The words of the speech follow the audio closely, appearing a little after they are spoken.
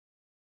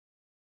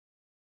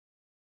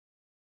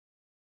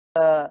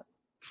Okay,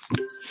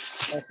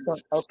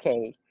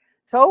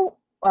 so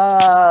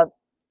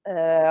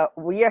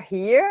we are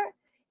here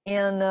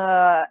in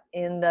our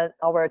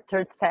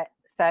third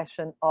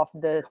session of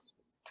the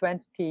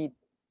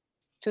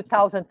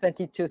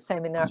 2022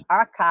 seminar,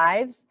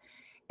 Archives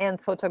and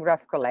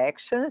Photograph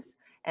Collections.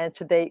 And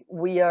today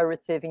we are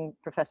receiving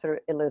Professor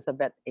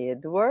Elizabeth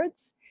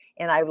Edwards.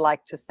 And I would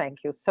like to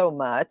thank you so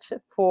much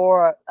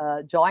for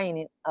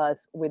joining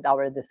us with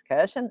our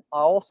discussion. I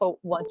also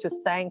want to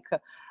thank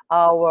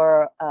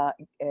our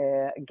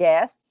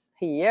guests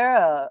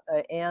here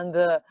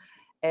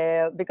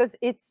because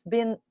it's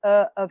been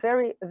a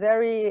very,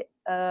 very,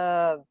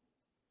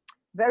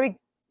 very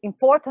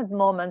important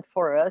moment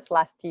for us.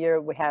 Last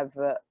year we have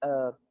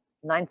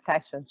 9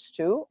 sessions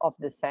too of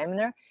the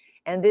seminar.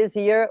 And this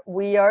year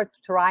we are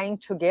trying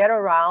to get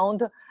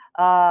around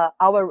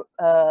our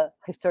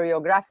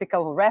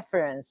historiographical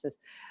references.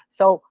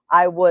 So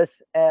I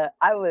was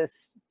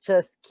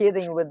just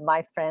kidding with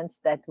my friends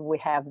that we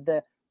have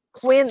the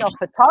Queen of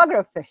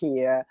Photography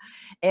here,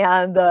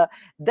 and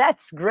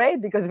that's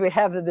great because we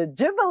have the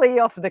Jubilee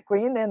of the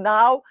Queen, and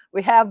now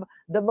we have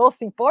the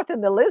most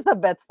important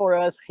Elizabeth for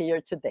us here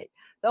today.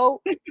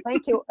 So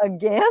thank you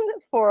again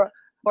for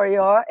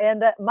your,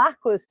 and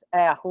Marcos,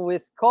 who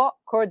is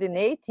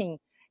coordinating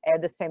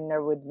the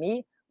seminar with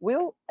me,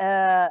 will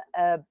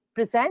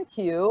present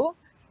you,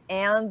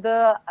 and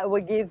I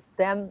will give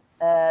them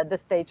the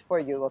stage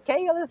for you.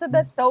 Okay,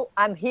 Elizabeth? So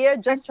I'm here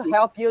just to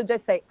help you.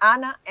 Just say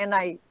Anna, and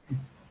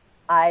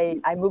I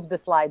move the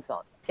slides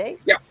on. Okay?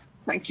 Yeah,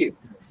 thank you.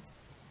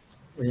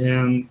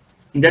 In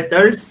the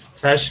third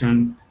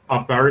session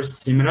of our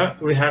seminar,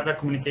 we have a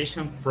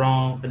communication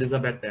from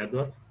Elizabeth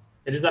Edwards.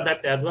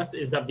 Elizabeth Edwards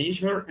is a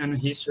visual and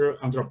history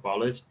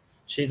anthropologist.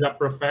 She's a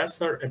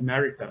professor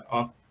emerita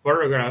of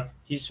photograph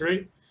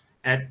history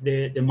at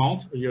the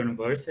Mount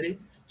University.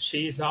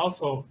 She is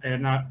also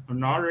an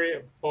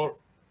honorary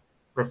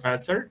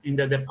professor in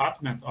the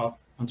Department of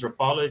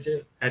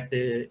Anthropology at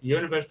the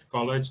University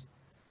College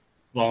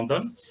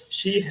London.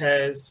 She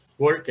has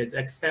worked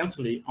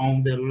extensively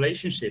on the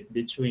relationship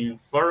between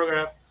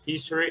photograph,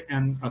 history,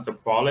 and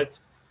anthropology.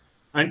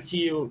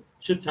 Until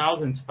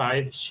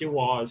 2005, she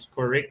was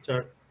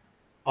curator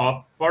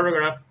of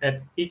photograph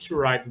at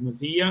Wright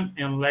Museum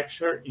and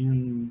lectured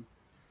in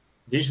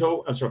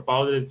visual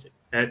anthropology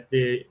at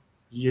the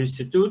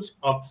Institute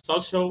of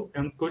Social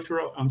and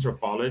Cultural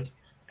Anthropology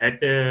at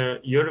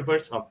the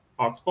University of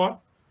Oxford,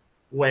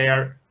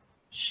 where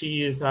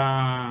she is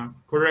a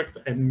curator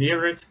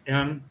emerita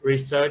and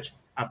research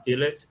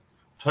affiliate.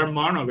 Her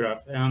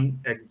monograph and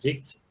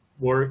adjunct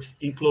works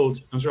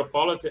include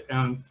anthropology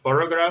and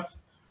photograph,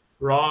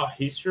 raw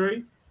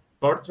history,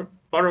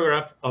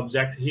 photograph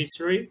object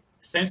history,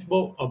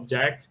 sensible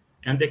object,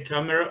 and the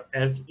camera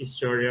as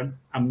historian,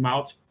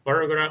 about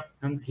photograph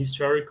and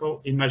historical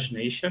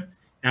imagination,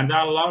 and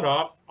a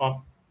lot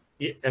of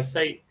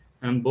essay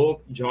and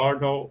book,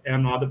 journal,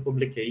 and other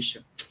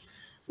publication.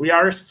 We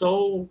are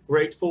so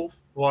grateful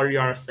for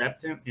your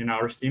acceptance in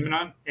our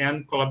seminar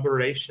and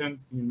collaboration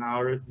in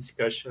our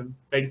discussion.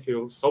 Thank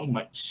you so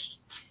much.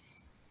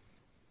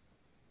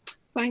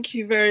 Thank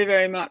you very,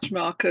 very much,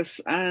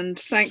 Marcus, and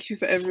thank you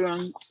for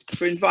everyone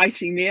for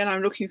inviting me, and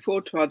I'm looking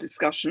forward to our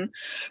discussion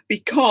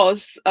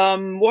because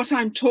what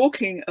I'm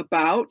talking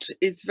about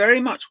is very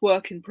much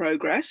work in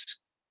progress.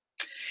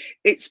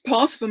 It's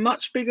part of a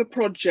much bigger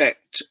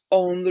project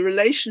on the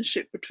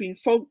relationship between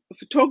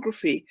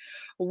photography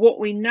and what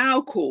we now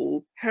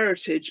call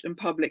heritage and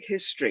public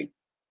history.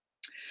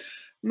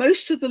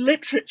 Most of the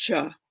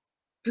literature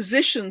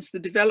positions the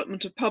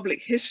development of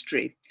public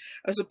history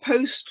as a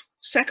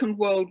post-Second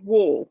World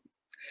War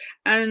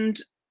and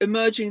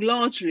emerging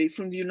largely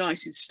from the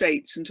United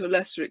States and to a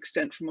lesser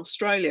extent from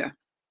Australia.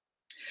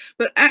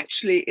 But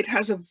actually it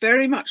has a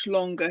very much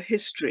longer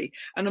history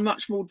and a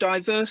much more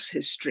diverse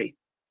history.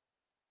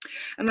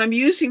 And I'm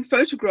using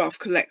photograph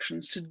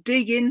collections to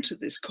dig into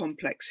this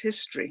complex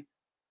history.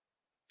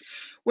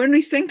 When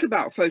we think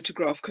about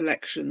photograph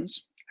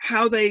collections,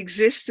 how they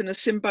exist in a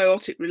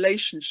symbiotic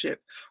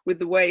relationship with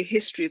the way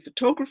history of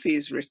photography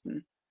is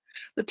written,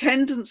 the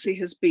tendency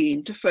has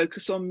been to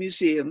focus on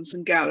museums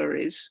and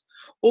galleries,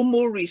 or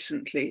more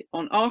recently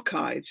on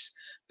archives,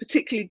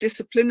 particularly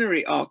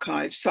disciplinary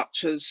archives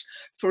such as,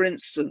 for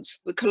instance,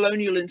 the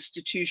colonial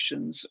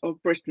institutions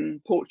of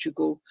Britain,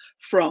 Portugal,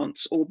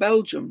 France, or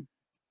Belgium.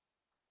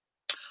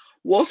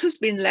 What has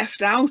been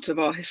left out of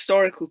our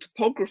historical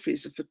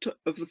topographies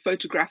of the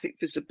photographic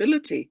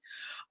visibility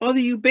are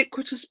the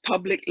ubiquitous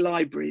public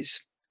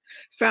libraries,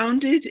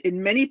 founded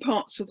in many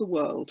parts of the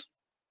world.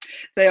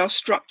 They are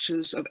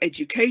structures of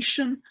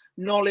education,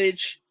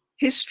 knowledge,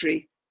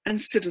 history,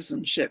 and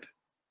citizenship.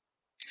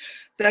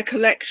 They're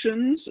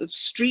collections of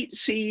street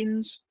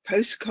scenes,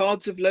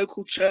 postcards of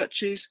local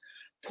churches,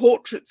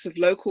 portraits of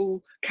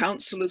local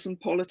councillors and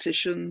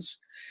politicians,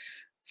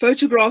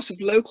 photographs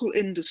of local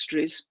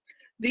industries.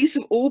 These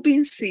have all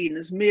been seen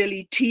as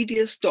merely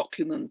tedious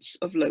documents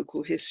of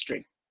local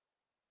history.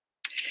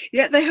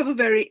 Yet they have a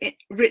very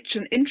rich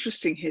and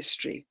interesting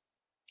history.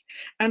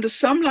 And as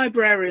some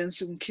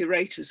librarians and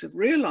curators have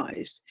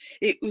realized,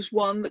 it was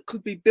one that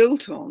could be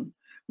built on,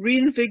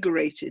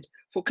 reinvigorated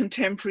for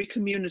contemporary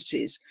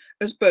communities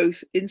as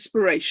both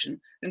inspiration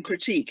and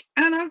critique.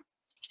 Anna?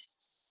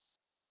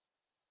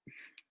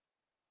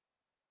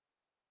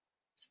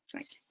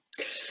 Thank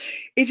you.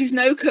 It is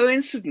no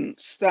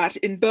coincidence that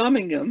in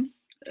Birmingham,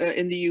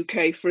 in the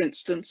UK, for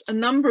instance, a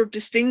number of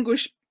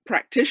distinguished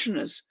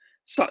practitioners,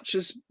 such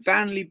as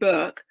Vanley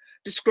Burke,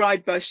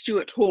 described by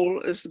Stuart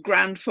Hall as the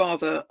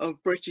grandfather of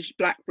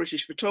Black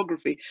British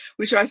photography,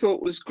 which I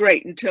thought was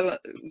great until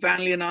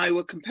Vanley and I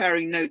were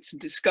comparing notes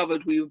and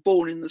discovered we were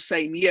born in the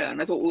same year.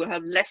 And I thought we'll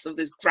have less of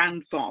this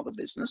grandfather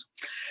business.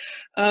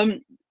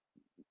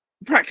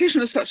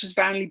 Practitioners such as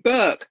Vanley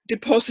Burke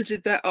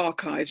deposited their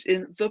archives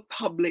in the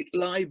public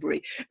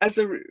library as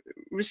a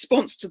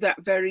response to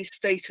that very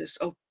status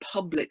of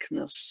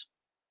publicness.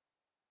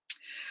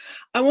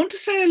 I want to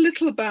say a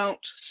little about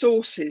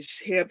sources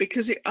here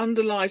because it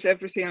underlies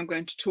everything I'm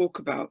going to talk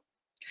about.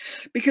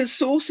 Because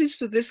sources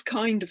for this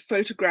kind of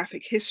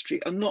photographic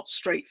history are not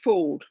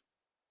straightforward.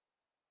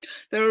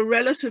 There are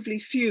relatively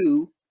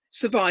few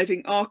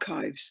surviving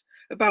archives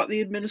about the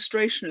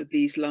administration of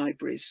these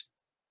libraries.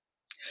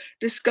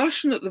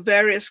 Discussion at the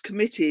various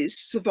committees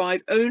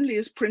survive only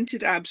as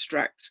printed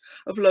abstracts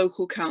of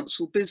local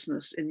council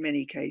business in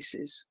many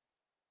cases.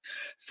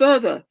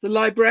 Further, the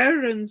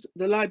librarians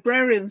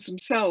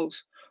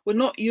themselves were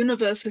not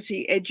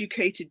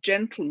university-educated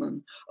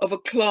gentlemen of a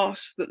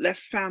class that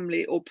left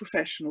family or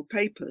professional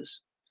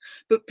papers,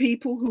 but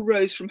people who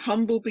rose from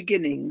humble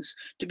beginnings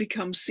to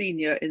become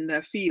senior in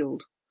their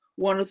field,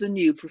 one of the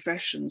new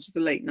professions of the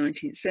late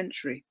 19th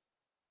century.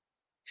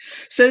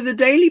 So the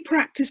daily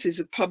practices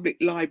of public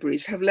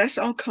libraries have less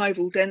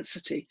archival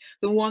density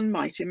than one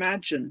might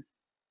imagine.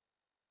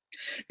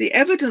 The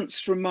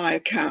evidence for my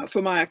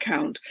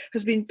account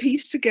has been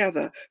pieced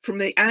together from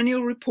the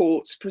annual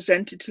reports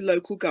presented to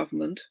local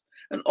government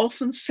and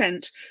often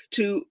sent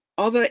to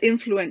other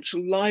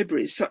influential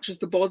libraries such as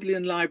the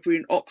Bodleian Library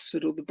in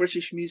Oxford or the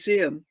British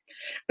Museum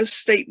as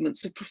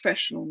statements of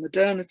professional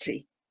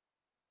modernity.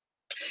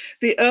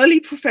 The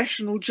early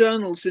professional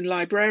journals in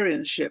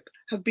librarianship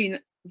have been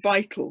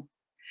vital,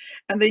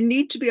 and they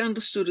need to be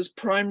understood as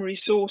primary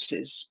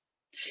sources.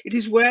 It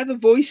is where the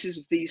voices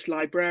of these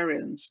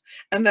librarians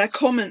and their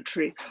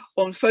commentary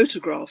on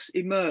photographs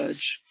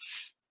emerge.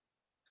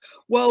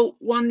 Well,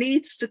 one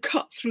needs to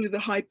cut through the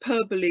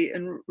hyperbole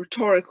and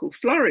rhetorical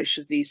flourish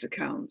of these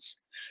accounts.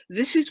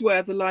 This is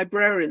where the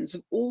librarians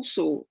of all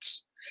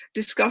sorts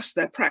discuss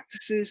their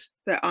practices,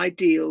 their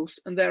ideals,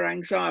 and their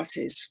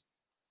anxieties.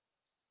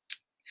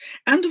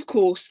 And of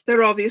course,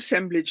 there are the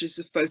assemblages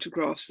of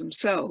photographs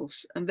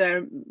themselves and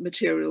their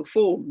material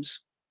forms.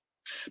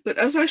 But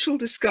as I shall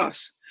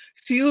discuss,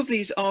 few of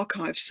these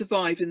archives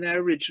survive in their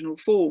original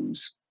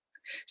forms,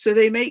 so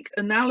they make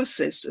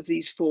analysis of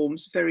these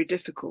forms very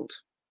difficult.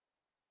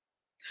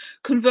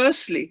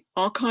 Conversely,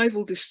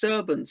 archival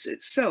disturbance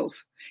itself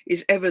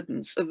is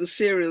evidence of the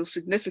serial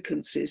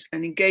significances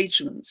and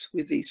engagements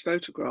with these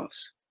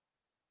photographs.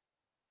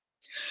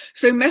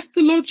 So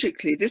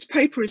methodologically, this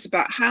paper is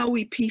about how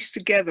we piece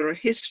together a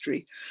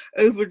history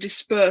over a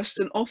dispersed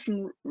and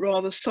often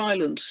rather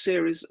silent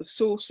series of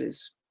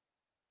sources.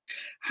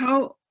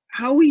 How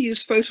we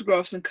use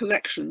photographs and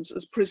collections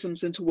as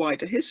prisms into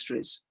wider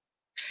histories.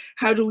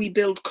 How do we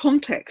build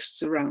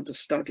contexts around a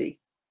study?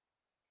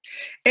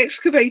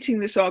 Excavating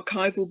this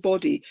archival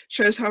body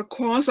shows how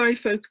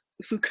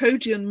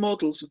quasi-Foucauldian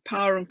models of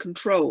power and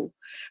control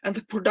and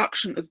the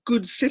production of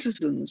good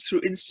citizens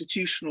through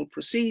institutional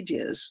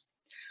procedures,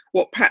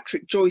 what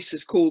Patrick Joyce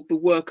has called the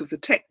work of the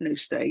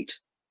techno-state,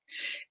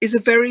 is a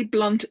very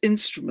blunt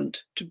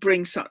instrument to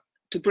bring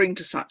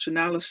to such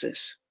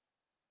analysis.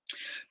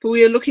 But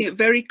we are looking at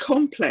very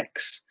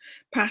complex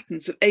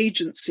patterns of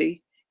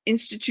agency,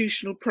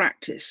 institutional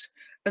practice,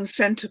 and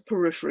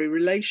centre-periphery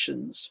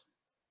relations.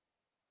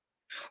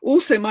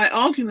 Also, my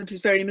argument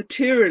is very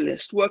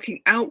materialist,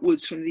 working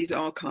outwards from these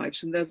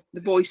archives and the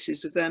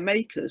voices of their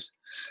makers,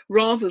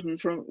 rather than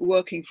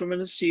working from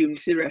an assumed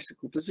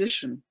theoretical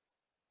position.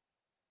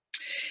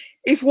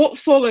 If what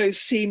follows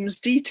seems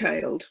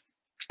detailed,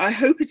 I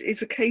hope it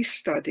is a case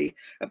study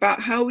about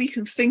how we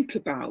can think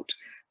about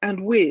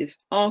and with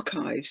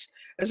archives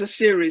as a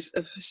series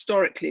of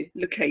historically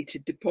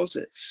located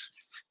deposits.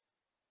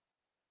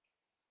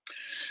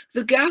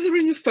 The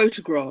gathering of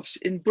photographs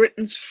in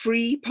Britain's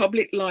free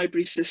public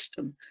library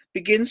system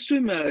begins to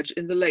emerge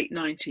in the late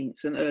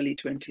 19th and early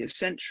 20th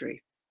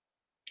century.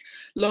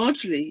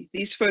 Largely,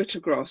 these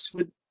photographs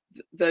were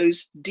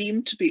those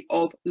deemed to be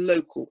of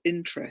local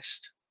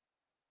interest.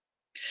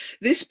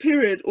 This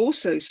period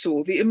also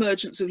saw the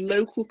emergence of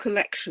local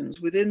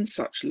collections within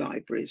such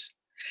libraries,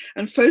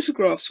 and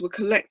photographs were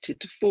collected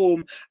to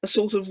form a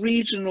sort of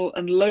regional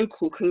and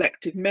local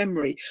collective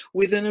memory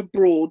within a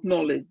broad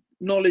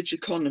knowledge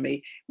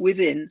economy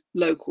within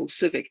local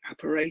civic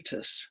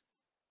apparatus.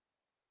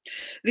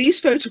 These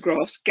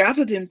photographs,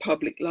 gathered in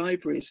public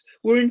libraries,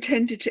 were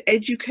intended to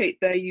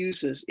educate their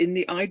users in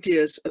the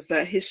ideas of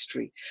their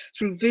history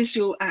through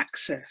visual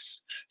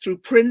access, through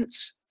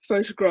prints,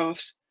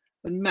 photographs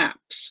and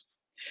maps,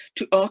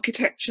 to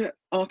architecture,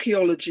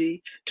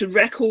 archaeology, to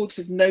records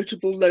of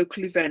notable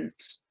local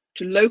events,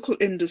 to local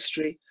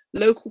industry,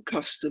 local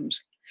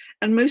customs,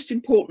 and most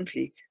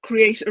importantly,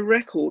 create a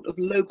record of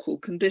local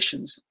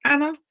conditions.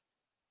 Anna?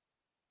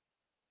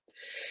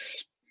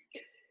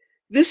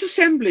 This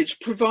assemblage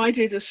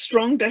provided a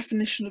strong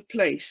definition of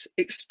place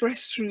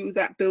expressed through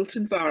that built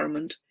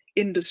environment,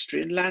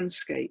 industry, and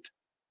landscape.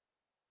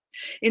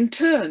 In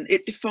turn,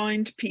 it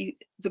defined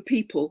the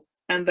people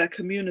and their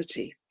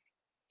community.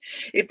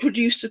 It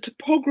produced a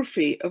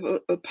topography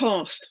of a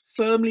past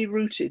firmly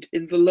rooted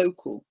in the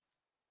local.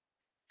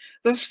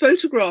 Thus,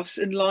 photographs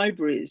in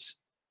libraries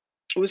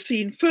were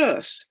seen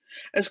first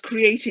as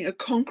creating a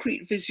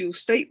concrete visual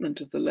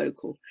statement of the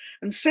local,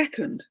 and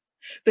second,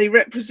 they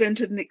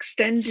represented an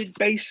extended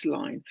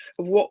baseline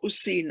of what was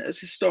seen as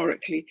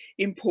historically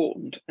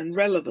important and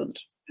relevant.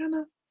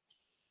 Anna?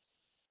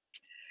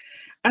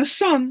 As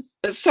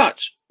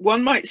such,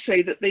 one might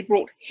say that they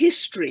brought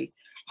history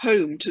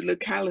home to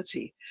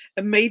locality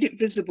and made it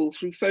visible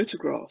through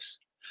photographs,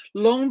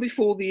 long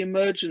before the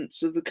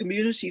emergence of the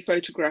community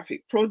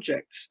photographic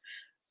projects,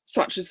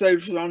 such as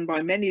those run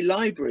by many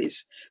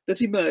libraries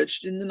that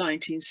emerged in the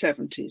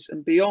 1970s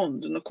and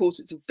beyond. And of course,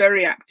 it's a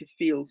very active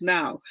field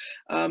now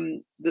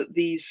that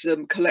these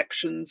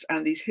collections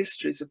and these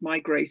histories have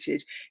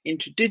migrated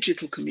into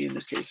digital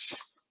communities.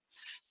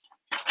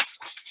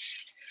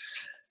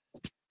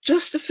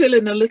 Just to fill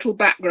in a little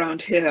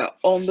background here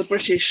on the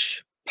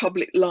British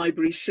public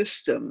library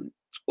system,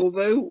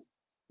 although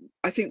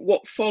I think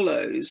what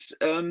follows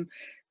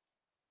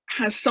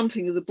has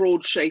something of the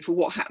broad shape of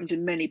what happened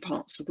in many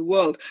parts of the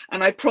world,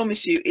 and I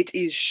promise you it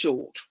is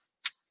short.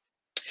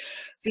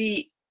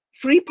 The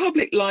free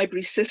public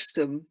library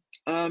system,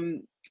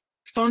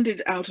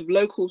 funded out of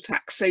local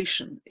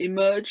taxation,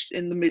 emerged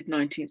in the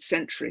mid-19th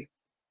century.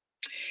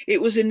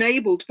 It was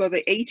enabled by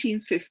the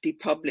 1850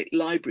 Public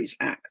Libraries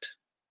Act.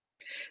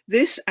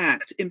 This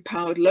act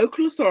empowered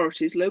local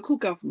authorities, local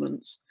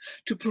governments,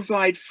 to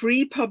provide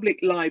free public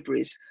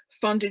libraries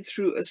funded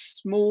through a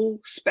small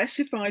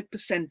specified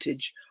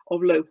percentage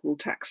of local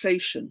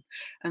taxation.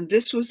 And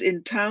this was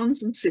in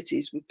towns and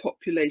cities with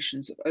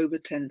populations of over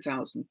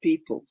 10,000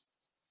 people.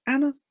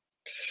 Anna?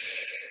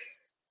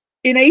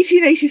 In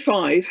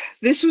 1885,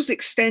 this was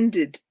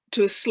extended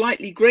to a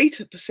slightly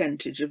greater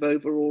percentage of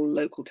overall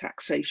local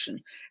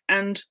taxation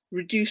and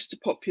reduced to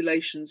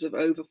populations of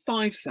over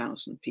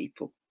 5,000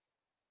 people.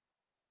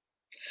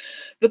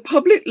 The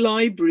Public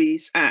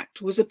Libraries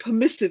Act was a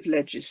permissive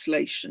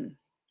legislation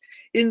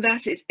in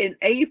that it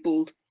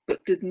enabled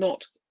but did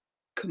not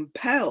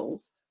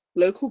compel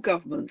local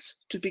governments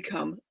to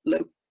become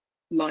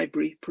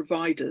library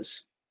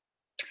providers.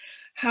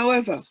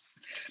 However,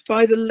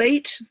 by the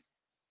late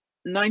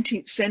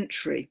 19th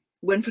century,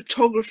 when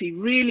photography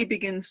really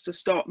begins to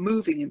start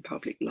moving in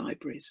public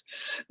libraries,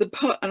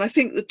 and I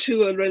think the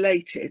two are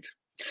related,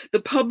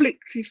 the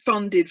publicly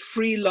funded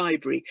free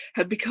library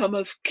had become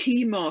a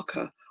key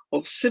marker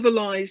of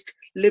civilized,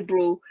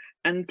 liberal,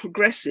 and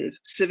progressive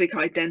civic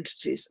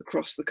identities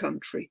across the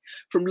country,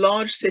 from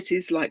large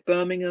cities like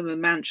Birmingham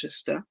and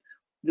Manchester,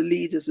 the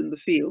leaders in the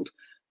field,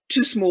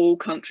 to small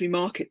country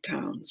market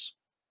towns.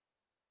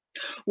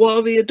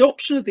 While the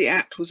adoption of the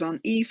Act was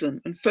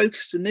uneven and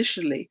focused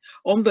initially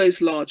on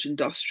those large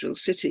industrial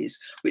cities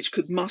which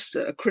could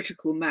muster a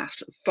critical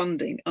mass of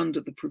funding under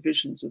the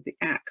provisions of the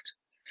Act,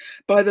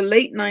 by the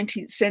late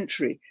 19th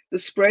century, the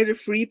spread of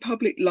free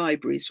public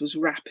libraries was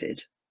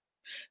rapid.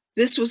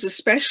 This was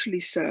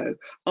especially so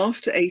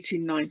after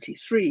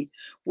 1893,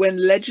 when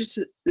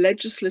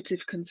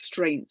legislative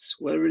constraints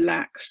were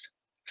relaxed,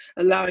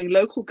 allowing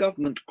local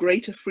government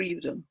greater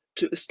freedom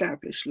to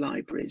establish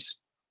libraries.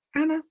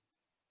 Anna?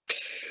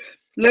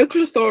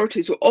 Local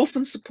authorities were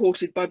often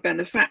supported by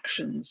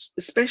benefactions,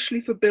 especially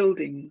for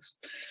buildings,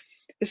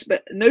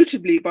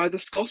 notably by the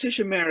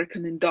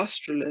Scottish-American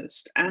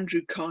industrialist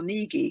Andrew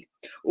Carnegie,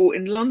 or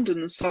in London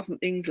and southern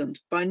England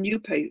by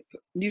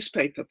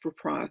newspaper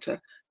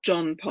proprietor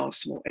John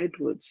Passmore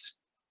Edwards.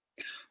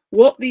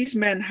 What these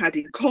men had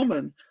in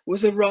common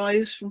was a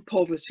rise from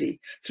poverty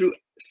through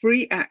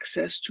free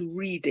access to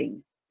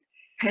reading,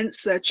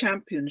 hence their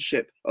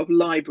championship of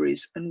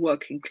libraries and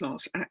working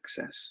class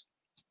access.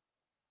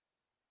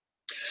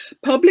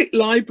 Public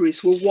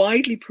libraries were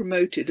widely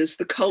promoted as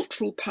the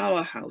cultural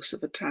powerhouse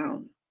of a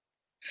town.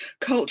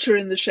 Culture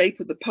in the shape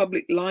of the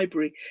public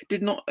library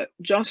did not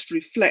just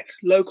reflect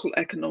local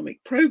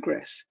economic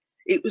progress,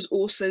 it was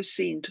also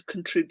seen to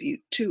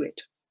contribute to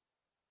it.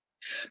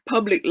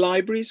 Public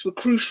libraries were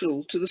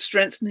crucial to the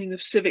strengthening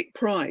of civic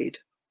pride.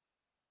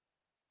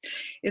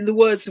 In the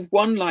words of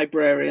one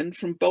librarian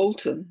from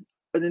Bolton,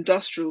 an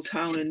industrial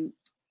town in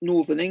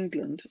northern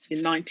England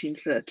in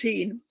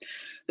 1913,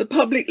 the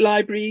public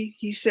library,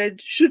 he said,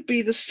 should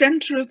be the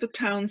centre of the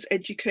town's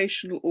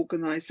educational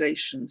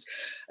organisations,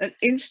 an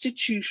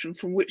institution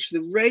from which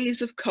the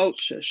rays of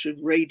culture should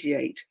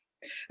radiate,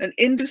 an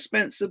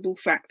indispensable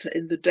factor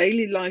in the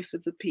daily life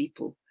of the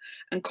people,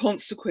 and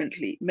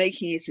consequently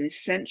making it an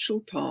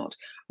essential part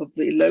of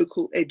the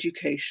local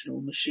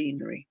educational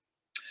machinery.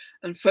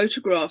 and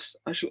photographs,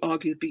 I shall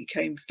argue,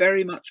 became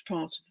very much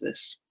part of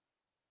this.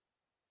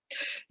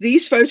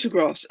 These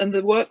photographs and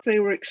the work they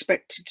were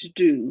expected to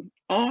do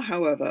are,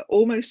 however,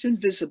 almost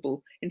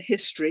invisible in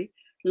history,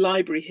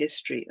 library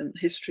history, and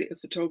history of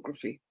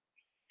photography.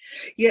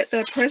 Yet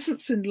their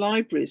presence in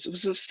libraries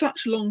was of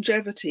such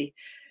longevity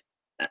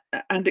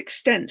and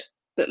extent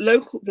that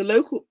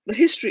the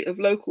history of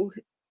local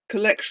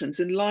collections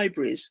in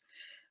libraries,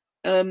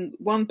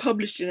 one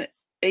published in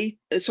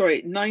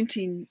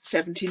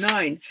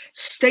 1979,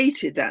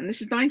 stated that, and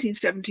this is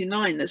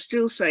 1979, they're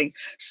still saying,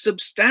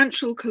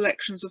 substantial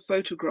collections of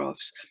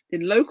photographs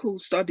in local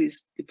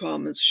studies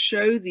departments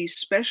show these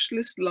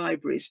specialist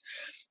libraries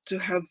to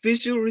have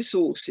visual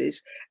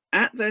resources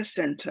at their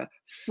centre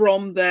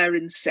from their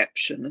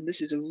inception. And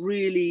this is a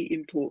really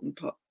important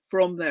part,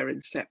 from their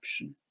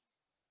inception.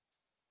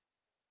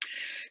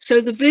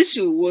 So the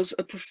visual was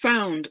a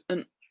profound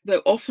and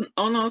though often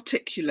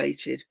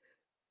unarticulated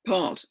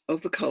part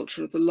of the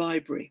culture of the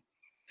library.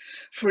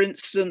 For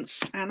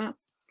instance, Anna,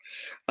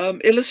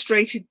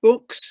 illustrated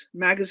books,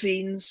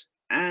 magazines,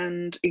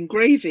 and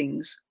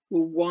engravings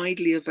were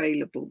widely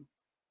available.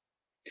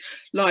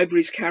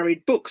 Libraries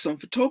carried books on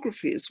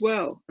photography as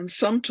well, and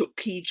some took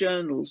key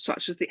journals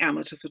such as the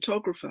Amateur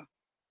Photographer.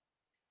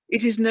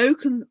 It is no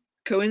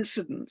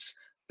coincidence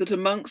that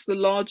amongst the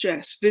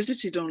largesse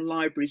visited on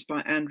libraries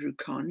by Andrew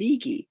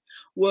Carnegie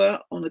were,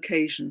 on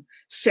occasion,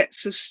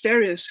 sets of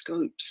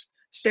stereoscopes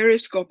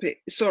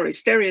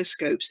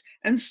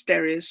and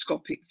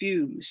stereoscopic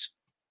views.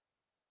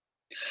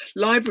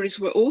 Libraries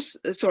were also,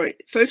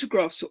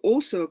 photographs were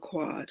also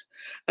acquired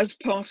as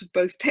part of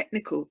both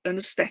technical and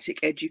aesthetic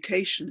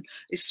education,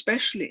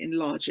 especially in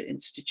larger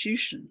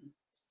institutions.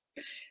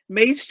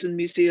 Maidstone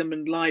Museum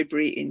and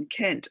Library in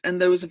Kent, and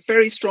there was a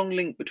very strong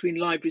link between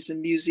libraries and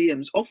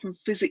museums, often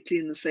physically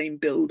in the same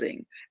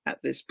building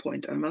at this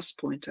point, I must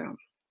point out.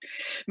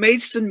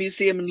 Maidstone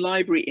Museum and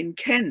Library in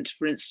Kent,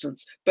 for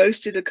instance,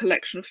 boasted a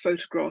collection of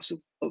photographs of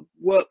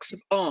works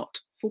of art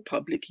for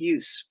public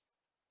use.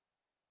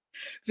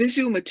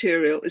 Visual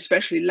material,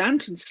 especially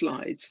lantern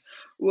slides,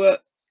 was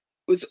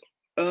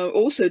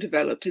also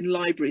developed in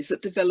libraries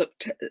that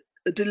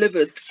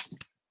delivered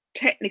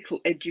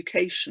technical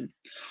education,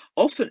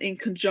 often in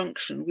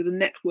conjunction with a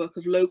network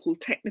of local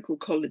technical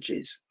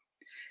colleges.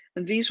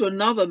 And these were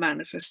another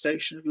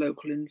manifestation of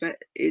local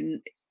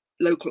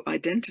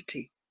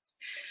identity.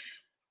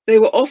 They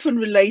were often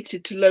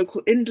related to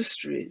local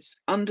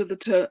industries under the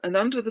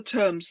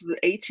terms of the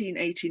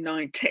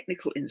 1889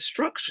 Technical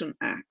Instruction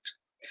Act,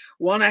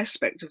 one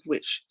aspect of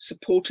which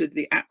supported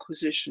the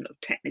acquisition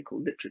of technical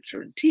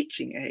literature and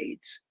teaching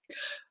aids.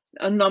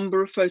 A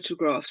number of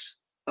photographs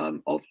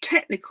of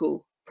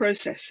technical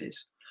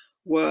processes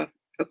were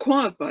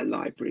acquired by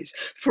libraries.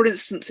 For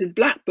instance, in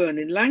Blackburn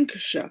in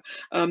Lancashire,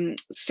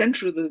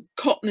 centre of the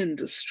cotton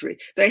industry,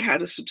 they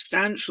had a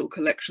substantial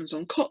collections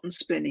on cotton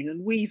spinning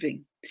and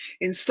weaving.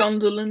 In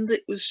Sunderland,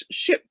 it was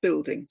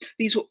shipbuilding.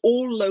 These were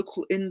all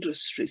local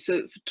industries,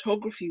 so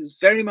photography was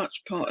very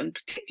much part, and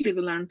particularly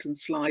the lantern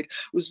slide,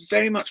 was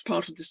very much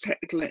part of this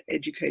technical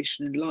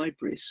education in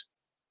libraries.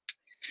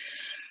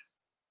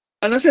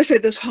 And as I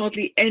said, there's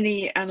hardly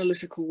any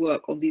analytical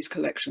work on these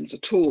collections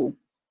at all.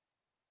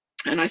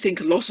 And I think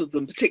a lot of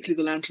them, particularly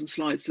the lantern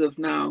slides, have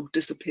now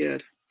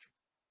disappeared.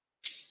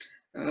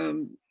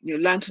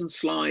 Lantern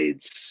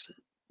slides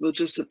were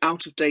just an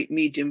out-of-date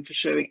medium for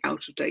showing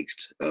out-of-date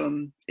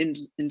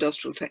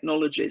industrial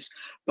technologies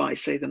by,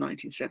 say, the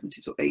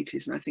 1970s or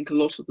 80s, and I think a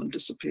lot of them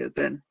disappeared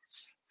then.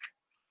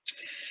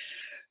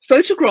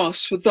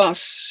 Photographs were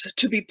thus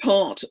to be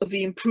part of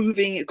the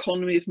improving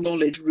economy of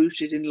knowledge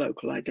rooted in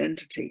local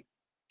identity.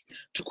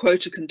 To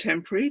quote a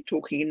contemporary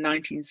talking in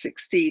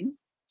 1916,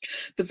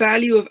 the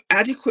value of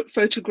adequate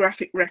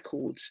photographic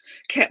records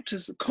kept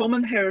as the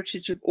common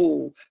heritage of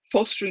all,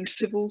 fostering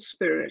civil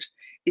spirit,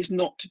 is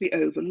not to be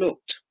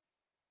overlooked.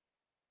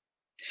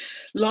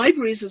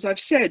 Libraries, as I've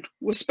said,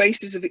 were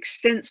spaces of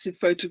extensive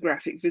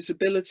photographic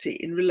visibility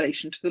in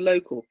relation to the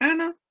local.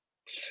 Anna,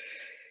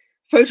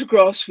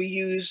 photographs were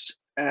used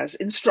as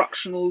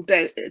instructional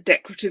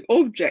decorative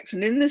objects,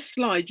 and in this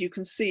slide you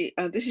can see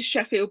this is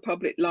Sheffield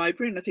Public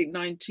Library in I think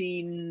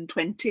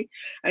 1920,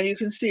 and you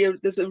can see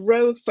there's a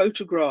row of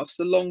photographs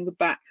along the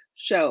back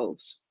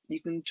shelves.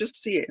 You can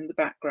just see it in the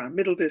background,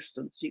 middle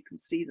distance, you can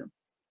see them.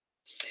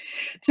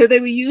 So they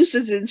were used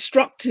as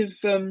instructive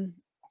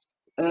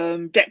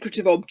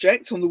decorative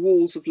objects on the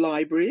walls of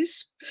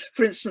libraries.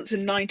 For instance,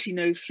 in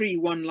 1903,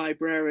 one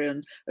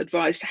librarian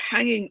advised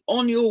hanging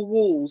on your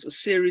walls a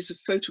series of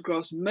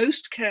photographs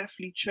most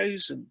carefully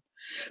chosen,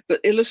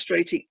 but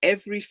illustrating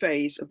every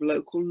phase of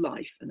local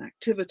life and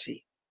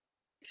activity.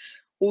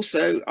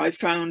 Also, I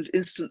found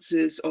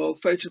instances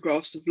of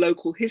photographs of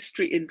local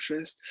history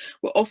interest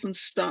were often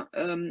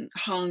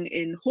hung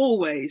in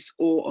hallways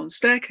or on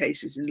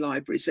staircases in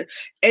libraries. So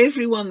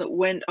everyone that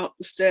went up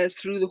the stairs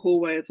through the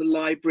hallway of the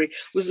library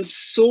was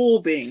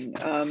absorbing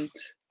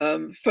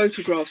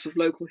photographs of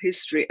local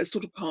history as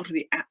sort of part of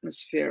the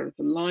atmosphere of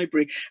the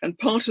library. And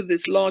part of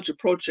this larger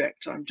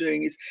project I'm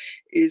doing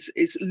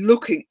is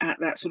looking at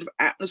that sort of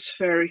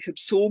atmospheric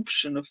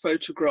absorption of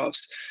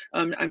photographs.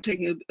 I'm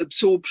taking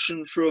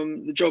absorption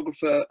from the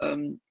geographer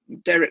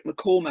Derek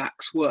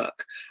McCormack's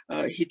work.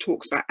 He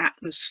talks about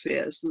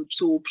atmospheres,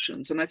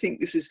 absorptions, and I think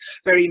this is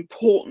very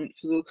important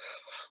for the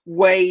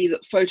way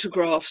that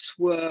photographs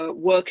were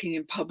working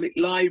in public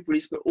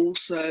libraries, but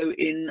also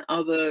in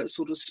other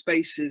sort of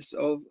spaces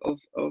of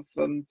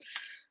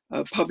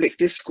public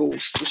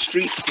discourse, the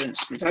street, for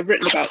instance. I've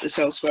written about this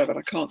elsewhere, but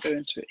I can't go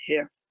into it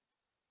here.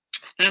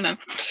 Anna,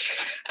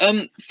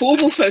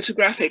 formal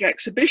photographic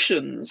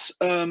exhibitions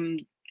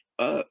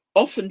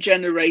often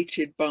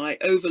generated by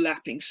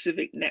overlapping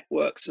civic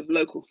networks of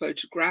local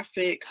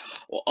photographic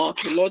or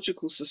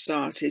archaeological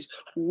societies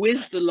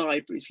with the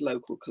library's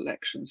local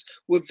collections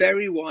were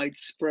very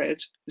widespread.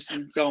 This is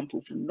an example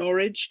from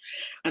Norwich,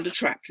 and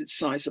attracted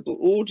sizable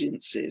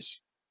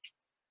audiences.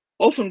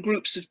 Often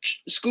groups of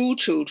school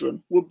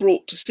children were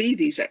brought to see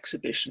these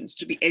exhibitions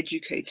to be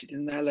educated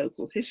in their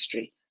local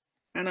history.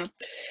 Anna.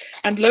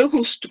 And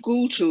local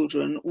school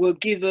children were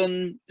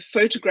given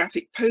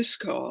photographic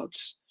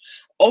postcards,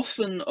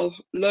 often of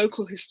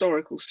local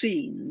historical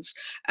scenes,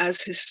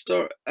 as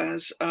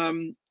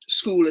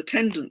school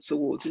attendance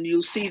awards. And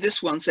you'll see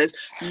this one says,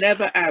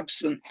 never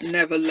absent,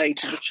 never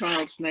late. And the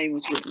child's name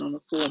was written on a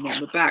form on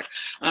the back.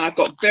 And I've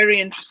got very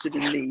interested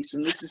in these,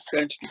 and this is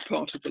going to be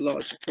part of the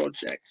larger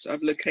project. So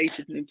I've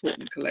located an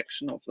important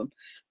collection of them,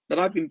 but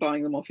I've been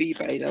buying them off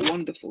eBay. They're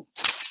wonderful.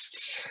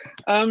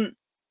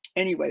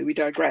 Anyway, we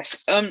digress.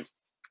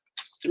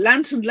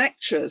 Lantern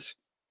lectures,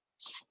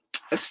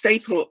 a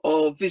staple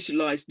of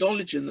visualized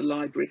knowledge in the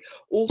library,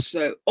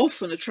 also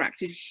often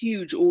attracted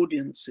huge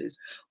audiences.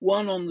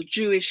 One on the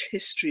Jewish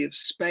history of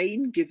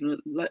Spain, given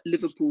at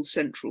Liverpool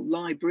Central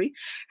Library,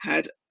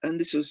 had, and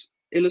this was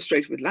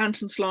illustrated with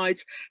lantern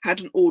slides,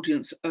 had an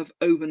audience of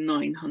over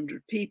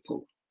 900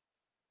 people.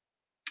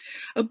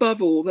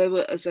 Above all, there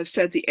were, as I've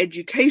said, the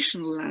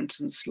educational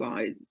lantern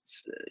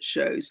slides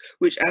shows,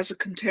 which, as a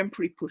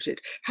contemporary put it,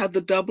 had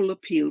the double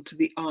appeal to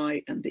the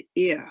eye and the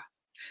ear,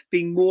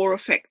 being more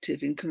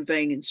effective in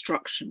conveying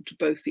instruction to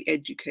both the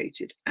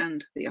educated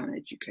and the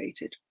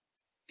uneducated.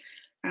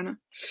 Anna.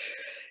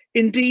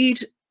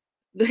 Indeed,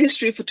 the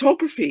history of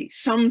photography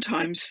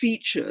sometimes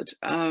featured,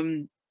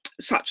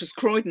 such as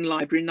Croydon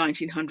Library in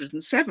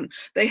 1907.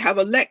 They have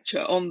a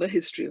lecture on the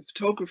history of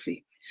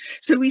photography.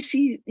 So we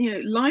see, you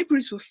know,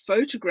 libraries were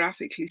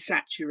photographically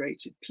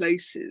saturated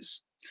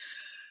places.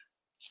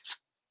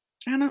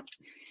 Anna,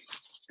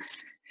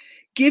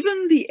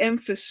 given the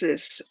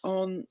emphasis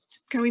on,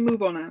 can we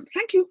move on, Anne?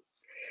 Thank you.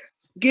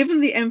 Given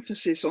the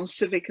emphasis on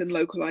civic and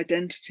local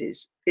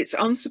identities, it's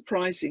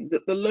unsurprising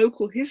that the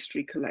local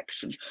history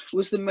collection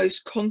was the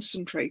most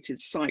concentrated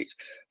site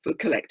for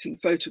collecting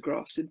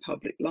photographs in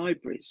public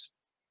libraries.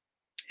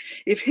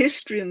 If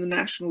history and the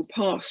national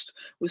past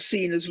was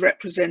seen as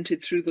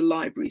represented through the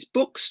library's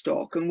book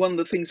stock, and one of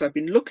the things I've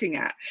been looking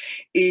at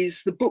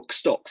is the book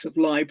stocks of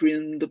library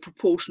and the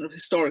proportion of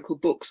historical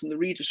books and the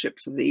readership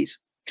for these.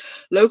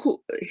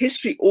 Local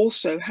history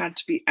also had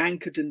to be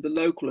anchored in the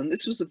local, and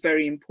this was a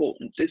very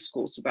important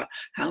discourse about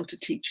how to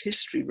teach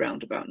history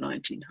round about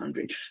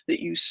 1900, that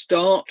you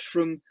start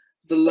from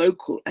the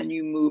local and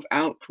you move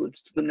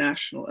outwards to the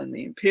national and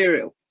the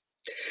imperial.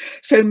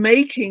 So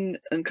making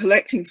and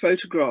collecting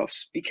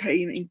photographs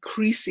became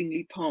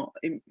increasingly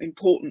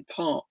important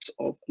parts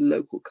of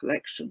local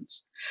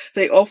collections.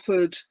 They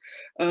offered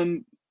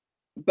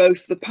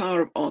both the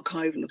power of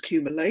archival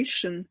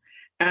accumulation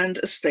and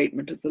a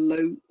statement of the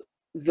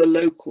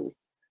local,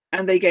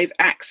 and they gave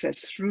access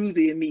through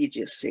the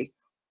immediacy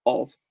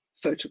of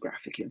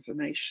photographic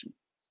information.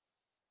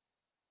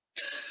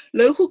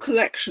 Local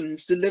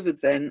collections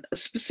delivered then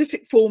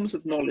specific forms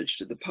of knowledge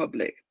to the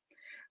public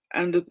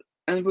and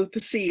were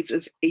perceived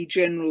as a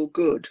general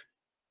good.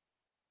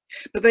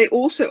 But they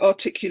also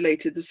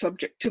articulated the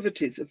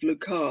subjectivities of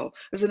locale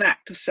as an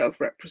act of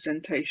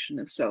self-representation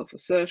and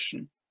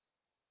self-assertion.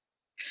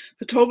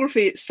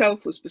 Photography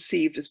itself was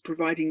perceived as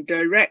providing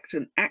direct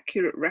and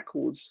accurate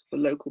records for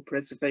local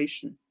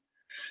preservation.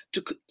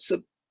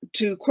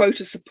 To quote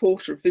a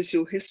supporter of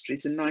visual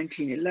histories in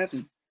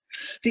 1911,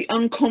 the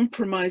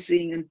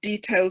uncompromising and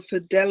detailed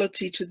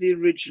fidelity to the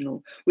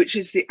original, which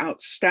is the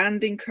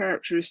outstanding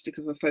characteristic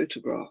of a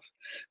photograph,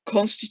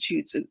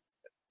 constitutes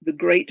the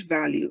great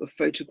value of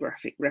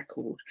photographic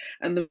record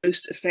and the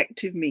most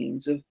effective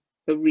means of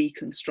the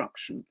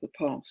reconstruction of the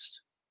past.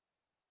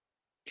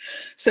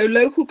 So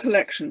local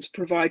collections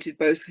provided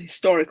both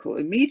historical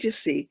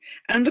immediacy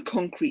and a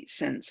concrete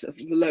sense of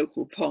the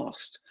local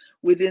past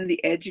within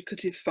the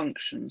educative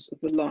functions of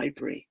the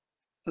library,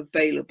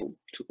 available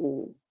to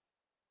all.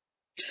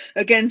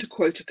 Again, to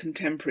quote a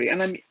contemporary,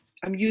 and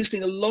I'm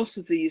using a lot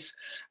of these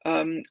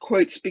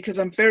quotes because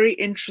I'm very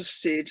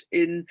interested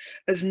in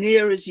as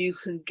near as you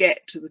can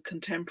get to the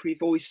contemporary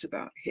voice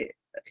about here.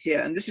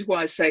 And this is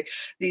why I say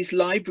these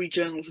library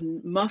journals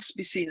must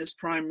be seen as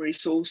primary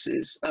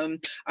sources.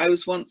 I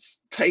was once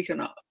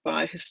taken up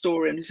by a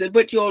historian who said,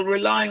 but you're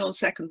relying on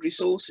secondary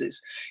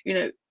sources. You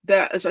know,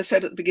 there, as I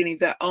said at the beginning,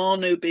 there are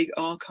no big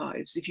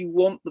archives. If you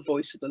want the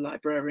voice of the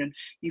librarian,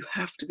 you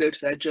have to go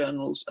to their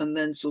journals and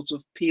then sort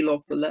of peel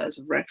off the layers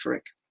of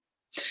rhetoric.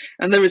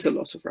 And there is a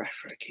lot of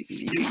rhetoric.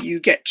 You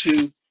get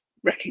to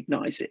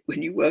recognize it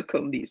when you work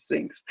on these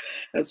things,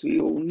 as we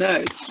all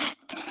know.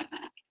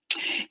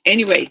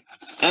 Anyway,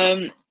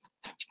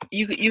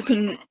 you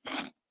can,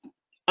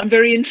 I'm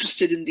very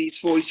interested in these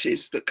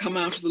voices that come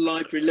out of the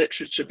library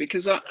literature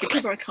because I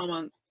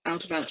come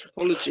out of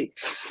anthropology.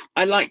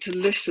 I like to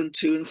listen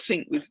to and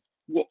think with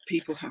what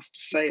people have to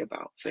say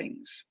about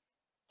things.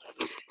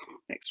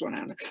 Next one,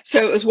 Anna.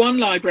 So as one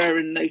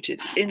librarian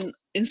noted,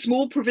 in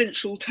small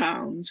provincial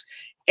towns,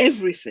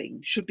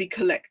 everything should be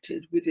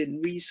collected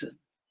within reason,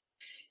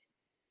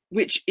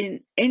 which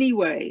in any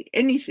way,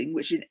 anything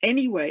which in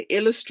any way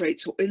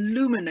illustrates or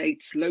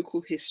illuminates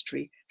local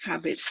history,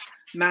 habits,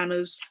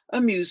 manners,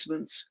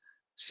 amusements,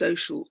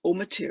 social or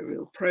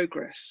material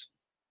progress.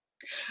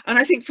 And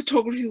I think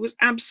photography was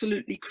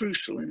absolutely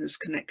crucial in this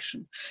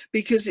connection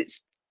because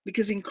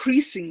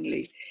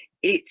increasingly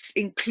its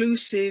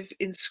inclusive,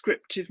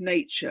 inscriptive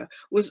nature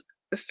was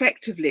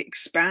effectively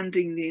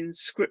expanding the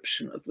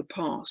inscription of the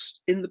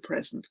past in the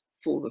present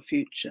for the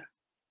future.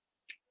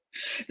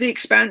 The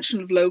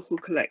expansion of local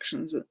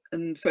collections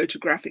and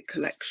photographic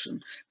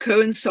collection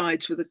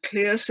coincides with a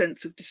clear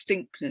sense of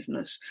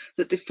distinctiveness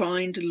that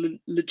defined and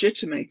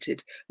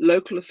legitimated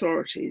local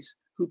authorities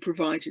who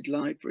provided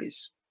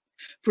libraries.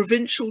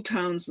 Provincial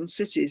towns and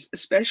cities,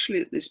 especially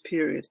at this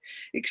period,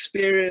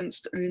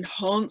 experienced an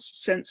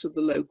enhanced sense of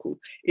the local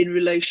in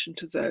relation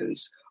to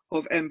those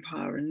of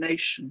empire and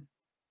nation.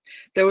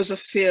 There was a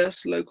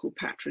fierce local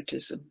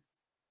patriotism.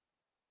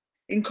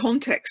 In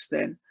context,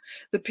 then,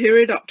 the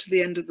period up to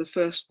the end of the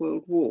First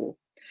World War,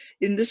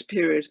 in this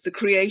period, the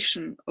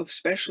creation of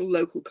special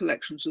local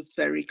collections was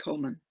very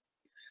common.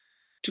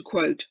 To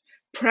quote,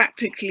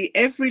 practically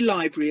every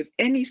library of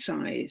any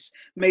size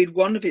made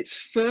one of its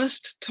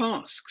first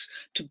tasks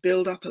to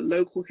build up a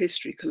local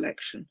history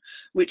collection,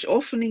 which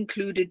often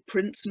included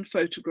prints and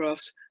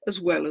photographs, as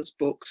well as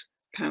books,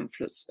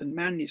 pamphlets, and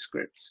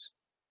manuscripts.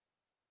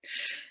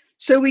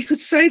 So we could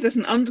say that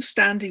an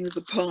understanding of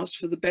the past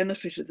for the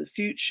benefit of the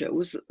future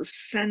was at the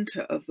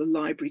centre of the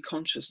library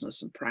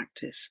consciousness and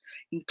practice,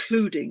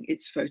 including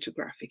its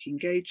photographic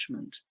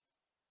engagement.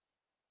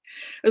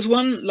 As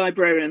one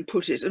librarian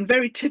put it, and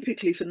very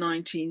typically for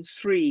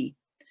 1903,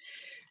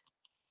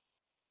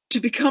 to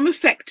become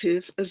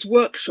effective as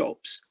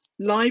workshops,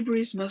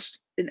 libraries must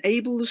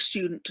enable the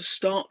student to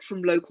start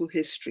from local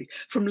history,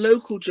 from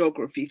local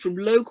geography, from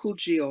local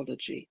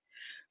geology,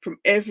 from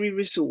every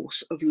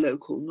resource of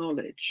local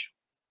knowledge.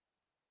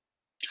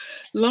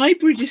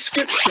 Library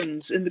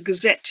descriptions in the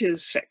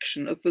gazetteers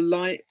section of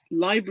the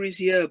library's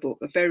yearbook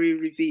are very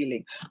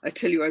revealing. I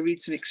tell you, I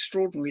read some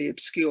extraordinarily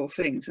obscure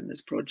things in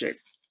this project.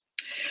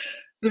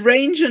 The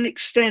range and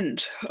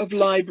extent of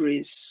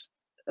libraries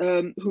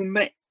who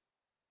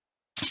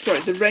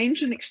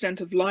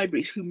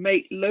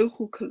make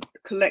local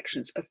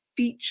collections a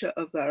feature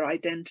of their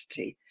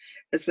identity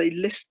as they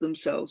list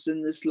themselves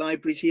in this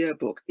library's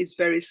yearbook is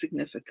very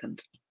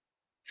significant.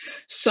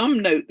 Some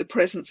note the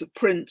presence of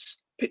prints,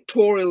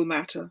 pictorial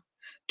matter,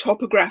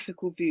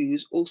 topographical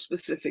views, or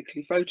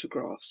specifically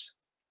photographs.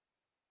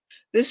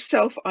 This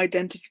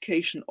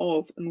self-identification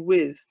of and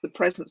with the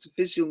presence of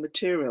visual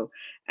material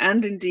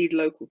and indeed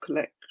local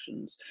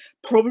collections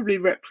probably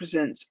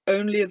represents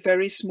only a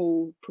very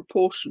small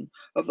proportion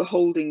of the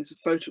holdings of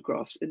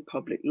photographs in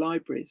public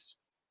libraries.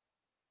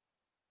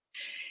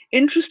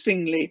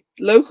 Interestingly,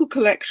 local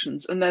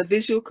collections and their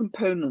visual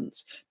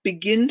components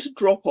begin to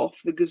drop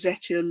off the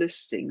gazetteer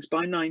listings by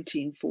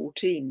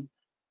 1914.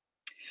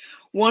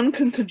 One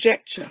can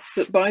conjecture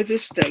that by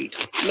this date,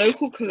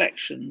 local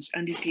collections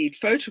and indeed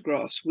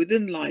photographs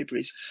within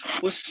libraries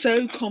were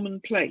so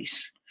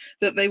commonplace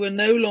that they were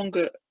no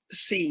longer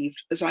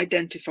perceived as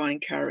identifying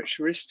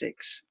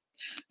characteristics.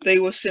 They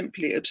were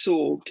simply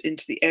absorbed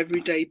into the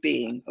everyday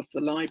being of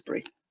the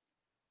library.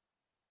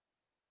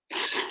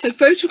 So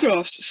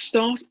photographs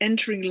start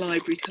entering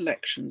library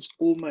collections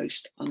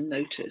almost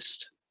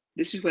unnoticed.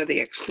 This is where the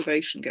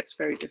excavation gets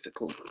very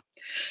difficult.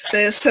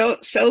 They are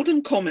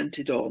seldom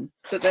commented on,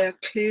 but they are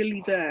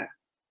clearly there.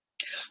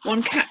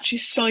 One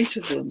catches sight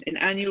of them in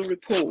annual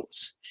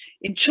reports,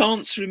 in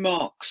chance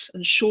remarks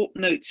and short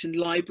notes in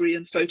library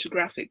and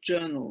photographic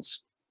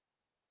journals.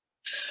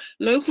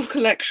 Local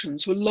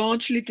collections were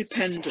largely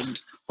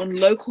dependent on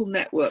local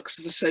networks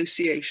of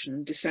association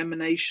and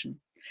dissemination,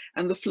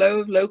 and the flow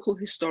of local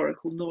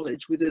historical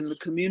knowledge within the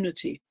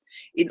community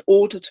in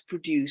order to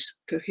produce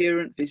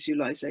coherent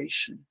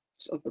visualizations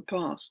of the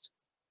past.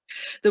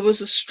 There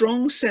was a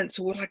strong sense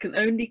of what I can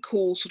only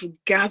call sort of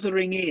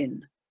gathering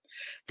in.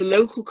 The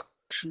local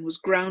collection was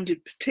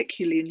grounded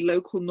particularly in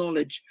local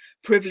knowledge,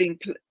 privileging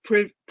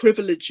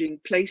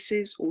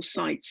places or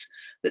sites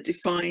that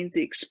defined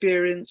the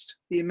experienced,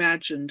 the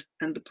imagined,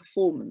 and the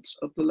performance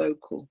of the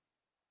local.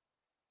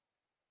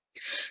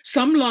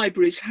 Some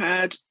libraries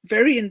had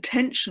very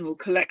intentional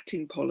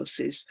collecting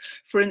policies.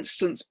 For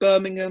instance,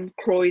 Birmingham,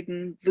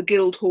 Croydon, the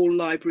Guildhall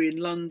Library in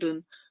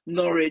London,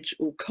 Norwich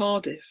or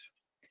Cardiff.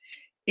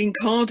 In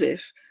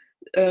Cardiff,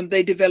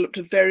 they developed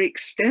a very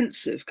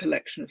extensive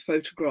collection of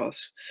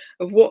photographs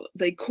of what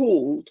they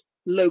called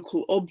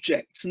local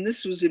objects, and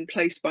this was in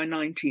place by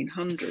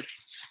 1900.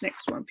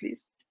 Next one, please.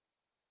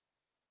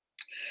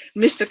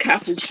 Mr.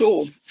 Capel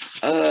Shaw,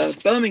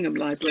 Birmingham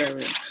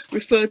librarian,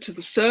 referred to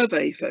the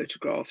survey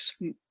photographs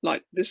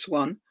like this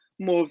one,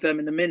 more of them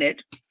in a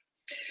minute.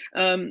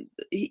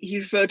 He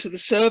referred to the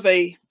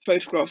survey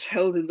photographs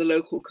held in the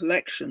local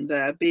collection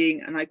there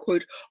being, and I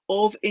quote,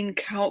 of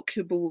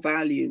incalculable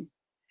value.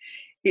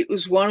 It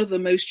was one of the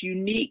most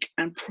unique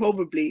and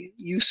probably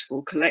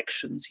useful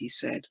collections, he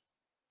said.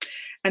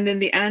 And in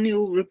the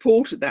annual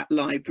report of that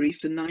library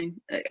for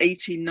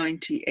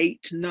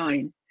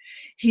 1898-9,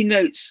 he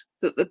notes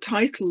that the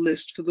title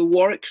list for the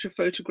Warwickshire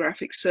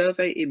Photographic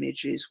Survey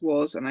images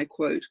was, and I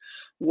quote,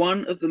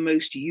 one of the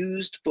most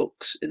used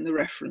books in the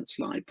reference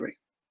library.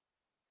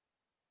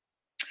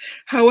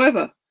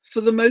 However,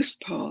 for the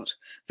most part,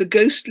 the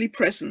ghostly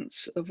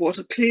presence of what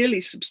are clearly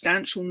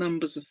substantial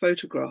numbers of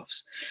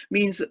photographs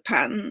means that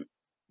patterns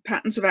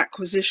of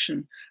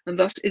acquisition and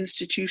thus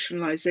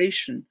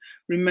institutionalization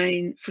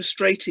remain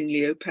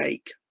frustratingly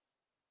opaque.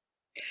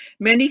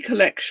 Many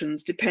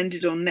collections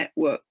depended on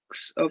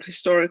networks of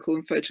historical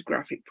and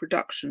photographic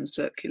production and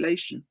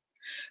circulation.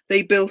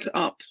 They built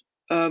up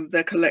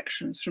their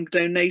collections from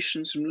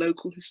donations from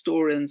local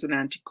historians and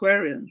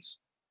antiquarians.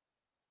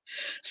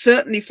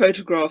 Certainly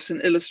photographs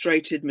and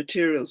illustrated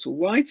materials were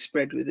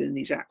widespread within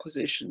these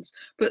acquisitions,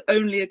 but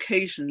only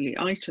occasionally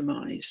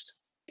itemized.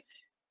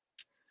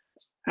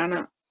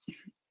 Anna,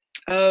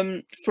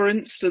 for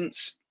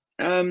instance,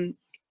 in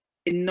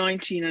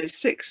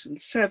 1906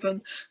 and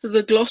 7,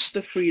 the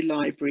Gloucester Free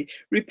Library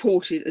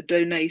reported a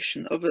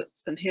donation of,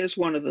 and here's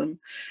one of them,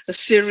 a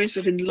series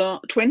of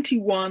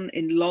 21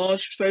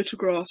 enlarged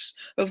photographs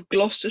of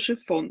Gloucestershire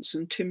fonts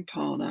and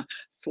tympana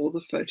for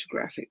the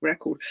photographic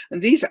record. And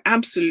these are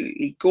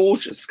absolutely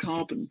gorgeous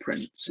carbon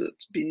prints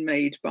that's been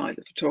made by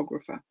the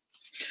photographer,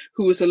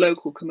 who was a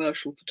local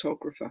commercial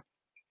photographer.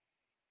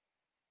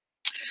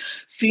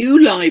 Few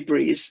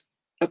libraries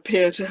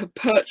appear to have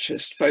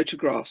purchased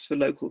photographs for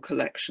local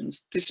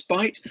collections,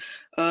 despite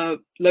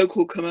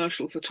local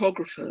commercial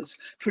photographers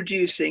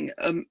producing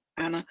a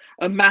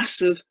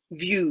massive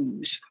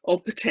views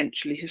of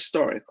potentially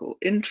historical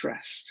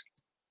interest.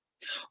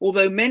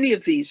 Although many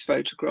of these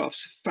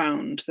photographs have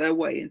found their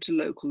way into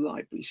local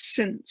libraries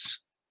since.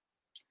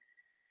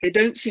 They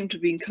don't seem to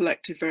have been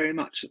collected very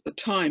much at the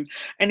time,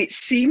 and it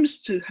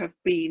seems to have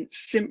been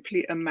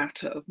simply a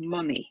matter of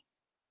money.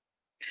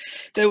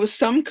 There was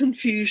some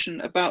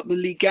confusion about the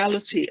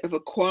legality of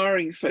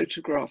acquiring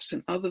photographs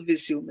and other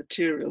visual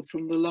material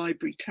from the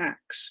library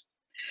tax,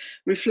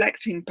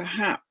 reflecting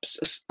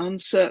perhaps an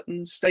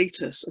uncertain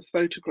status of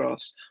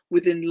photographs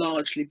within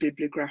largely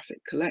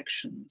bibliographic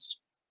collections.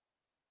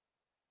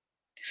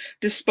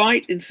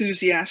 Despite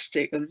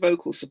enthusiastic and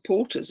vocal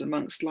supporters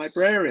amongst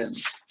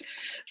librarians,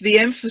 the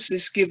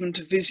emphasis given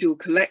to visual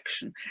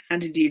collection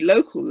and indeed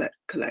local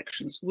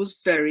collections was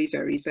very,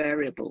 very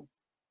variable.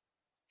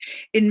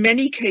 In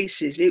many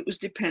cases, it was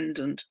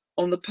dependent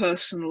on the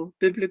personal,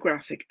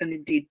 bibliographic, and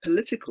indeed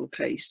political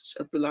tastes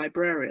of the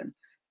librarian.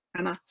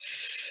 Anna,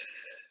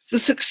 the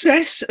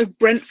success of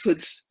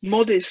Brentford's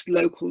modest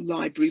local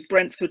library,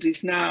 Brentford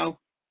is now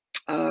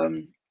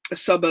a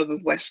suburb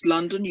of West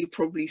London. You've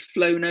probably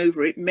flown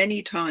over it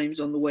many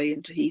times on the way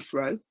into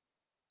Heathrow.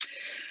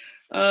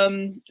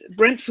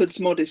 Brentford's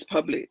modest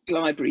public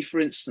library, for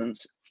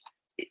instance,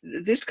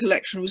 this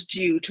collection was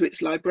due to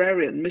its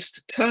librarian, Mr.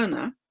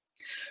 Turner,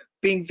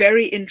 being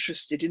very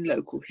interested in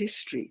local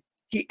history.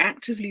 He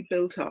actively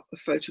built up a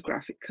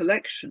photographic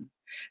collection,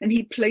 and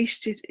he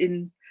placed it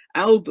in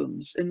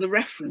albums in the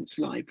reference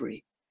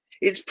library,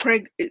 its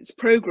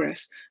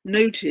progress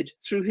noted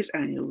through his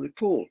annual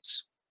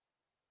reports.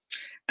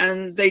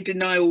 And they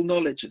deny all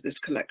knowledge of this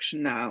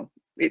collection now.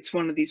 It's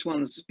one of these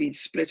ones that's been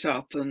split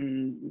up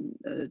and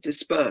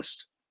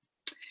dispersed.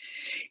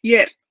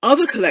 Yet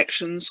other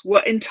collections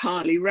were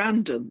entirely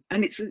random,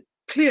 and it's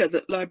clear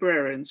that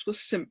librarians were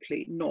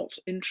simply not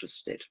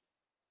interested.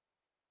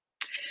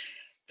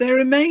 There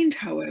remained,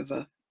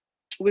 however,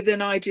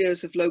 within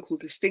ideas of local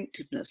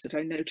distinctiveness that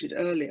I noted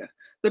earlier,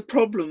 the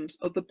problems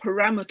of the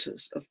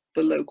parameters of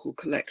the local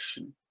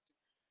collection,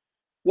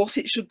 what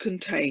it should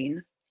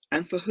contain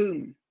and for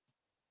whom.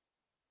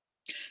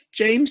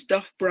 James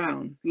Duff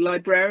Brown,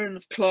 librarian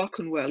of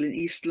Clerkenwell in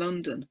East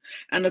London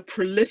and a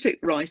prolific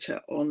writer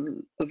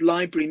of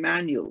library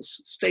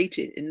manuals,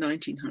 stated in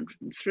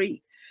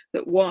 1903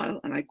 that while,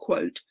 and I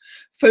quote,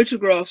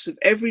 photographs of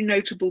every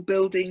notable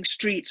building,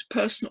 street,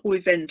 person or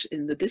event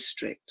in the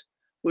district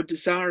were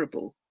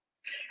desirable,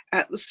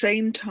 at the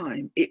same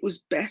time it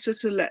was better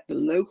to let the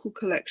local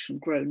collection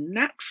grow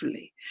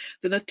naturally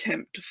than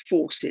attempt to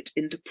force it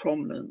into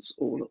prominence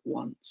all at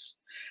once.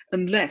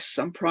 unless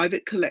some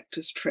private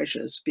collector's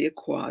treasures be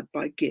acquired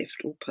by gift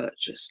or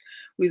purchase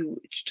with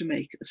which to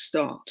make a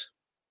start.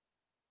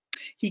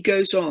 He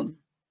goes on,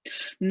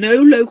 no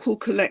local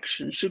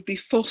collection should be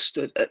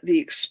fostered at the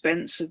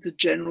expense of the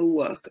general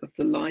work of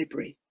the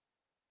library.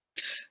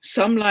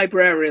 Some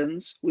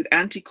librarians with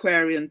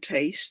antiquarian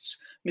tastes,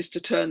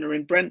 Mr. Turner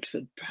in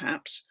Brentford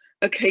perhaps,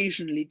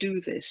 occasionally do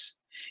this,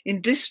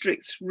 in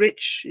districts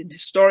rich in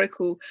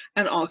historical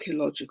and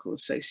archaeological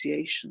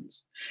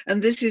associations.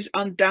 And this is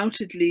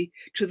undoubtedly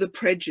to the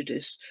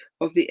prejudice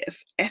of the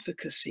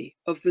efficacy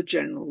of the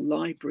general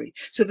library.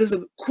 So there's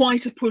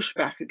quite a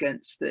pushback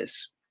against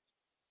this.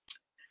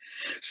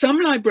 Some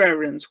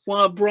librarians,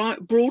 while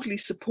broadly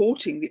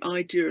supporting the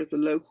idea of the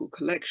local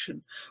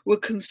collection, were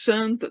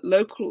concerned that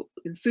local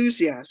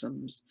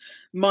enthusiasms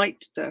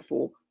might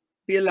therefore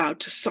be allowed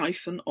to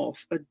siphon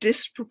off a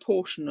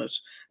disproportionate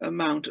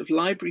amount of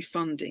library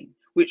funding,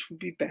 which would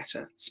be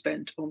better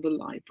spent on the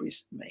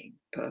library's main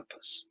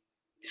purpose.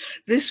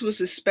 This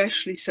was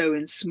especially so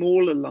in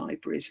smaller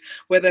libraries,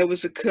 where there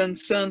was a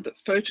concern that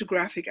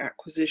photographic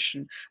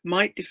acquisition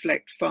might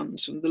deflect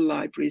funds from the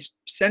library's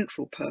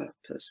central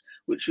purpose,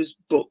 which was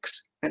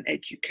books and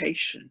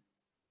education.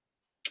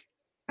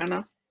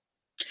 Anna?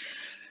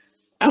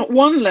 At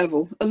one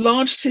level, a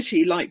large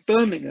city like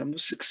Birmingham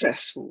was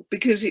successful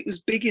because it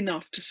was big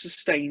enough to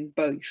sustain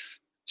both.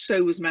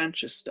 So was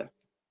Manchester.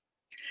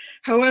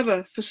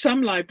 However, for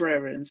some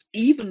librarians,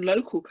 even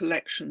local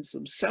collections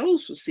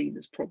themselves were seen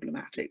as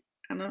problematic.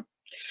 Anna.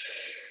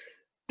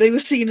 They were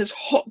seen as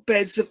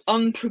hotbeds of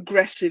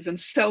unprogressive and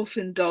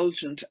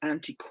self-indulgent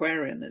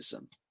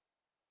antiquarianism.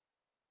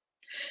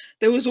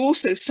 There was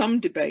also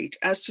some debate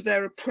as to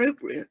their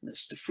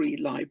appropriateness to free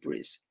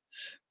libraries,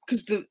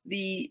 because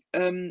the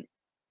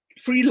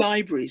free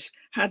libraries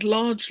had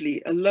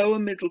largely a lower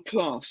middle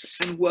class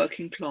and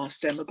working class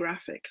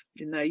demographic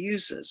in their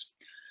users.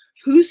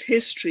 Whose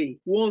history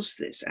was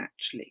this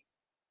actually?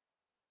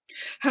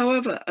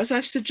 However, as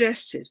I've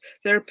suggested,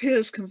 there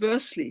appears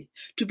conversely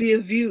to be a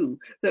view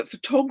that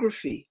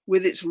photography,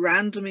 with its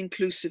random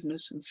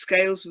inclusiveness and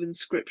scales of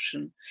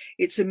inscription,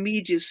 its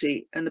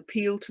immediacy and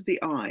appeal to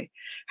the eye,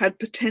 had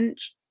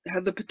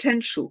the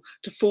potential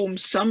to form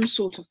some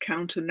sort of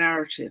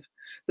counter-narrative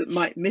that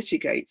might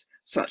mitigate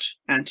such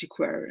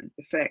antiquarian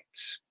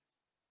effects.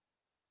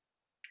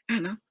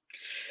 Anna,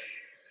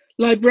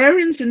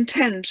 librarians'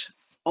 intent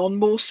on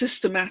more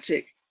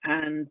systematic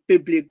and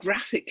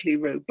bibliographically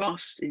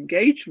robust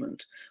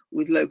engagement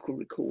with local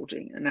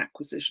recording and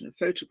acquisition of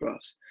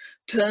photographs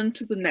turned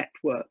to the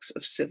networks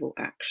of civic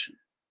action.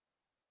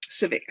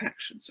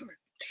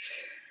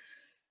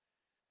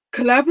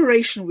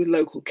 Collaboration with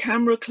local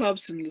camera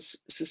clubs and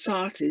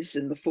societies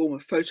in the form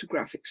of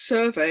photographic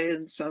survey,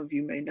 and some of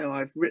you may know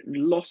I've written a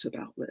lot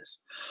about this,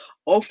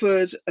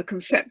 offered a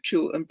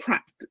conceptual and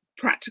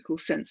practical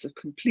sense of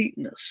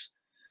completeness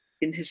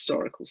in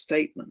historical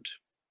statement.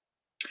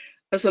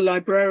 As a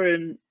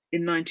librarian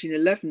in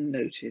 1911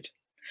 noted,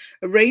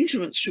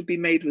 arrangements should be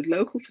made with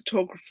local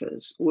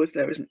photographers, or if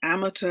there is an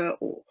amateur,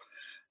 or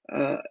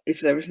if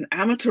there is an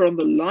amateur on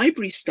the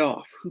library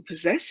staff who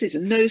possesses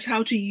and knows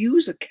how to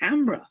use a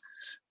camera,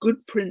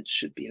 good prints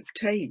should be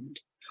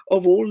obtained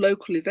of all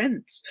local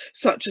events,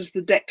 such as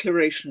the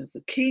declaration of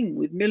the king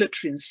with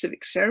military and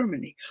civic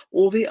ceremony,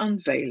 or the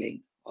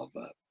unveiling of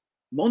a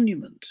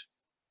monument.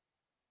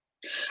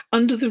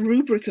 Under the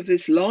rubric of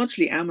this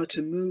largely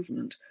amateur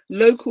movement,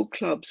 local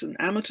clubs and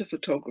amateur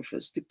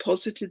photographers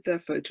deposited their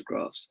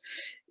photographs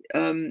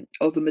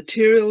of the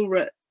material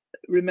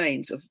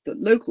remains of the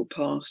local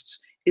pasts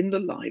in the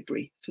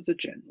library for the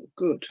general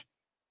good.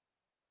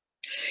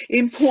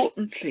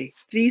 Importantly,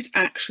 these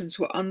actions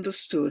were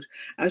understood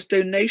as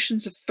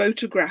donations of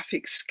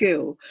photographic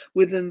skill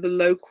within the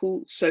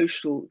local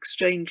social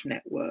exchange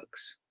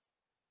networks.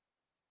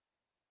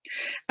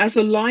 As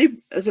a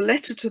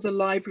letter to the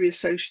Library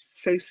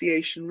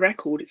Association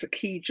record, it's a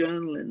key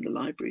journal in the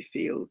library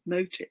field,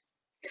 noted,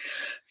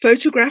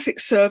 photographic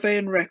survey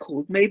and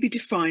record may be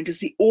defined as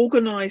the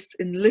organised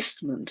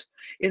enlistment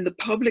in the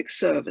public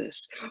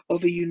service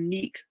of the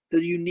unique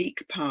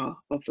power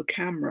of the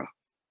camera.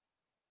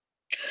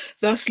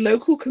 Thus,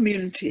 local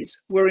communities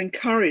were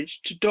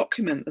encouraged to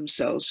document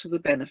themselves for the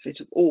benefit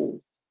of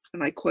all.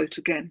 And I quote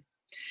again,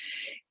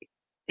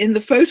 in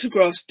the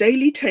photographs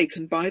daily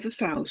taken by the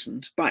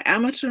thousand by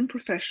amateur and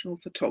professional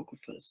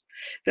photographers,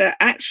 there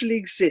actually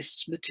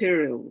exists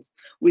material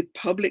with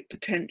public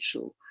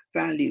potential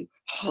value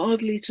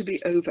hardly to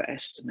be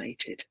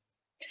overestimated.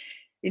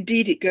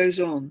 Indeed, it goes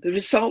on, the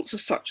results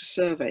of such a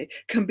survey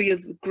can be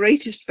of the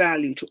greatest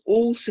value to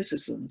all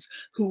citizens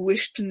who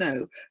wish to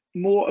know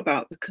more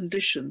about the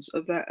conditions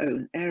of their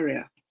own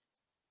area.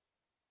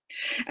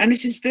 And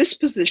it is this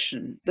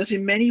position that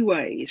in many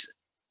ways,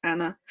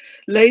 Anna,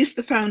 lays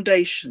the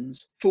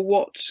foundations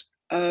for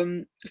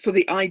for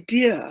the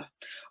idea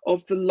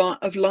of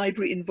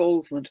library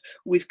involvement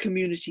with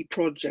community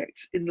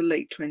projects in the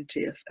late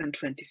 20th and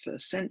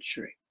 21st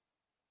century.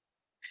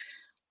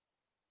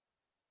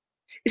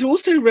 It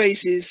also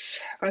raises,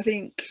 I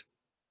think,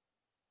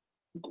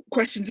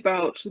 questions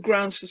about the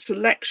grounds for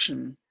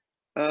selection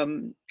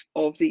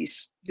of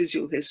these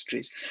visual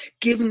histories,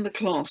 given the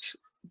class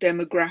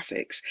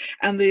demographics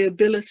and the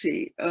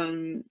ability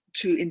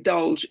to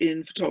indulge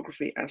in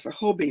photography as a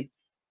hobby.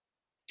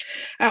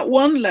 At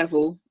one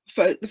level,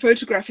 the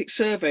photographic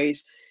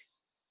surveys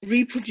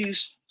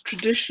reproduce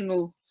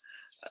traditional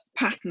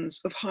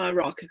patterns of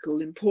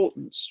hierarchical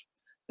importance: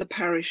 the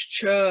parish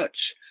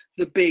church,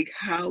 the big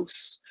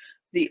house,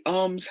 the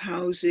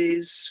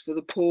almshouses for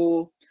the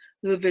poor,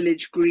 the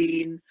village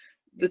green,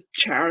 the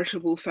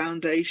charitable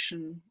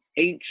foundation,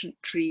 ancient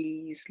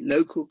trees,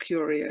 local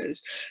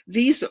curios.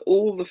 These are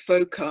all the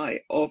foci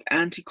of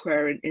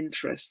antiquarian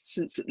interest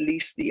since at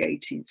least the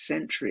 18th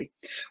century,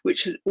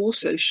 which had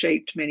also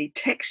shaped many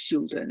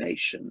textual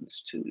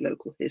donations to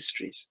local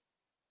histories.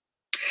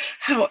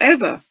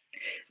 However,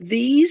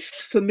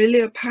 these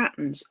familiar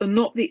patterns are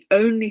not the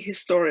only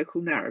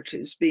historical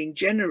narratives being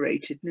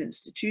generated and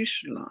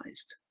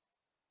institutionalized.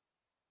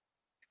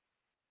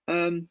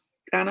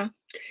 Anna,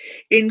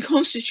 in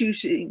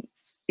constituting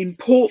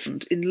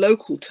important in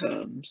local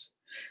terms,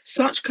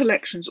 such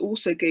collections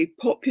also gave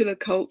popular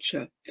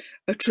culture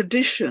a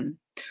tradition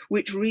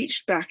which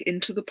reached back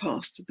into the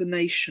past of the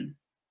nation.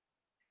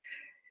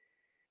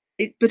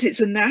 But it's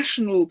a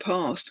national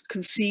past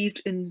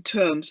conceived in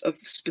terms of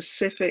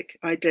specific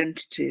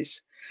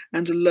identities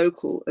and a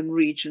local and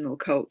regional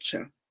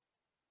culture.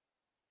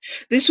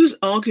 This was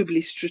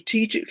arguably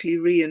strategically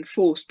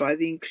reinforced by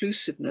the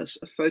inclusiveness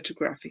of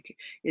photographic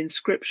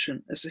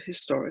inscription as a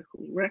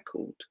historical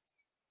record.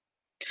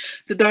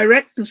 The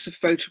directness of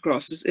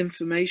photographs as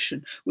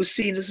information was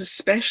seen as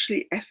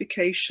especially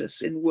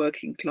efficacious in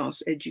working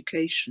class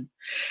education,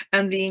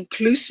 and the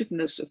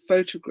inclusiveness of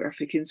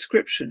photographic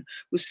inscription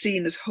was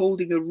seen as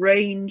holding a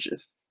range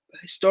of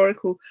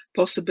historical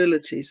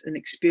possibilities and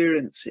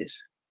experiences.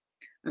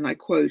 And I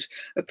quote,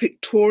 "A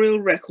pictorial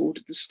record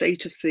of the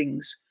state of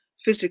things,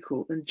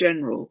 physical and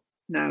general,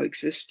 now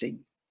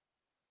existing."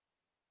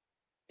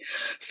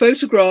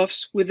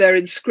 Photographs with their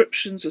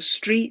inscriptions of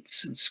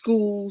streets and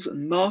schools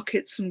and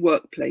markets and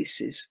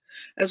workplaces,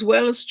 as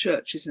well as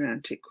churches in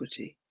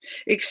antiquity,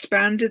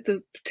 expanded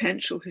the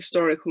potential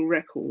historical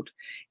record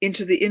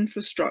into the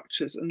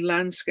infrastructures and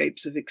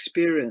landscapes of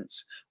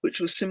experience, which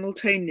were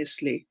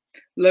simultaneously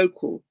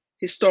local,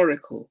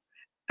 historical,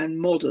 and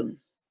modern.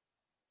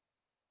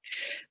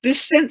 This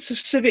sense of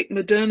civic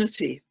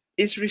modernity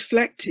is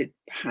reflected,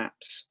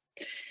 perhaps,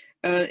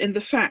 in the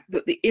fact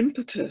that the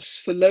impetus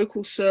for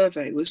local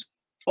survey was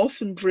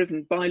often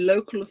driven by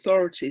local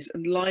authorities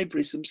and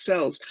libraries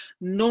themselves,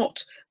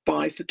 not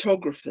by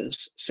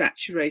photographers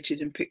saturated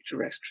in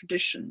picturesque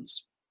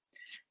traditions.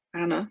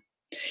 Anna,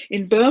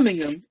 in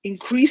Birmingham,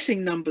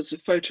 increasing numbers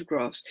of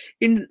photographs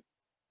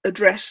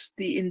address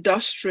the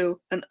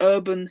industrial and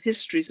urban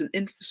histories and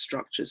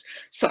infrastructures,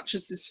 such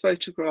as this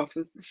photograph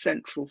of the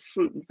central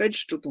fruit and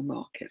vegetable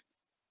market.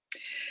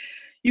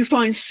 You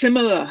find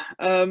similar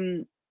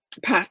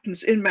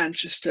patterns in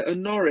Manchester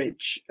and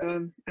Norwich,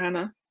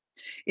 Anna.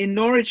 In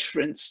Norwich, for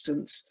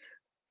instance,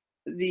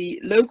 the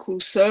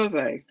local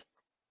survey,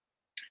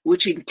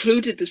 which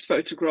included this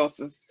photograph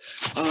of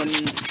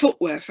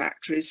footwear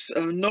factories.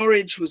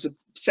 Norwich was a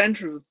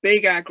centre of a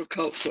big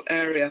agricultural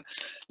area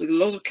with a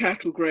lot of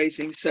cattle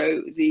grazing,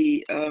 so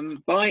the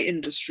by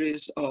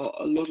industries are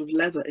a lot of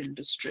leather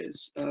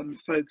industries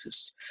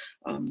focused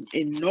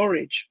in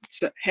Norwich,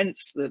 so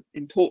hence the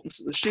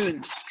importance of the shoe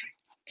industry.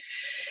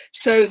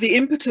 So the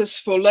impetus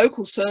for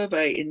local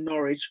survey in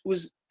Norwich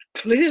was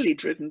clearly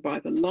driven by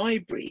the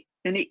library,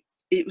 and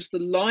it was the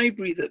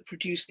library that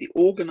produced the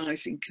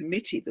organising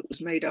committee that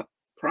was made up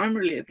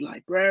primarily of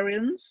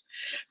librarians,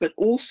 but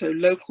also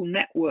local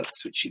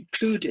networks, which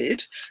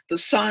included the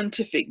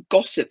Scientific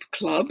Gossip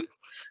Club,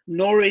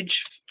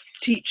 Norwich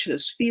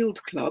Teachers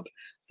Field Club,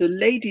 the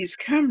Ladies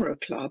Camera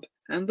Club,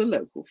 and the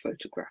local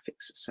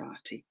Photographic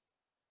Society.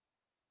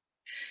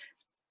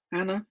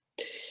 Anna,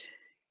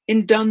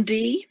 in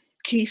Dundee,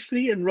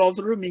 Keighley and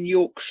Rotherham in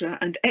Yorkshire,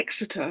 and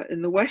Exeter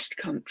in the West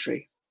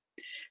Country,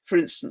 for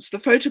instance, the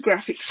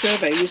photographic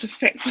survey was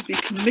effectively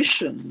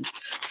commissioned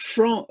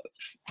from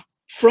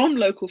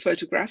local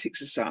photographic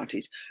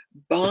societies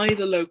by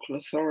the local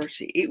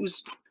authority. It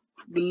was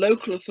the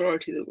local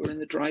authority that were in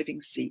the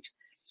driving seat,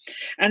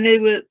 and they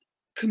were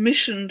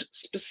commissioned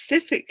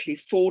specifically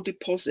for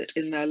deposit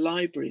in their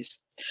libraries,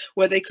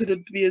 where they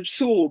could be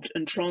absorbed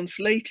and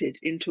translated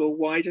into a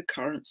wider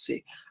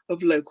currency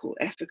of local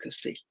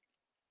efficacy.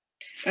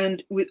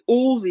 And with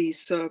all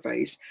these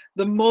surveys,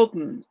 the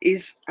modern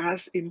is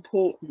as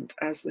important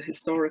as the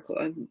historical,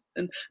 and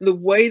the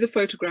way the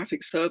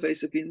photographic surveys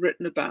have been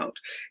written about,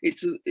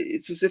 it's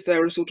as if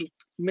they're a sort of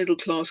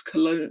middle-class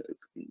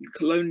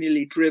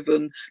colonially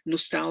driven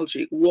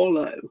nostalgic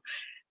wallow.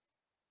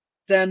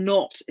 They're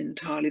not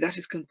entirely. That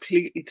is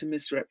completely to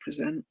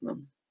misrepresent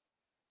them.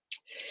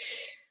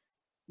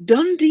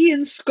 Dundee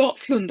in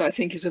Scotland, I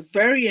think, is a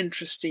very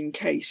interesting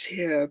case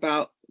here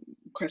about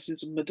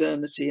questions of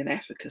modernity and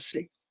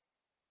efficacy,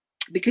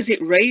 because it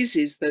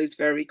raises those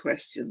very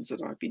questions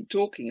that I've been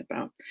talking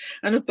about,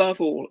 and above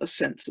all, a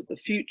sense of the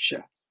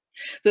future.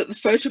 that the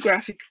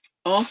photographic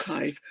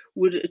archive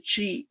would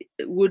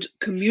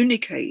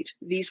communicate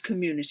these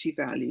community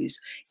values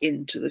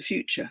into the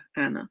future.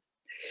 Anna.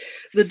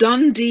 The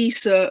Dundee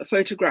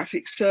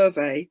photographic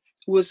survey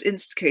was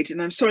instigated,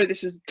 and I'm sorry,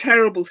 this is a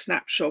terrible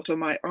snapshot on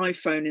my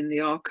iPhone in the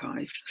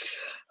archive,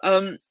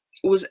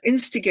 was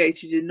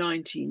instigated in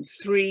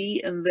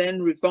 1903 and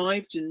then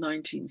revived in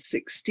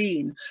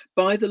 1916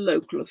 by the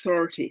local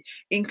authority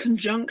in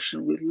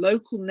conjunction with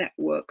local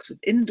networks of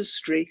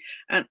industry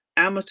and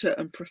amateur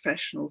and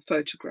professional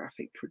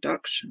photographic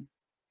production.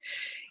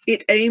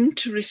 It aimed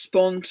to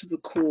respond to the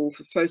call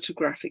for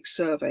photographic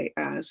survey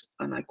as,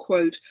 and I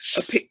quote,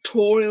 a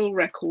pictorial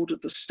record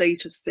of the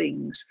state of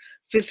things,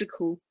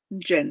 physical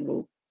and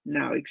general,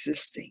 now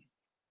existing.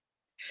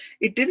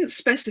 It didn't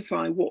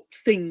specify what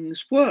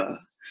things were,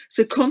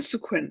 so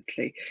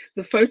consequently,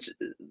 the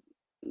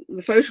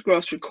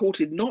photographs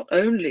recorded not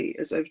only,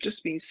 as I've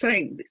just been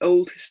saying, the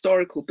old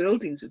historical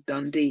buildings of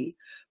Dundee,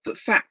 but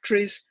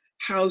factories,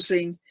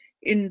 housing,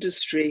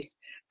 industry,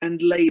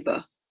 and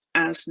labour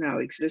as now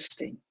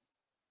existing.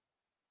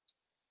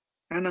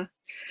 Anna.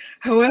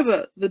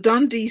 However, the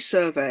Dundee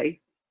survey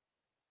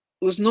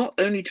was not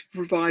only to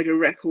provide a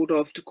record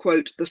of, to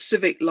quote, the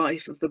civic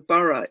life of the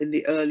borough in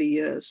the early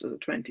years of the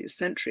 20th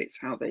century, it's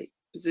how they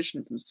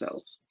positioned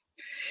themselves.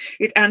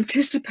 It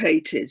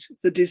anticipated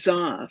the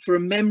desire for a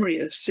memory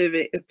of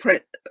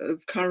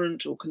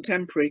current or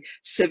contemporary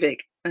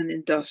civic and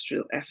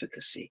industrial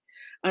efficacy,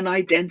 an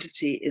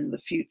identity in the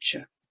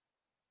future.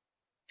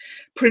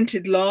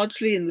 Printed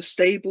largely in the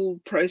stable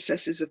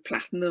processes of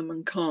platinum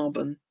and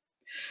carbon,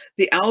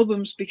 the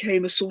albums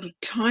became a sort of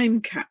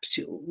time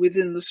capsule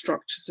within the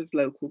structures of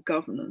local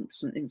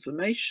governance and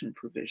information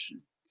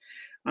provision.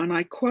 And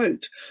I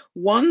quote,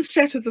 one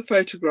set of the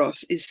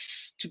photographs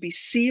is to be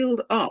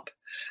sealed up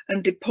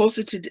and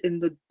deposited in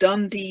the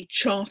Dundee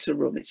Charter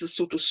Room. It's a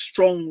sort of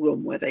strong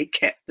room where they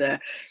kept their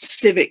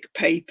civic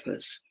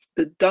papers,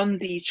 the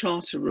Dundee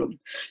Charter Room,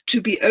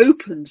 to be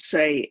opened,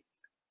 say,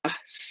 a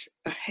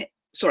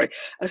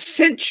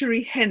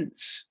century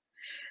hence.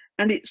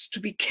 And it's to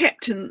be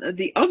kept in,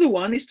 the other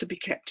one is to be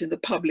kept in the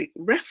public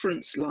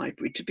reference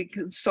library, to be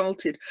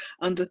consulted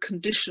under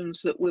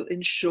conditions that will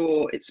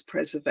ensure its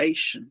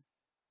preservation.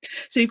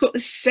 So you've got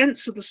this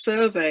sense of the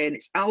survey and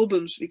its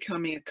albums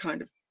becoming a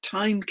kind of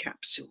time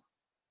capsule.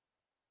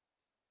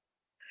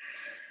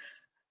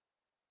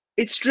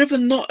 It's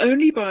driven not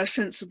only by a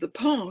sense of the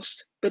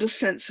past, but a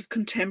sense of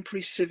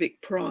contemporary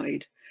civic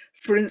pride.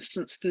 For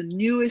instance, the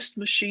newest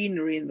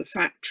machinery in the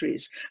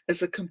factories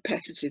as a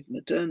competitive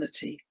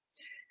modernity.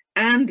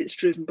 And it's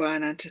driven by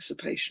an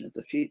anticipation of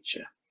the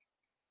future.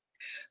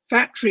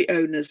 Factory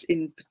owners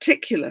in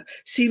particular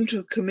seem to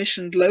have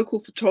commissioned local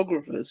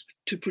photographers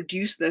to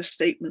produce their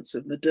statements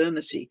of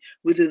modernity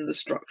within the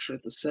structure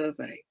of the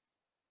survey.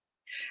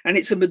 And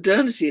it's a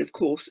modernity, of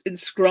course,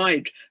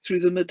 inscribed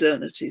through the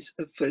modernities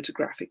of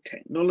photographic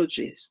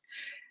technologies.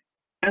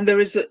 And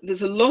there's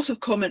a lot of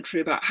commentary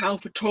about how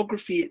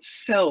photography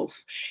itself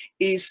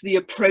is the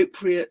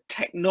appropriate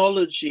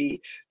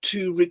technology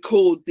to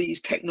record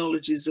these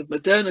technologies of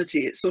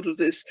modernity. It's sort of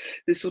this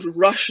sort of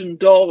Russian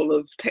doll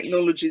of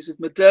technologies of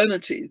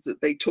modernity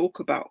that they talk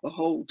about the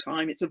whole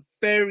time. It's a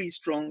very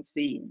strong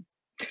theme.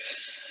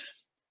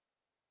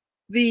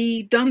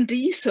 The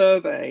Dundee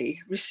survey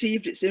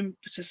received its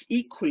impetus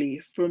equally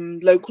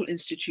from local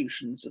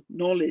institutions of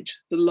knowledge,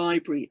 the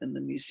library and the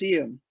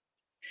museum.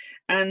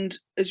 And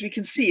as we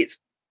can see, it's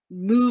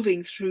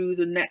moving through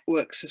the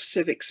networks of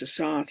civic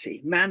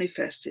society,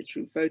 manifested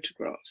through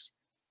photographs.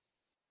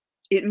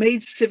 It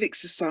made civic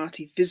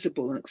society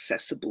visible and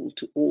accessible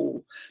to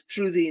all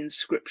through the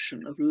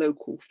inscription of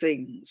local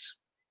things,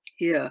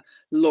 here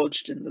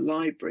lodged in the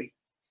library.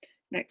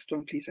 Next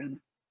one, please, Anna.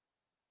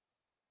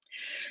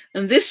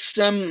 And this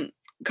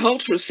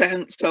cultural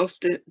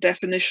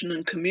self-definition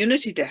and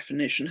community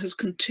definition has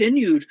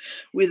continued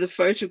with a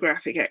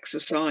photographic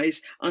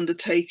exercise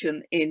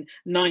undertaken in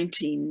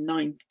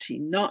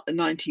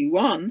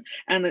 1991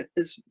 and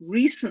as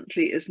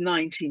recently as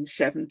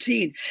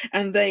 1917.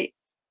 And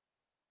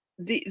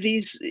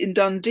these in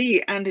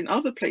Dundee and in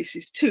other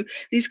places too,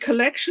 these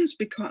collections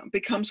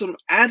become sort of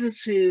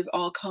additive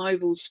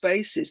archival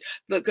spaces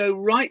that go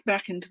right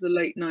back into the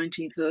late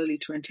 19th, early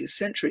 20th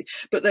century,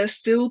 but they're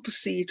still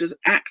perceived as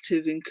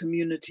active in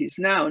communities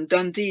now. And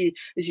Dundee,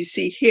 as you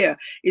see here,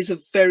 is a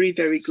very,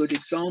 very good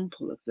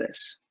example of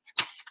this.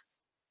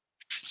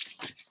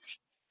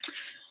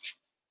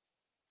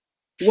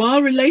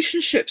 While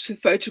relationships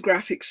with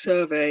photographic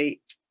survey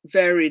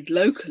varied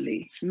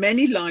locally,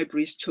 many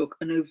libraries took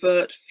an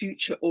overt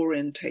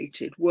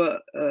future-orientated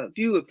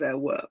view of their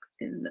work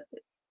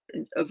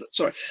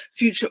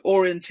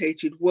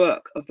future-orientated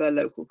work of their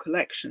local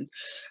collections,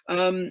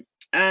 and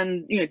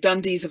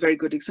Dundee's a very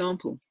good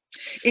example.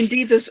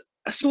 Indeed, there's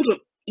a sort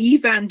of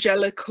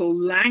evangelical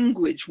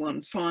language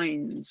one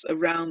finds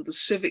around the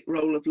civic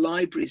role of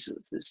libraries at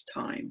this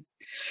time.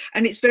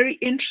 And it's very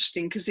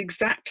interesting because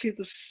exactly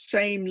the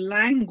same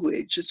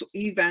language, as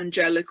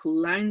evangelical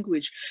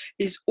language,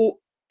 is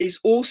is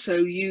also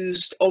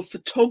used of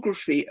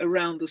photography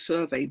around the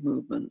survey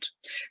movement.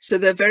 So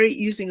they're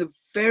using a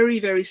very,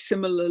 very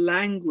similar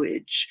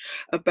language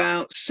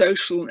about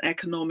social and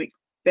economic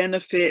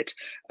benefit,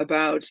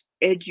 about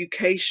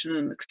education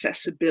and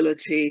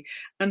accessibility,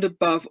 and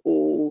above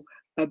all,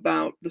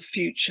 about the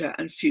future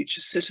and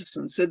future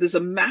citizens. So there's a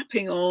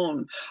mapping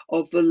on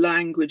of the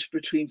language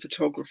between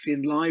photography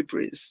and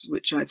libraries,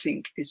 which I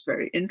think is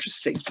very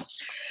interesting.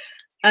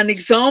 An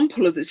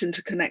example of this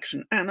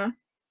interconnection, Anna,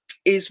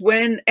 is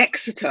when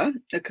Exeter,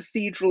 a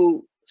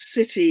cathedral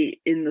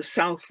city in the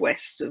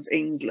southwest of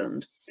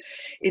England,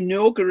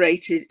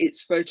 inaugurated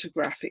its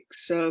photographic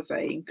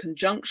survey in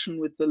conjunction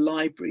with the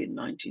library in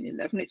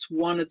 1911. It's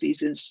one of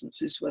these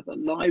instances where the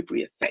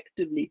library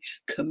effectively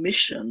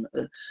commissioned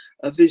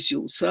a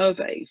visual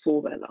survey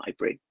for their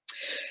library.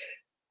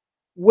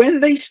 When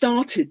they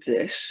started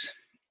this,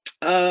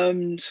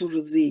 sort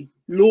of the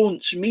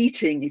launch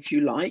meeting, if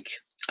you like,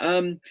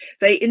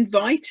 they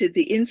invited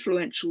the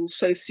influential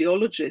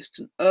sociologist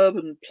and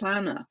urban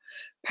planner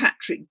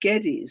Patrick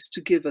Geddes to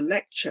give a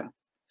lecture,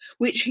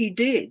 which he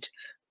did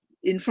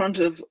in front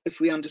of, if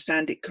we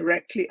understand it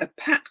correctly, a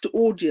packed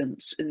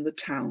audience in the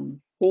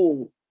town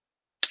hall.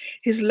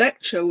 His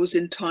lecture was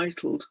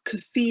entitled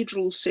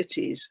Cathedral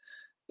Cities,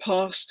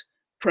 Past,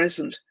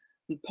 Present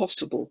and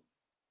Possible.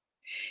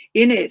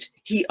 In it,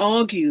 he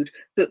argued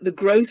that the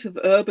growth of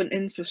urban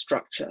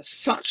infrastructure,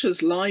 such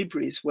as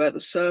libraries where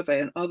the survey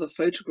and other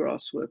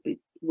photographs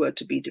were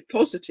to be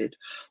deposited,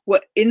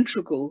 were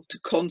integral to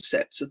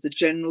concepts of the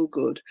general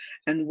good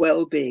and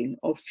well-being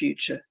of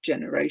future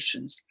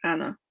generations.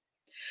 Anna.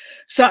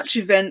 Such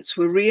events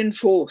were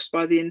reinforced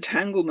by the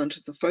entanglement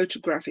of the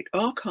photographic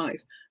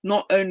archive,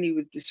 not only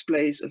with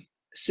displays of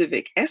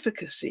civic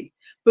efficacy,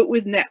 but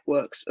with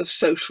networks of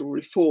social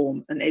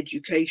reform and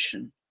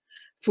education,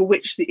 for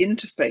which the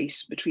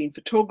interface between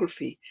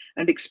photography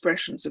and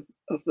expressions of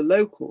the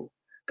local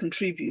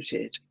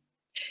contributed.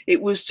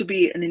 It was to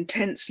be an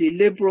intensely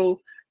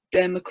liberal,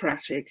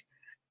 democratic,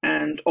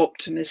 and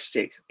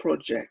optimistic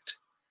project.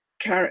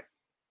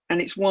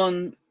 And it's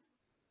one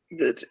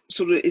that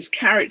sort of is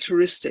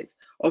characteristic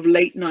of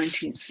late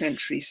 19th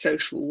century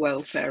social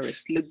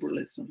welfarist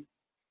liberalism.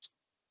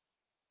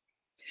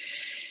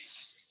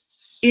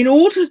 In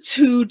order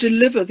to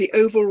deliver the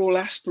overall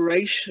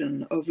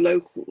aspiration of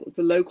the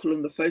local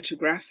and the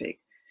photographic,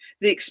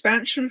 the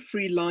expansion of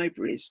free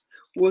libraries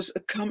was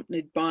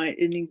accompanied by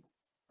an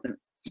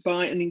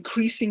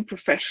increasing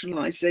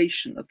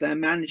professionalization of their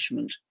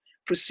management,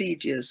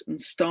 procedures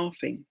and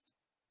staffing.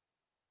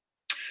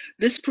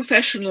 This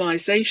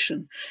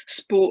professionalization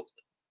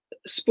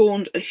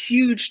spawned a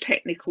huge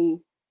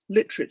technical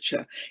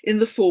literature in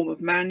the form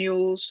of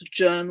manuals,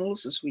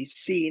 journals, as we've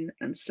seen,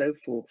 and so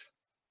forth.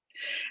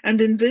 And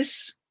in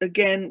this,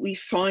 again, we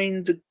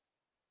find the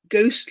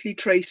ghostly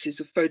traces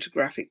of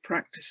photographic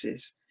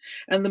practices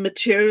and the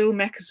material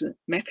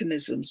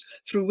mechanisms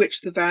through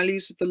which the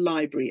values of the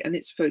library and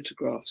its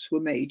photographs were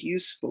made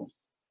useful.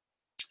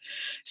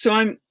 So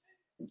I'm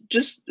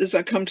just, as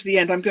I come to the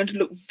end, I'm going to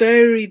look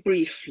very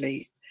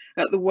briefly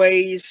at the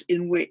ways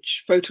in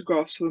which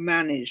photographs were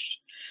managed,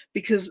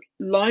 because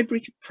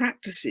library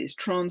practices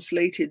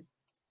translated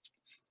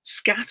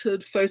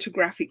scattered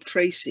photographic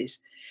traces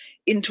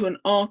into an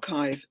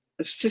archive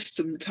of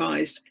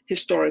systematized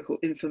historical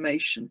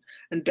information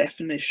and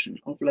definition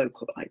of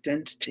local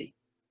identity.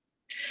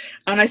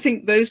 And I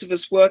think those of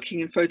us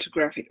working in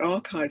photographic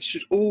archives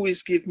should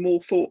always give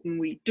more thought than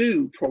we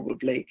do,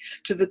 probably,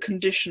 to the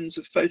conditions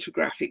of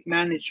photographic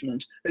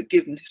management at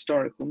given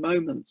historical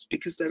moments,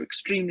 because they're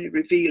extremely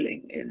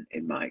revealing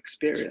in my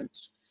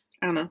experience.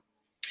 Anna.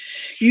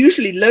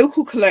 Usually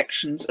local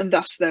collections, and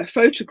thus their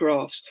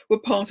photographs, were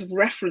part of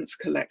reference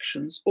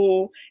collections,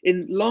 or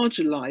in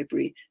larger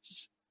libraries,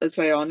 as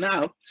they are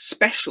now,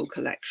 special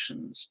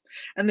collections.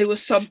 And they were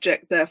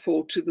subject,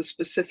 therefore, to the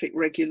specific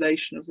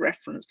regulation of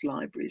reference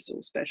libraries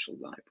or special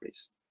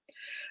libraries.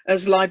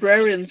 As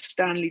librarian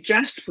Stanley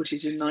Jast put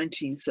it in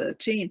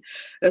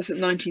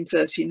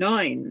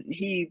 1939,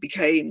 he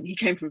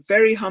came from a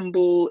very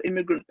humble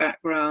immigrant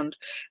background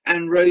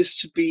and rose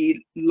to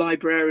be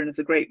librarian of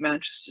the Great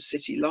Manchester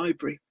City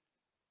Library.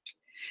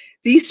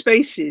 These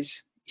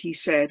spaces, he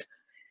said,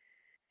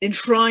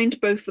 enshrined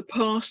both the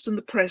past and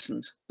the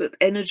present, but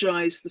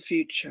energized the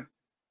future.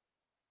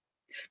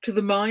 To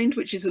the mind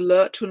which is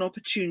alert to an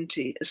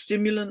opportunity, a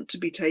stimulant to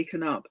be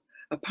taken up,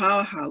 a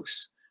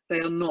powerhouse, they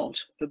are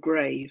not a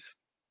grave.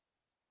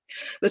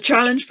 The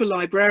challenge for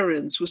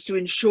librarians was to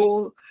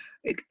ensure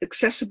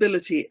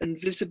accessibility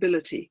and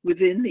visibility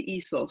within the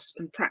ethos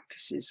and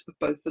practices of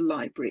both the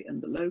library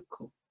and the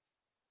local.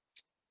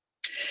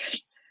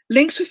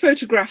 Links with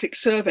photographic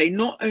survey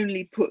not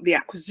only put the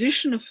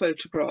acquisition of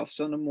photographs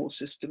on a more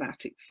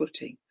systematic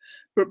footing,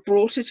 but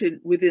brought it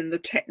in within the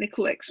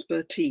technical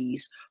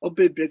expertise of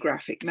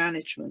bibliographic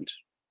management.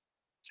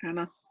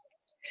 Hannah?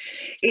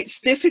 It's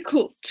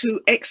difficult to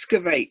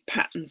excavate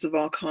patterns of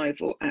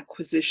archival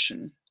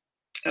acquisition,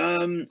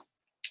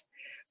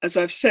 as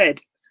I've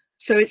said,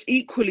 so it's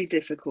equally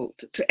difficult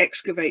to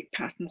excavate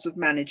patterns of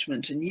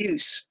management and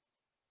use.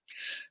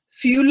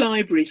 Few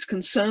libraries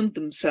concerned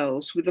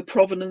themselves with the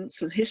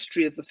provenance and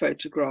history of the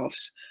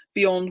photographs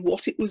beyond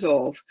what it was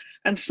of,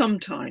 and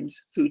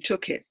sometimes who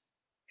took it.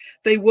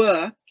 They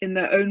were, in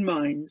their own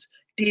minds,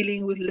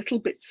 dealing with little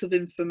bits of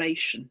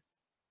information.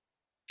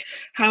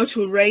 How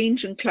to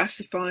arrange and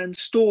classify and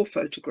store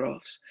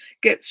photographs,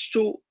 get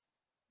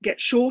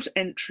short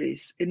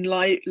entries in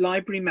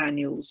library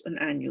manuals and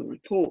annual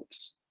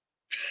reports.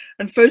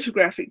 And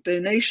photographic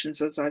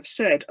donations, as I've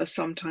said, are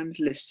sometimes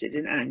listed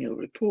in annual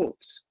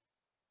reports.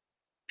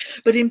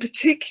 But in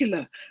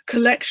particular,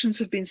 collections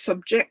have been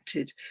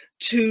subjected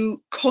to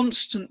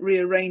constant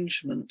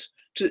rearrangement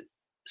to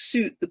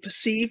suit the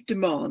perceived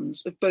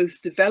demands of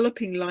both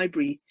developing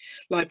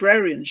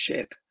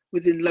librarianship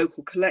within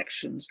local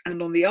collections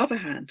and, on the other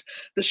hand,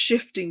 the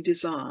shifting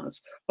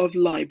desires of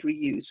library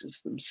users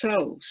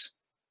themselves.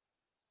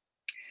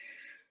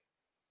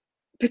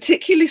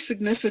 Particularly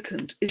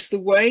significant is the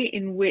way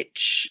in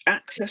which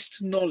access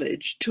to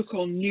knowledge took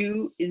on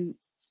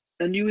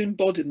a new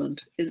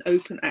embodiment in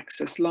open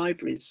access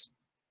libraries.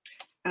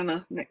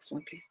 Anna, next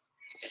one, please.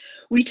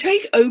 We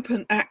take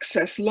open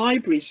access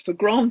libraries for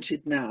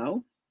granted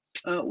now.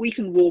 We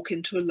can walk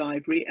into a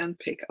library and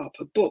pick up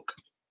a book.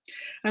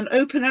 And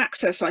open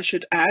access, I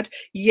should add,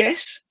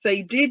 yes,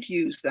 they did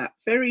use that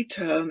very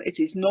term. It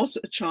is not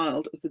a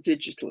child of the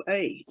digital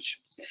age.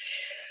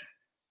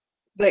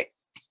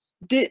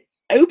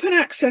 Open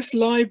access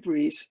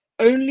libraries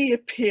only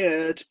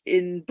appeared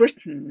in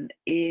Britain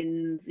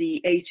in the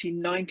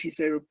 1890s.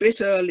 They were a bit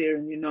earlier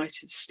in the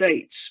United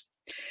States.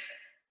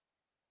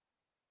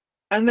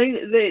 And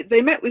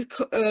they met with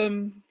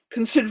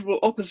considerable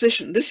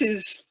opposition. This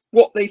is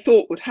what they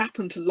thought would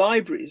happen to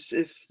libraries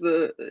if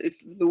the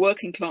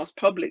working class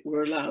public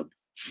were allowed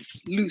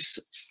loose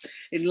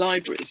in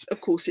libraries. Of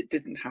course, it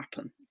didn't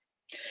happen.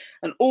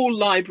 And all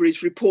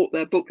libraries report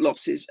their book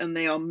losses, and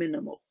they are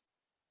minimal.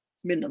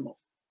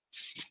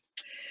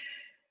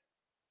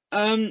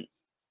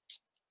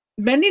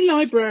 Many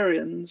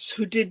librarians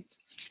who did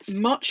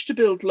much to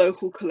build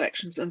local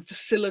collections and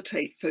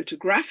facilitate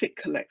photographic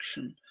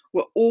collection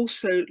were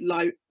also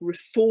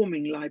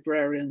reforming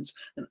librarians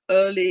and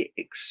early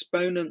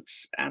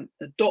exponents and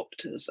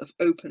adopters of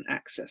open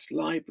access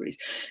libraries.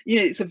 You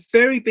know, it's a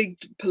very big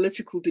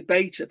political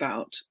debate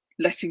about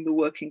letting the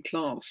working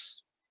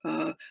class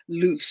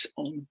loose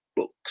on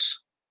books.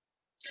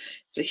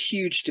 It's a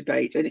huge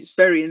debate, and it's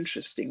a very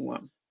interesting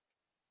one.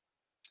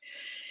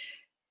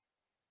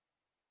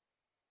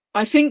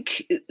 I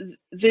think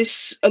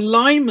this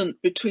alignment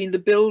between the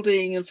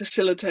building and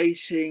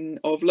facilitating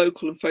of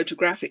local and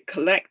photographic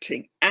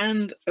collecting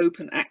and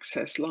open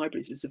access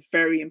libraries is a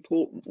very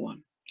important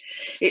one.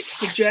 It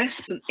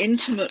suggests an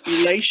intimate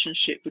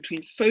relationship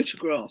between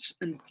photographs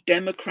and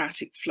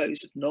democratic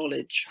flows of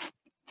knowledge.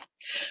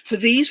 For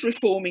these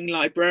reforming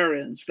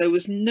librarians, there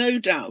was no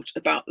doubt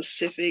about the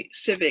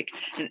civic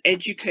and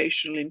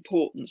educational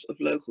importance of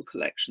local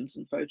collections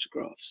and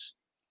photographs.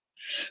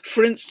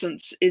 For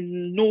instance,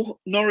 in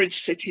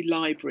Norwich City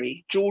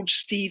Library, George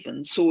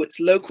Stevens saw its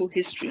local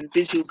history and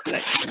visual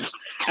collections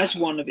as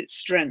one of its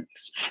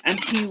strengths, and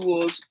he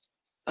was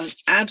an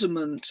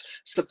adamant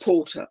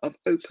supporter of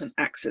open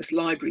access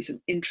libraries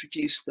and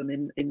introduced them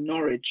in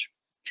Norwich.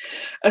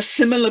 A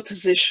similar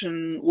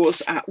position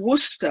was at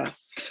Worcester,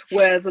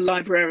 where the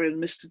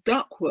librarian Mr.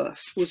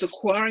 Duckworth was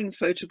acquiring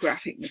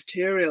photographic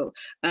material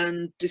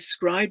and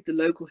described the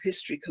local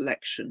history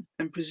collection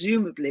and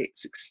presumably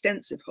its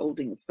extensive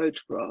holding of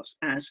photographs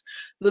as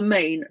the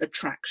main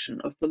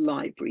attraction of the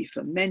library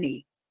for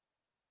many.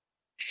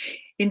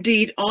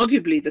 Indeed,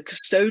 arguably the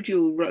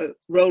custodial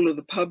role of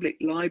the public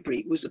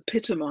library was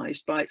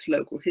epitomised by its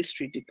local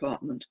history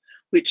department,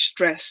 which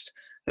stressed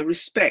a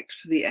respect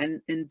for the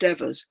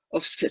endeavours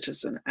of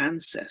citizen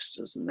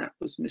ancestors, and that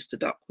was Mr.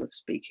 Duckworth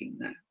speaking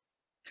there.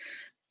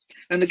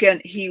 And again,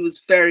 he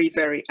was very,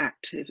 very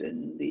active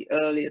in the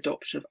early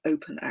adoption of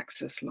open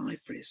access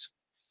libraries.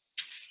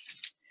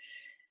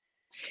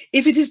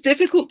 If it is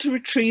difficult to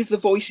retrieve the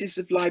voices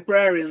of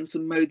librarians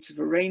and modes of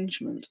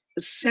arrangement,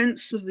 a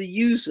sense of the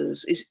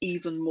users is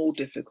even more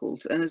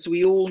difficult. And as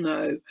we all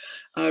know,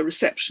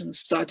 reception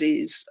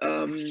studies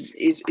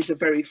is a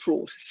very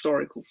fraught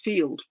historical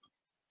field.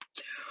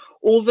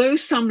 Although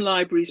some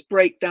libraries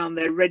break down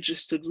their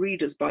registered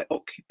readers by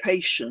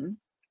occupation,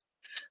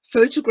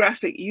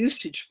 photographic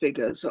usage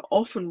figures are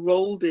often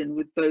rolled in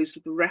with those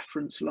of the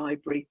reference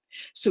library,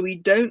 so we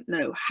don't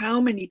know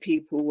how many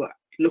people were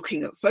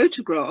looking at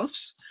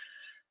photographs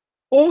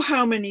or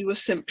how many were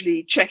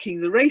simply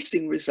checking the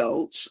racing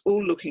results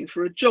or looking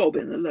for a job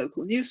in the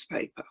local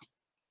newspaper.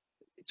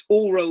 It's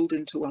all rolled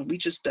into one, we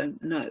just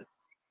don't know.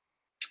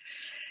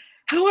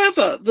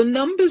 However, the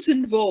numbers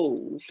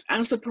involved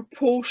as a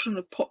proportion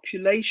of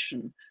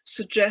population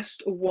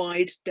suggest a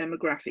wide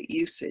demographic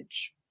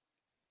usage.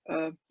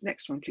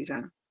 Next one, please,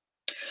 Anna.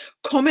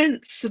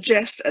 Comments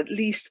suggest at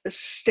least a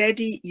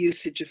steady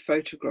usage of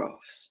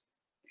photographs.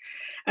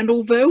 And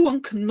although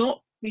one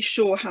cannot be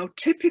sure how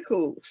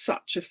typical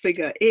such a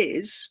figure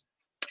is,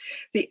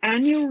 the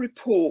annual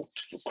report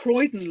for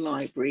Croydon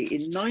Library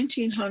in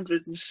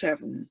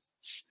 1907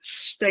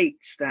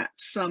 states that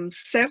some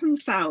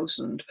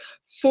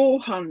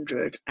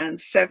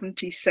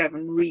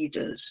 7,477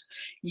 readers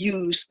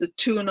used the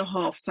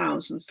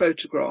 2,500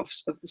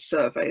 photographs of the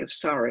survey of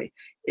Surrey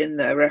in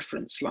their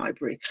reference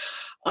library.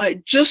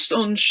 Just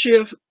on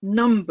sheer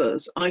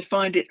numbers, I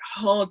find it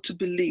hard to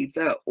believe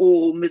they're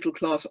all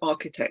middle-class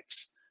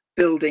architects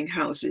building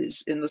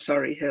houses in the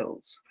Surrey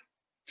Hills.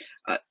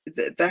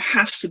 There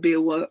has to be a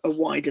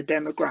wider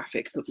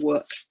demographic at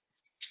work.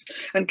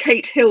 And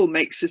Kate Hill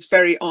makes this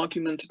very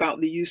argument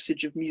about the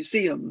usage of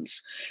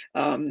museums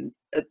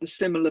at the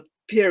similar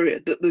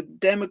period, that the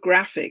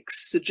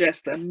demographics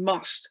suggest there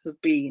must have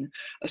been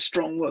a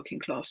strong working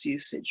class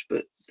usage,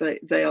 but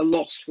they are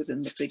lost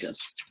within the figures.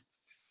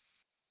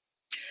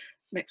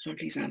 Next one,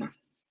 please, Anna.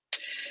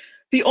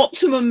 The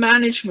optimum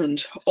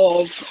management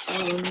of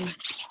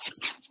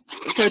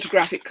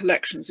photographic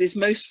collections is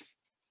most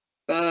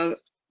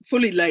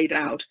fully laid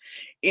out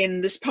in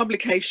this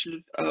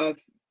publication of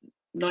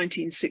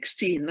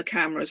 1916, The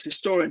Camera's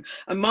Historian,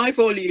 and my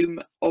volume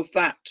of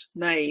that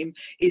name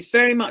is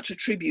very much a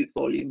tribute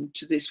volume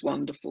to this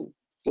wonderful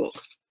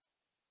book.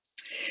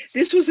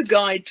 This was a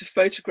guide to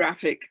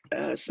photographic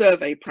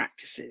survey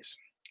practices,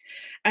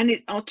 and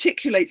it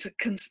articulates a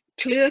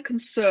clear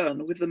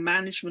concern with the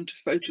management of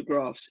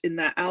photographs in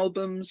their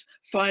albums,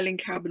 filing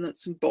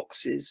cabinets and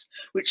boxes,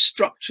 which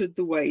structured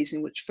the ways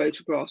in which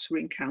photographs were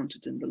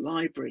encountered in the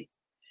library,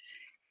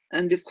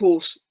 and of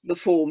course the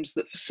forms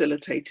that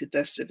facilitated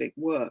their civic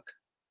work.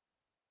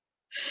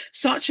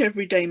 Such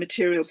everyday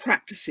material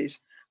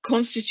practices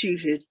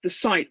constituted the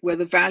site where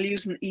the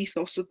values and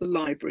ethos of the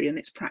library and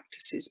its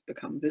practices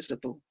become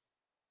visible.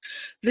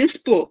 This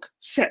book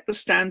set the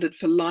standard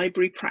for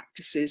library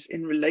practices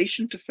in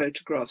relation to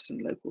photographs and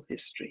local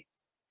history.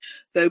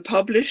 Though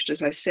published,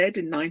 as I said,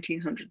 in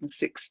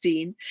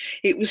 1916,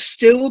 it was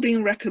still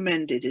being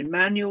recommended in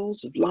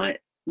manuals of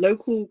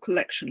local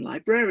collection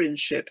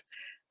librarianship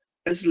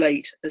as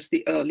late as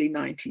the early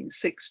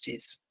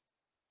 1960s.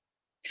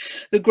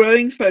 The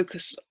growing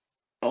focus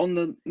on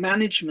the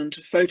management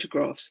of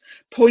photographs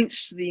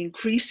points to the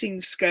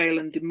increasing scale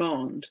and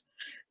demand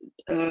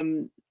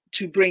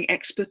to bring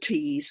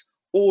expertise,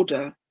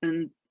 order,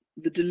 and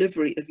the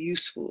delivery of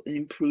useful and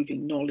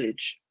improving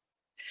knowledge.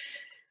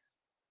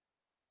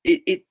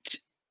 It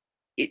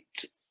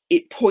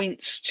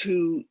points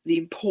to the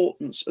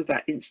importance of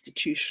that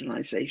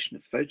institutionalization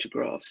of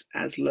photographs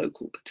as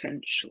local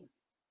potential.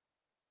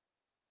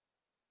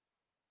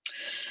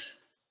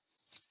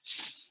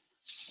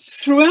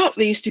 Throughout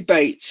these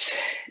debates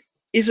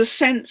is a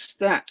sense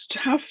that to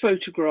have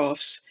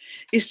photographs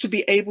is to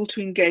be able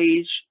to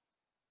engage,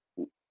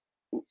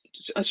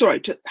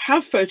 to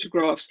have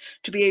photographs,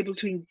 to be able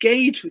to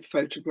engage with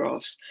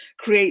photographs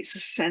creates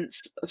a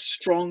sense of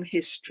strong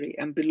history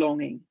and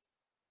belonging.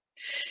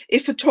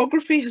 If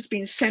photography has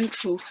been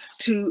central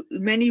to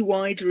many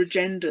wider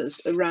agendas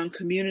around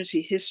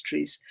community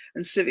histories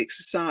and civic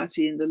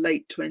society in the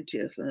late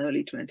 20th and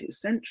early 20th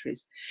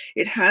centuries,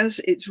 it has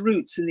its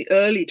roots in the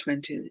early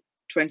 20th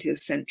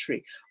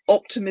century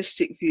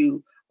optimistic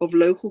view of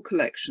local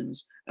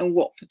collections and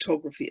what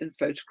photography and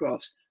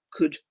photographs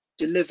could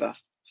deliver.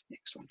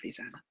 Next one, please,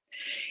 Anna.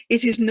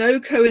 It is no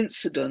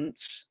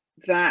coincidence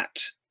that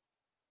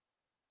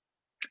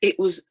it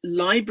was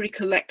library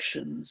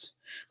collections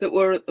that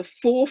were at the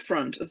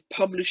forefront of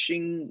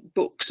publishing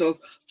books of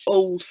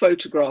old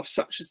photographs,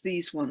 such as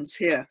these ones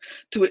here,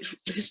 to which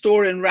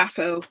historian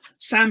Raphael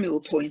Samuel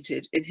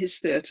pointed in his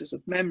Theatres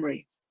of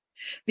Memory.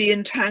 The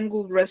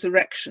entangled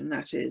resurrection,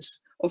 that is,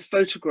 of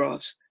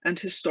photographs and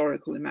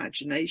historical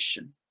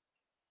imagination.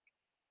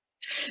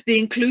 The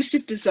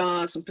inclusive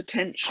desires and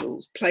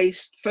potentials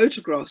placed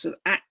photographs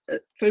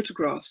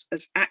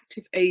as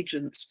active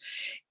agents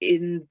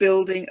in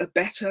building a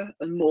better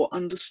and more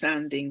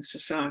understanding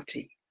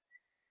society.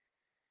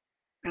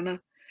 Anna?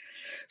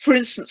 For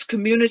instance,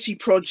 community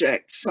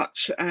projects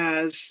such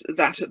as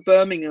that at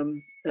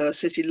Birmingham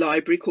City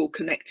Library called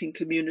Connecting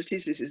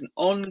Communities. This is an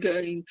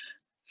ongoing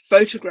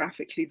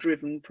photographically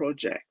driven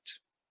project.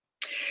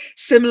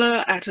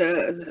 Similar at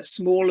a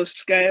smaller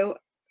scale,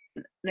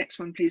 next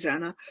one please,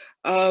 Anna,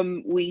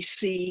 we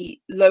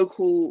see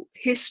local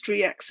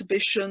history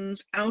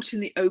exhibitions out in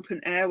the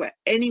open air where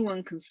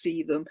anyone can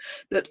see them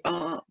that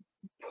are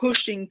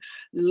pushing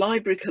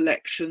library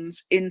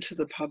collections into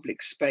the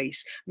public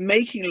space,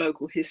 making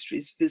local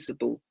histories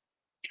visible.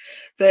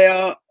 They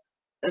are,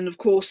 and of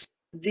course,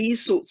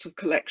 these sorts of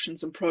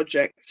collections and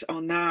projects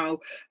are now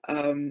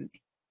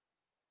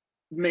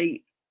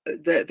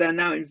they're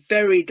now in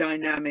very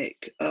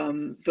dynamic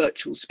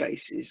virtual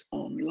spaces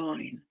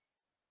online.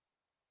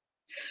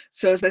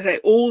 So as I say,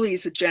 all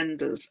these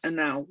agendas are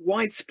now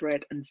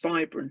widespread and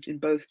vibrant in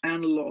both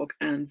analog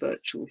and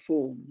virtual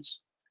forms.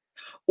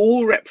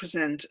 All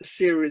represent a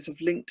series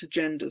of linked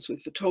agendas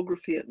with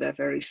photography at their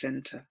very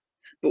centre,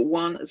 but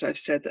one, as I've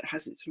said, that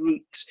has its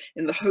roots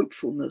in the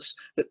hopefulness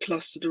that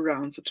clustered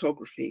around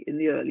photography in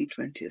the early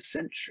 20th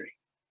century.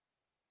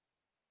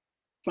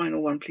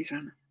 Final one, please,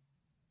 Anna.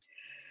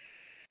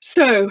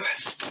 So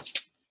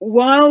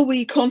while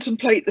we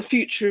contemplate the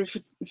future of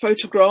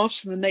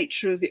photographs and the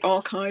nature of the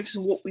archives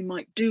and what we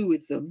might do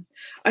with them,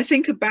 I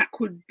think the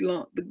backward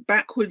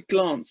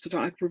glance that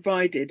I've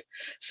provided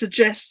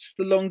suggests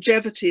the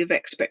longevity of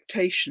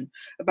expectation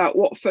about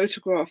what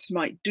photographs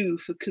might do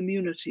for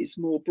communities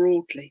more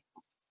broadly.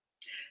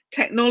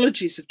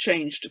 Technologies have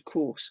changed, of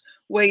course,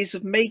 ways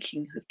of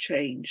making have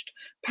changed,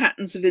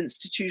 patterns of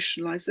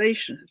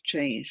institutionalization have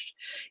changed,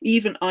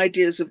 even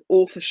ideas of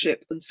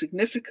authorship and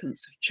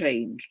significance have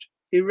changed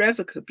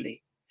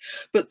irrevocably.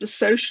 But the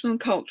social and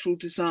cultural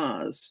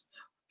desires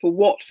for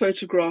what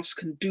photographs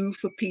can do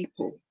for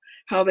people,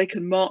 how they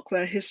can mark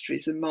their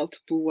histories in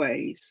multiple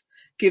ways,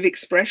 give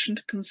expression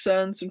to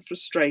concerns and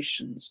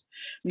frustrations,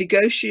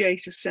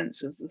 negotiate a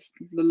sense of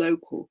the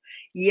local,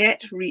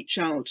 yet reach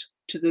out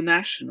to the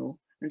national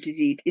and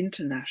indeed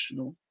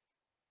international.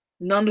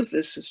 None of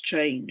this has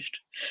changed,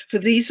 for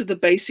these are the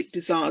basic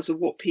desires of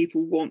what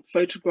people want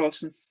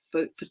photographs and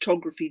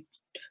photography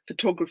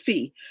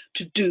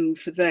to do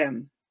for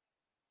them.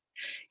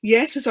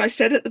 Yet, as I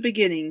said at the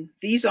beginning,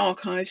 these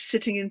archives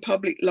sitting in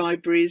public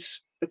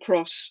libraries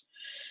across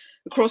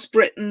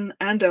Britain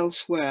and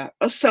elsewhere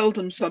are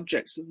seldom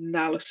subjects of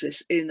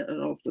analysis in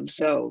and of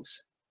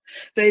themselves.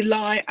 They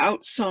lie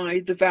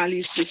outside the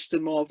value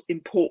system of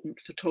important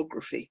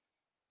photography.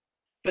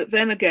 But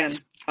then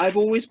again, I've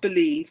always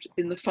believed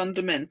in the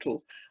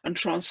fundamental and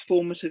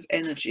transformative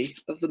energy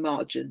of the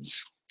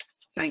margins.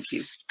 Thank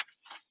you.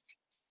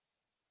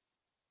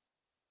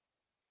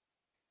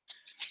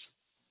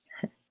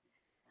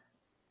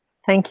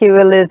 Thank you,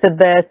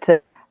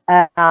 Elizabeth.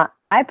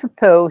 I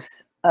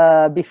propose,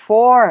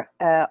 before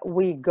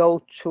we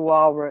go to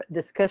our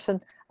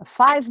discussion, a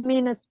 5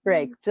 minutes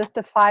break, just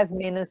a 5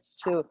 minutes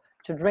to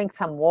drink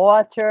some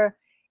water,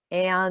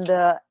 and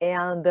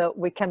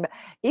we can,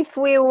 if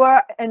we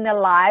were in a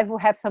live, we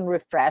have some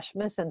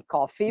refreshments and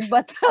coffee,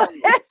 but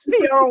as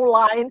we are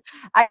online,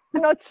 I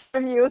cannot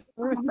serve you some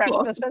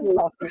refreshments and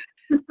coffee.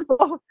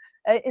 So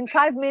in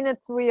 5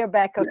 minutes, we are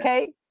back,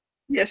 okay?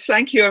 Yes,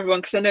 thank you, everyone,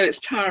 because I know it's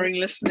tiring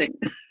listening.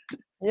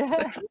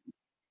 Yeah.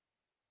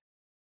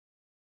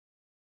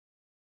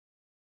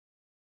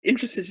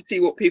 Interested to see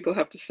what people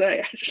have to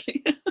say,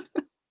 actually.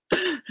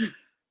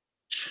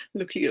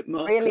 Looking at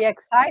Marcos. Really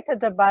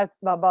excited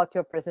about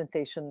your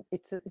presentation.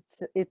 It's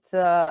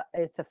a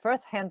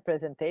first-hand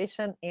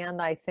presentation, and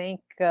I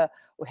think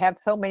we have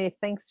so many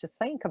things to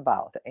think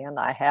about. And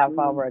I have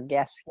our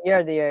guests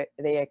here;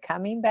 they are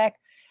coming back.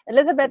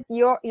 Elizabeth,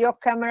 your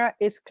camera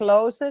is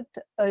closed.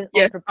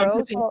 Yes, on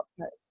proposal.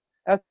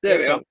 Okay, there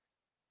we are.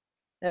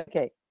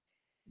 Okay.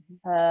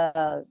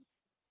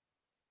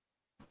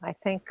 I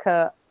think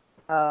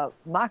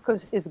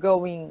Marcos is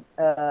going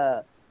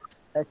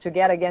to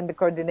get again the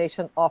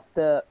coordination of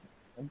the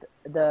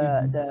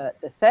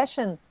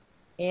session,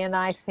 and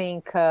I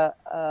think it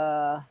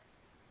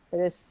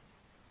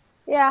is,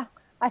 yeah,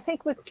 I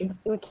think we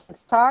can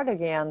start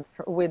again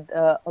with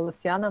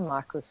Luciana,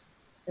 Marcos.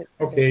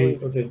 Okay.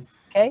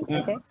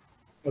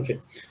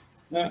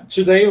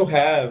 Today we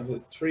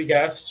have 3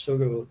 guests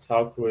to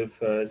talk with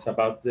us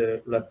about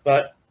the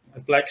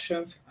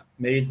reflections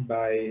made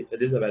by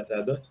Elizabeth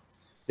Edwards.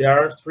 There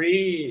are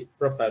 3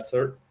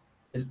 professors: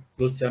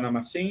 Luciana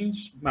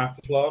Martins,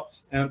 Marcos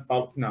Lopes, and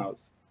Paulo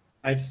Knauss.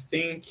 I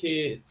think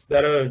it's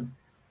better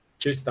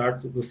to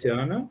start with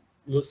Luciana.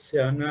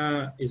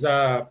 Luciana is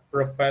a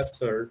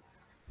professor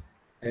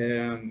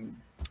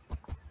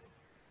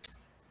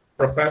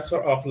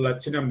of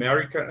Latin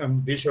America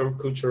and Visual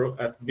Culture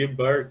at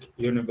Birkbeck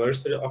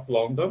University of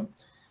London.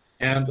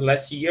 And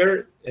last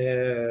year,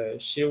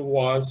 she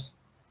was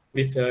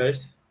with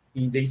us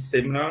in this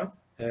seminar.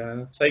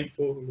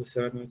 Thankful,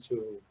 Luciana,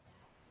 to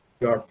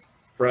your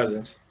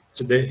presence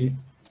today.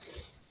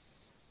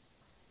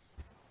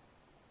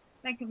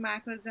 Thank you,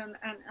 Marcos and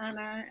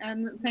Anna,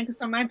 and thank you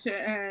so much,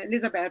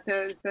 Elizabeth.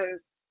 It's an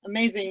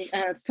amazing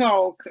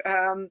talk.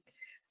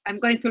 I'm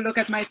going to look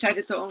at my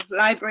digital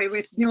library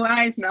with new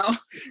eyes now.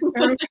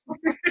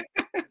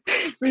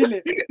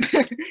 Really,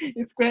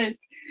 it's great.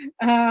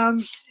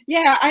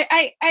 Yeah,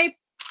 I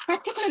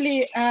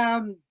particularly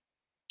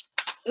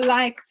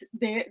liked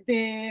the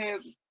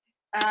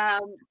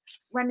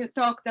when you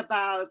talked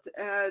about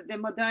the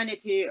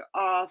modernity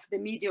of the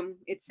medium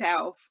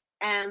itself,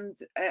 and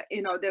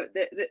you know,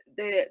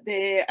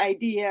 the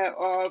idea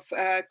of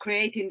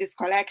creating these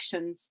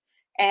collections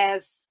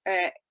as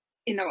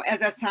you know,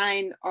 as a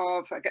sign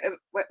of,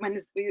 when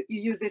you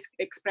use this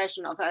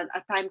expression of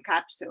a time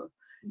capsule.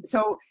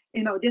 So,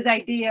 you know, this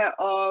idea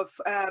of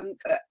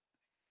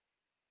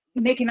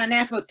making an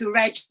effort to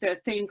register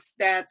things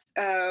that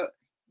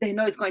they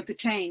know is going to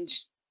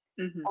change.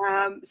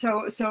 Mm-hmm.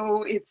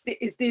 So it's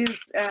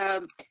this,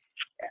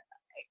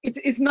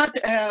 it's not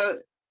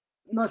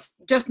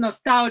just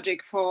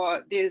nostalgic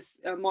for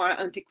this more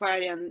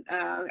antiquarian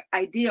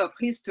idea of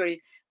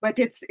history, but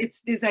it's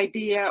this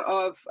idea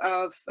of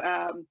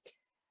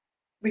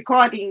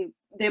recording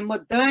the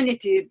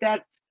modernity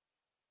that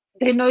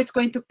they know it's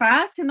going to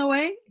pass in a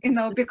way, you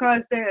know,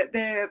 because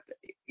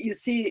you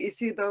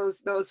see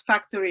those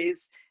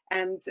factories,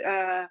 and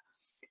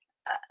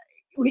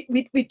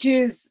which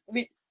is,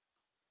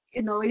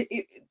 you know,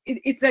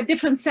 it's a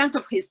different sense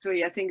of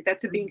history, I think,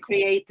 that's being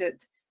created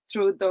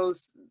through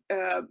those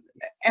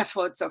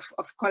efforts of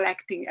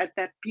collecting at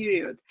that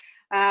period.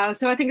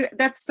 So I think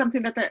that's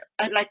something that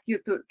I'd like you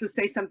to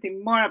say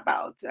something more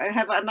about. I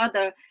have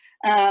another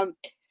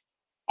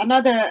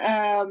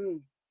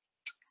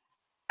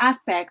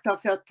aspect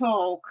of your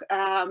talk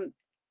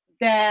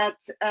that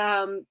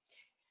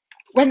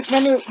when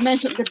you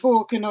mentioned the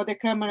book, you know, the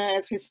camera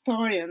as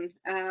historian,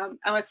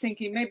 I was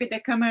thinking maybe the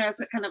camera as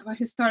a kind of a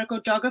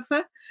historical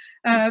geographer,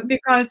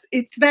 because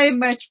it's very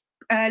much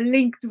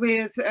linked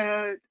with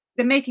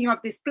the making of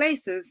these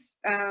places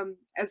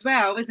as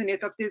well, isn't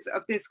it? Of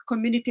these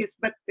communities,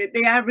 but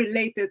they are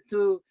related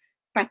to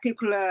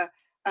particular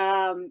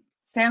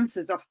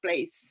senses of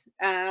place,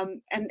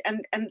 and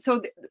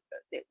so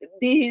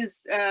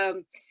these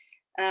the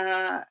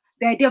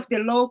idea of the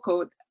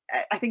local,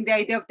 I think the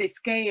idea of the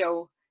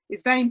scale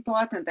is very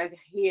important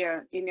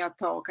here in your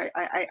talk.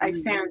 I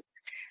sense,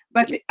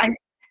 but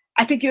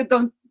I think you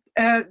don't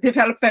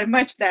develop very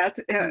much that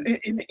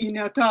in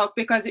your talk,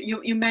 because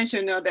you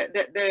mentioned, you know,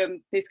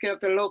 the scale of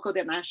the local,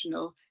 the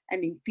national,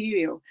 and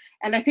imperial.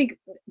 And I think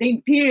the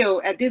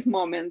imperial at this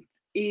moment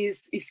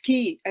is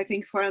key, I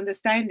think, for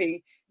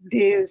understanding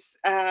this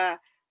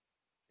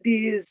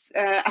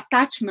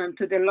attachment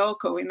to the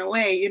local in a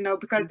way, you know,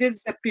 because this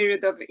is a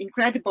period of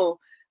incredible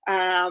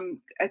a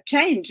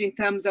change in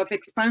terms of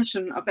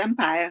expansion of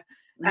empire,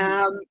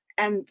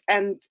 and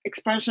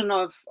expansion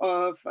of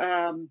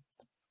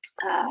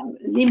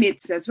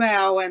limits as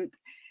well. And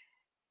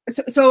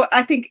so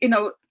I think, you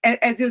know,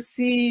 as you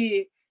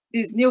see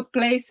these new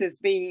places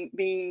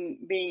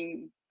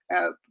becoming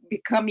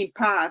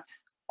part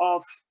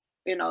of,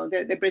 you know,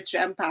 the British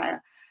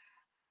Empire,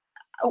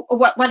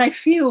 what I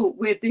feel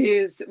with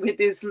these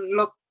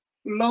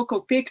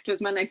local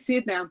pictures when I see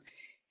them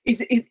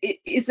is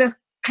a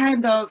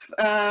kind of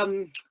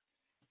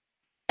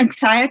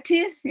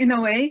anxiety, in a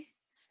way,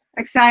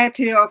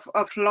 anxiety of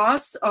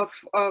loss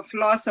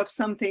of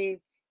something,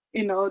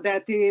 you know,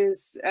 that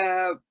is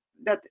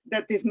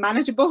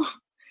manageable.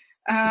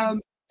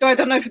 So I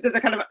don't know if there's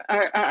a kind of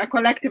a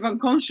collective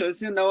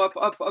unconscious, you know,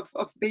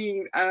 of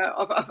being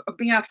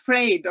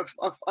afraid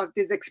of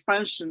this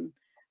expansion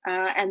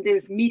and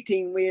this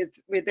meeting with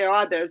the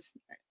others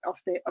of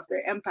the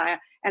empire,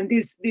 and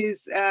this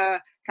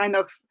kind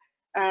of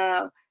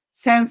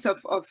sense of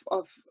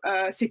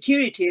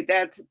security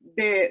that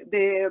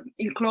the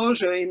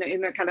enclosure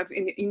in a kind of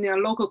in a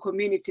local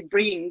community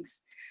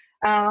brings.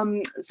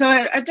 So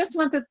I just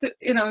wanted to,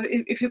 you know,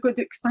 if you could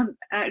expand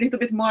a little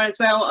bit more as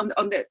well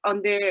on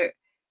the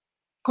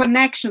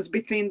connections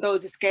between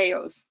those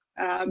scales,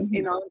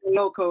 you know, the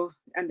local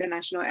and the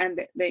national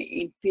and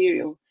the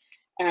imperial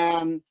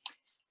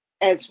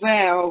as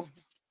well.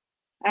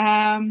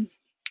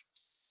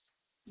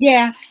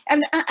 Yeah,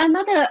 and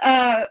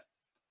another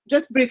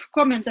just brief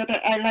comment that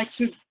I like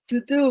to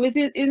do is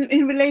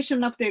in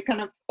relation of the kind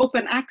of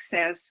open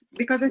access,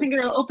 because I think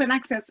the open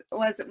access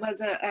was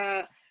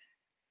an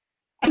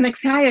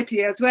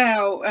anxiety as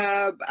well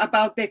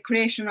about the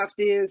creation of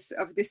the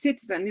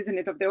citizen, isn't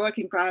it, of the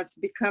working class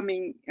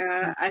becoming.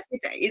 I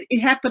think it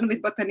happened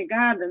with Botanic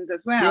Gardens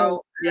as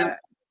well. Yeah.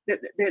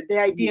 The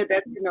idea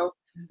that, you know,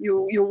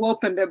 you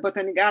open the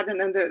Botanic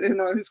Garden and you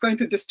know, it's going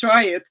to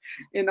destroy it,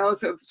 you know,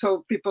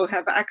 so people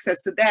have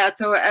access to that.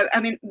 So I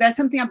mean, there's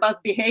something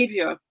about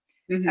behavior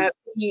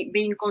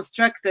being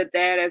constructed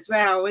there as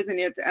well, isn't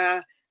it?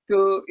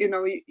 To, you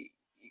know,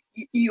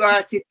 you are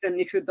a citizen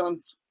if you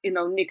don't, you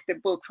know, nick the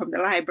book from the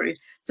library.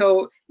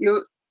 So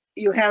you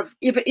have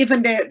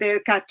even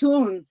the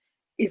cartoon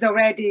is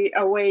already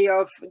a way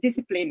of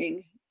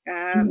disciplining.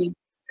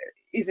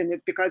 Isn't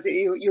it? Because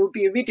you'll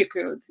be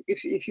ridiculed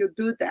if you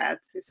do that.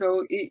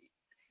 So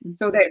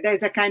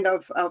there's a kind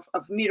of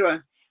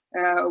mirror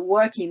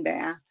working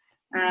there.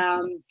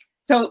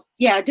 So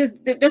yeah, just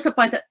a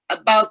point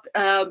about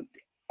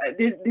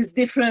these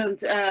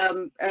different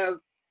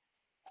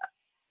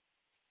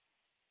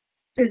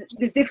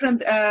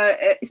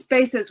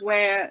spaces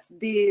where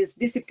this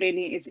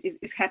disciplining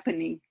is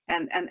happening,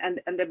 and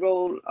the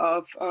role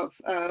of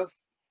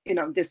you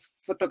know, this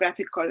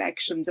photographic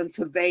collections and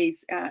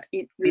surveys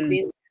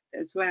within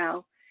as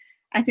well.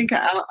 I think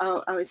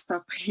I'll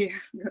stop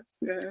here.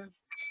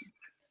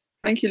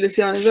 Thank you,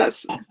 Luciana.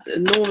 That's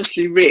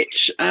enormously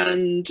rich,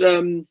 and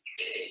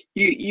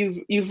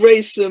you've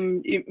raised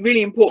some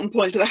really important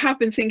points that I have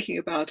been thinking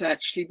about,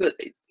 actually, but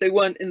they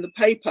weren't in the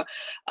paper.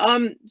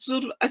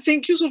 Sort of, I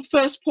think your sort of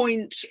first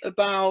point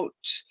about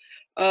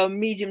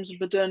mediums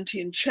of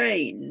modernity and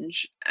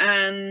change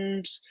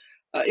and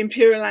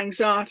imperial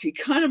anxiety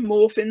kind of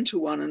morph into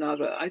one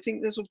another. I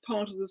think they're sort of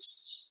part of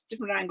this,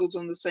 different angles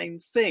on the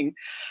same thing.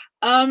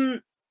 I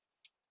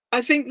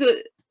think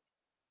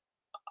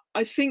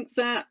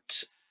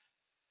that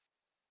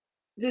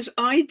this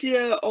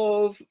idea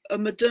of a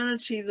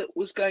modernity that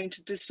was going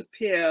to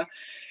disappear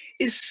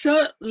is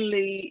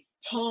certainly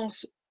part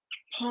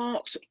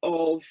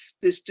of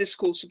this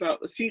discourse about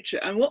the future.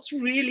 And what's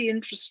really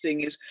interesting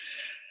is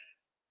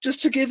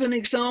Just to give an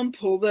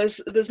example,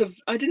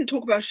 I didn't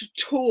talk about it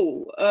at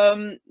all.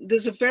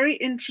 There's a very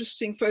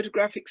interesting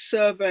photographic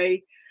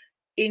survey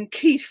in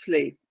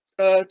Keighley,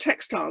 a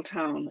textile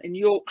town in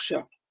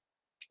Yorkshire,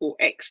 or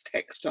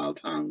ex-textile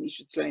town, we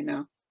should say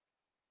now.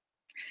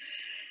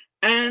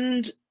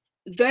 And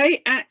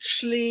they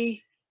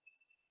actually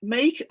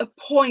make a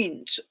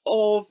point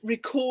of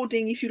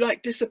recording, if you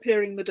like,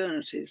 disappearing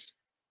modernities.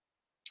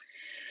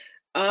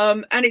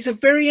 And it's a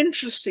very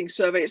interesting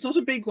survey. It's not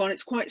a big one,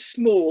 it's quite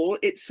small.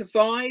 It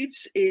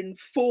survives in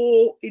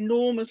 4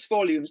 enormous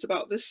volumes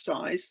about this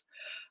size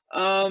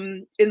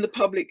in the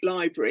public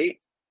library.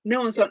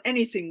 No one's done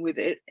anything with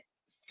it,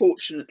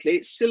 fortunately.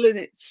 It's still in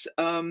its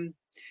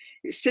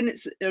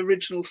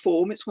original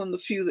form. It's one of the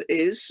few that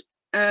is.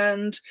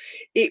 And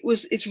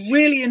it's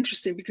really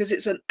interesting because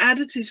it's an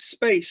additive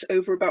space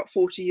over about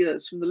 40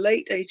 years, from the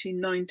late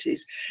 1890s,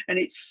 and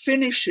it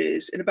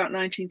finishes in about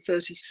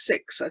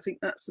 1936. I think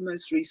that's the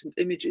most recent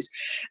images.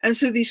 And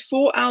so these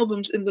 4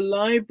 albums in the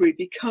library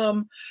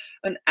become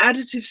an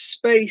additive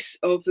space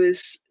of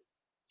this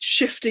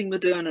shifting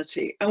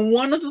modernity. And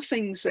one of the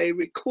things they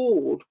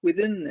record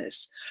within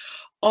this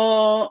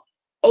are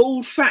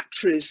old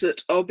factories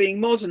that are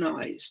being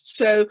modernized.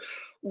 So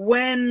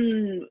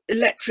when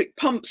electric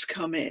pumps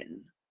come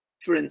in,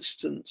 for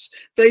instance,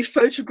 they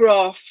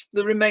photograph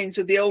the remains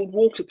of the old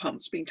water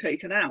pumps being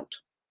taken out.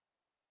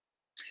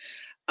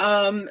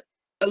 A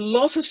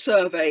lot of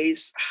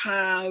surveys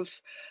have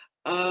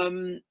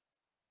a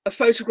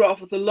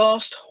photograph of the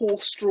last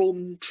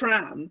horse-drawn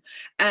tram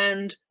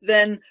and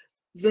then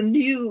the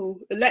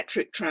new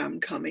electric tram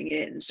coming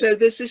in. So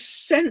there's this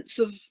sense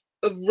of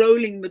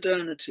rolling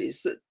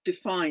modernities that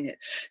define it.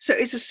 So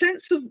it's a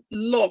sense of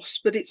loss,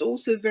 but it's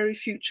also very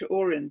future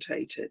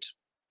orientated.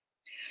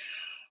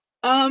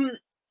 So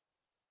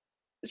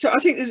I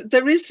think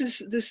there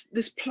is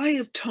this play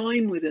of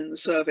time within the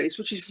surveys,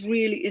 which is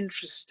really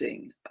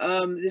interesting.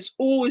 There's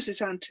always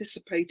this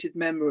anticipated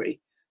memory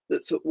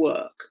that's at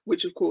work,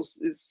 which of course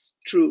is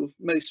true of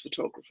most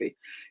photography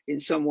in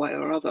some way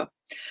or other.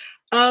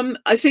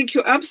 I think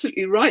you're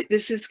absolutely right.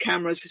 This is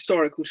camera's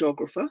historical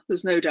geographer.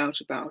 There's no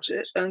doubt about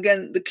it. And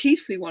again, the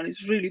Keighley one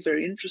is really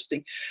very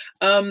interesting.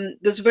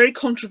 There's a very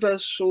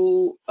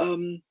controversial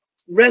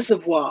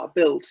reservoir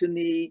built in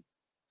the,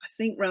 I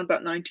think, around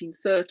about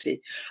 1930,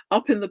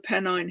 up in the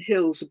Pennine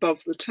Hills above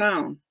the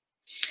town.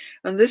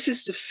 And this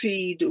is to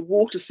feed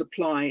water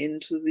supply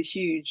into the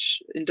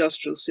huge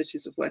industrial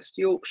cities of West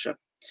Yorkshire.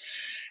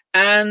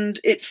 And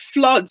it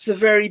floods a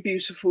very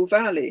beautiful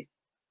valley.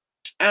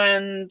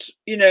 And,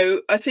 you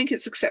know, I think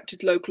it's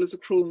accepted locally as a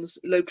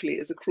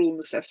cruel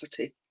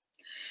necessity.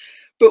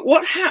 But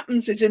what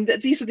happens is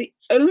that these are the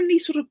only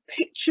sort of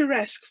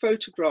picturesque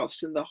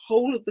photographs in the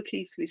whole of the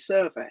Keighley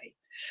survey.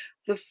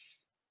 The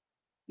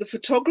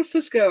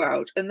photographers go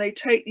out and they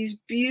take these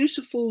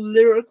beautiful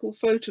lyrical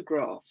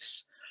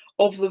photographs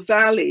of the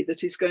valley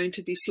that is going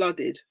to be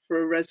flooded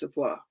for a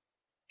reservoir.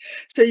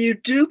 So you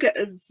do get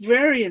a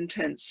very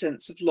intense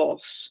sense of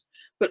loss,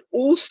 but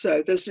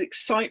also there's the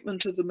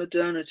excitement of the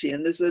modernity,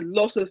 and there's a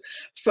lot of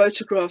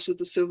photographs of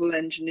the civil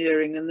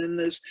engineering, and then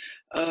there's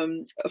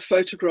a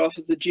photograph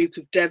of the Duke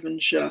of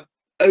Devonshire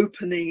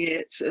opening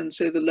it, and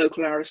so the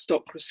local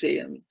aristocracy.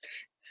 And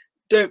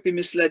don't be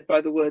misled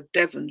by the word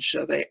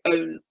Devonshire, they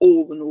own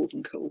all the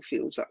northern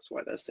coalfields, that's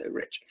why they're so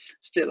rich,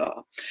 still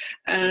are.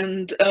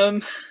 And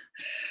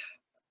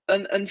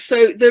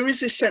so there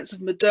is this sense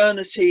of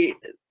modernity,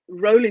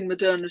 rolling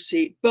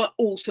modernity, but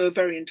also a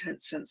very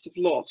intense sense of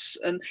loss.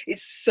 And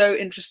it's so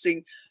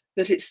interesting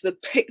that it's the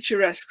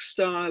picturesque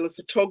style of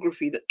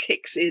photography that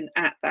kicks in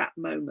at that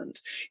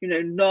moment. You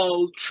know,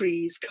 gnarled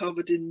trees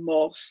covered in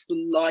moss, the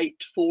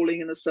light falling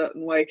in a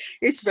certain way.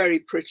 It's very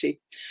pretty.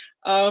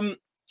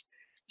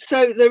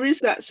 So there is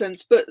that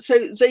sense, but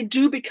so they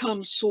do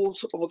become sort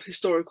of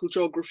historical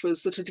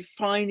geographers that are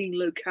defining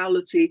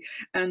locality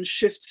and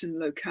shifts in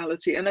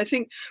locality. And I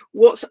think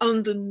what's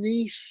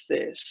underneath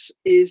this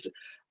is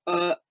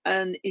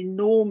an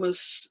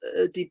enormous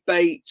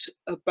debate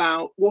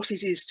about what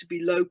it is to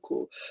be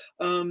local.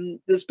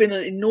 There's been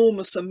an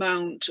enormous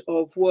amount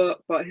of work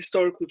by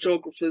historical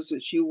geographers,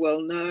 which you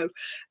well know,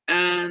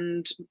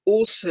 and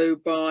also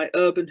by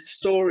urban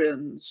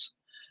historians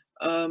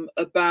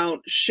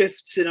about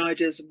shifts in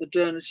ideas of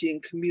modernity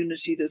and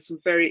community. There's some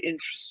very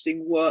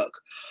interesting work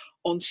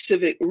on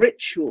civic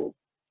ritual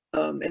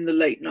in the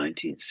late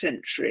 19th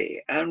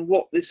century and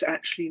what this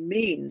actually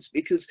means,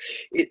 because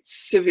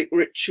it's civic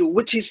ritual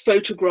which is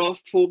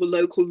photographed for the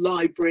local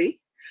library.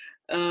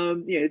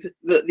 You know,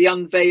 the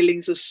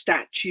unveilings of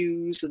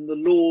statues and the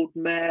Lord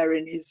Mayor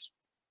in his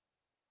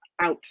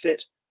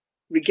outfit,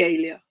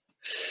 regalia.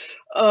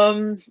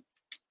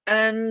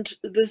 And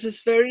there's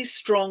this very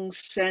strong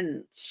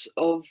sense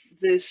of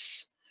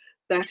this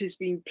that is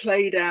being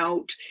played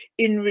out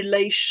in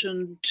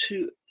relation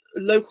to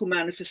local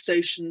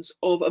manifestations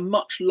of a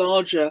much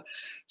larger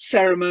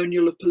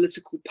ceremonial of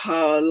political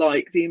power,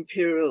 like the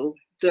imperial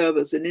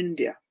durbars in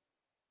India.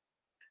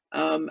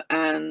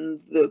 and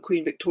the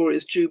Queen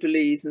Victoria's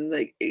Jubilees and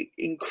the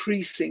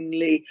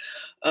increasingly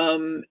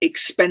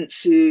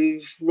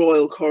expensive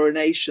royal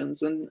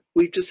coronations. And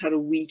we've just had a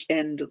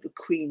weekend of the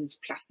Queen's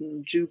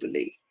Platinum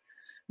Jubilee.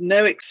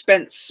 No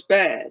expense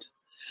spared.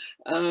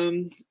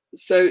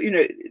 So, you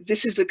know,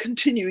 this is a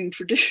continuing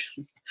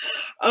tradition.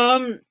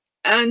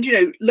 And, you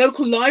know,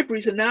 local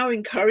libraries are now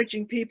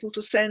encouraging people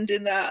to send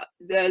in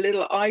their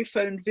little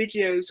iPhone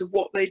videos of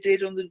what they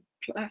did on the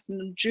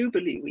Platinum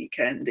Jubilee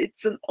weekend.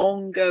 It's an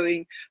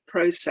ongoing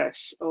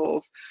process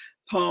of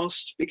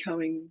past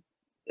becoming,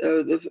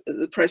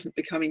 the present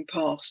becoming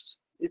past.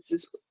 It's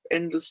this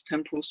endless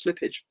temporal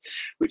slippage,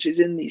 which is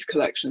in these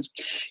collections.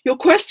 Your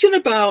question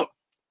about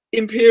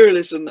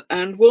imperialism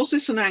and was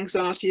this an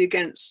anxiety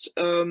against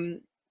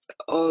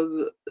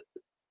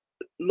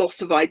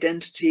loss of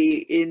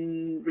identity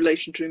in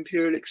relation to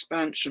imperial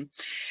expansion.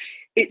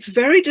 It's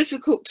very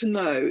difficult to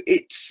know.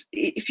 It's,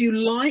 if you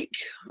like,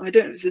 I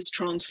don't know if this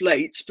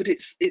translates, but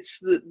it's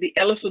the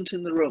elephant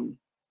in the room.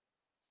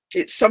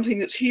 It's something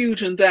that's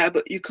huge and there,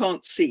 but you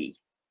can't see.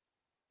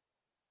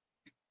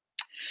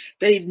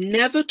 They've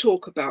never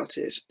talked about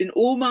it in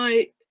all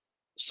my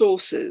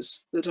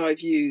sources that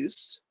I've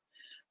used,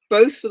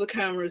 both for the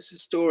camera as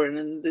historian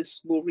and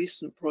this more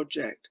recent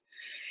project.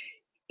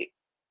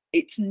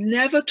 It's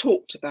never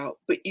talked about,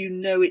 but you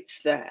know it's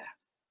there.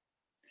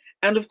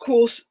 And of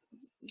course,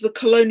 the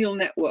colonial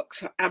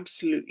networks are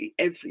absolutely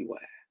everywhere.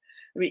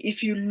 I mean,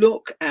 if you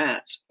look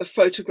at a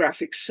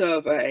photographic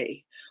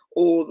survey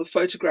or the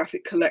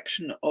photographic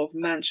collection of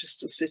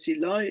Manchester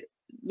City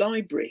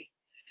Library,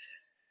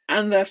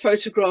 and their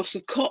photographs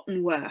of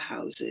cotton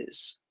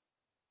warehouses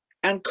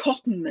and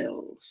cotton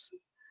mills,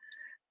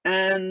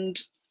 and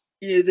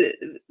you know,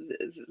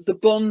 the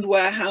bond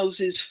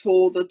warehouses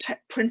for the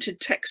printed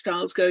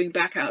textiles going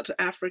back out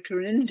to Africa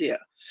and India.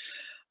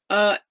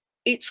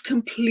 It's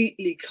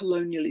completely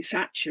colonially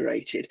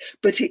saturated,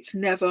 but it's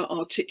never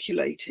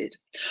articulated.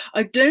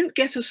 I don't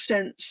get a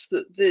sense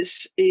that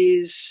this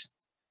is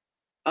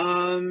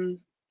a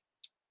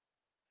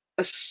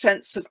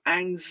sense of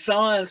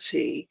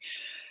anxiety.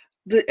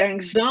 The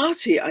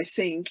anxiety, I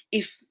think,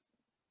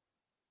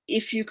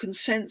 if you can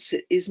sense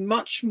it, is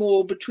much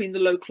more between the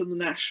local and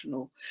the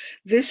national.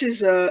 This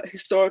is a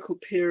historical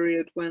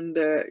period when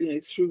there, you know,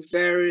 through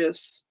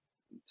various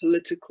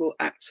political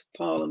acts of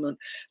parliament,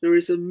 there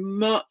is a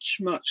much,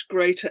 much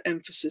greater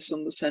emphasis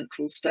on the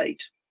central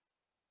state.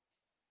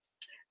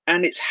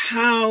 And it's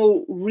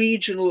how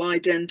regional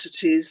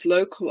identities,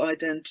 local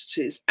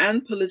identities,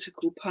 and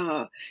political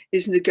power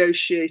is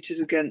negotiated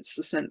against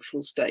the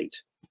central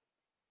state.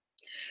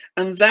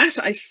 And that,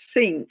 I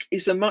think,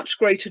 is a much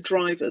greater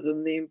driver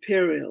than the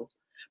imperial.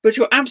 But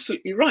you're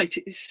absolutely right,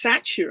 it is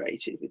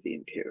saturated with the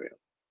imperial.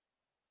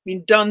 I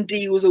mean,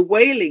 Dundee was a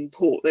whaling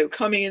port. They were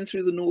coming in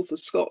through the north of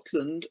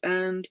Scotland,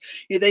 and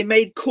you know, they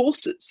made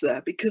corsets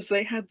there because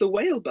they had the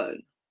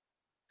whalebone.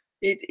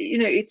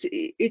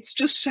 It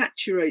just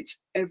saturates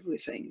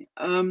everything.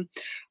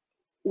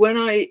 When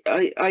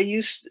I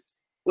used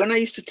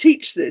to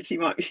teach this,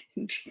 you might be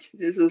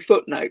interested as a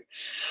footnote,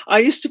 I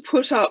used to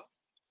put up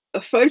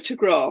a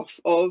photograph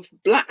of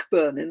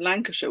Blackburn in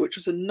Lancashire, which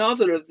was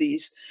another of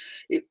these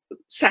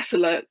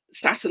satellite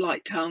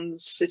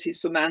towns, cities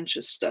for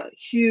Manchester,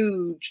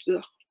 huge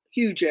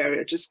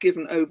area just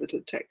given over to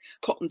the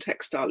cotton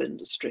textile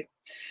industry.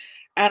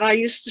 And I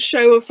used to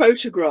show a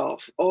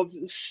photograph of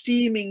the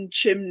steaming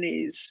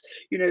chimneys,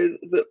 you know,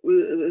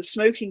 the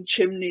smoking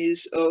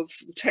chimneys of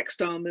the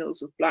textile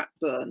mills of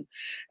Blackburn.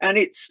 And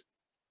it's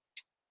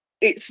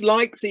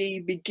like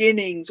the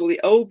beginnings or the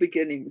old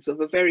beginnings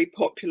of a very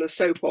popular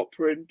soap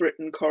opera in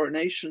Britain,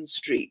 Coronation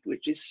Street,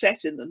 which is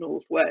set in the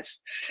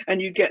Northwest.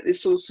 And you get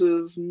this sort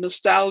of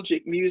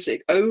nostalgic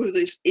music over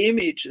this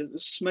image of the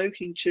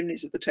smoking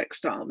chimneys of the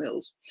textile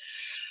mills.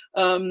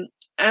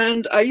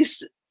 And I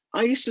used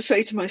to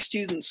say to my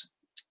students,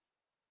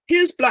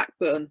 here's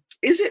Blackburn.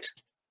 Is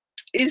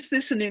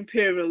this an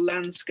imperial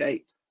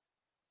landscape?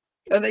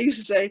 And they used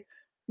to say,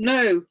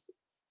 no,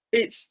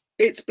 it's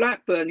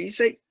Blackburn. You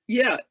say,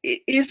 yeah,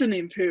 it is an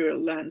imperial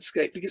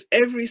landscape because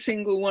every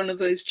single one of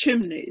those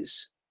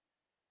chimneys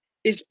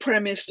is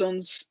premised on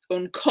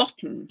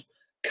cotton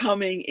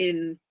coming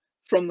in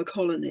from the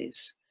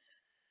colonies,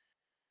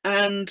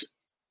 and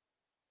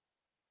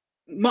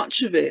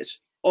much of it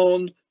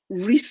on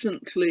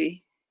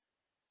recently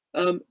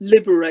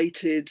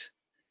liberated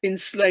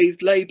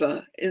enslaved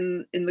labor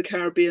in the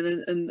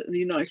Caribbean and the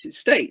United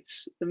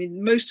States. I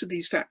mean, most of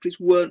these factories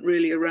weren't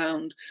really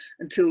around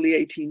until the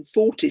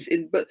 1840s.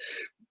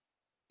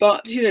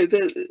 But you know,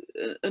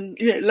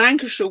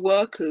 Lancashire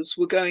workers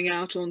were going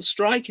out on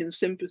strike in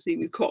sympathy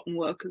with cotton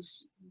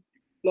workers,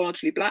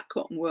 largely black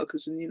cotton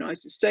workers in the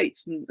United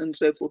States, and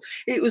so forth.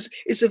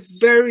 It's a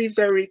very,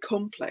 very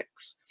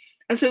complex,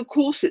 and so of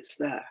course it's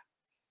there,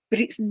 but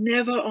it's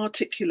never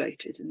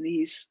articulated in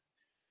these.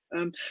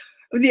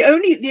 The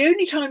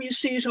only time you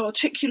see it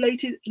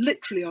articulated,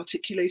 literally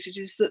articulated,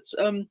 is that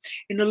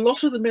in a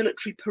lot of the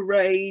military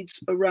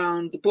parades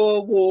around the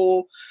Boer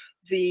War,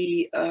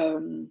 the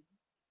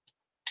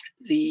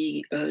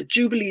the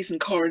jubilees and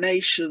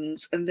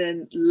coronations, and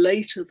then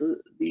later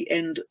the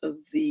end of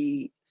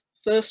the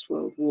First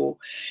World War,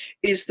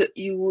 is that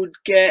you would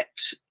get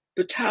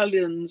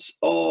battalions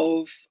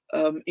of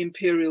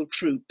imperial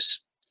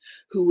troops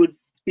who would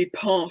be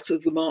part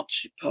of the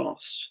march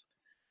past,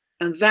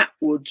 and that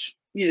would,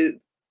 you know,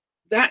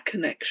 that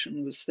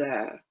connection was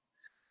there.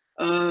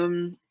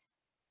 But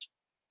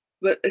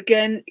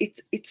again,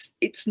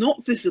 it's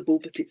not visible,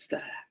 but it's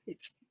there.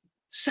 It's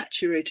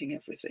saturating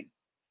everything.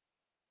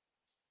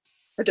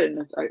 I don't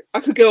know. I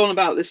could go on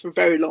about this for a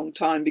very long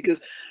time,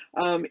 because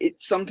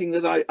it's something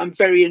that I'm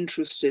very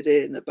interested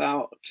in,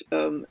 about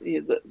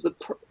you know,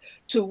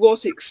 to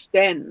what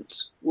extent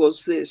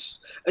was this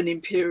an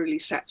imperially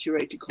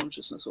saturated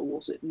consciousness, or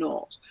was it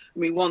not? I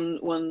mean,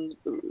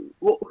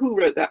 who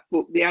wrote that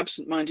book, The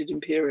Absent-Minded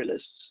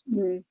Imperialists?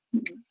 Mm-hmm.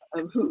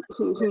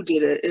 Who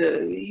did it?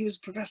 He was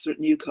a professor at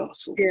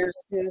Newcastle. Yeah.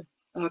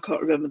 I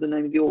can't remember the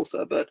name of the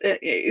author, but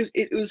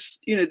it was,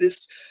 you know,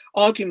 this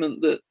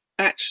argument that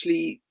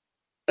actually,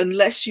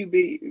 unless you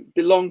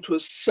belong to a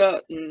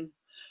certain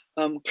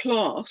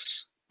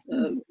class,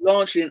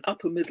 largely an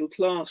upper middle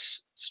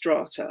class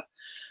strata,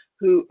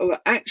 who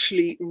are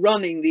actually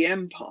running the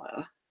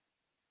empire,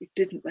 it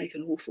didn't make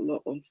an awful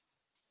lot of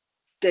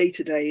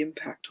day-to-day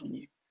impact on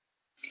you.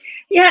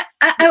 Yeah,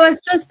 I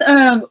was just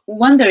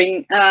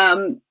wondering,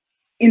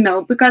 you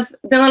know, because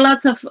there were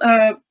lots of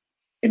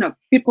you know,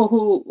 people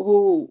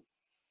who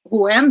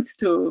went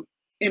to,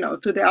 you know,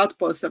 to the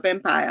outposts of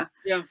empire.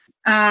 Yeah.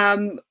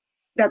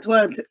 That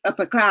weren't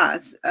upper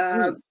class.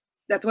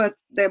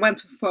 They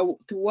went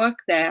to work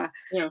there.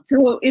 Yeah.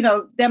 So, you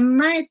know, there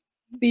might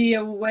be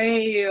a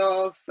way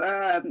of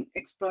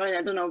exploring,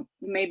 I don't know,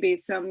 maybe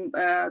some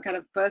kind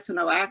of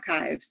personal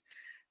archives,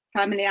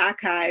 family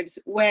archives,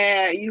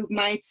 where you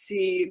might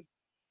see,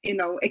 you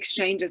know,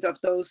 exchanges of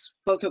those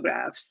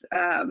photographs,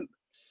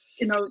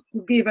 you know,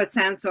 to give a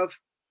sense of,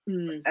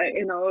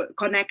 you know,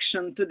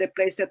 connection to the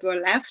place that were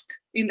left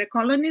in the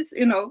colonies.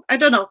 You know, I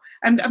don't know.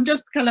 I'm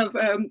just kind of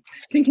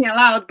thinking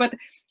aloud, but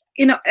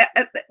you know,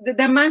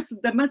 there must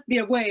be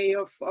a way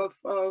of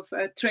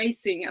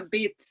tracing a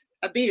bit,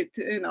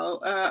 you know,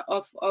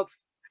 of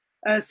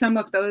some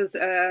of those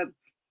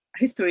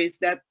histories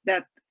that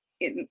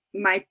it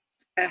might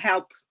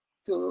help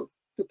to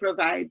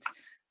provide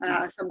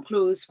some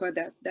clues for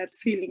that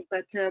feeling.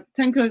 But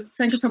thank you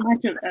so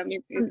much. I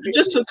mean,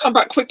 just to come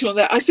back quickly on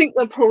that, I think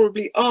there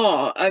probably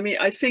are. I mean,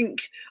 I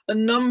think a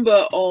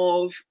number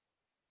of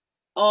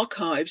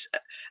archives,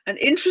 and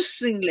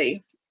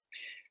interestingly,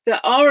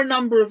 there are a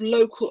number of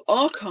local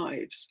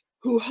archives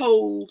who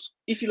hold,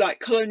 if you like,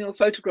 colonial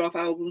photograph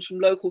albums from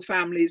local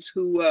families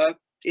who were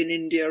in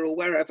India or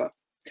wherever.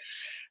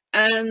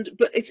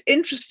 But it's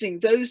interesting,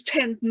 those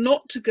tend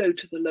not to go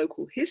to the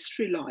local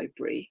history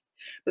library,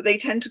 but they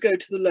tend to go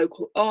to the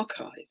local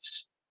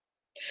archives.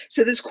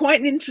 So there's quite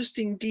an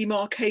interesting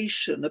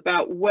demarcation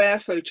about where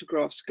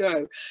photographs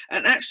go.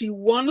 And actually,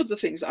 one of the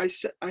things I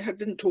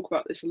didn't talk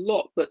about this a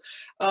lot, but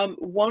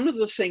one of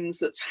the things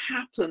that's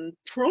happened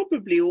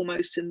probably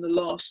almost in the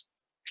last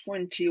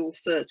 20 or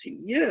 30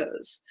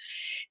 years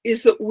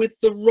is that with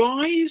the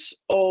rise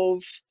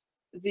of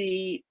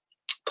the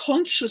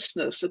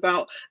consciousness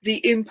about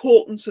the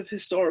importance of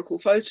historical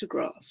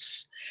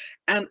photographs,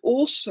 and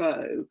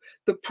also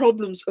the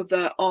problems of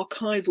their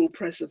archival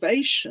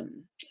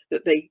preservation,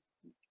 that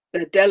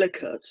they're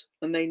delicate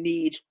and they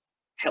need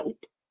help,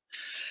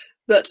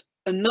 that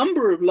a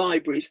number of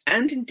libraries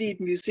and indeed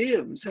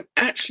museums have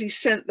actually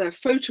sent their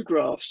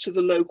photographs to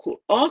the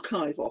local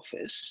archive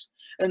office.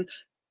 And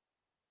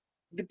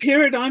the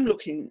period I'm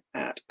looking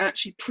at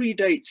actually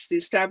predates the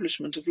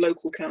establishment of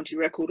local county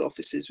record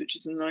offices, which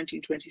is in the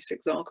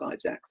 1926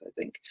 Archives Act, I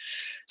think.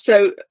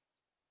 So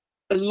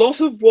a lot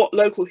of what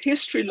local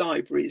history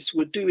libraries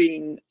were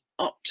doing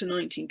up to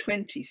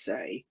 1920,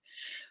 say,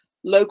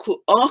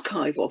 local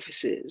archive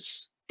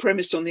offices,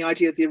 premised on the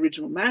idea of the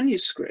original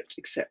manuscript,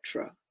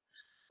 etc.,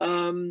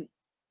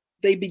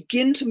 they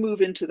begin to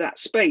move into that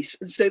space.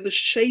 And so the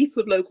shape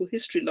of local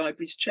history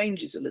libraries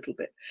changes a little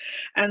bit.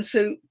 And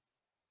so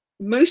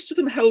most of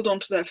them held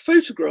onto their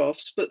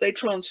photographs, but they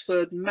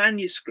transferred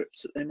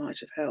manuscripts that they might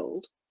have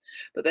held,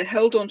 but they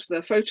held onto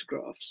their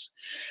photographs.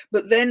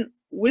 But then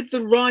with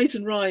the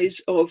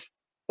rise of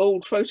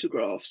old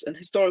photographs and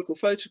historical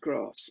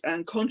photographs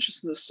and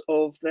consciousness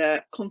of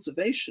their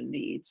conservation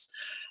needs,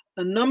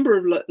 a number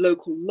of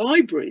local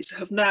libraries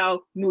have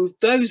now moved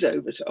those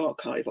over to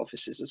archive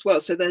offices as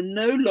well. So they're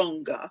no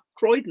longer,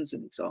 Croydon's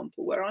an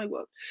example where I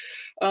work,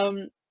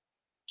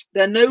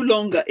 they're no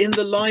longer in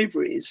the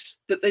libraries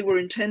that they were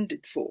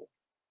intended for.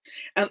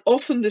 And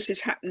often this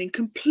is happening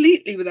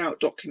completely without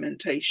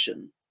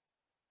documentation.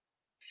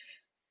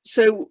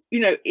 So, you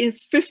know, in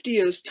 50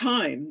 years'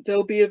 time,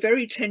 there'll be a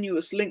very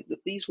tenuous link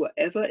that these were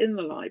ever in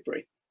the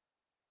library.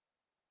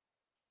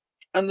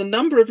 And the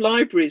number of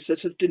libraries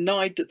that have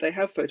denied that they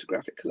have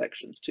photographic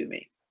collections to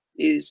me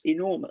is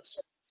enormous.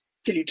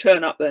 Till you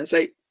turn up there and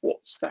say,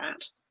 what's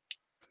that?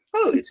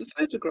 Oh, it's a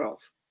photograph.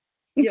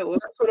 Yeah, well,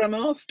 that's what I'm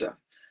after.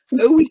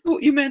 Oh, we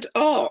thought you meant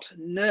art.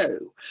 No.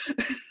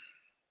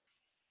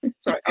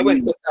 Sorry, I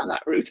won't go down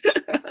that route.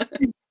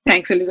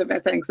 Thanks,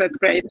 Elizabeth. Thanks. That's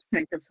great.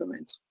 Thank you so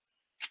much.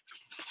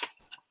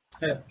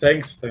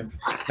 Thanks. The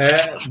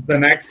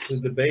next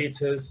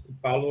debate is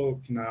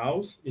Paulo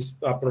Knauss, is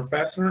a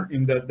professor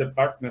in the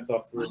Department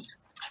of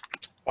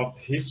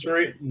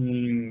History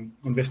in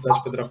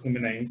Universidade Federal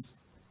Fluminense.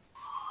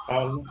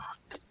 Paulo.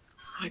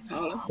 Hi,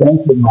 Paulo.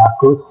 Thank you,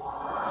 Marcos.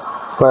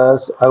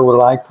 First, I would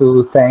like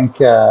to thank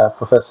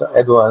Professor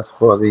Edwards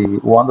for the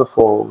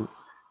wonderful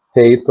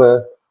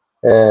paper.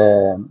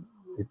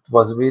 It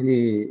was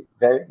really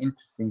very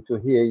interesting to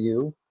hear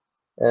you.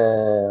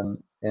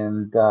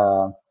 And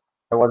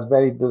I was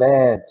very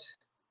glad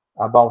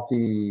about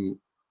the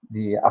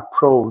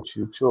approach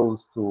you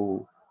chose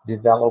to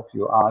develop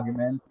your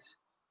argument,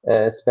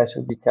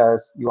 especially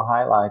because you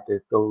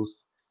highlighted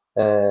those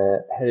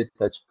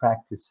heritage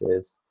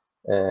practices.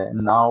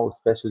 Now,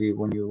 especially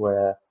when you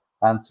were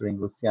answering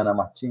Luciana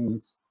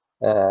Martins,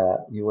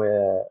 you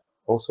were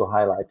also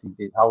highlighting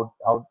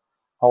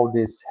how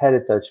these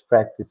heritage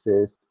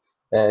practices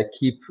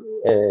keep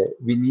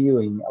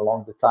renewing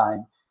along the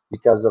time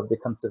because of the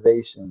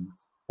conservation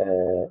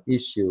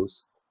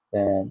issues.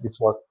 And this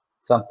was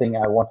something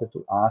I wanted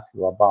to ask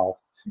you about.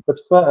 But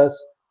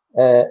first,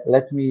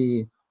 let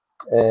me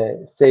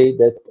say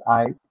that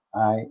I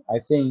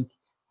think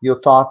your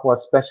talk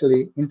was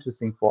especially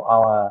interesting for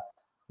our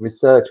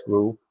research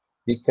group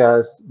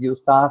because you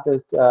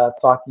started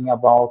talking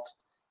about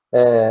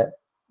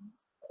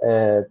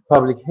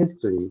public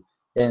history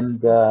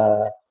and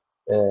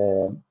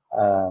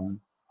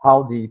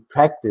how the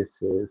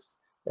practices,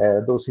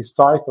 those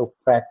historical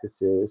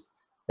practices,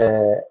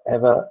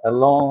 have a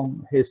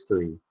long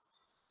history.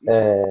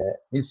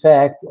 In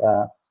fact,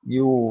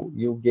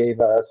 you gave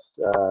us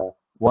a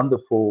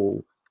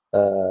wonderful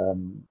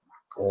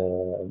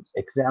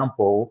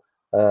example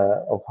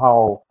of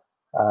how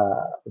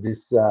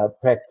this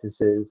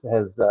practices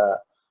has a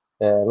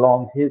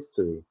long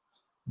history.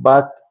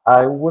 But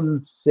I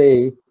wouldn't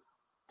say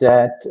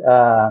that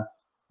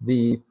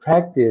the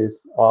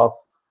practice of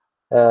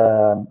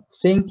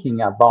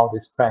thinking about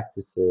these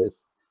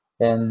practices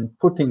and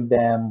putting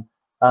them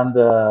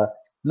under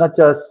not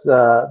just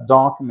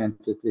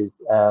documented it,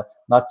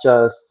 not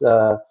just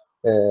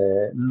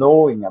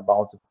knowing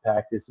about the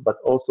practice, but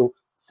also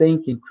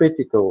thinking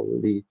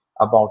critically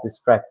about these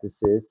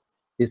practices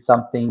is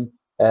something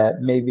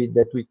maybe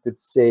that we could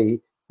say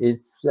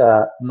it's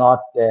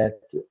not that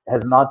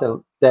has not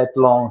that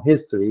long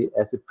history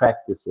as the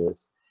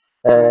practices.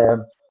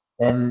 And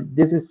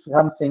this is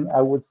something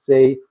I would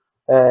say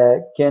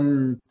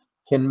can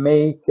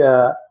make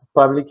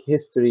public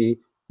history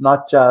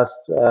not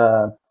just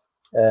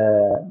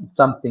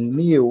something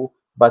new,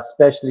 but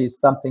especially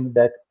something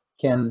that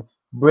can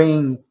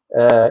bring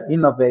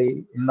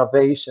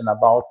innovation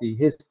about the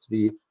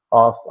history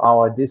of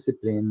our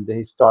discipline, the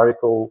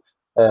historical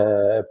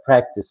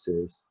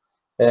practices.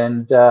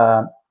 And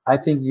I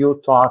think your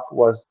talk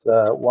was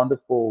a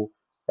wonderful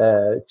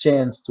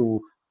chance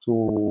to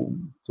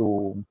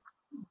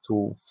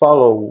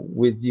follow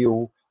with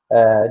you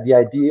the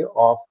idea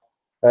of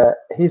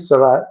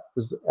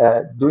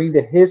doing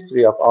the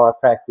history of our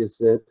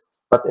practices,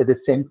 but at the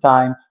same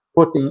time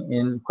putting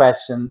in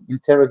question,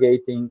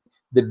 interrogating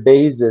the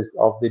basis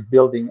of the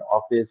building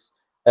of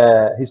these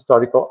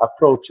historical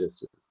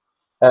approaches.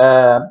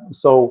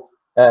 So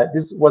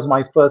this was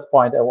my first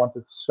point. I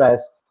wanted to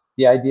stress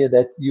the idea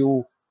that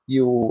you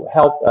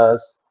help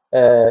us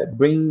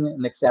bring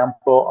an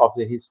example of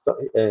the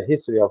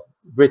history of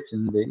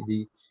Britain,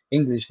 the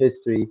English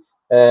history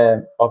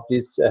of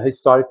these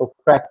historical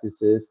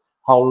practices,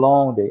 how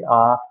long they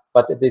are,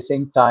 but at the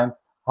same time,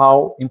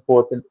 how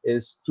important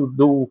is to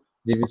do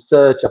the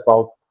research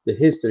about the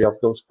history of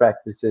those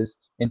practices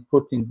and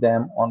putting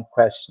them on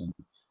question.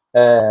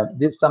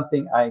 This is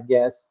something I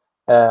guess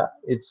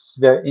it's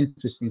very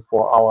interesting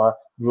for our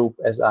group,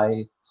 as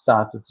I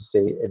started to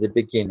say at the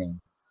beginning.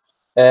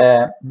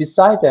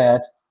 Beside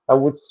that, I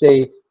would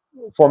say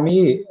for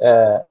me,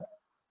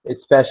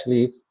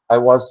 especially, I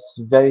was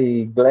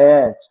very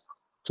glad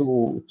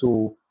to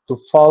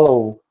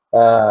follow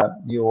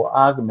your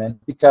argument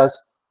because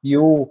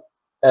you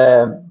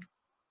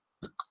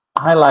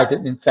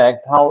highlighted, in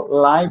fact, how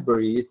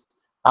libraries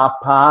are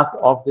part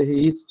of the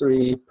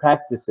history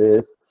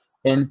practices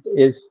and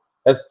is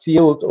a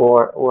field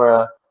or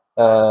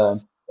a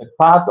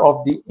part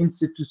of the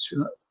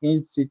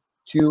institutionalization.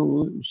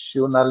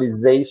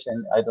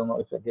 I don't know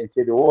if I can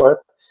say the word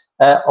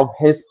of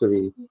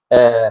history.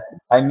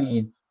 I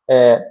mean,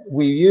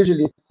 we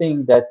usually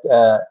think that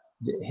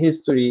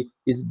history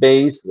is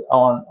based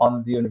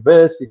on the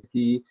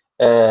university,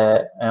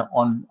 on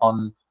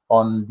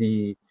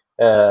the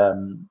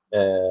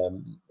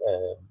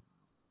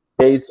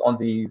based on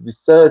the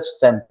research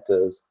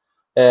centers.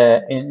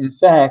 And in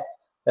fact,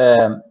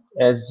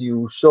 as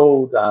you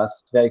showed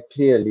us very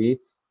clearly,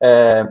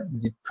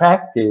 the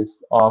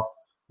practice of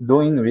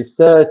doing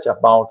research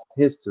about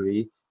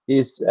history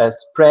is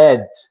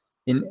spread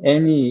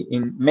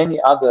in many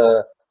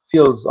other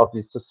fields of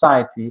the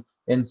society,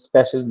 and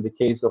especially in the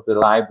case of the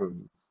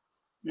libraries.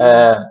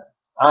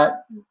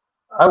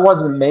 I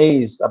was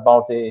amazed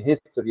about the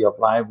history of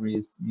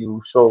libraries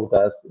you showed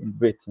us in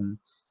Britain,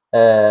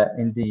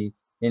 in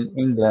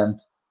England,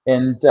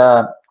 and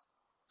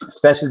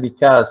especially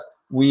because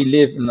we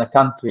live in a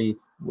country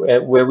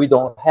where we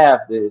don't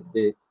have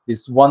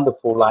this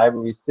wonderful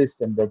library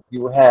system that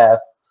you have.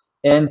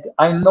 And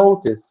I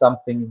noticed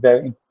something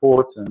very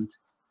important,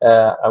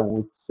 I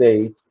would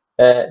say,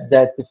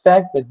 that the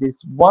fact that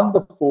this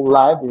wonderful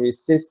library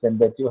system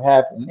that you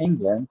have in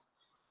England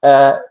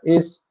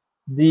is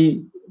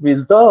the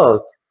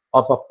result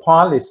of a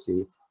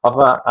policy, of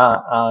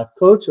a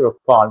cultural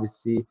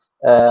policy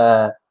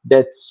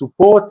that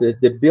supported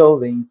the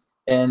building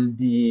and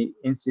the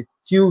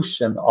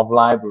institution of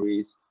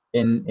libraries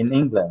in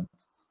England.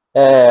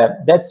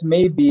 That's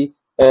maybe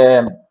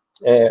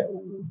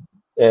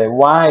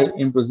why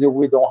in Brazil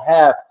we don't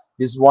have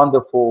this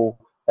wonderful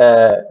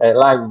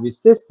library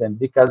system,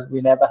 because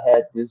we never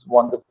had this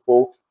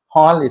wonderful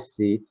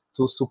policy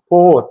to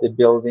support the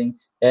building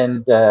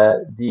and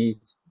the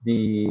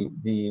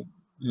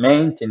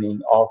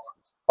maintaining of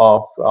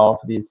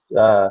this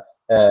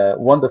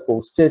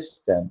wonderful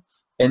system,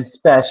 and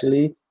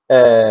especially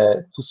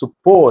to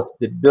support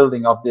the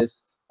building of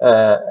this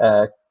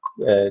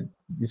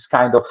this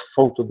kind of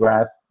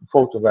photograph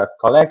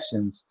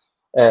collections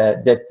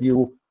that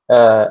you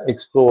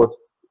explored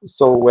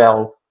so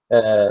well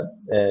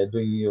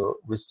doing your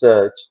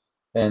research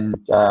and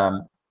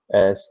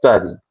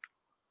study.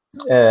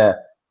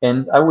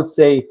 And I would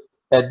say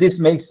this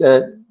makes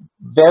a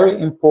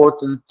very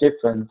important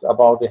difference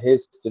about the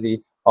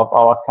history of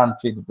our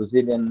country, the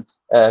Brazilian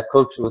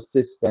cultural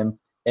system,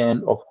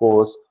 and of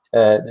course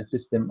the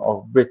system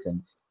of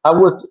Britain.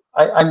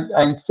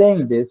 I'm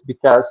saying this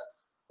because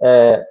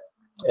I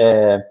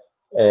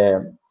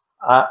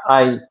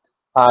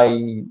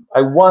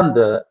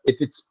wonder if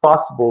it's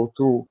possible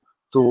to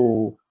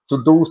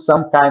do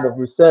some kind of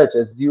research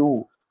as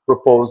you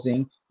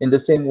proposing in the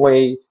same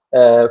way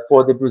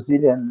for the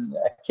Brazilian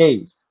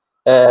case,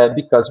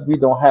 because we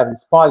don't have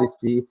this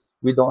policy,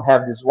 we don't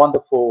have this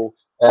wonderful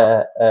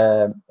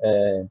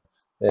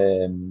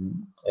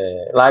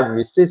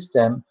library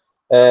system.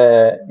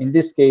 In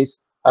this case,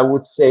 I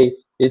would say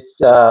it's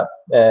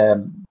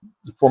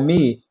for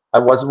me, I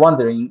was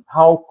wondering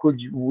how could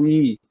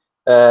we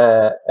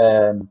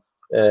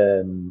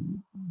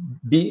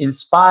be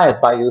inspired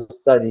by your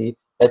study,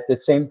 at the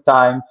same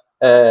time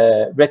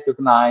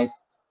recognize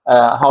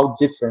how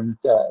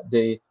different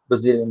the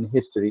Brazilian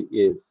history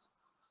is.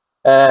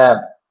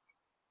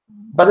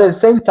 But at the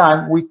same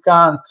time, we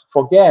can't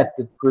forget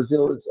that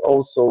Brazil is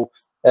also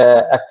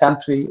a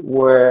country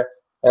where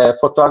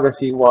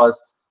photography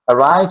was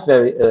arrived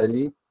very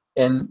early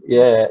and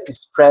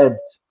spread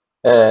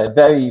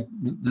very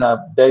in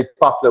a very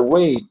popular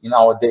way in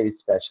our days,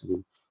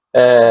 especially.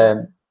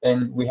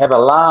 And we have a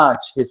large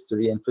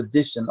history and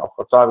tradition of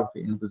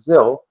photography in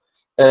Brazil.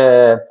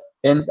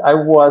 And I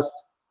was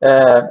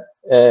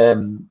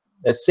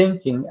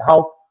thinking,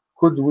 how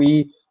could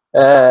we,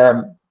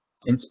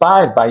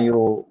 inspired by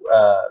your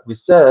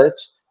research,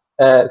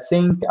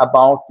 think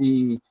about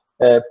the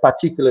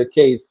particular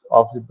case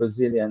of the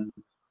Brazilian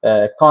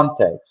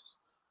context.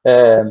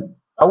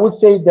 I would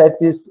say that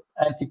this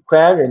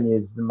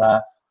antiquarianism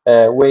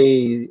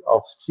way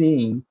of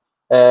seeing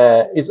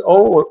is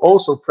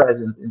also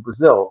present in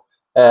Brazil.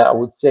 I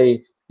would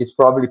say it's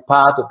probably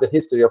part of the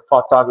history of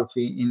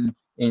photography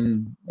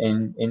in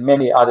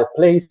many other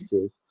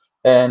places.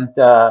 And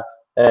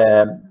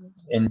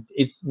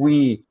if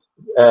we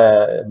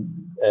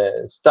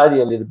study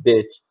a little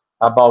bit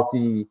about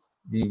the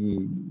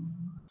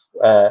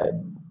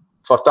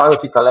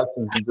photography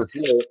collections in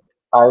Brazil,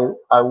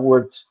 I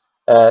would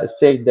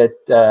say that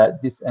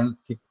this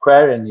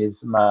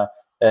antiquarianism,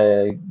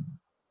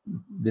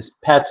 this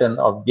pattern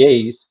of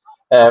gaze,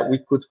 we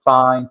could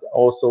find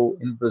also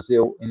in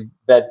Brazil in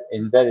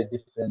very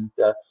different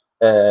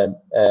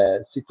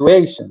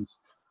situations.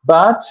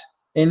 But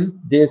in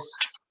this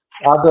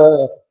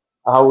other,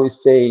 how we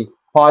say,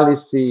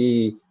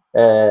 policy,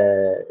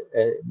 the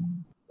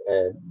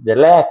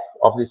lack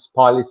of this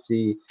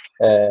policy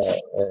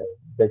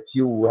that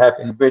you have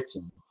in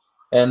Britain.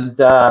 And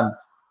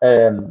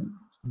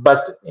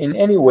but in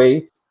any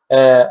way,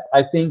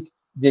 I think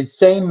the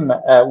same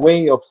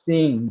way of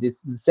seeing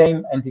this, the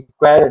same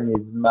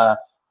antiquarianism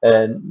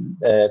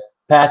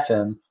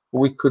pattern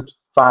we could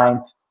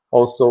find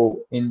also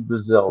in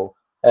Brazil,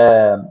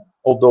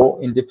 although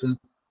in different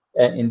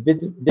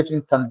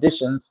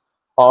conditions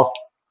of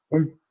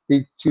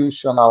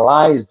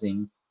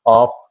institutionalizing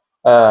of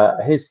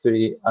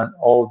history and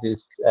all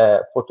these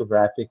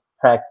photographic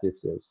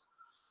practices.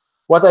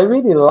 What I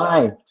really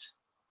liked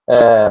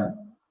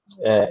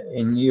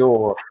in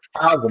your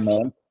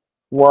argument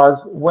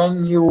was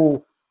when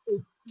you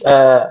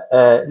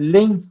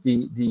linked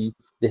the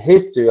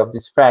history of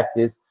this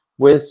practice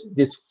with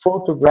this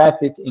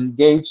photographic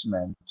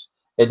engagement,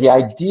 the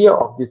idea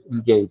of this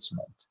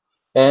engagement.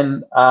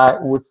 And I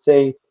would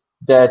say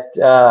that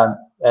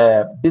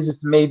this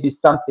is maybe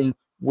something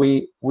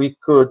we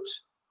could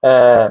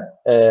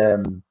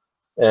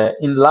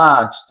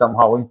enlarge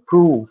somehow,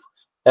 improve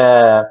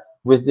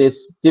with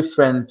this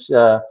different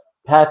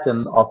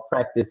pattern of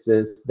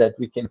practices that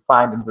we can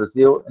find in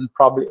Brazil and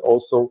probably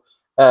also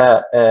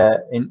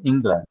in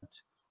England.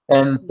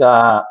 And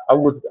I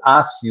would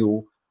ask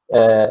you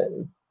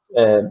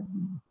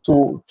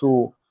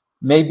to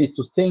maybe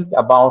to think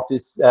about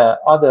this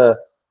other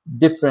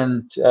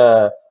different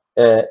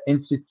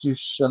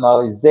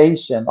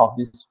institutionalization of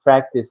these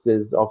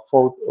practices of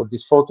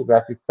these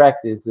photographic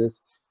practices,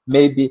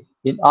 maybe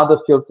in other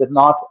fields that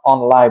not on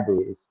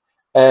libraries,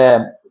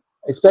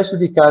 especially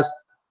because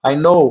I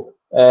know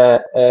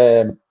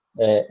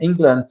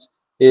England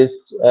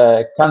is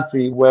a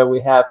country where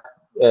we have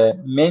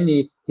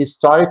many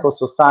historical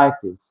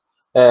societies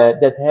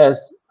that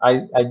has,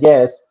 I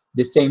guess,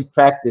 the same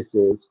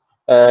practices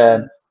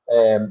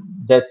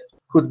that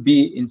could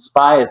be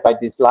inspired by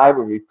these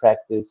library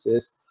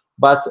practices.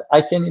 But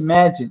I can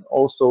imagine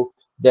also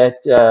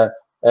that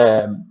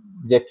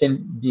there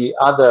can be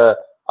other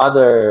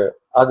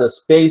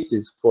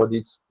spaces for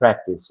these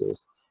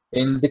practices.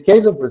 In the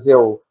case of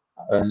Brazil,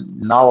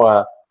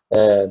 now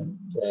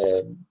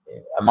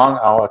among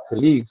our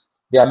colleagues,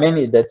 there are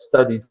many that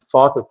study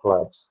photo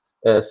clubs,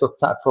 so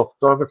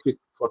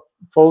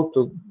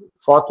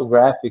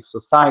photographic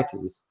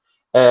societies,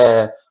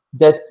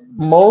 that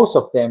most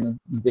of them,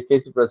 in the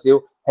case of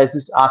Brazil, has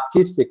this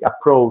artistic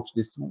approach,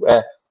 this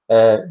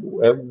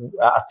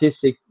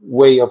artistic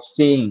way of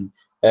seeing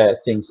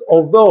things,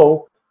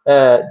 although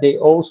they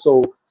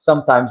also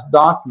sometimes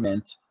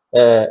document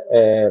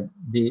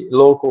the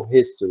local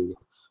history.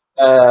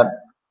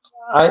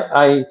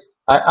 I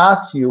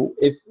ask you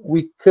if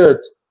we could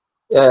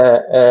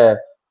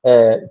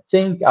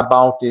think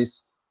about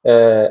this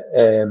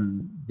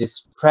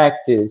this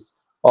practice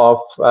of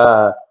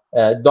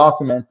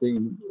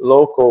documenting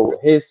local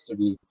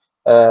history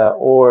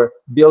or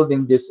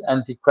building this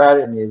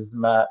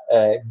antiquarianism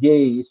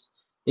gaze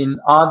in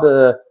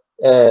other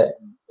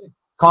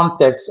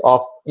contexts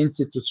of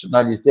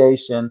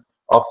institutionalization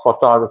of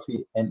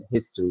photography and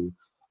history.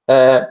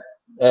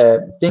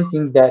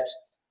 Thinking that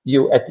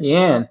you, at the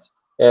end,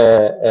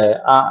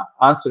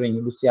 answering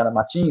Luciana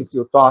Martins,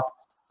 you talked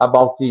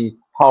about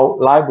how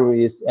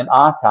libraries and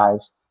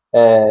archives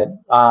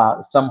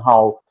are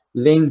somehow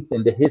linked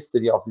in the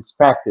history of these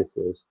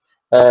practices.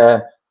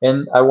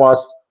 And I was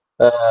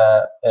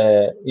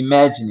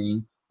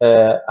imagining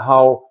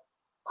how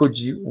could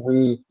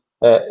we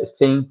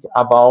think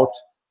about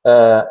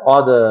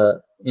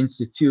other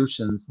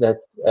institutions that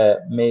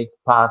make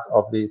part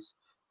of this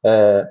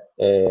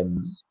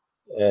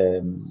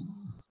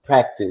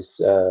practice,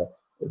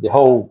 the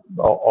whole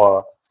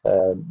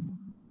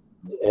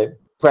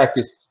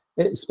practice,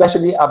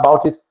 especially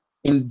about this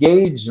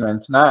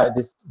engagement,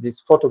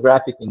 this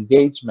photographic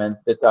engagement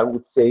that I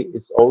would say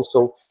is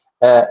also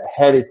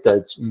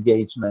heritage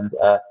engagement,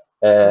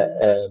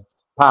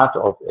 part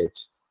of it.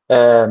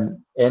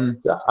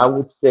 And I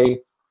would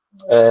say,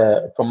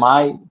 from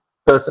my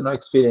personal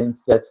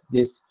experience, that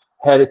this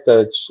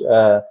heritage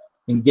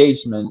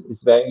engagement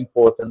is very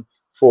important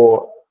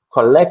for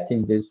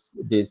collecting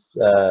these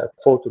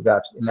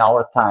photographs in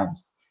our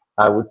times.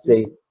 I would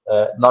say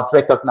not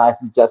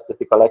recognizing just that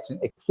the collection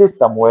exists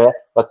somewhere,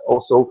 but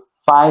also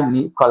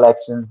finding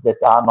collections that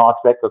are not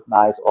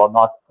recognized or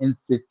not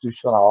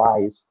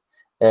institutionalized,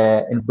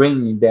 and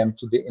bringing them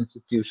to the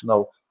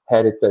institutional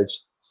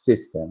heritage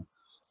system.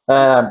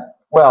 In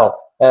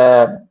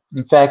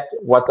fact,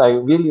 what I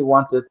really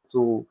wanted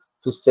to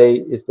say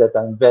is that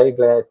I'm very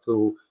glad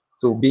to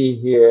be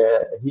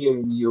here,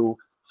 hearing you,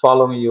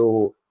 following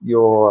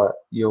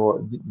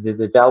the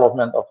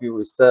development of your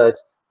research,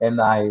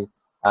 and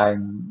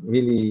I'm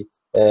really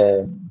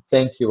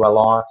thank you a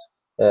lot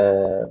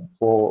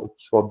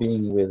for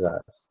being with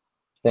us.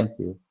 Thank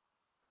you.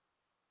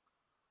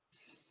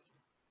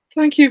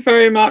 Thank you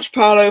very much,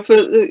 Paulo, for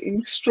the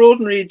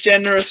extraordinary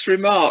generous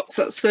remarks.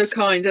 That's so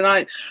kind, and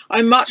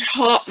I'm much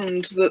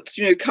heartened that,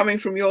 you know, coming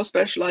from your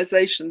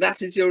specialization,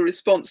 that is your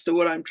response to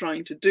what I'm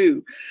trying to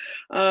do.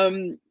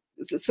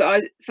 So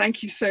I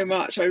thank you so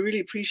much. I really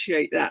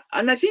appreciate that.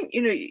 And I think,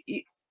 you know,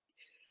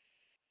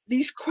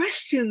 these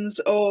questions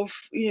of,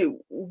 you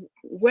know,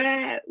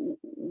 where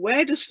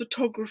does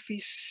photography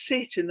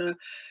sit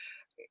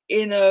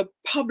in a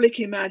public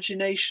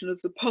imagination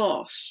of the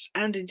past,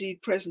 and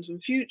indeed present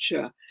and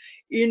future,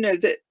 you know,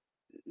 that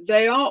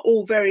they are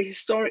all very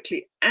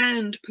historically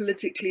and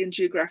politically and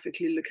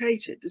geographically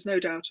located. There's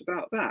no doubt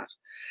about that.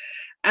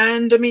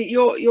 And I mean,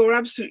 you're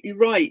absolutely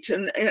right.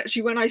 And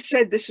actually, when I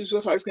said this is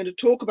what I was going to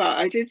talk about,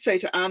 I did say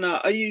to Anna,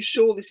 are you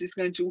sure this is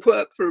going to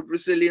work for a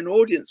Brazilian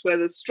audience where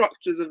the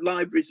structures of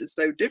libraries are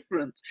so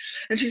different?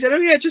 And she said, oh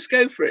yeah, just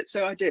go for it.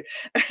 So I did.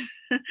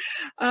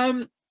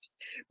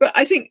 But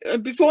I think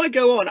before I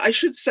go on, I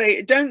should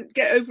say, don't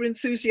get over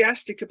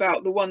enthusiastic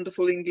about the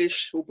wonderful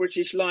English or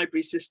British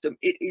library system.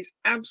 It is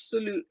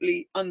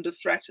absolutely under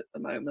threat at the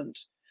moment.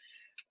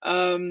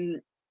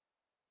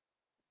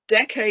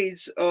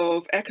 Decades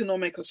of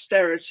economic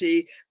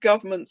austerity,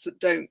 governments that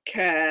don't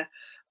care,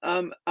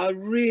 are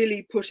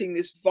really putting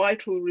this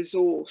vital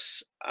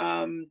resource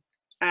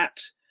at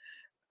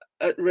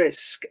at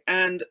risk,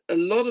 and a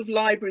lot of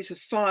libraries have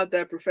fired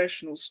their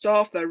professional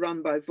staff. They're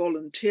run by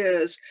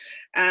volunteers,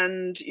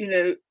 and you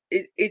know,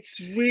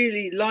 it's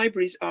really,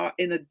 libraries are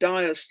in a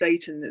dire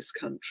state in this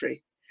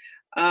country.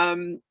 I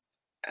mean,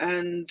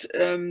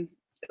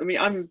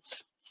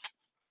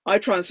 I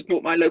try and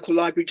support my local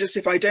library. Just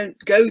if I don't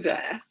go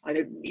there, I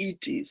don't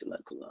need to use a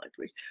local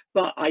library,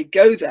 but I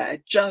go there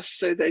just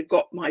so they've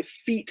got my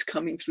feet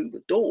coming through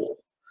the door.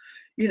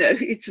 You know,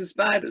 it's as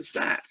bad as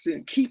that. So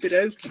keep it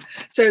open.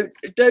 So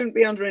don't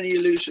be under any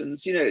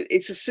illusions. You know,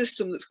 it's a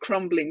system that's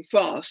crumbling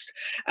fast.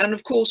 And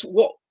of course,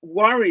 what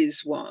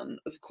worries one,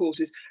 of course,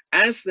 is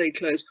as they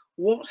close,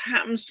 what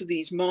happens to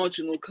these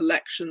marginal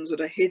collections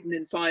that are hidden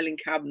in filing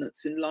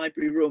cabinets in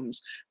library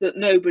rooms that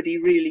nobody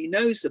really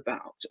knows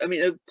about? I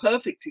mean, a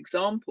perfect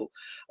example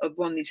of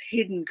one of these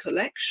hidden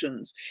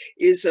collections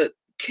is at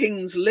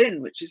King's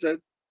Lynn, which is a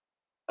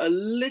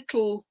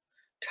little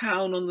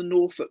town on the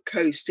Norfolk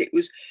coast. It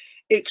was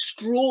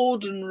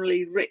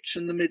extraordinarily rich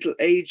in the Middle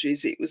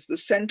Ages. It was the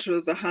center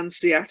of the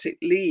Hanseatic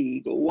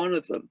League, or one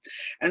of them.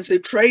 And so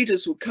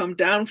traders would come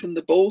down from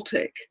the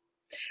Baltic,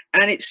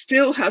 and it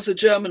still has a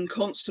German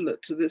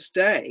consulate to this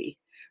day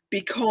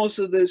because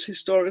of those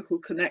historical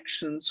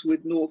connections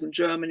with Northern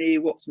Germany,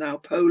 what's now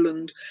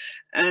Poland.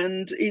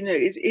 And, you know,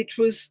 it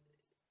was,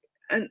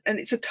 and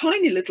it's a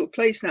tiny little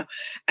place now,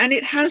 and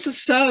it has a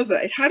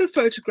survey. It had a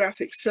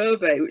photographic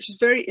survey, which is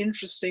very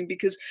interesting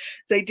because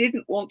they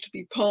didn't want to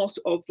be part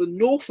of the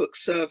Norfolk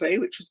survey,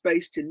 which was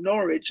based in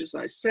Norwich, as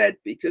I said,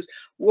 because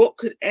what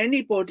could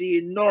anybody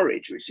in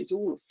Norwich, which is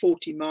all of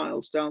 40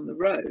 miles down the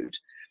road,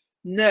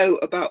 know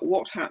about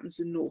what happens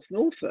in North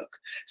Norfolk?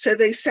 So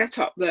they set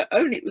up their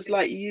own. It was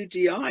like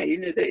UDI, you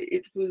know,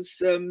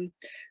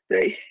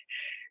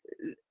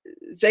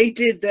 they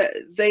did that.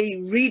 They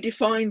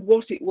redefined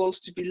what it was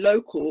to be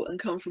local and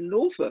come from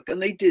Norfolk,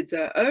 and they did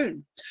their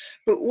own.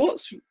 But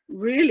what's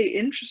really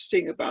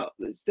interesting about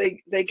this,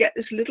 they get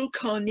this little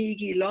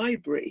Carnegie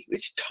library,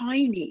 which is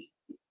tiny.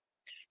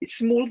 It's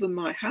smaller than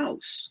my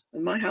house,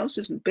 and my house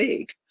isn't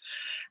big.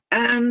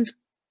 And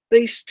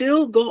they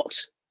still got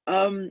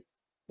the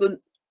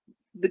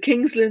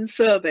King's Lynn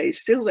survey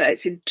still there.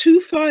 It's in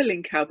 2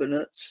 filing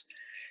cabinets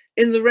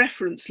in the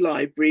reference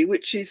library,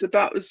 which is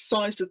about the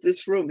size of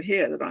this room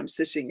here that I'm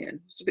sitting in.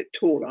 It's a bit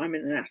taller. I'm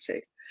in an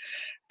attic.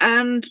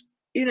 And,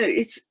 you know,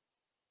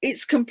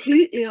 it's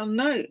completely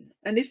unknown.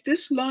 And if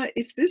this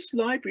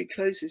library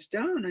closes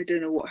down, I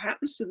don't know what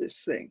happens to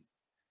this thing.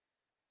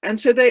 And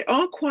so they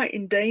are quite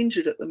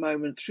endangered at the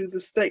moment through the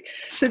state.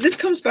 So this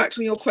comes back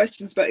to your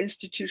questions about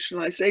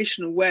institutionalization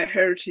and where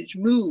heritage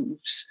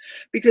moves,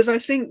 because I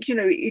think, you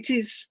know, it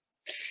is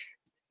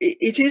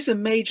a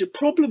major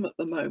problem at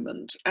the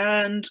moment,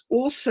 and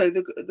also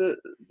the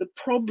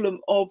problem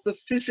of the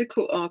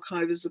physical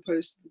archive as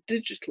opposed to the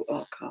digital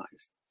archive,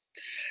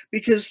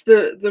 because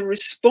the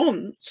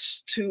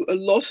response to a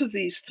lot of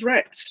these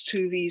threats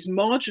to these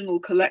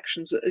marginal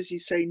collections that, as you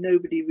say,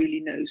 nobody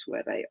really knows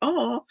where they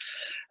are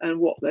and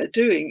what they're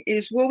doing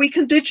is, well, we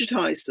can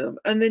digitize them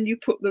and then you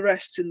put the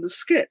rest in the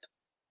skip.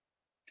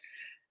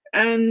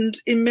 And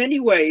in many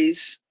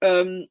ways,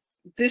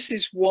 this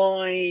is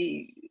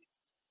why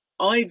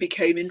I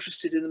became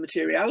interested in the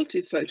materiality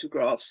of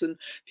photographs, and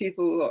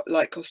people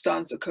like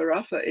Costanza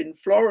Carafa in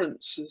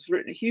Florence has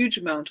written a huge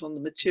amount on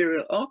the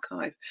material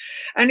archive.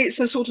 And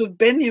it's a sort of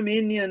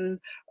Benjaminian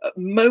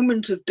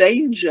moment of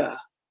danger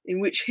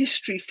in which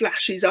history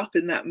flashes up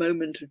in that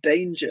moment of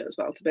danger, as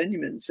Walter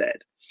Benjamin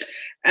said.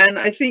 And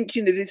I think,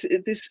 you know,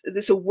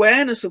 this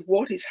awareness of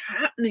what is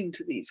happening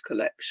to these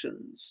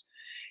collections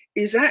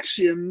is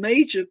actually a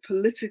major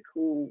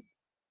political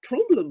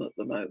problem at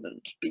the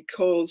moment,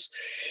 because,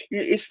 you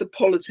know, it's the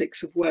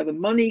politics of where the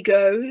money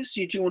goes.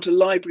 Do you want a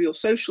library or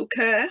social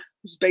care?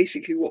 Is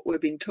basically what we're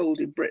being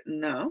told in Britain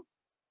now.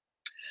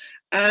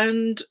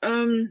 And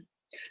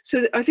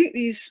so I think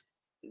these,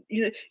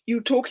 you know,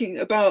 you're talking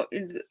about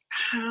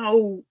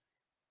how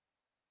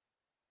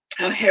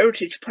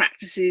heritage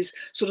practices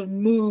sort of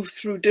move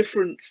through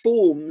different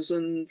forms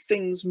and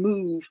things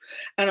move.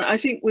 And I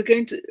think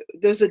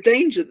there's a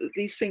danger that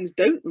these things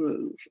don't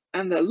move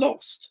and they're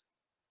lost.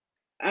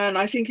 And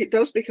I think it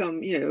does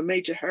become, you know, a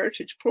major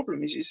heritage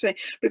problem, as you say.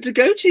 But to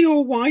go to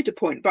your wider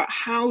point about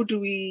how do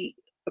we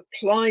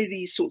apply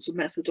these sorts of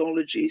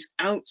methodologies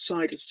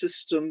outside a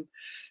system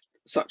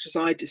such as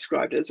I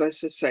described, as I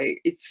say,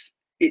 it's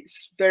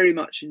very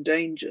much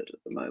endangered at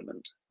the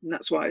moment. And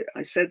that's why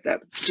I said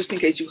that, just in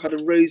case you had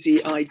a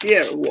rosy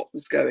idea of what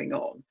was going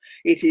on.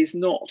 It is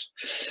not.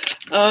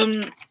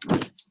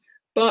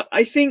 But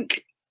I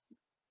think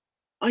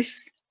my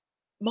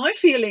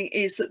feeling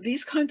is that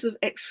these kinds of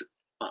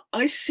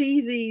I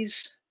see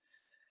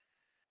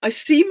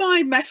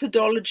my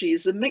methodology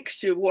as a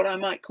mixture of what I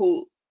might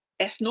call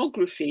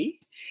ethnography,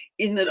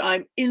 in that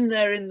I'm in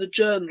there in the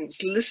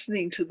journals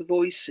listening to the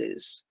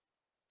voices.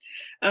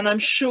 And I'm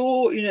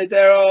sure, you know,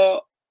 there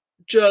are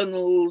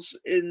journals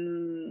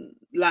in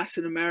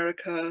Latin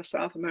America,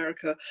 South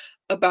America,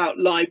 about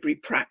library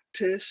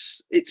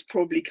practice. It's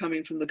probably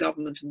coming from the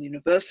government and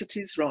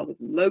universities rather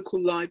than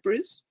local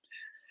libraries.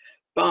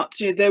 But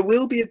there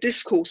will be a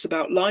discourse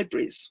about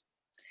libraries,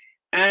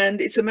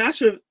 and it's a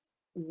matter of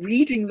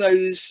reading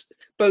those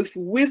both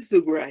with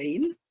the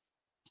grain,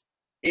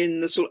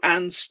 in the sort of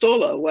Anne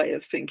Stoller way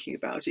of thinking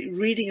about it,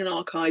 reading an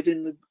archive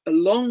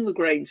along the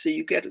grain, so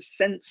you get a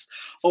sense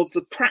of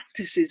the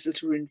practices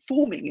that are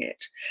informing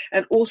it,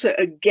 and also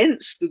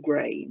against the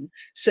grain,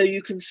 so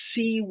you can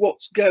see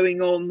what's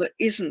going on that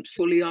isn't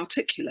fully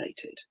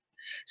articulated.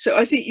 So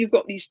I think you've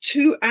got these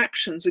two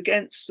actions,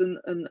 against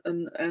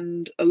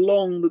and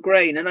along the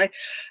grain. And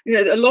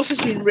a lot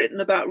has been written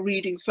about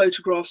reading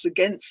photographs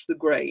against the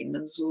grain,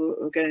 and so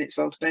again, it's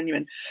Walter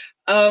Benjamin.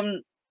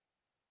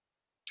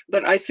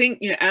 But I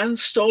think Anne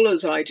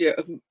Stoller's idea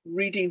of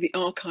reading the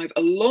archive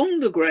along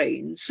the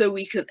grain, so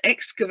we can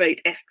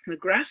excavate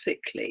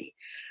ethnographically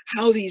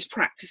how these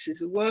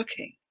practices are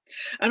working.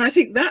 And I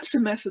think that's a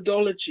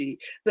methodology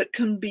that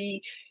can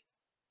be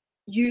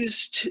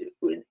used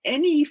in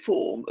any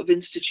form of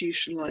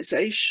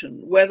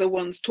institutionalization, whether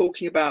one's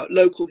talking about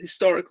local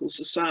historical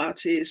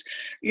societies,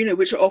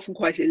 which are often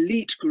quite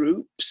elite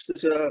groups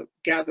that are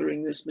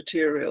gathering this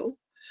material.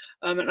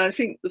 And I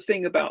think the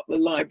thing about the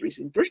libraries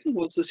in Britain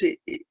was that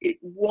it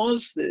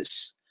was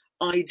this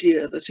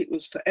idea that it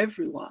was for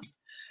everyone.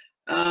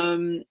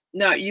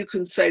 Now, you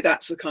can say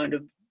that's a kind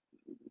of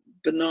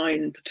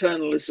benign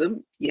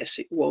paternalism. Yes,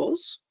 it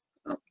was,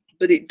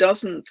 but it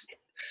doesn't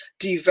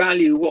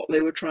devalue what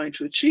they were trying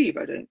to achieve,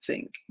 I don't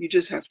think. You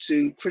just have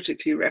to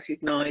critically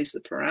recognize the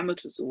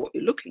parameters of what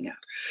you're looking at,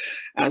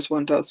 as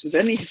one does with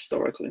any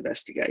historical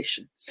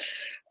investigation.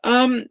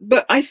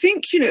 But I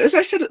think, as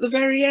I said at the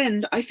very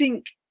end, I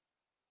think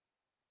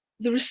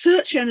the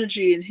research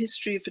energy in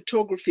history of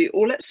photography,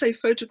 or let's say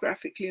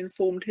photographically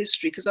informed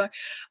history, because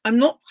I'm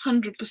not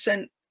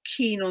 100%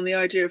 keen on the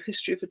idea of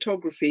history of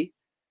photography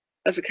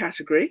as a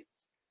category.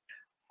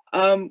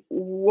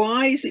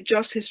 Why is it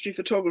just history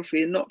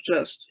photography and not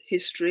just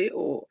history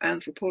or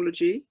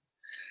anthropology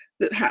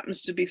that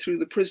happens to be through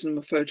the prism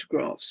of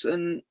photographs?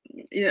 And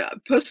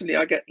personally,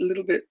 I get a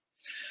little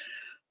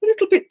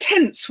bit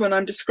tense when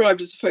I'm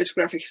described as a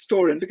photographic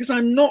historian, because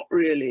I'm not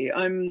really.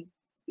 I'm,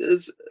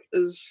 as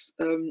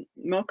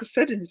Marcus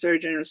said in his very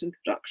generous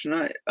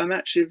introduction, I'm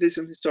actually a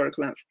visual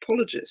historical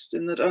anthropologist,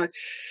 in that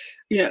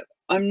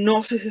I'm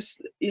not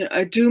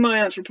I do my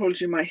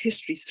anthropology and my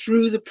history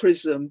through the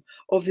prism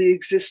of the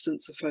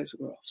existence of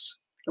photographs,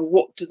 and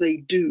what do they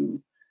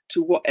do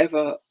to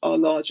whatever our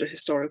larger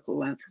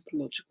historical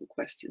anthropological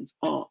questions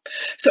are.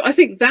 So I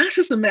think that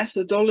as a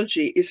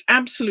methodology is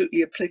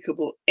absolutely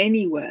applicable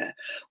anywhere,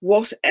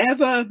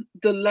 whatever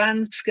the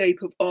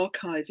landscape of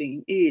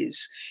archiving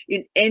is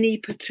in any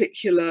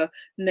particular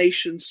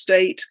nation,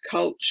 state,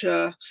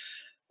 culture,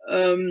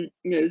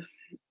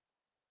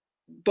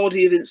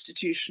 body of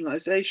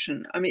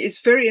institutionalization. I mean, it's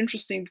very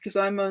interesting, because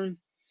I'm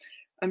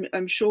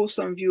sure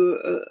some of you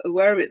are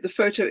aware of it, the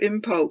Photo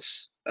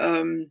Impulse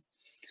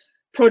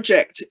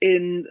project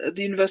in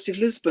the University of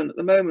Lisbon at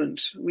the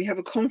moment. We have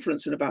a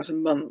conference in about a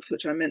month,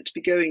 which I meant to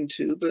be going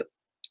to, but it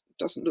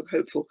doesn't look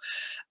hopeful.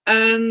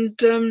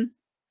 And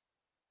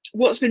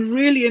what's been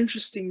really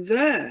interesting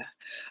there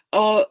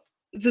are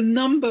the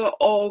number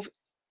of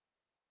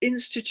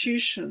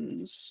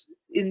institutions,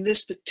 in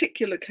this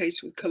particular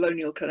case with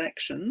colonial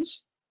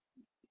connections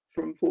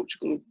from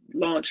Portugal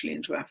largely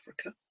into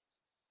Africa.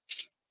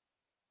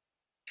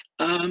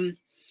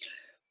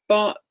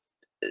 But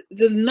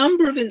the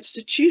number of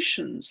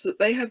institutions that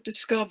they have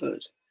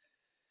discovered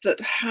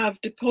that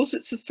have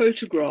deposits of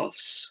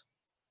photographs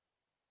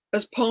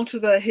as part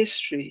of their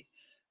history,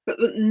 but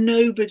that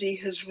nobody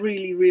has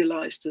really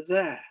realized are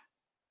there.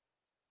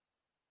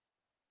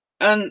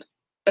 And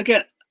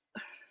again,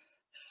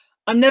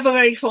 I'm never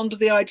very fond of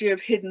the idea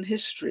of hidden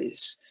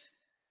histories.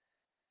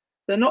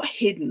 They're not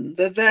hidden,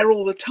 they're there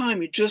all the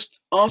time. You're just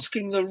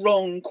asking the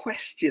wrong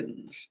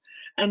questions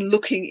and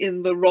looking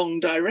in the wrong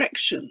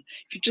direction.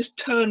 If you just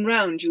turn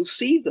around, you'll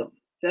see them.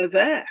 They're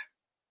there.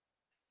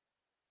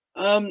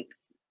 And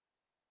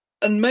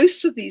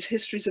most of these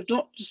histories have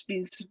not just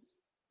been,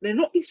 they've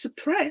not been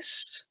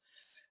suppressed.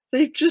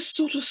 They've just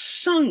sort of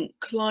sunk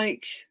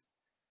like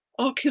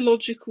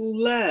archaeological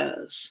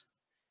layers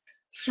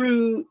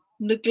through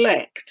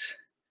neglect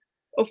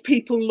of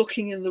people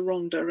looking in the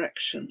wrong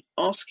direction,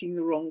 asking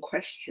the wrong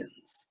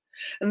questions.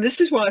 And this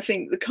is why I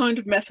think the kind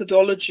of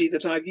methodology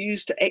that I've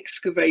used to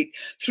excavate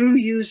through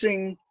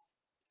using,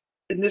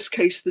 in this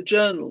case, the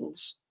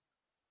journals,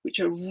 which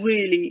are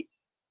really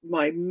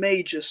my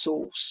major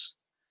source.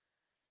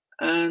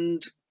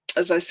 And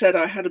as I said,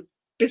 I had a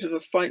bit of a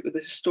fight with a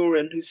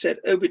historian who said,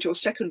 oh, but your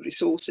secondary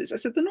sources. I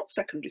said, they're not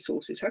secondary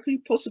sources. How can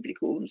you possibly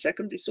call them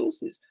secondary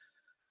sources?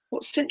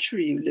 What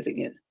century are you living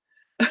in?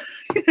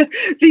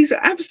 These are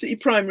absolutely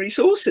primary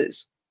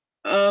sources.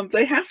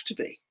 They have to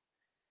be,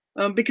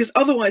 because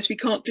otherwise we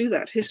can't do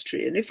that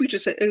history. And if we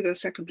just say, oh, they're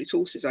secondary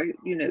sources,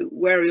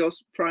 where are your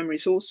primary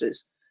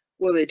sources?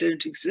 Well, they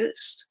don't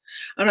exist.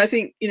 And I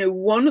think,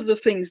 one of the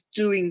things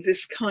doing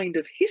this kind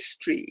of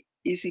history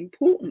is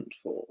important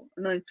for,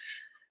 and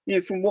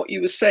from what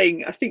you were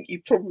saying, I think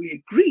you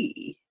probably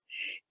agree,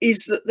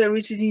 is that there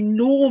is an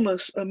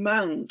enormous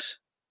amount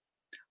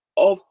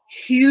of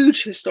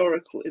huge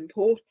historical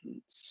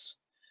importance,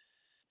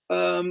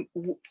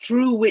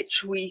 through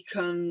which we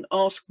can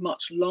ask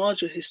much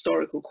larger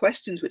historical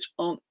questions, which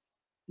aren't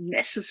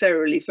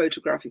necessarily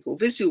photographic or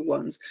visual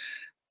ones.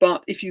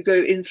 But if you go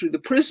in through the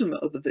prism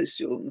of the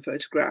visual and the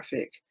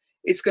photographic,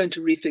 it's going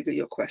to refigure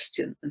your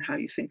question and how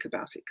you think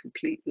about it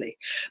completely.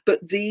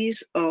 But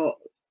these are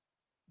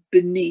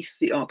beneath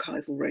the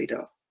archival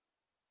radar.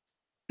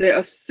 There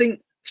are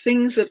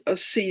things that are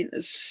seen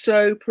as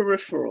so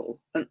peripheral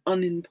and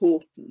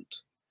unimportant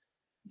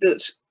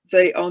that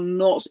they are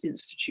not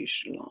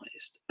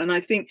institutionalized. And I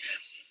think,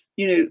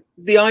 you know,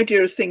 the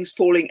idea of things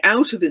falling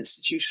out of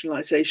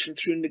institutionalization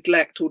through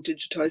neglect or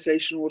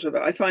digitization or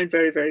whatever, I find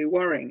very, very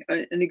worrying.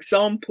 An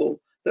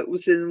example that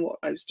was in what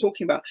I was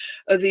talking about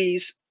are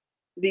these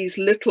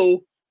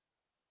little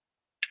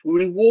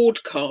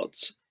reward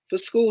cards for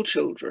school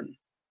children.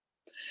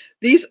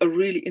 These are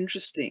really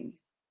interesting,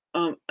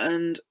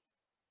 and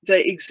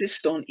they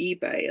exist on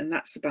eBay, and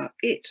that's about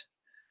it.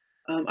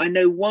 I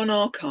know one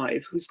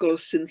archive who's got a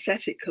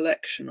synthetic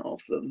collection of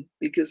them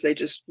because they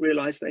just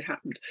realized they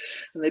happened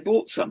and they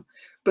bought some,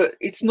 but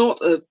it's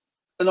not an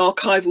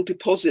archival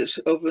deposit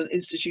of an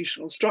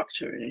institutional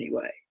structure in any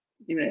way.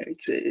 You know,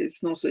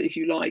 it's not, if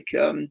you like,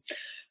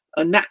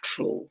 a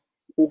natural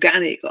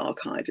organic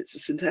archive, it's a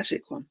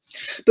synthetic one.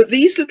 But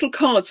these little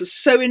cards are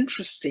so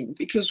interesting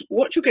because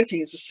what you're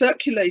getting is a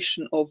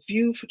circulation of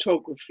view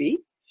photography,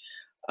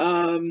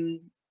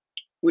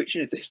 which,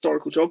 you know, the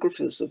historical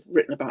geographers have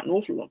written about an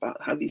awful lot about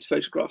how these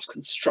photographs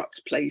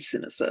construct place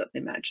in a certain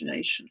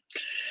imagination.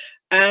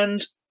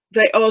 And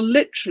they are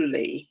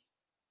literally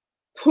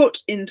put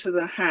into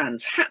the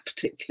hands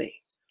haptically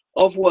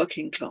of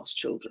working class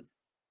children.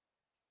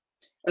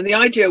 And the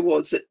idea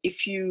was that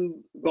if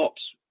you got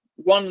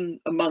one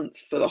a month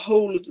for the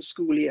whole of the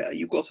school year,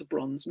 you got a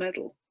bronze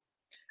medal.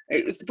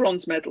 It was the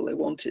bronze medal they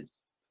wanted.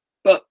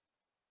 But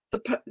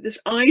this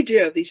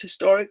idea of these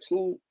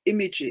historical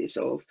images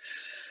of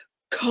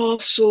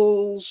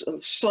castles,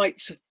 of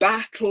sites of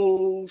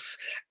battles,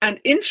 and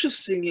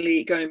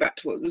interestingly, going back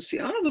to what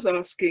Luciana was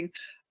asking,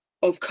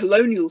 of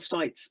colonial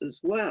sites as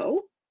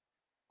well,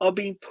 are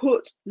being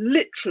put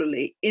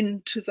literally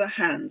into the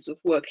hands of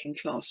working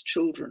class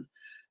children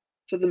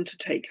for them to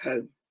take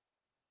home.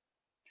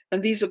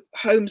 And these are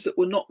homes that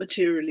were not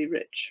materially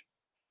rich.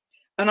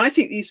 And I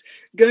think these,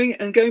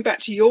 going back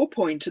to your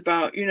point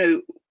about, you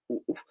know,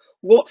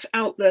 what's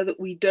out there that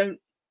we don't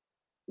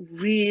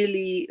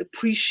really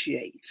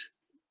appreciate,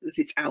 that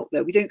it's out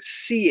there. We don't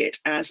see it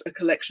as a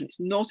collection.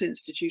 It's not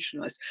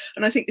institutionalized.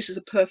 And I think this is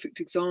a perfect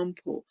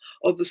example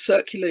of the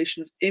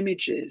circulation of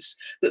images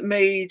that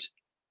made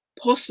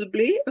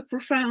possibly a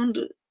profound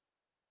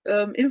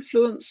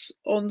influence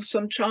on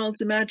some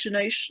child's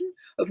imagination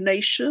of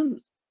nation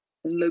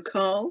and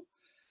locale,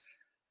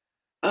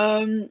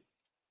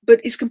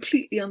 but is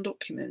completely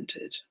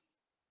undocumented.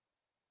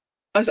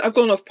 I've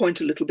gone off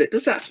point a little bit.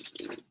 Does that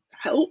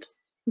help?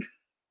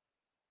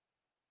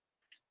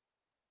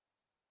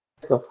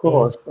 Of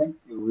course, thank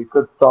you. We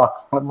could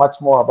talk much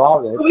more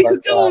about it. We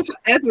could go on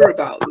forever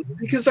about this,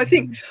 because I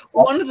think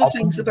one of the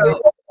things about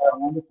a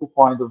wonderful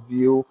point of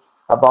view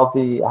about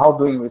how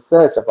doing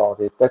research about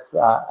it. That's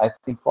I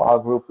think for our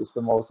group is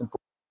the most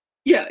important.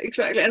 Yeah,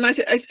 exactly. And I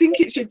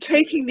think it's you're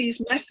taking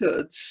these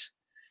methods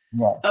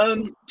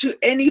to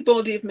any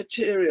body of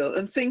material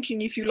and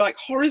thinking, if you like,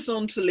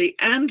 horizontally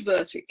and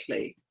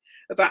vertically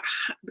about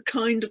the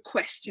kind of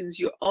questions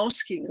you're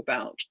asking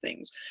about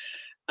things.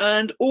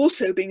 And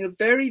also being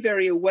very,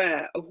 very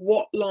aware of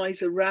what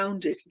lies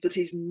around it that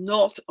is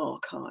not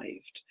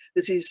archived,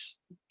 that is,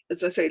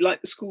 as I say, like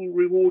the school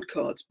reward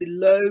cards,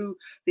 below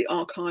the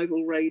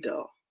archival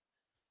radar.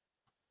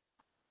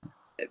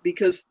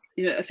 Because,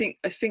 you know, I think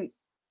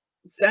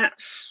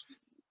that's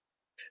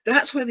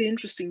where the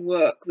interesting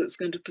work that's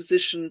going to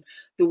position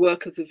the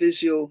work of the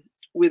visual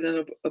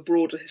within a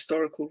broader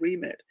historical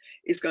remit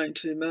is going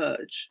to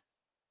emerge.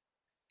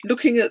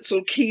 Looking at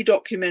sort of key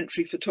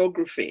documentary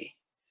photography,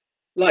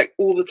 like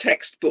all the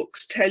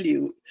textbooks tell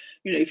you,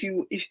 you know,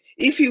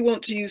 if you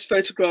want to use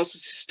photographs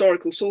as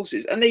historical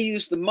sources, and they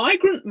use the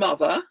migrant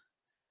mother,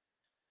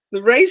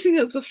 the raising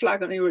of the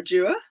flag on Iwo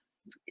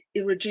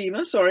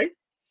Jima, sorry,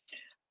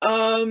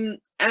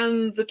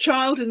 and the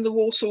child in the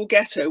Warsaw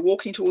Ghetto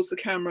walking towards the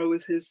camera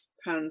with his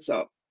hands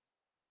up.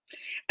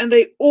 And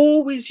they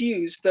always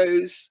use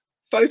those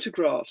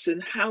photographs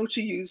and how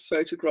to use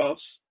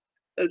photographs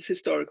as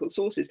historical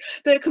sources.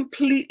 They're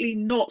completely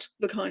not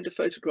the kind of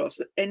photographs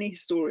that any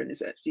historian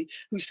is actually,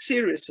 who's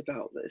serious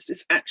about this,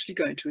 is actually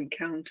going to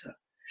encounter.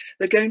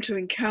 They're going to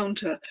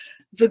encounter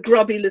the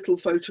grubby little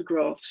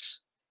photographs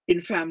in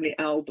family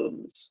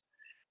albums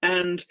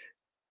and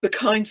the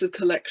kinds of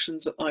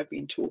collections that I've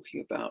been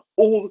talking about,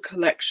 all the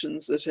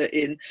collections that are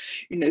in,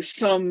 you know,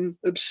 some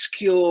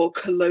obscure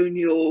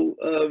colonial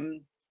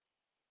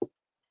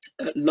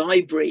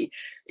library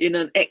in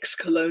an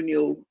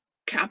ex-colonial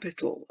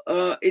capital.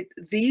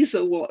 These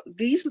are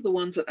the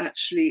ones that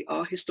actually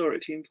are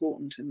historically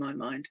important in my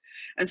mind.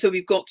 And so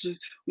we've got to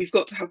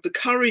have the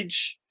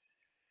courage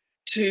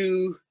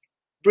to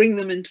bring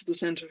them into the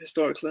Centre of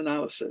Historical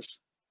Analysis,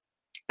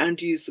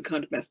 and use the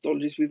kind of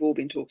methodologies we've all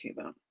been talking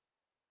about.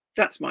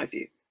 That's my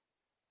view.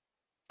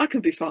 I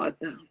can be fired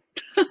now.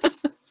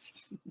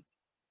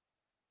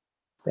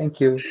 Thank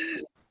you.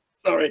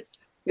 Sorry.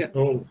 Yeah.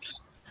 Oh,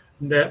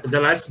 the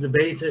last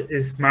debate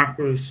is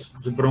Marcos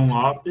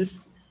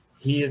Lopes.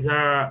 He is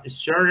a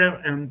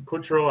historian and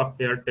cultural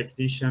affairs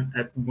technician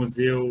at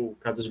Museu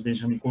Casas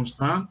Benjamin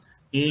Constant,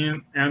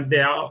 and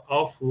the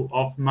author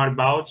of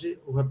Maribaldi,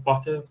 o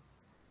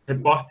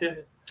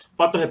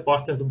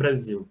fotorepórter do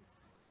Brasil.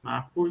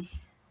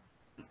 Marcos.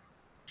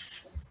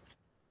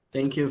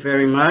 Thank you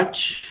very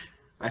much.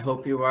 I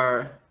hope you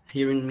are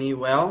hearing me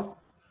well.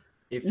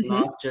 If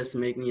not, just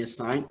make me a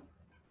sign.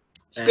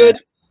 It's good.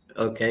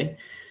 Okay.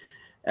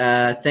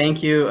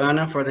 Thank you,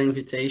 Anna, for the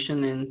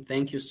invitation, and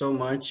thank you so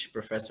much,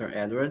 Professor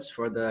Edwards,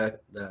 for the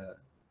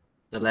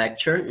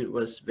lecture. It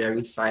was very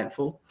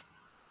insightful.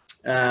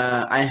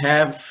 I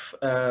have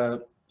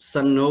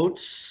some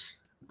notes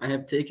I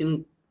have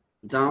taken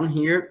down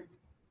here,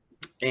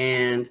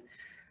 and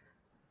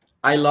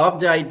I love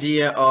the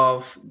idea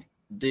of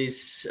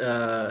this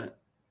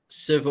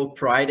civil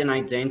pride and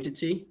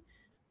identity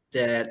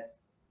that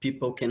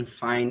people can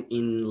find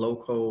in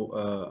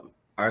local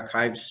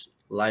archives,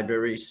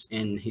 libraries,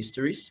 and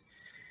histories.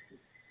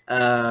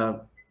 I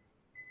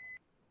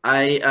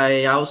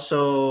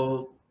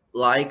also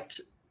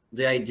liked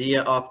the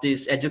idea of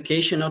this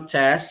educational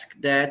task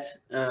that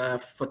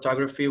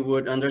photography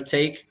would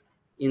undertake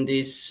in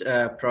these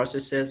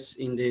processes,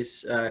 in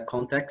these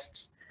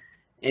contexts.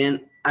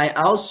 And I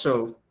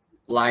also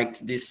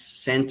liked this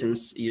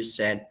sentence you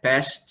said,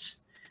 past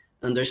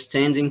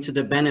understanding to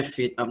the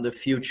benefit of the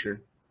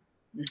future.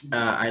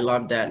 I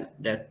love that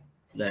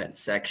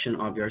section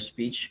of your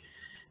speech,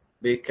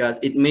 because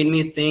it made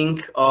me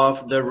think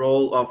of the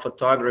role of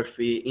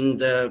photography in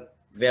the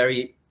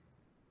very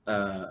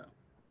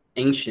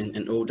ancient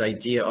and old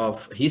idea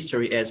of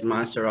history as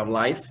master of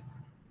life.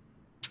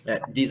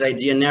 This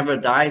idea never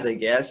dies, I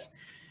guess,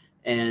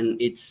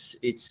 and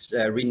it's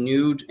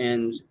renewed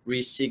and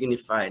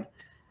resignified.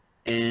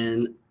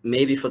 And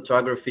maybe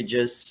photography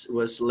just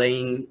was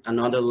laying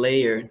another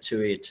layer to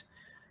it,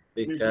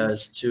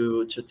 because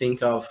to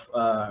think of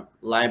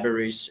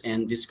libraries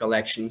and these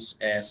collections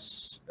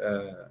as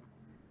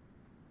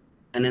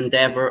an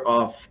endeavor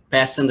of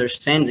past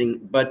understanding,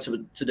 but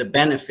to the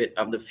benefit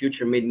of the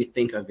future, made me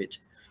think of it.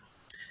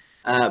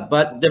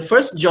 But the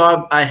first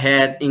job I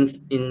had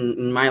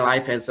in my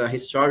life as a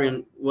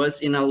historian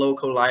was in a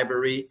local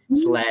library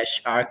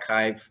 /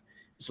 archive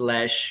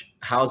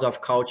 / house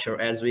of culture,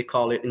 as we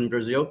call it in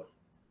Brazil.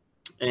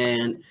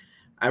 And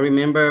I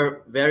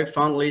remember very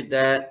fondly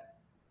that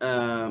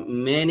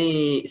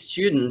many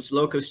students,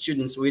 local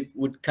students,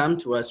 would come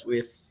to us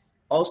with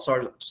all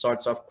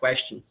sorts of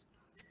questions.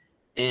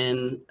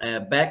 And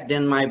back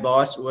then, my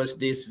boss was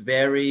this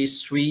very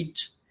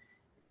sweet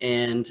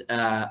and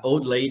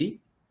old lady.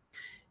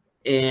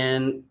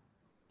 And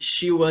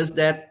she was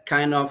that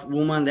kind of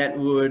woman that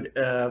would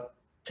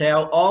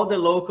tell all the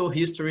local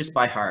histories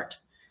by heart,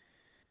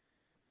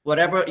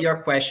 whatever your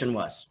question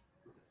was.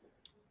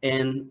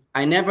 And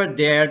I never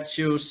dared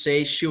to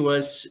say she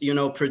was,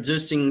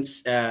 producing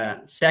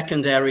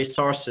secondary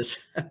sources.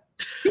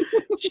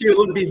 She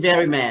would be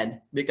very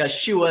mad, because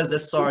she was the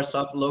source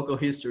of local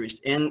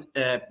histories. And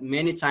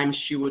many times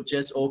she would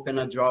just open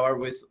a drawer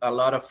with a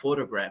lot of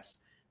photographs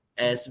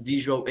as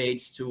visual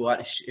aids to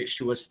what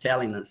she was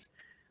telling us.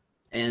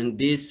 And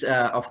this,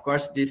 of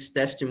course, these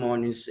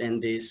testimonies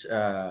and these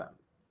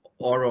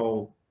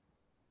oral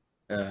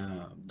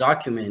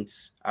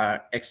documents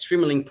are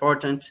extremely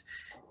important.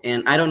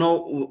 And I don't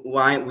know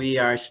why we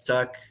are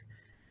stuck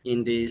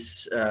in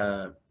this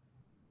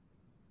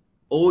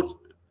old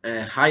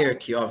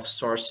hierarchy of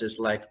sources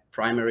like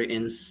primary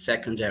and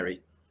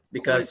secondary,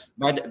 because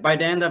by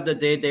the end of the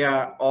day, they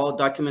are all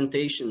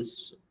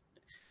documentations,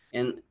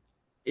 and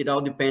it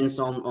all depends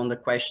on the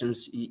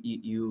questions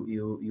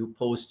you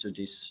pose to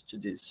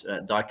these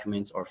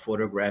documents or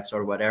photographs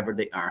or whatever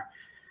they are.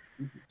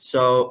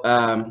 So,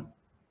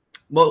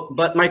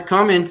 but my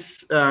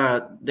comments,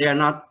 they are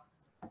not.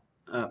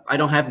 I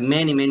don't have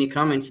many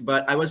comments,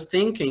 but I was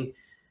thinking.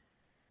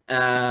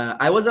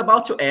 I was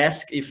about to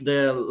ask if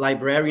the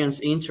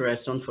librarian's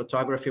interest on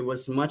photography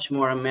was much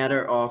more a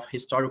matter of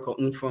historical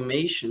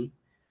information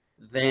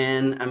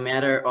than a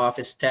matter of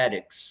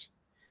aesthetics.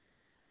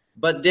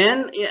 But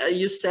then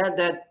you said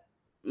that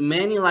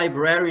many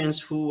librarians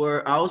who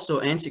were also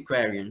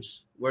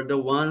antiquarians were the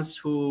ones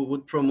who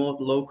would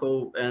promote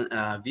local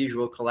and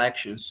visual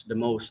collections the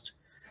most.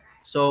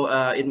 So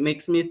it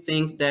makes me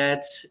think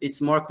that it's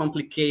more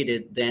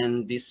complicated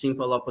than the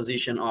simple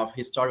opposition of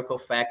historical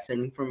facts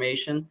and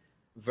information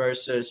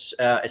versus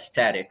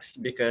aesthetics,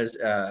 because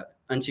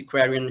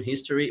antiquarian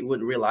history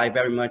would rely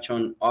very much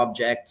on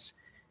objects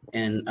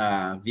and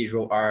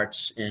visual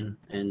arts and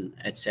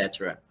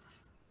etc.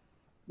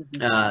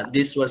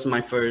 This was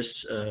my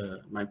first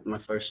my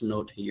first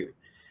note here.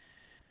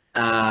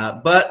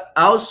 But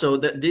also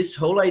this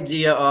whole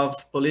idea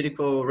of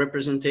political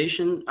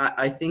representation,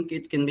 I think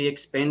it can be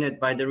expanded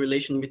by the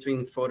relation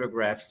between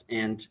photographs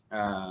and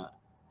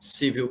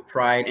civil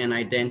pride and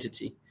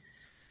identity.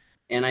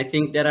 And I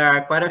think there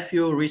are quite a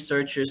few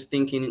researchers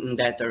thinking in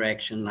that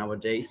direction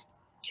nowadays.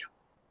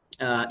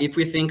 If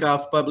we think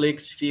of public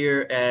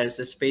sphere as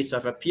a space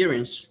of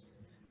appearance,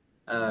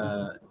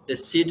 the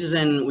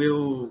citizen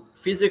will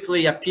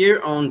physically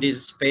appear on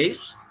this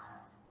space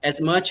as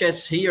much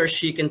as he or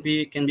she can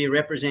be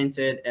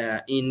represented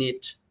in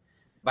it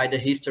by the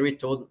history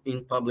told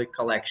in public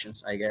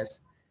collections, I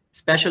guess,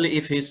 especially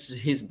if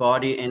his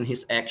body and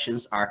his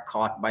actions are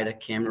caught by the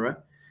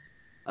camera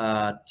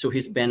to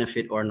his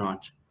benefit or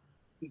not.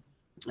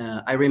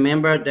 I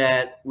remember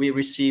that we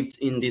received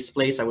in this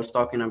place I was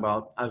talking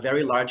about a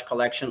very large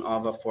collection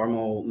of a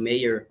former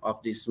mayor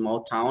of this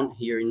small town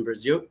here in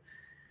Brazil.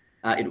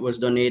 It was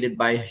donated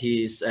by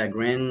his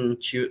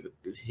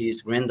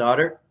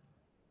granddaughter.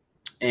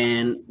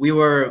 And we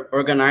were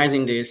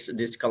organizing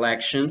this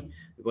collection.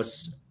 It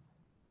was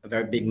a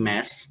very big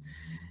mess.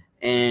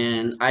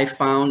 And I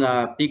found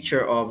a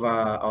picture of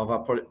a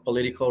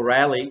political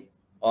rally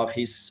of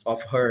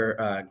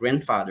her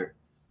grandfather.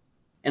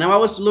 And I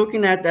was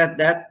looking at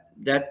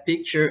that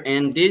picture,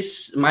 and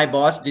my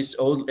boss, this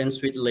old and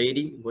sweet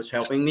lady, was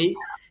helping me,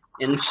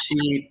 and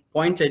she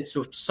pointed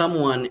to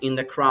someone in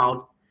the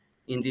crowd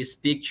in this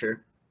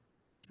picture,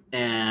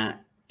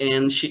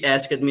 and she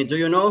asked me, "Do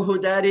you know who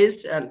that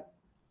is?" And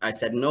I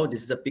said, "No,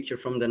 this is a picture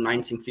from the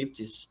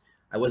 1950s.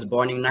 I was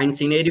born in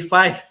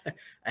 1985.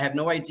 I have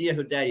no idea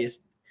who that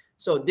is."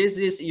 So this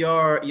is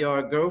your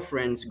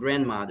girlfriend's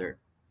grandmother.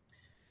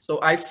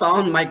 So I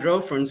found my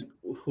girlfriend's,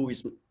 who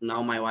is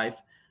now my wife,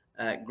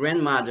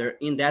 grandmother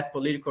in that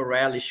political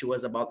rally. She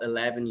was about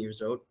 11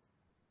 years old.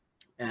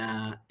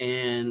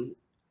 And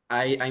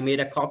I made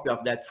a copy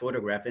of that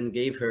photograph and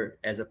gave her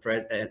as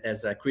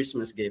a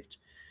Christmas gift.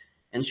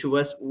 And she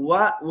was,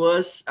 "What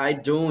was I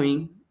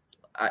doing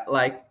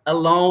like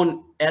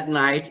alone at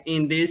night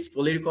in this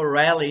political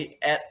rally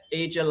at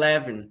age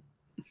 11?"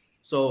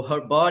 So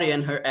her body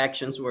and her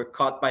actions were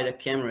caught by the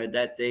camera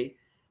that day.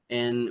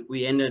 And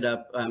we ended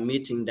up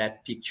meeting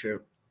that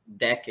picture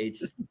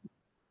decades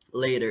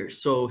later.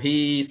 So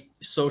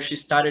she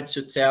started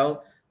to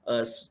tell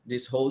us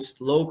this whole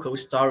local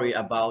story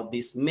about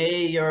this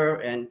mayor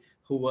and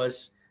who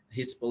was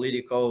his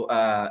political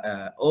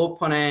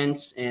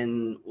opponents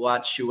and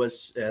what she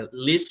was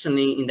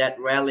listening in that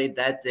rally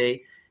that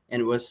day.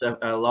 And it was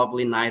a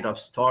lovely night of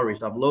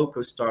stories, of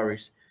local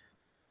stories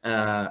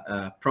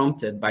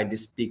prompted by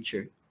this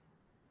picture.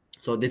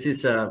 So this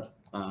is a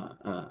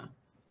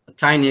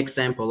tiny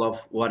example of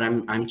what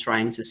I'm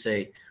trying to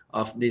say,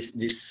 of this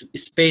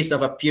space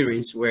of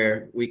appearance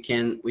where we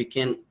can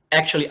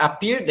actually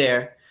appear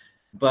there,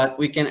 but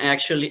we can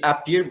actually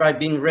appear by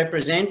being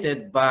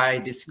represented by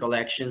these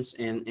collections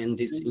and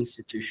these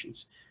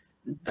institutions.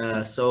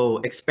 So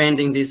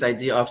expanding this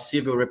idea of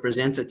civil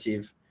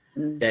representative,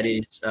 that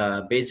is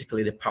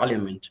basically the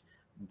parliament,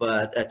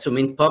 but to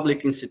mean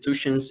public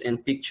institutions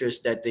and pictures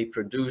that they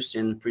produce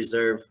and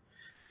preserve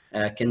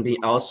can be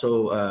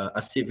also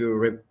a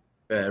civil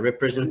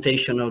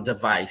representational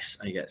device,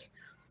 I guess.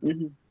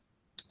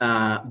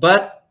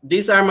 But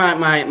these are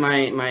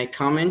my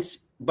comments.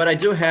 But I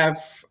do have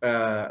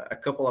a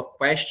couple of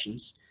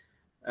questions,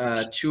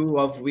 two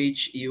of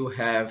which you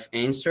have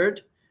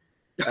answered.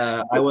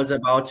 I was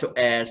about to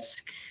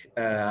ask,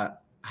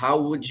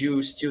 how would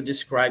you still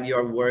describe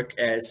your work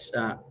as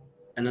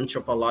an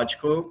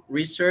anthropological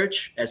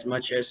research as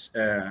much as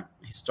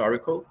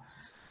historical?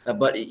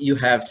 But you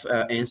have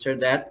answered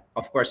that.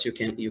 Of course, you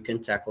can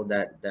tackle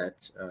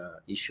that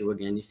issue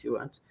again if you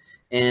want.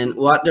 And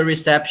what the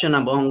reception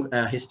among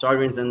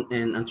historians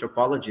and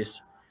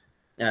anthropologists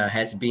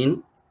has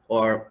been,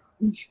 or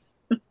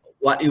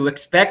what you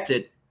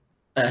expected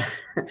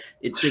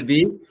it to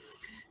be.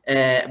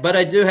 But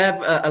I do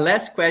have a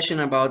last question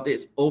about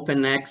this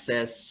open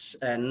access,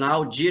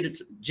 now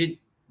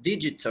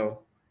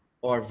digital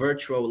or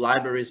virtual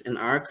libraries and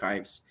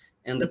archives,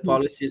 and the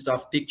policies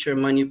of picture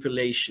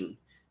manipulation.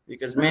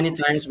 Because many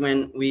times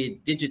when we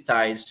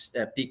digitize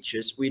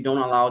pictures, we don't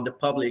allow the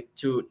public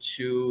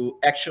to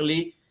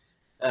actually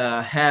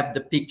have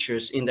the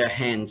pictures in their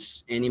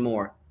hands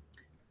anymore.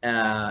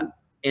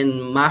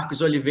 And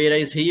Marcos Oliveira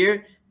is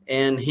here,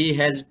 and he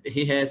has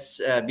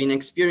been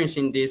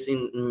experiencing this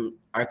in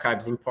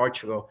archives in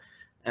Portugal.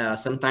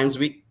 Sometimes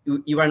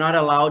you are not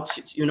allowed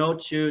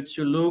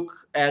to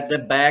look at the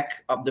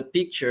back of the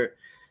picture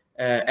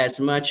as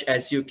much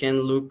as you can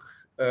look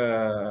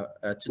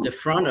to the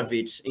front of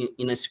it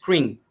in a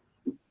screen.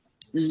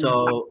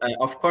 So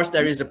of course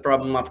there is a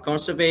problem of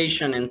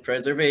conservation and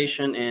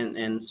preservation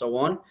and so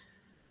on.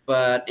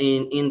 But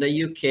in the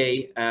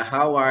UK,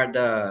 how are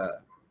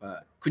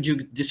could you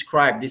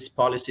describe these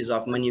policies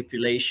of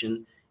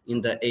manipulation in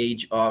the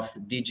age of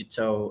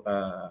digital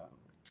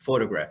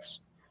photographs?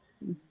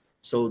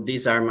 So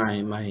these are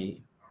my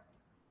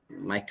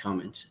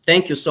comments.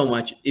 Thank you so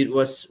much. It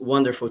was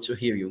wonderful to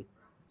hear you.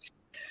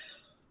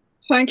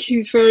 Thank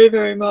you very,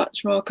 very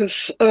much,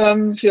 Marcus,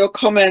 for your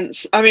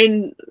comments. I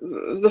mean,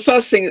 the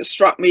first thing that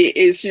struck me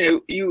is,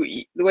 the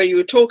way you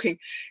were talking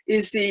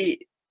is the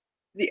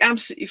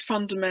absolutely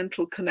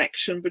fundamental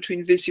connection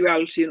between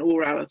visuality and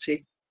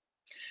orality,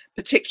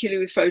 particularly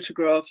with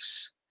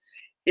photographs,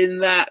 in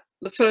that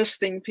the first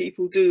thing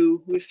people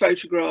do with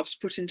photographs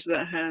put into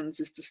their hands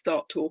is to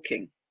start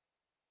talking.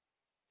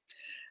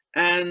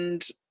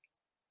 And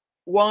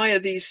why are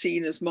these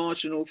seen as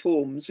marginal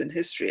forms in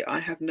history? I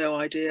have no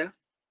idea.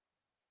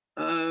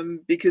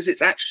 Because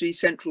it's actually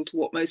central to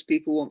what most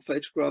people want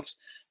photographs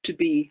to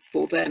be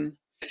for them.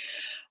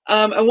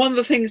 And one of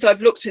the things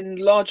I've looked in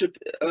larger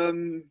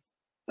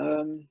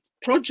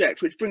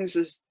project, which brings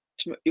us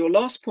to your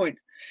last point,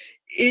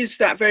 is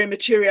that very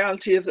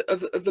materiality of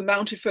the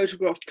mounted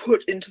photograph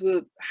put into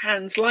the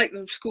hands, like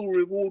the school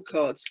reward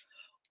cards,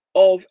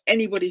 of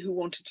anybody who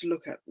wanted to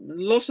look at them. And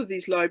a lot of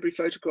these library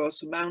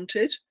photographs are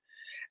mounted,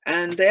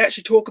 and they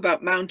actually talk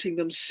about mounting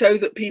them so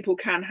that people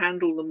can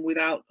handle them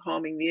without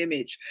harming the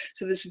image.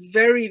 So there's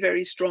very,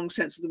 very strong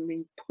sense of them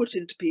being put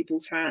into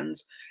people's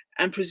hands,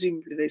 and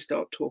presumably they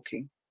start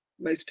talking.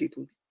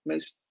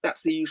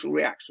 That's the usual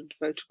reaction to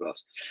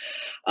photographs.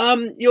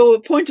 Your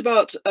point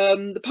about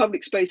the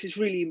public space is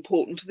really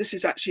important. This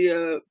is actually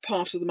a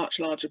part of the much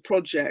larger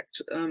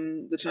project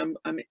that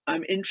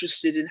I'm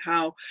interested in,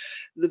 how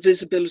the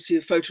visibility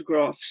of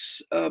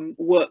photographs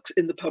works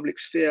in the public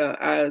sphere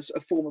as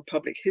a form of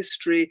public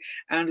history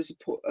and as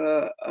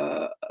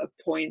a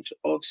point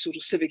of sort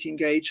of civic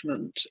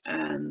engagement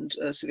and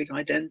civic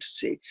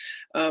identity.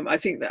 I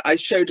think that I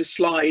showed a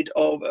slide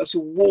of a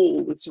sort of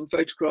wall with some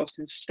photographs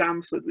in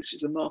Stamford, which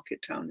is a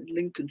market town in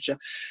Lincolnshire,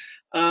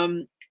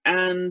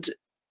 and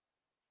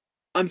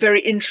I'm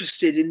very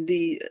interested in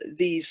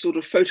these sort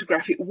of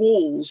photographic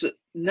walls that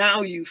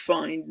now you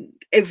find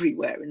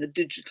everywhere in the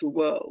digital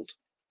world,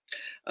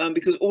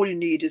 because all you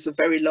need is a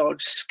very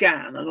large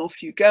scan and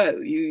off you go.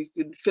 You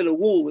can fill a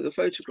wall with a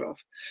photograph,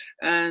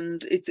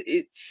 and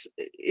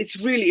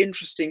it's really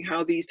interesting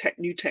how these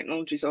new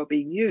technologies are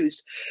being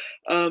used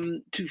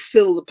to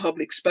fill the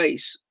public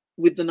space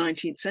with the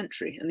 19th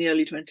century and the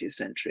early 20th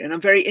century. And I'm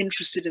very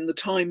interested in the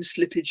time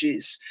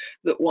slippages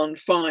that one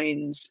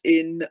finds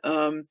in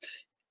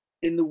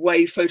the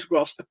way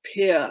photographs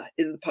appear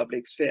in the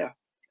public sphere,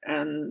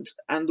 and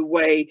the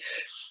way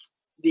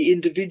the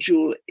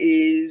individual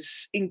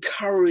is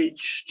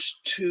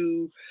encouraged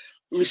to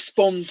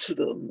respond to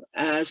them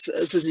as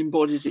an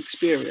embodied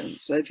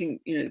experience. I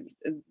think,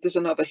 there's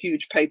another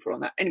huge paper on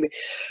that. Anyway,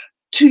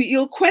 to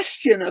your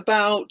question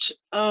about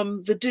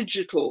the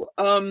digital,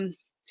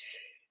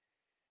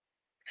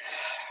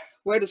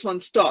 where does one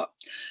start?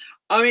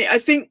 I mean, I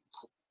think,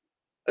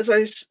 as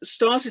I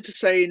started to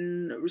say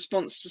in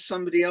response to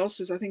somebody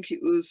else's, I think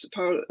it was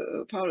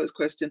Paolo's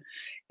question,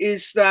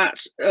 is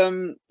that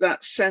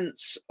that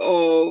sense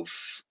of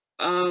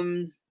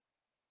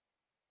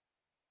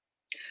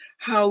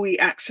how we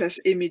access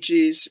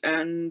images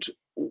and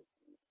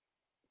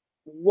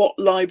what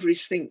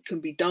libraries think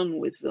can be done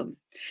with them.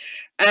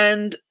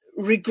 And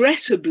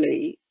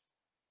regrettably,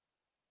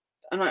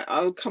 and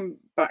I'll come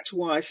back to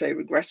why I say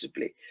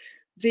regrettably,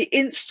 the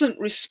instant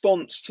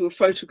response to a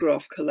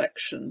photograph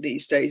collection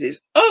these days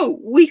is, oh,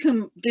 we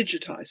can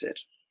digitize it.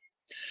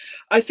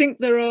 I think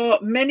there are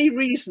many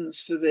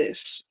reasons for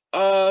this,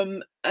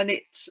 and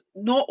it's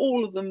not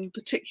all of them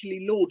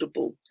particularly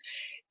laudable,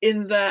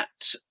 in that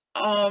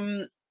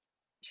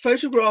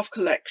photograph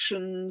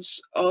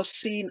collections are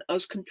seen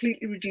as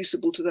completely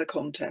reducible to their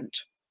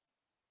content.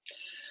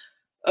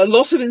 A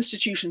lot of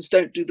institutions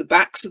don't do the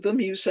backs of them.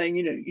 You were saying,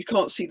 you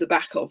can't see the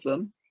back of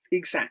them.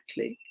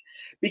 Exactly.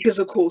 Because,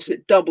 of course,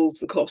 it doubles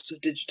the cost of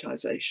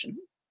digitization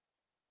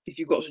if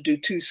you've got to do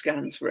 2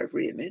 scans for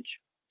every image.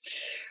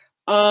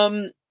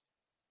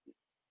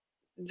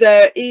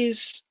 There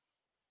is,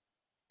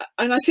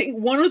 and I think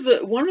one of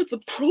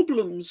the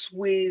problems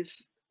with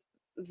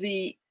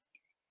the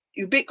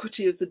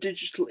ubiquity of the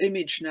digital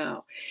image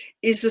now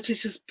is that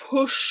it has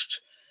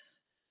pushed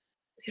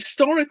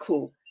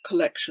historical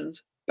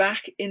collections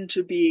back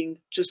into being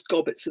just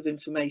gobbets of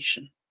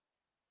information.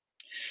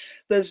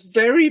 There's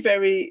very,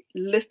 very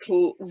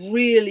little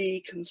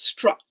really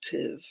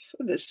constructive,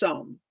 there's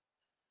some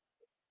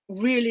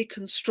really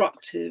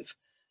constructive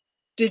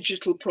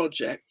digital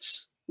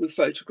projects with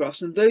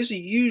photographs, and those are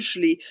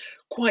usually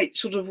quite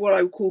sort of what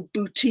I would call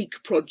boutique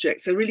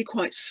projects. They're really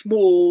quite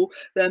small,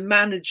 they're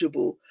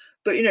manageable.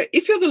 But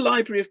if you're the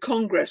Library of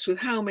Congress with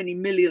how many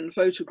million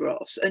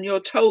photographs, and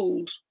you're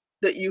told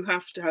that you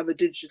have to have a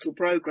digital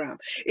program,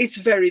 it's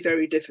very,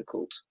 very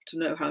difficult to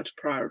know how to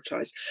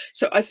prioritize.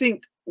 So I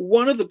think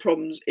one of the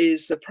problems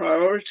is the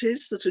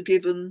priorities that are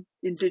given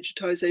in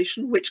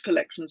digitization, which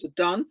collections are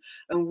done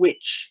and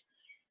which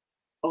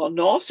are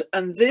not.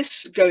 And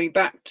this, going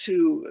back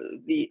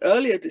to the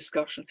earlier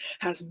discussion,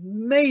 has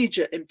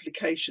major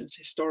implications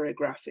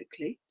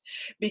historiographically,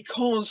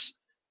 because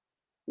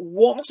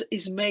what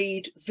is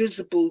made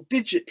visible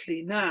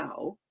digitally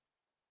now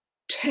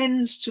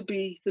tends to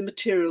be the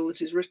material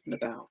that is written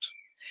about.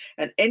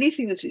 And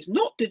anything that is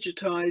not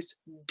digitized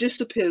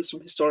disappears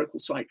from historical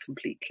site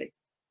completely.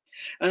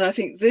 And I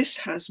think this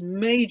has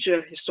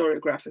major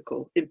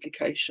historiographical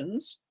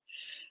implications,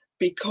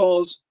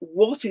 because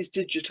what is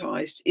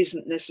digitized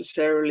isn't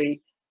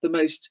necessarily the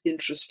most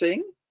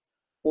interesting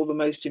or the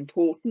most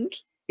important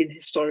in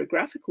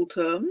historiographical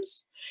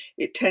terms.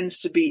 It tends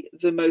to be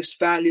the most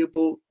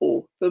valuable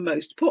or the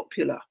most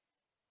popular.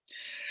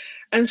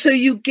 And so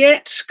you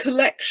get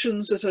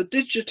collections that are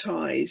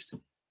digitized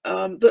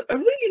that are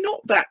really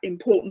not that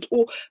important,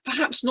 or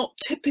perhaps not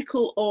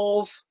typical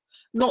of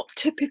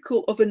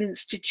an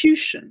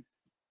institution.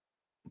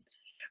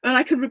 And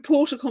I can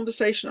report a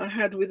conversation I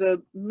had with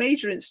a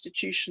major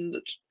institution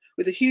that,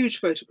 with a huge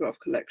photograph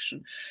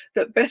collection,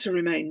 that better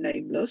remain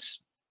nameless.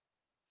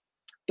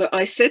 But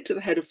I said to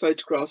the head of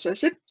photographs, I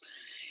said,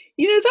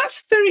 you know,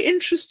 that's a very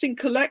interesting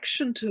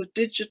collection to have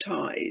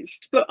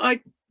digitized, but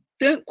I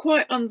don't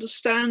quite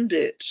understand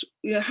it,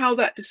 you know, how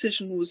that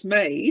decision was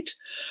made,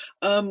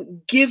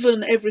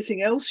 given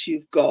everything else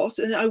you've got.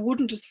 And I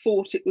wouldn't have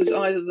thought it was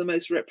either the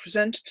most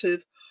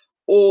representative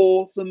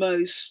or the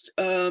most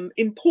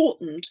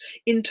important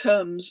in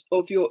terms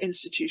of your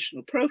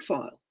institutional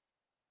profile.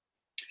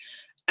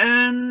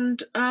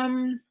 And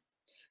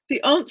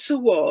the answer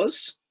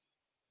was,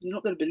 you're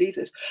not going to believe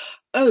this,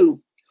 oh,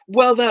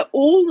 well, they're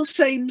all the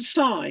same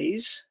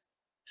size,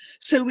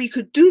 so we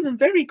could do them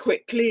very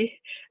quickly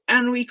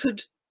and we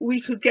could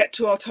get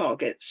to our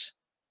targets.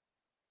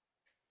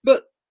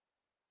 But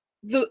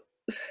the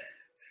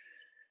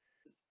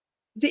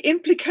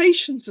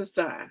implications of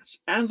that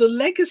and the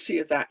legacy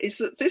of that is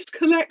that this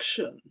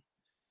collection,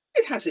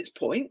 it has its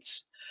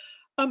points.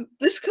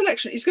 This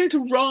collection is going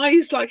to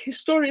rise like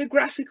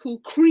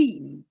historiographical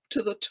cream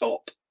to the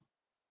top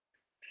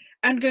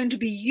and going to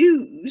be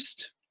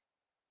used.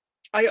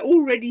 I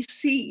already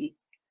see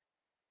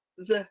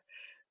the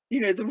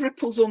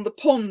ripples on the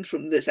pond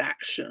from this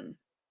action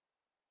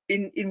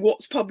in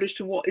what's published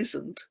and what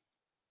isn't.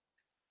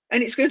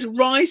 And it's going to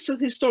rise to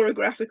the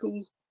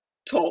historiographical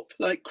top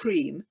like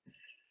cream,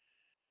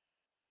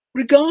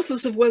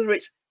 regardless of whether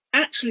it's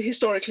actually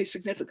historically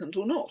significant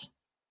or not.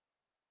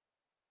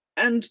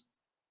 And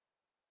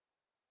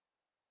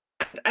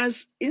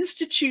as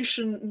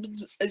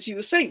institutions, as you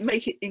were saying,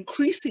 make it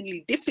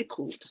increasingly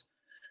difficult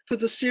for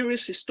the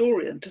serious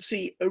historian to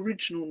see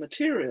original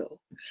material.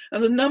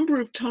 And a number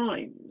of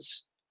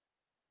times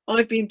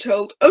I've been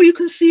told, oh, you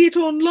can see it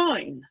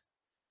online.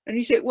 And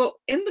you say, well,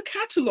 in the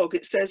catalogue,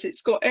 it says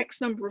it's got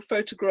X number of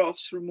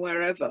photographs from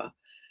wherever,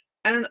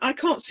 and I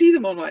can't see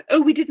them online.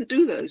 Oh, we didn't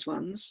do those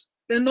ones.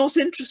 They're not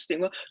interesting.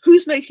 Well,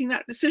 who's making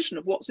that decision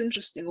of what's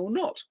interesting or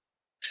not?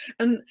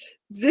 And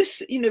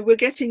this, you know, we're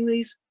getting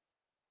these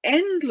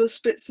endless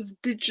bits of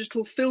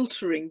digital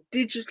filtering,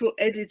 digital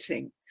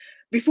editing.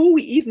 Before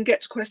we even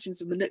get to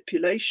questions of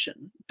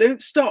manipulation,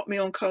 don't start me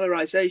on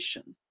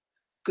colorization,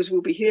 because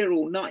we'll be here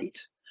all night.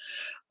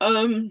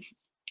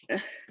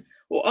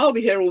 Or I'll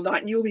be here all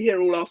night and you'll be here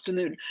all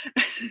afternoon.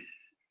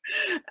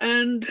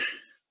 And,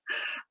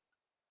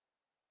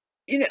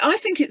 you know, I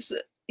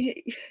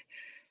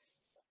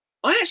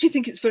actually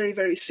think it's very,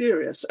 very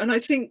serious. And I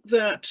think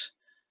that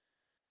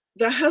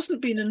there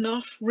hasn't been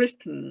enough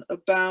written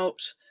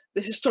about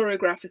the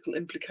historiographical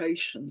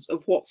implications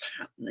of what's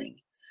happening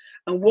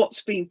and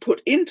what's being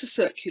put into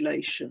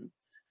circulation,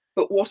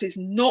 but what is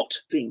not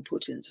being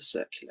put into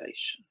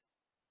circulation.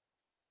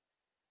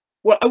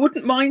 Well, I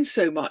wouldn't mind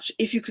so much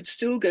if you could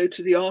still go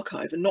to the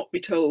archive and not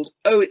be told,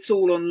 oh, it's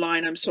all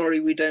online, I'm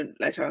sorry, we don't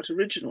let out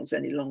originals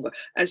any longer,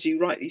 as you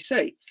rightly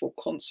say, for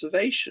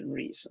conservation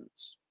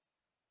reasons.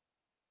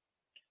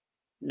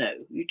 No,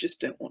 you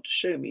just don't want to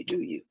show me, do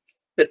you?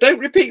 But don't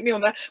repeat me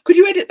on that. Could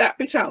you edit that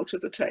bit out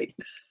of the tape?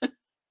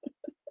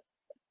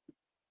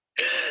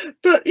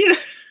 But, you know,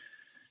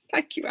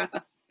 thank you,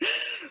 Anna.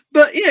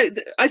 But, you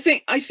know, I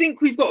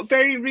think we've got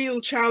very real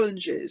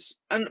challenges.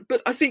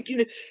 But I think, you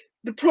know,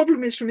 the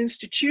problem is from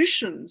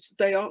institutions.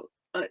 They are,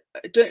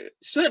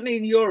 certainly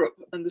in Europe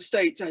and the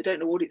States, I don't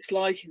know what it's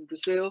like in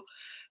Brazil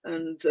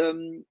and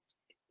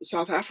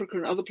South Africa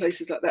and other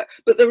places like that,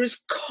 but there is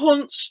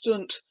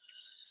constant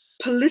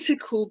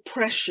political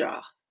pressure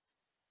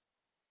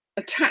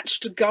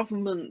attached to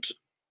government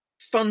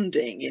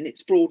funding in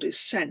its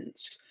broadest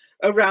sense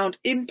around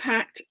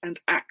impact and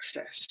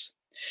access.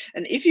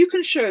 And if you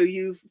can show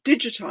you've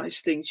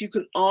digitized things, you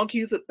can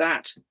argue that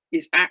that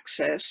is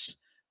access.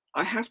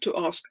 I have to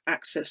ask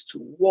access to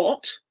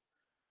what?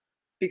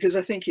 Because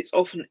I think it's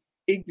often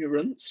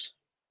ignorance.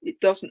 It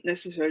doesn't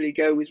necessarily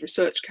go with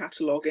research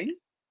cataloguing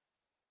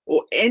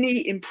or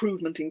any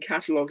improvement in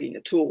cataloguing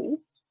at all.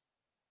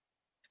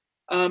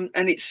 And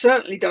it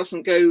certainly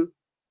doesn't go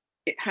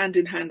hand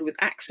in hand with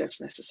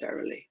access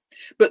necessarily.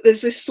 But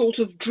there's this sort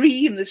of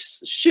dream,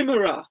 this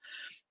chimera,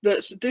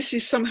 that this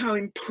is somehow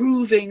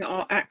improving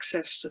our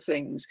access to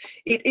things.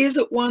 It is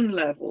at one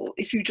level,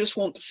 if you just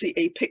want to see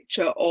a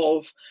picture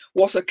of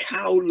what a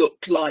cow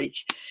looked like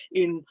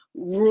in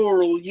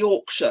rural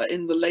Yorkshire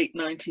in the late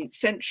 19th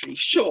century,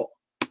 sure,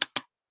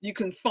 you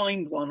can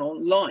find one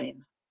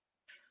online.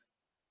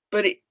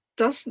 But it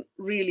doesn't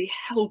really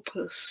help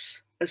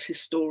us as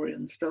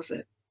historians, does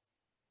it?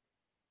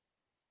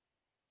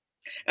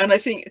 And I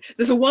think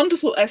there's a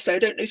wonderful essay, I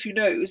don't know if you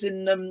know, it was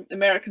in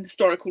American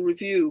Historical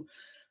Review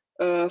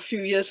a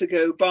few years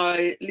ago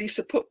by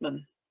Lisa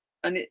Putman,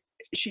 and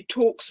she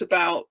talks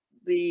about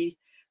the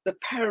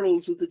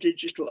perils of the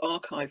digital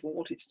archive and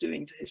what it's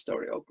doing to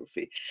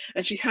historiography.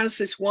 And she has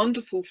this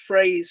wonderful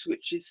phrase,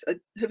 which is,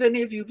 have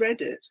any of you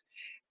read it?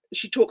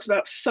 She talks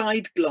about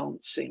side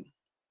glancing,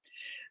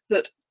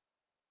 that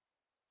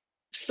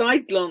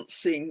side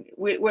glancing,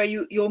 where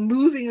you're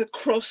moving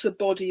across a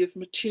body of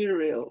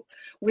material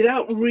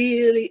without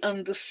really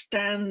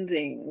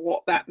understanding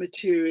what that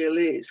material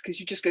is, because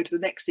you just go to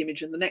the next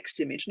image and the next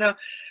image. Now,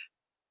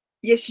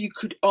 yes, you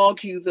could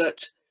argue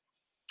that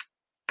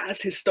as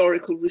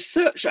historical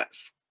research,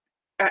 that's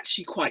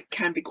actually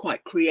can be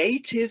quite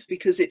creative,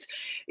 because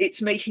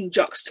it's making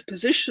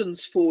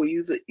juxtapositions for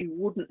you that you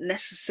wouldn't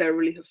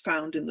necessarily have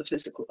found in the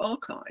physical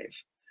archive.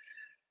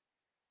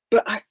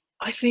 But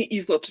I think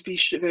you've got to be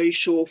very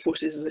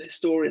sure-footed as a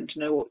historian to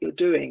know what you're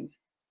doing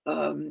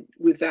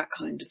with that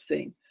kind of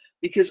thing,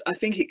 because I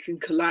think it can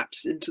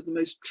collapse into the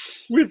most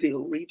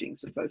trivial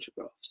readings of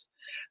photographs.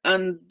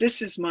 And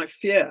this is my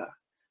fear.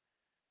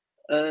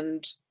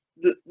 And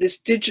this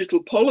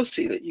digital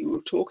policy that you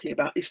were talking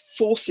about is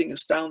forcing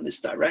us down this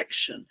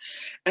direction,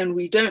 and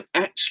we don't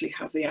actually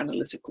have the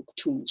analytical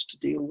tools to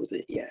deal with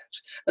it yet,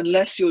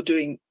 unless you're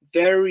doing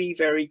very,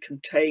 very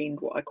contained,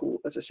 what I call,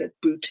 as I said,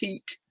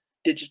 boutique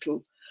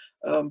digital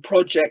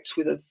projects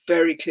with a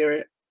very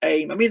clear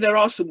aim. I mean, there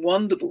are some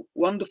wonderful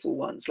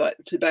ones, like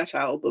the Tibet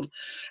album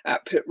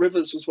at Pitt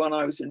Rivers was one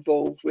I was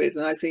involved with,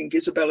 and I think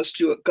Isabella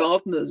Stewart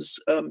Gardner's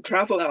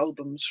travel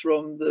albums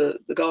from the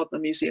Gardner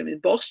Museum in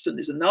Boston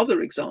is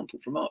another example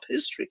from art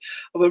history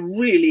of a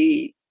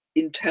really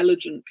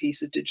intelligent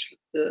piece of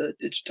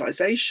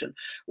digitization,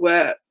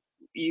 where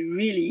you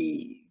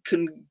really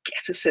can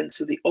get a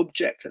sense of the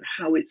object and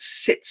how it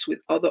sits with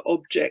other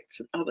objects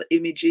and other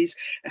images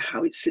and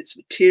how it sits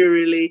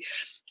materially,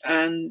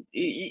 and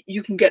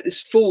you can get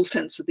this full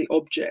sense of the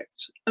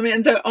object. I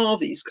mean, there are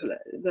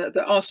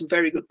there are some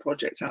very good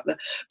projects out there,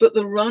 but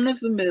the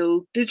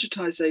run-of-the-mill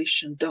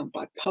digitization done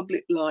by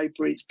public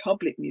libraries,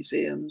 public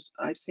museums,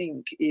 I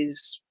think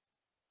is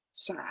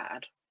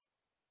sad.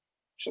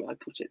 Shall I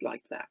put it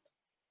like that?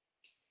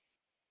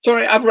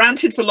 Sorry, I've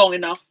ranted for long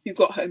enough. You've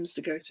got homes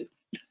to go to.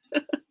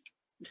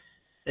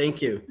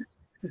 Thank you.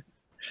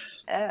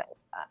 No,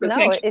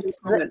 thank you it's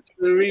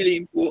they're really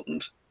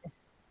important.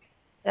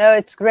 No,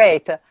 it's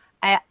great.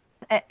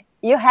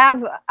 We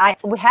have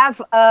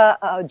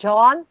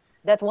John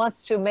that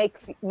wants to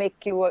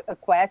make you a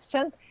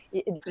question.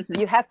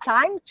 You have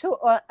time to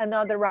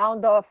another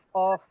round of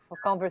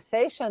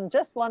conversation,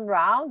 just one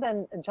round,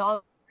 and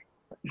John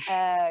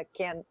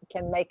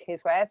can make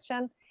his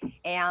question,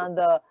 and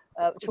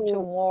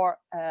two more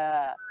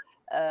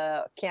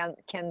can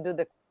do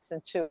the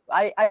question too.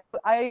 Are you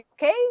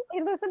okay,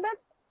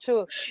 Elizabeth?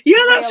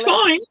 Yeah, that's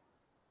fine.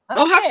 Okay,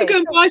 I'll have to go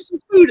and buy some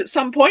food at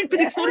some point, but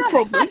it's not a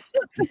problem.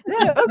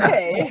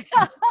 Okay.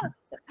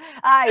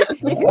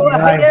 If you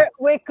were here,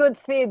 we could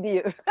feed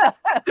you.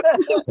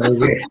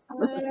 Okay.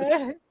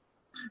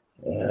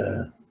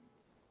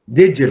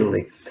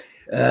 Digitally.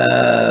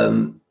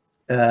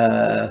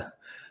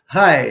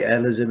 Hi,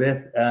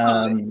 Elizabeth.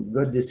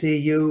 Good to see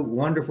you.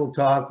 Wonderful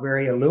talk,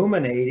 very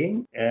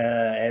illuminating.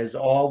 As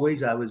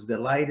always, I was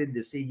delighted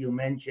to see you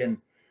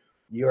mention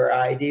your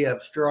idea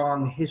of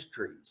strong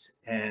histories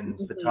and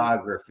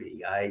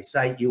photography. I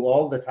cite you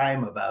all the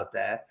time about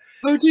that.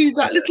 Oh, dude,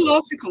 that little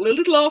article, a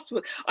little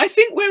afterward. I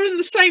think we're in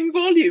the same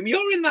volume.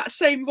 You're in that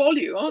same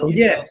volume, aren't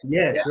you? Yes,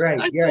 yes, yeah, right,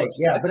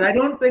 yeah. But I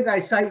don't think I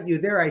cite you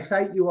there. I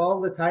cite you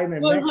all the time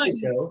in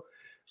Mexico.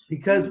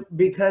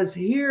 Because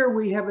here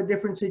we have a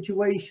different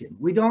situation.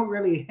 We don't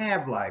really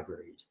have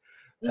libraries.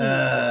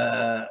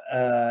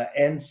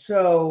 And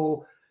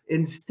so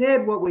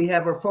instead what we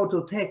have are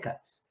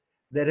phototecas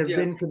that have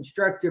been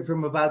constructed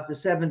from about the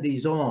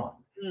 70s on,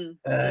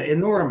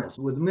 enormous,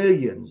 with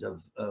millions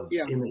of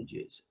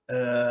images.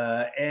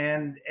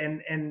 And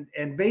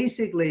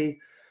basically,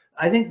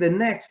 I think the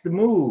next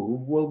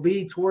move will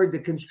be toward the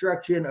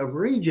construction of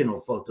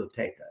regional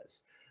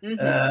phototecas.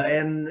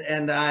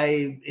 And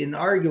I, in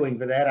arguing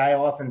for that, I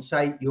often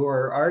cite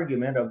your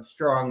argument of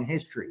strong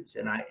histories,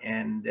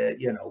 and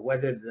you know,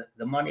 whether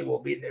the money will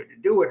be there to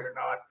do it or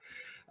not,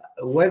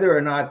 whether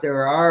or not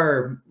there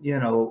are, you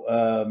know,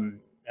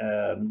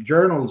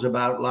 journals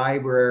about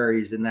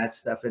libraries and that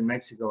stuff in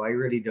Mexico, I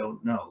really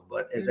don't know.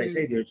 But as I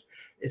say, there's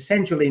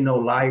essentially no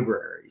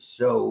libraries,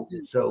 so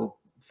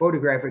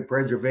photographic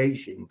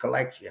preservation,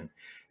 collection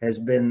has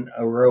been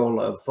a role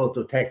of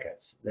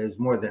phototecas. There's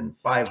more than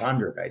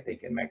 500, I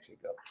think, in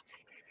Mexico.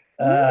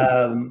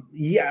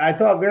 Yeah, I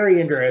thought very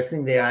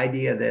interesting the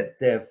idea that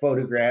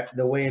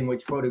the way in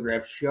which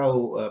photographs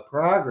show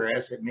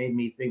progress. It made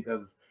me think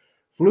of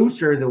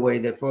Flusser, the way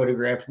that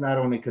photographs not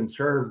only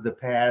conserve the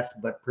past,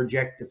 but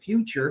project the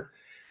future.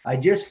 I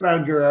just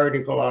found your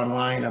article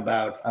online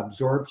about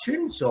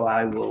absorption, so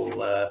I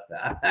will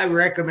I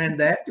recommend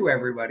that to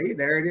everybody.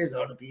 There it is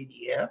on a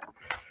PDF.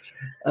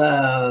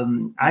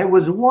 I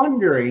was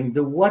wondering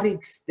to what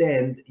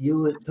extent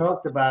you had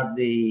talked about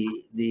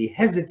the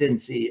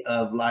hesitancy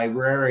of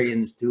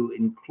librarians to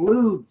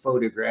include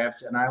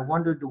photographs, and I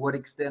wondered to what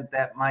extent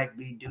that might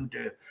be due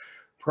to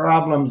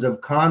problems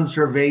of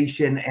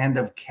conservation and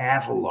of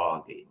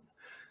cataloging.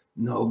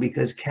 No,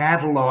 because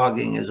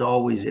cataloging is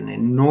always an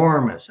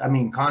enormous, I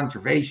mean,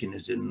 conservation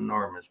is an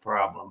enormous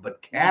problem,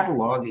 but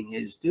cataloging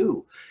is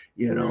too.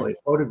 You know, if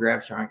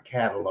photographs aren't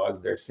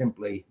cataloged, they're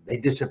simply, they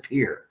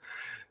disappear.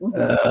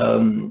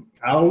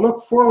 I'll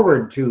look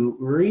forward to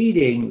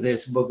reading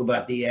this book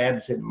about the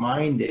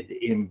absent-minded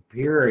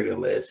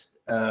imperialist.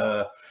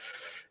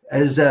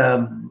 As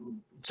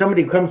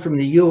somebody who comes from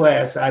the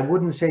U.S., I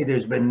wouldn't say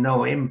there's been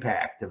no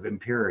impact of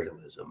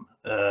imperialism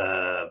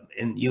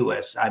in the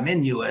U.S. I'm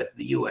in the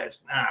U.S.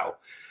 now,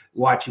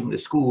 watching the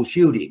school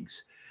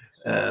shootings,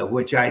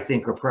 which I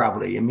think are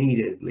probably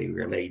immediately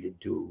related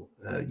to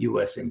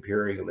U.S.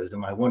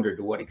 imperialism. I wonder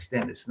to what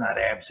extent it's not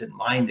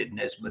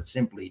absent-mindedness, but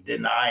simply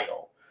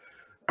denial.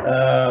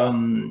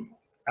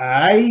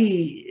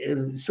 I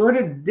sort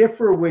of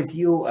differ with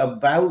you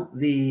about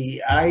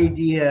the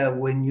idea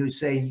when you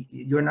say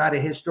you're not a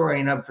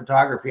historian of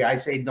photography. I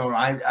say, no,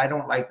 I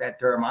don't like that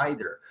term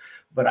either,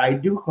 but I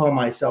do call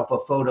myself a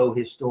photo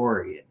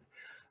historian.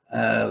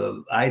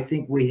 I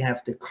think we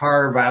have to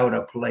carve out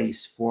a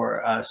place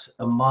for us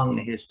among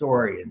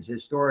historians.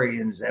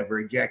 Historians have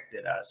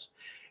rejected us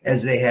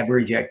as they have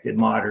rejected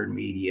modern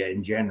media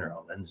in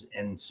general.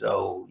 And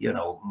so, you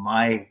know,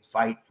 my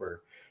fight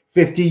for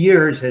 50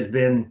 years has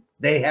been,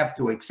 they have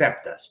to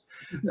accept us.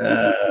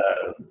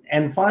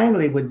 And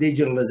finally, with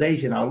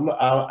digitalization,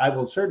 I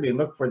will certainly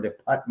look for the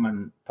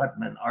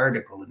Putman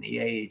article in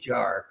the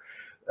AHR.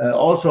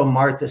 Also,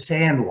 Martha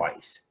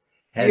Sandweiss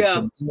has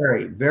some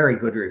very, very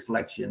good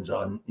reflections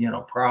on, you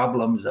know,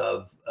 problems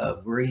of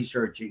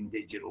researching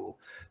digital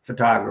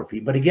photography.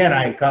 But again,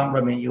 I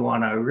compliment you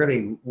on a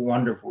really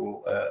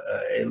wonderful,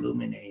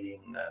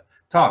 illuminating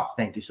talk.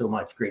 Thank you so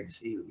much. Great to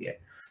see you again.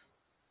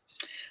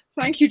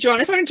 Thank you, John.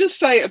 If I can just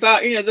say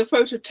about, you know, the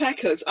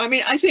phototechers, I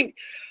mean, I think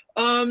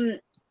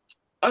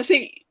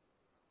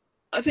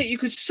you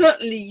could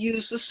certainly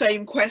use the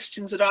same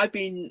questions that I've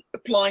been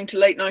applying to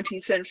late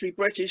 19th century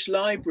British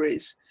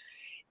libraries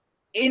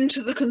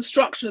into the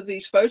construction of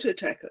these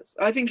phototechers.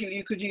 I think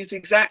you could use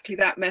exactly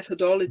that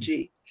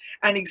methodology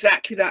and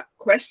exactly that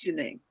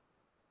questioning.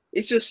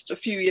 It's just a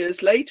few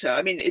years later.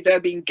 I mean, they're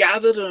being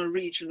gathered on a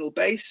regional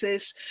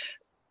basis.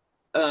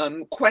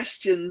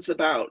 Questions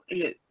about,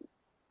 you know,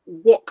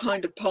 what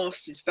kind of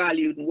past is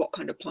valued and what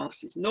kind of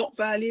past is not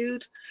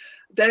valued.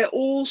 They're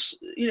all,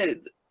 you know,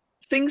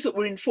 things that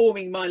were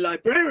informing my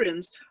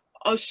librarians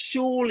are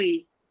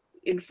surely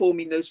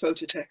informing those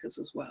phototechers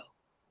as well.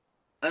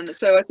 And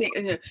so I think,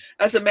 you know,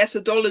 as a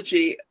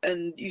methodology,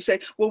 and you say,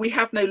 well, we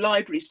have no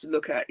libraries to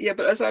look at. Yeah,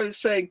 but as I was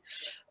saying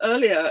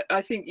earlier,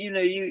 I think, you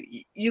know,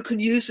 you can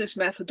use this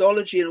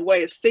methodology in a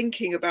way of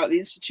thinking about the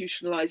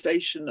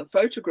institutionalization of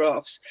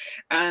photographs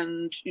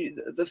and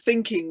the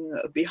thinking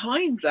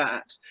behind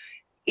that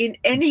in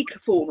any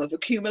form of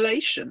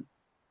accumulation.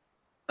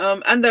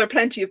 And there are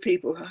plenty of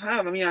people who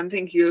have. I mean, I'm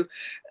thinking of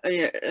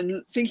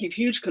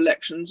huge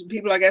collections,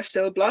 people like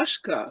Estelle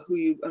Blaschka,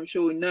 who I'm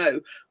sure we know,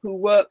 who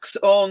works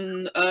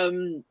on,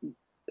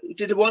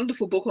 did a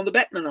wonderful book on the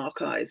Beckman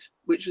Archive,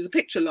 which was a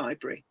picture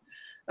library.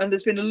 And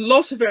there's been a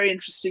lot of very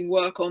interesting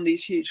work on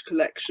these huge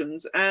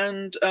collections.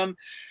 And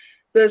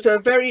there's a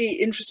very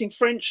interesting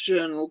French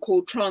journal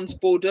called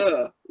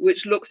Transbordeur,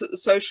 which looks at the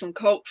social and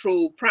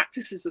cultural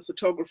practices of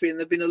photography. And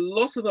there have been a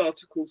lot of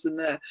articles in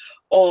there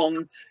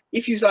on,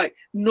 if you like,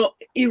 not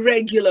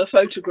irregular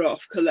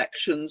photograph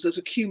collections that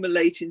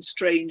accumulate in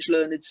strange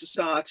learned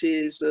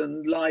societies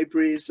and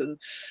libraries and,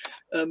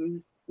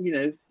 you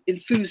know,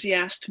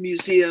 enthusiast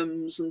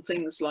museums and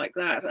things like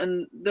that.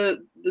 And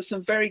there's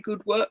some very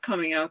good work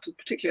coming out of,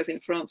 particularly I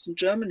think, France and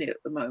Germany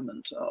at the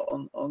moment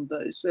on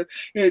those. So,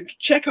 you know,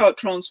 check out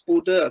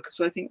Transbordeur, because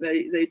I think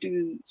they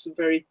do some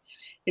very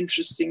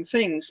interesting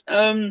things.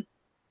 Are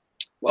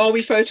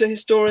we photo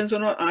historians or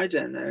not? I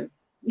don't know.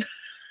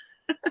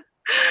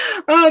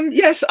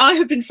 Yes, I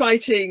have been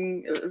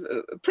fighting,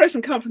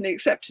 present company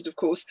accepted, of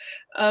course.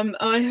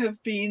 I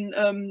have been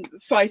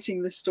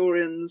fighting the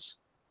historians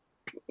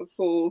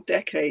for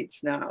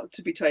decades now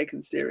to be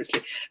taken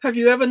seriously. Have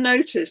you ever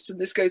noticed, and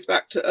this goes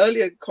back to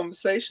earlier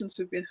conversations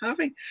we've been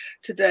having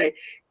today,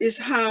 is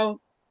how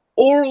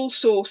oral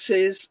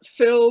sources,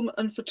 film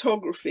and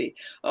photography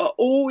are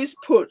always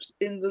put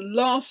in the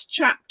last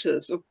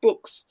chapters of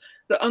books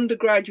that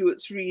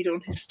undergraduates read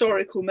on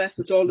historical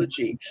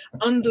methodology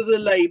under the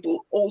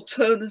label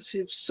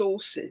alternative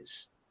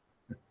sources.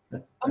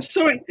 I'm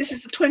sorry, this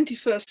is the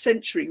 21st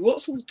century.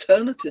 What's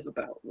alternative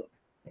about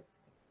them?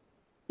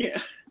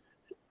 Yeah.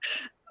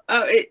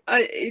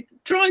 It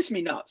drives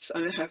me nuts,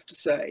 I have to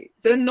say.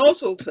 They're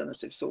not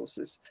alternative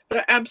sources.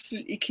 They're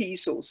absolutely key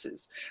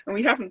sources. And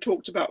we haven't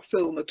talked about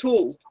film at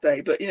all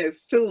today, but, you know,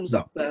 film's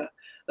up there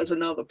as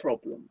another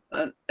problem.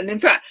 And in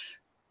fact,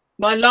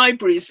 my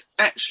libraries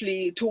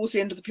actually, towards the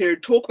end of the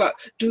period, talk about,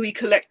 do we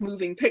collect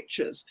moving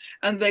pictures?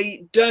 And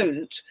they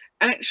don't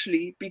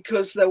actually,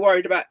 because they're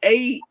worried about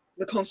A,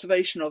 the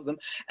conservation of them,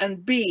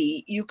 and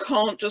B, you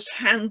can't just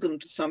hand them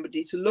to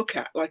somebody to look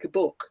at like a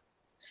book,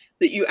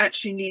 that you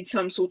actually need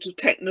some sort of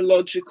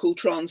technological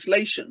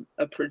translation,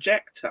 a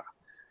projector,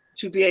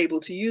 to be able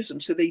to use them.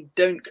 So they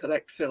don't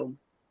collect film,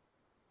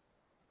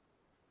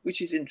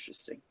 which is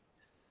interesting.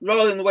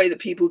 Rather than the way that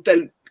people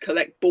don't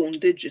collect born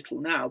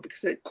digital now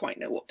because they don't quite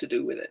know what to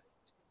do with it.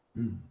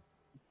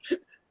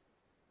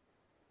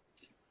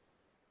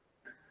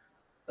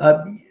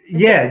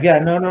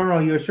 No,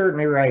 you're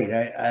certainly right.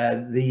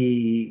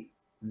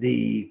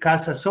 The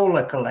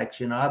Casasola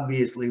collection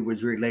obviously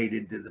was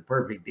related to the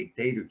perfect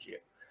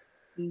dictatorship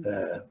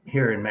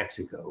here in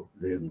Mexico,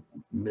 the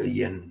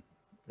million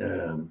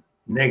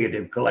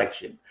negative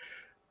collection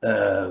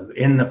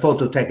in the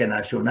Fototeca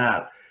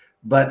Nacional.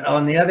 But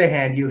on the other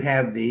hand, you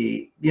have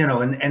the,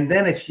 and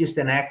then it's just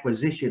an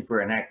acquisition for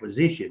an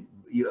acquisition,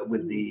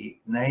 with the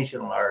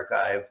National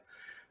Archive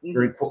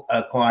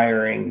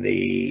acquiring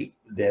the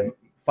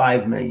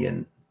 5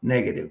 million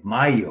negative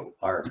Mayo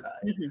archive.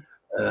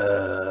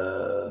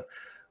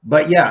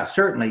 But yeah,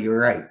 certainly you're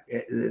right.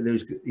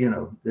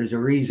 There's a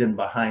reason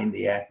behind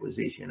the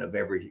acquisition of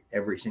every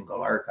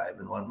single archive,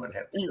 and one would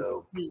have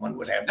to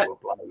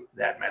apply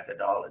that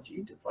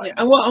methodology to find. Yeah,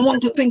 I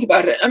want to think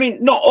about it. I mean,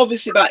 not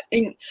obviously about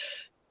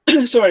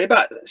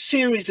about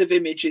series of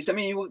images. I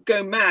mean, you would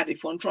go mad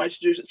if one tried to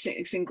do it at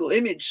a single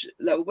image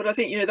level, but I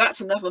think, that's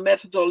another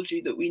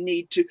methodology that we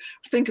need to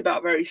think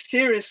about very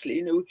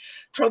seriously.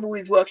 Trouble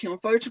with working on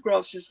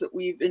photographs is that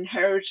we've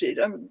inherited,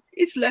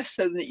 it's less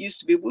so than it used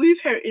to be, but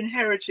we've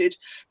inherited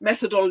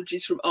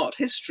methodologies from art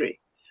history,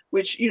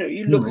 which,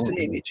 you look at an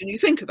image and you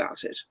think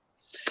about it.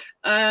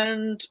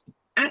 And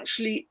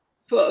actually,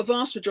 for a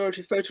vast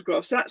majority of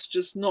photographs, that's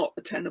just not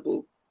a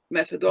tenable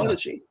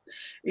methodology.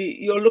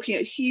 You're looking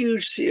at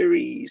huge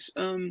series,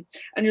 and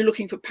you're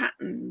looking for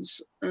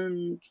patterns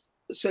and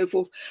so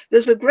forth.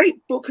 There's a great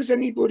book, has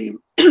anybody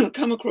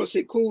come across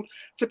it, called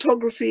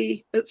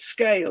Photography at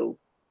Scale?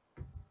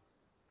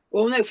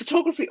 Well, no,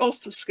 Photography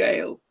Off the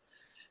Scale.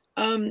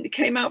 It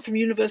came out from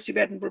University of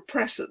Edinburgh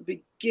Press at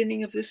the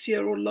beginning of this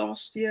year or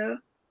last year.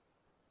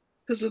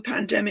 Because of the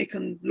pandemic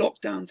and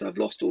lockdowns, I've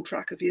lost all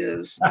track of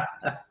years.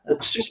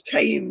 Books just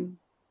came,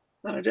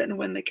 I don't know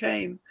when they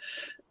came.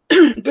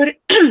 But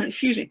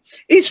excuse me,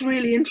 it's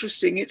really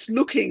interesting. It's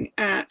looking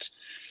at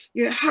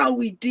how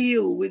we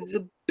deal with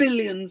the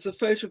billions of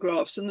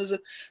photographs, and there's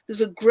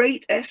a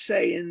great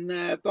essay in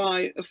there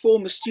by a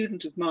former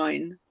student of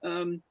mine.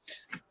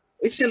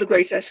 It's still a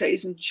great essay,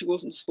 even she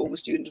wasn't a former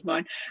student of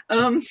mine,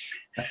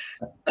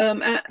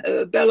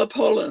 Bella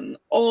Pollen,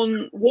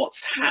 on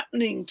what's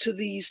happening to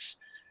these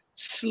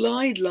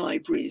slide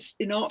libraries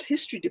in art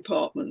history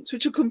departments,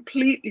 which are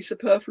completely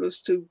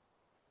superfluous to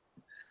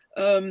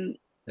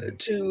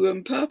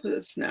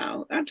purpose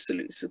now,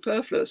 absolutely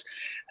superfluous.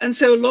 And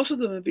so a lot of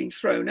them are being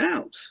thrown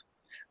out,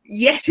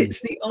 yet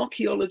it's the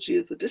archaeology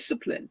of the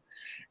discipline.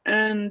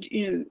 And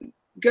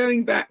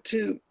going back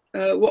to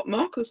what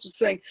Marcos was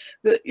saying,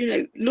 that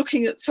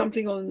looking at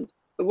something on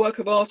a work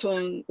of art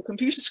on a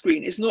computer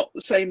screen is not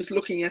the same as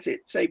looking at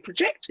it, say,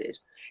 projected.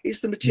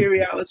 It's the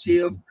materiality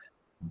of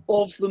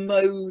the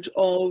mode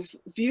of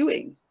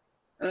viewing.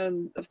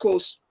 Of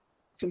course,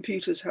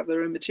 computers have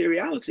their own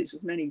materialities,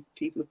 as many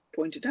people have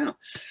pointed out.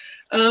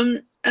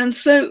 And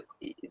so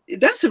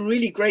that's a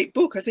really great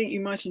book. I think you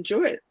might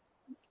enjoy it.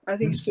 I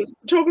think it's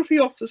Photography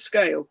Off the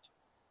Scale.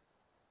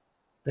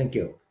 Thank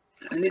you.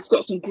 And it's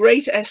got some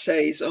great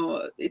essays.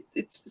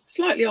 It's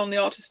slightly on the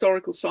art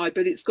historical side,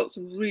 but it's got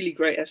some really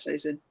great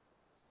essays in.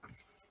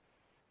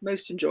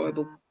 Most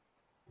enjoyable.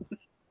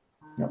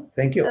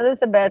 Thank you.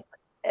 Elizabeth,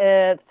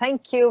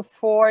 thank you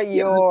for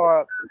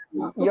your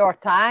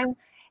time.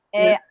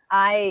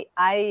 I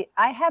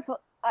have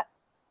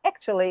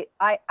actually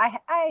I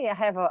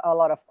have a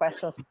lot of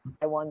questions.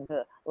 I won't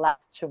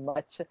last too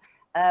much.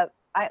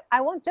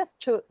 I want just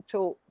to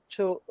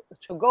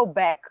go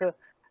back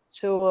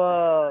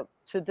to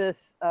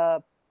this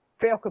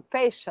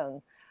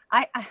preoccupation.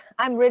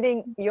 I'm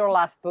reading your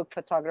last book,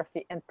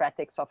 Photography and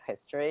Practice of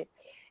History,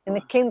 in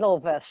the Kindle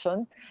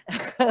version,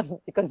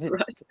 because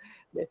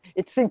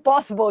it's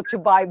impossible to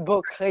buy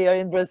books here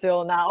in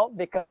Brazil now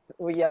because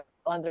we are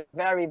under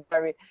very,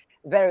 very,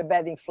 very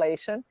bad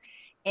inflation.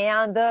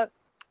 And I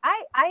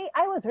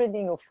was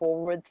reading your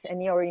forwards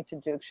and your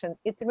introduction.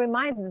 It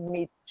reminded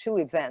me two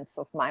events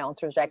of my own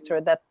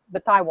trajectory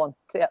but I won't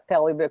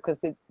tell you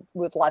because it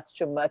would last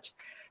too much.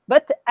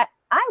 But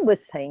I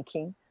was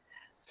thinking,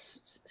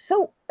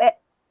 so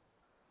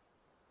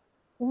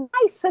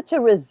why such a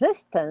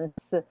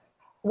resistance?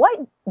 Why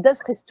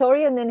does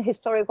historian and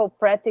historical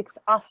practice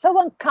are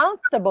so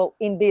uncomfortable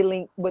in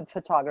dealing with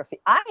photography?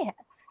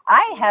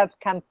 I have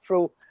come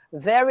through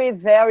very,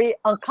 very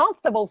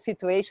uncomfortable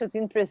situations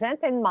in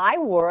presenting my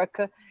work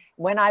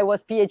when I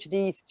was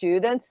PhD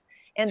students.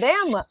 And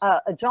then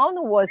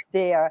John was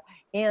there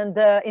in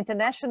the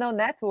International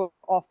Network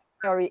of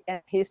Theory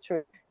and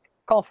History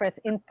conference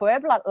in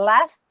Puebla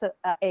last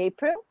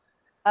April,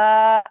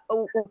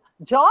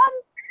 John,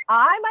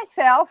 I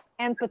myself,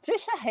 and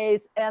Patricia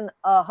Hayes and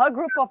her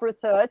group of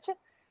research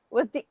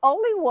was the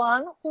only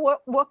one who were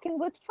working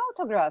with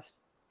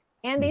photographs.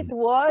 And it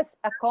was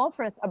a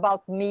conference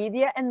about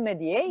media and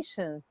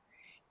mediation.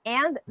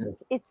 And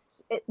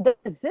the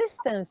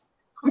resistance,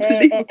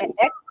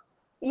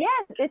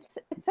 yes,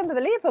 it's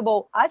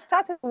unbelievable. I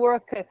started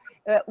work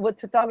with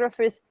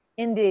photographers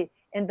in the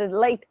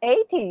late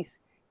 80s.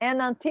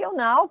 And until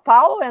now,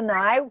 Paulo and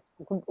I,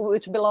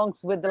 which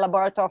belongs with the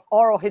Laboratory of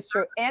Oral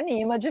History and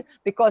Image,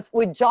 because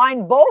we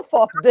joined both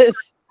of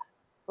this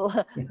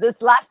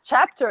last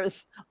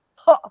chapters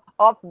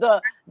of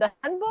the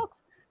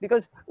handbooks,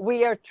 because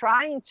we are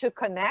trying to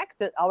connect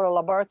that our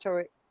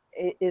laboratory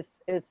is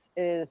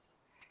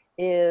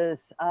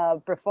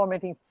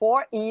performing in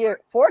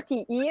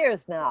 40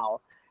 years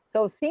now.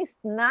 So since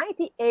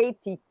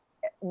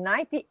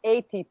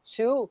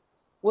 1982,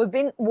 we've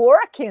been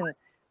working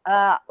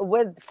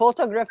with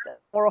photographs,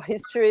 oral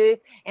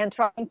history, and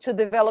trying to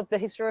develop the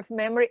history of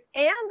memory.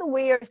 And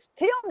we are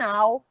still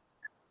now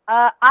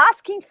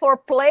asking for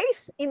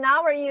place in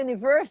our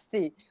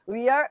university.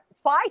 We are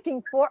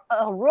fighting for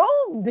a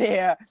room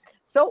there.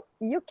 So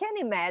you can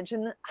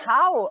imagine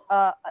how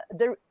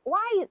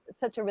why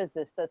such a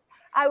resistance.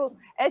 I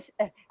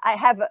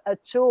have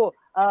two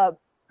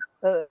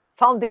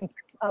founding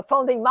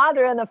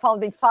mother and a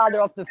founding father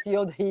of the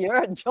field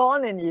here,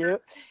 John and you.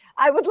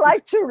 I would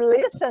like to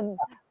listen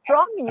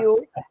from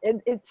you.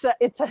 It's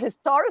a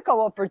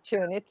historical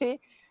opportunity.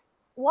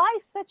 Why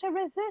such a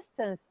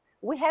resistance?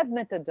 We have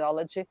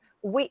methodology.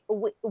 We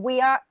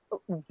are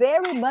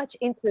very much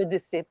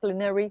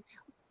interdisciplinary.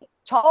 We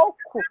talk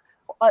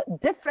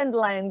different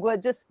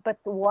languages, but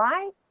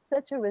why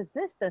such a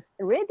resistance?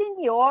 Reading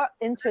your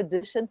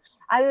introduction,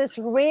 I was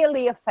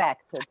really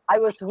affected.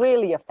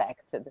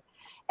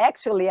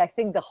 Actually, I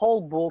think the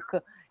whole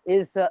book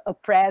is a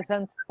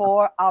present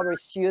for our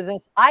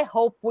students. I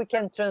hope we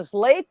can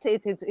translate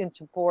it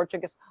into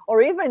Portuguese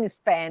or even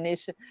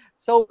Spanish.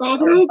 So that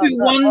would be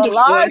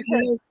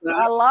wonderful.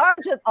 A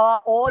large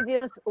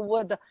audience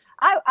would.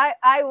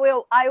 I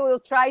will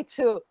try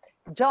to.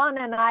 John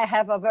and I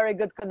have a very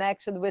good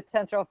connection with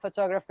Center of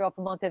Photography of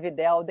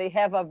Montevideo. They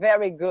have a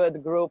very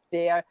good group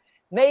there.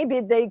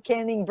 Maybe they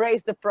can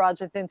embrace the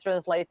project in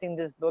translating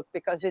this book,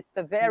 because it's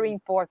a very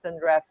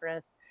important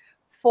reference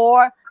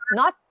for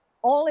not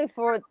only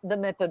for the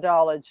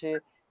methodology,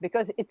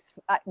 because it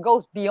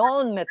goes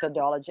beyond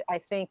methodology. I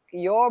think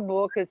your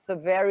book is a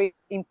very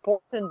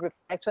important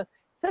reflection,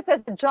 such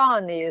as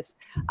John is,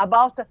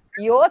 about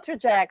your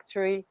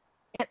trajectory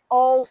and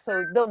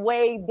also the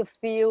way the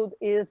field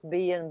is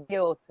being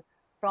built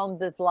from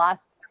this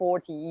last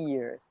 40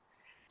 years.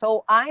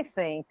 So I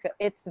think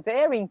it's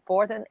very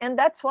important, and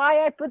that's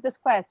why I put this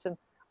question: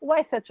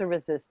 why such a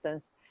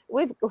resistance?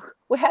 We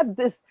have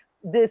this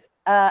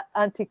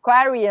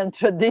antiquarian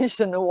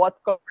tradition of what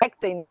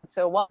correcting and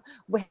so on.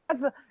 We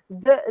have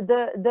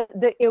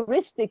the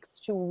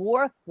heuristics to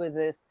work with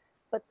this,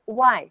 but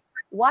why?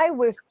 Why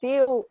we're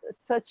still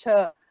such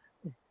a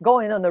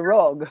going on the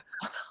rogue?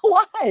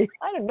 Why?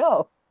 I don't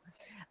know.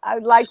 I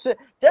would like to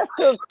just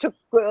to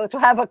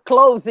have a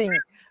closing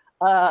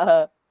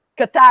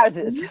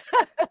catharsis.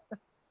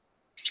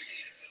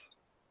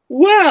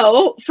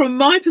 Well, from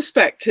my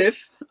perspective,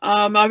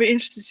 I'll be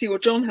interested to see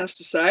what John has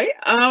to say.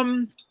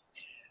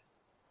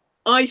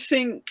 I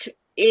think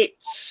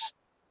it's,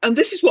 and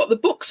this is what the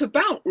book's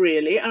about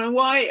really, and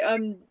why a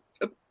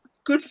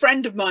good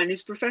friend of mine,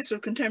 who's professor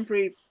of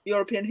contemporary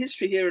European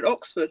history here at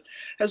Oxford,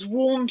 has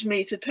warned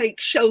me to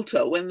take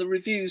shelter when the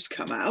reviews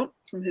come out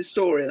from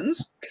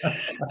historians,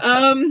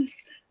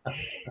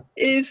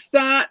 is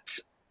that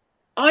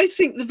I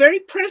think the very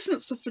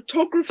presence of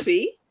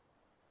photography,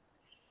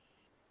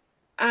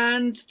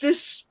 and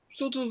this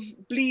sort of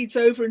bleeds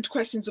over into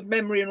questions of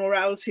memory and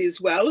orality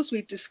as well, as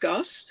we've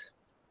discussed,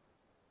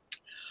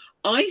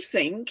 I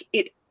think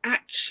it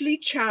actually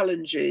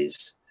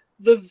challenges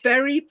the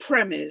very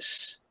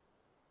premise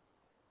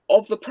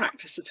of the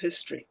practice of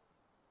history.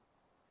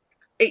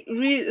 It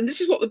really, and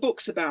this is what the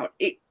book's about,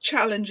 it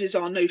challenges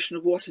our notion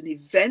of what an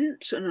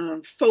event and an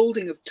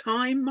unfolding of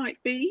time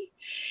might be.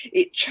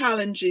 It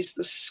challenges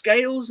the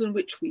scales in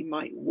which we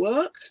might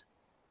work.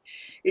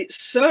 It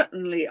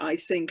certainly, I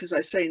think, as I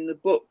say in the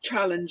book,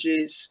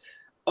 challenges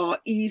our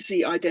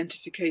easy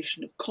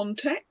identification of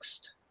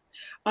context.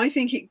 I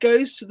think it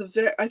goes to the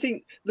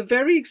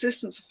very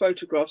existence of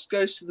photographs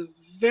goes to the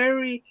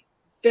very,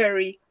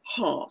 very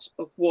heart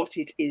of what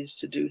it is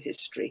to do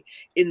history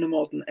in the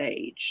modern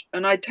age.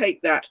 And I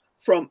take that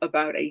from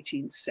about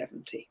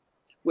 1870,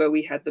 where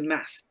we had the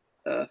mass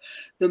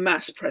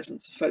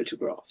presence of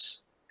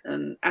photographs.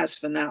 And as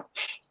for now,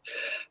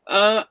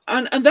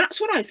 and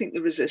that's what I think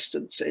the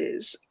resistance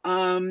is.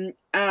 And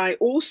I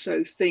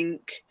also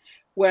think,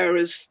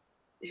 whereas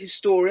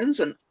historians,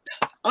 and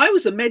I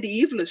was a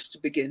medievalist to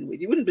begin with,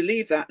 you wouldn't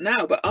believe that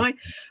now, but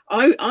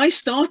I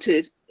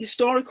started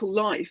historical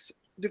life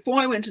before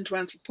I went into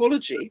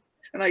anthropology.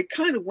 and I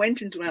kind of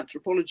went into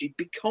anthropology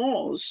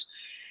because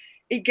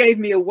it gave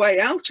me a way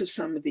out of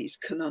some of these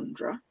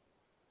conundra,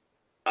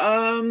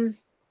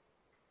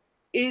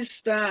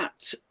 is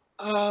that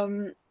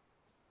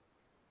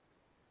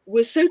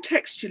we're so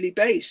textually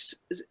based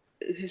as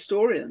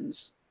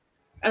historians,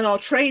 and our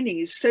training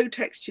is so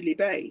textually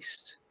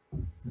based,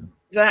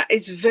 that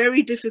it's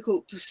very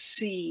difficult to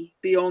see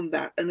beyond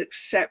that and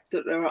accept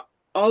that there are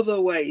other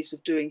ways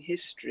of doing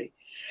history.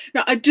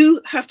 Now, I do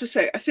have to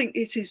say, I think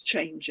it is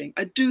changing.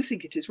 I do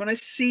think it is. When I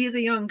see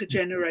the younger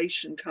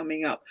generation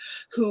coming up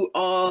who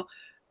are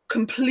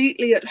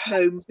completely at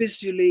home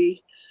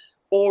visually,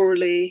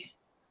 orally,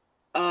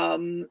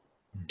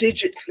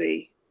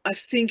 digitally, I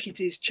think it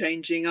is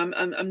changing.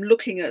 I'm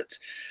looking at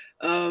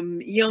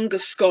younger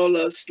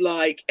scholars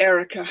like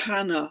Erica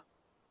Hanna,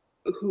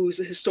 who's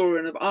a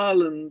historian of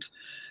Ireland,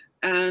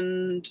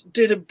 and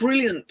did a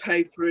brilliant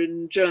paper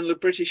in Journal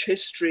of British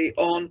History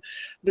on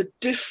the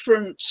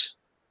different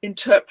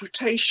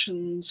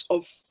interpretations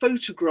of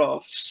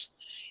photographs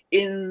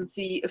in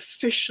the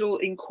official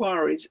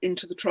inquiries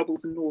into the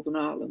Troubles in Northern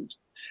Ireland.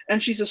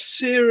 And she's a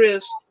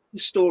serious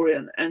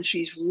historian, and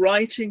she's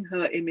writing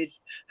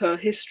her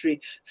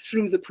history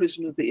through the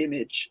prism of the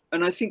image.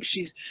 And I think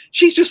she's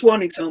just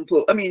one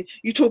example. I mean,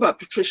 you talk about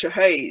Patricia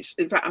Hayes.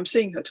 In fact, I'm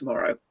seeing her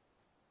tomorrow.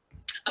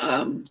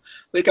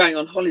 We're going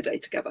on holiday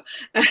together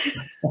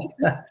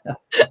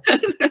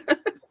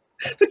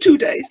for 2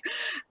 days,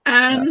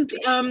 and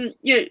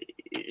yeah,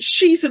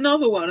 she's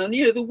another one. And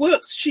the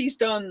work she's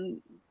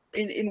done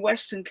in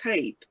Western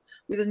Cape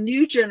with a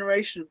new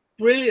generation of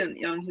brilliant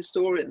young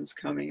historians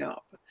coming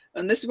up.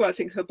 And this is why I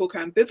think her book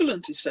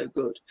Ambivalent is so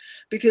good,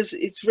 because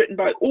it's written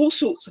by all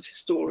sorts of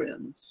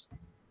historians,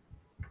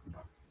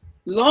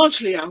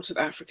 largely out of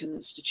African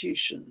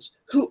institutions,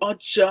 who are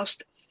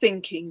just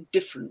thinking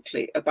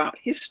differently about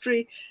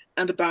history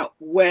and about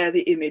where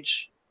the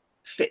image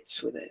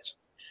fits with it.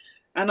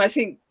 And I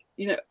think,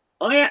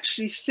 I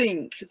actually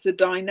think the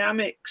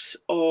dynamics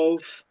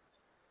of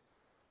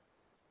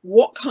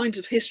what kinds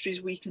of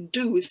histories we can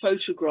do with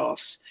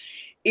photographs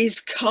is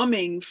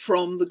coming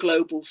from the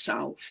global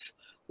south,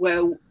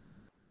 where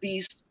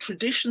these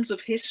traditions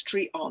of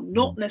history are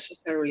not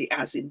necessarily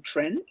as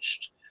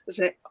entrenched.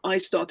 I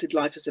started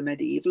life as a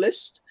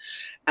medievalist,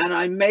 and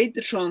I made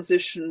the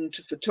transition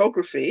to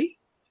photography.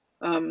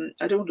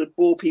 I don't want to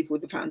bore people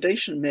with the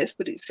foundation myth,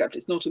 but it's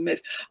not a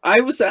myth. I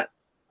was that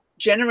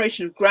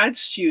generation of grad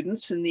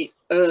students in the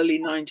early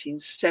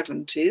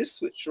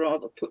 1970s, which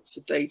rather puts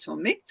the date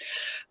on me,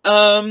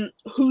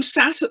 who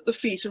sat at the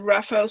feet of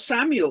Raphael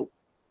Samuel.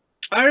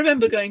 I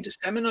remember going to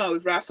seminar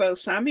with Raphael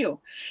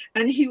Samuel,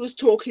 and he was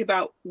talking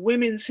about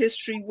women's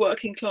history,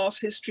 working class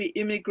history,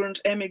 immigrant,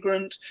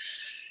 emigrant,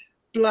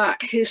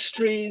 Black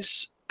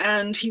histories,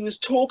 and he was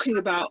talking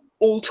about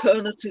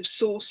alternative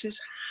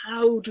sources.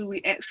 How do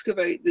we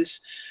excavate these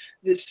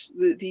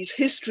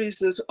histories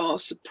that are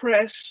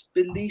suppressed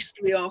beneath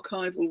the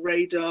archival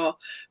radar,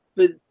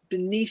 but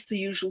beneath the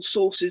usual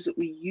sources that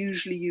we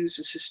usually use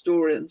as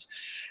historians?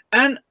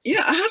 And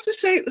I have to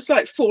say, it was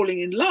like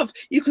falling in love.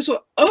 You could sort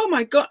of, oh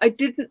my God, I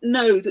didn't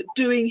know that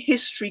doing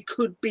history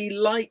could be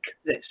like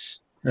this.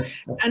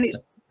 And it's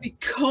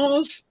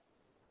because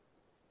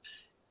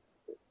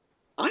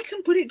I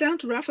can put it down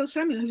to Raphael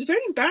Samuel. He was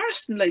very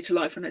embarrassed in later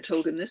life when I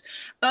told him this.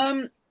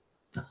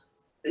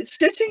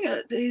 Sitting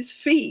at his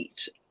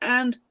feet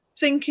and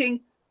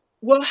thinking,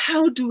 well,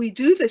 how do we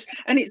do this?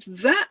 And it's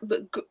that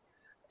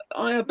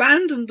I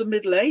abandoned the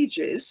Middle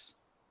Ages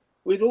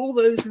with all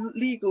those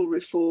legal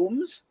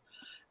reforms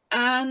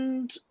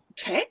and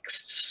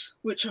texts,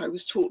 which I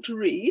was taught to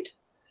read.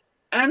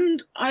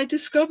 And I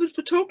discovered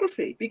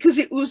photography because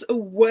it was a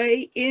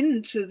way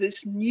into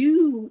this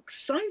new,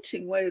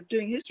 exciting way of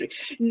doing history.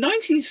 In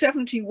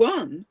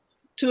 1971,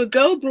 to a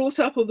girl brought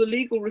up on the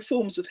legal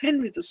reforms of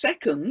Henry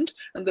II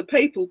and the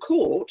papal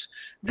court,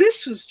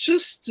 this was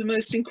just the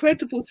most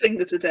incredible thing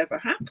that had ever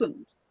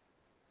happened.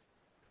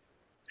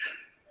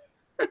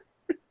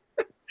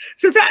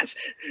 So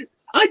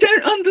I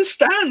don't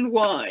understand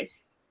why.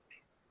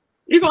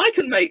 If I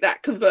can make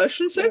that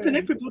conversion, so can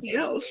everybody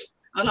else.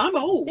 And I'm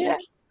old. Yeah.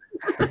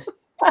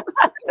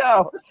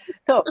 No,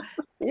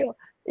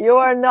 you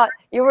are not.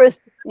 You're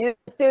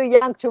still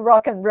young to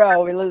rock and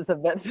roll,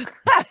 Elizabeth. Maybe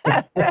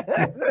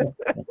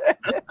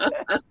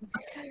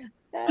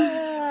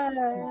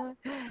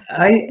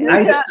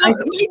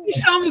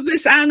some of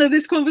this, Anna,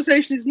 this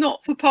conversation is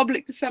not for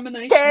public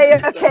dissemination.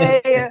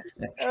 Okay.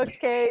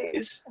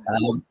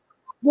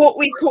 What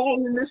we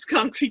call in this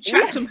country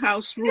Chatham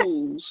House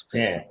rules,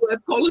 where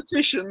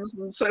politicians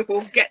and so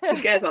forth get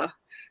together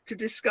to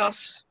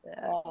discuss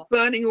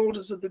burning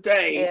orders of the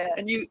day,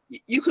 and you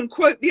can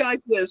quote the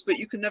ideas, but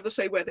you can never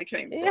say where they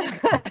came from.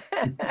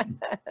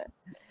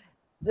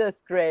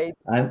 Just great.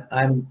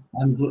 I'm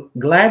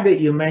glad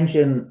that you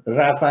mentioned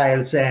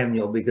Raphael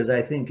Samuel, because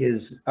I think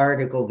his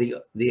article,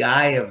 the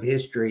Eye of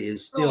History,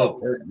 is still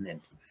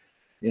pertinent.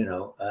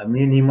 I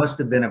mean, he must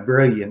have been a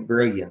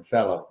brilliant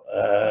fellow.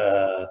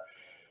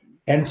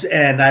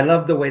 And I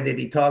love the way that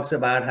he talks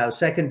about how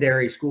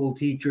secondary school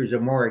teachers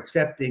are more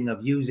accepting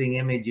of using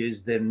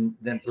images than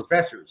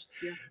professors,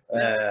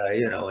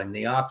 you know, in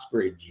the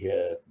Oxbridge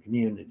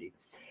community.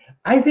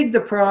 I think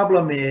the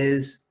problem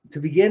is, to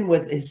begin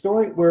with,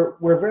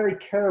 we're very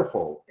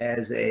careful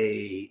as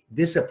a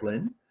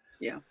discipline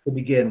to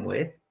begin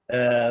with.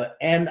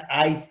 And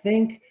I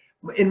think,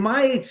 in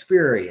my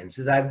experience,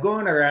 as I've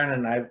gone around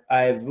and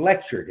I've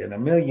lectured in a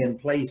million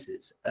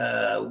places,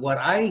 what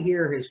I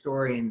hear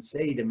historians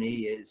say to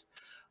me is,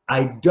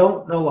 I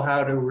don't know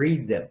how to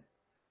read them.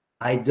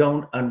 I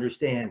don't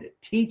understand it.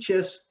 Teach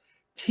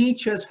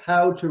us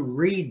how to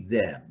read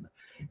them.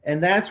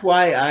 And that's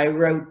why I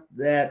wrote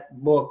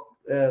that book,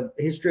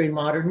 History in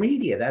Modern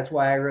Media. That's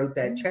why I wrote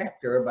that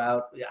chapter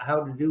about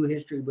how to do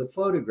history with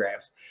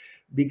photographs,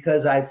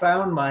 because I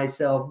found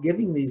myself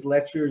giving these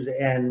lectures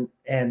and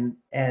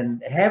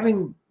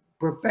having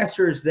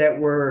professors that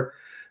were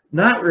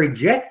not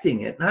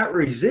rejecting it, not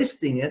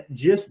resisting it,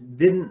 just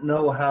didn't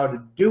know how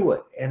to do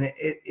it. And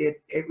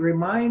it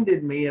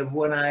reminded me of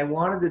when I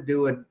wanted to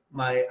do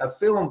a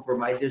film for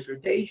my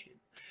dissertation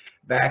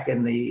back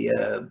in the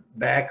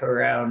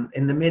around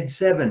in the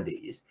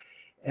mid-70s.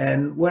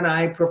 And when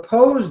I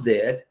proposed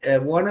it,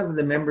 one of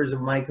the members of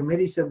my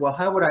committee said, well,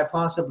 how would I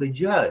possibly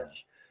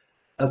judge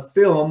a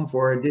film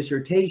for a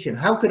dissertation?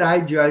 How could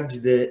I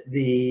judge the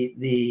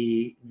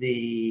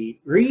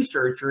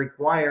research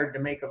required to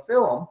make a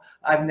film?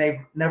 I've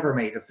never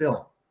made a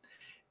film.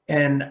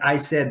 And I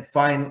said,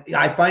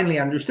 I finally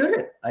understood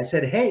it. I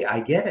said, hey,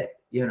 I get it.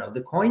 You know,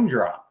 the coin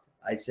dropped.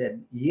 I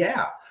said,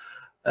 yeah.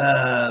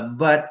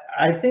 But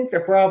I think the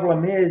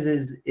problem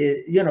is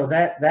you know,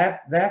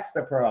 that's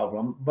the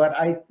problem. But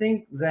I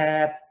think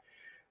that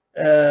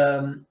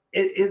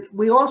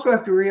we also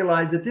have to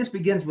realize that this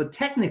begins with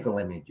technical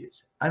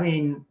images. I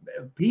mean,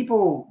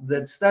 people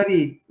that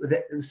studied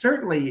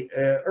certainly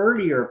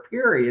earlier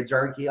periods,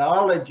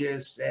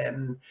 archaeologists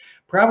and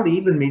probably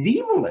even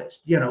medievalists,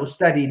 you know,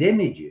 studied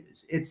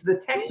images. It's the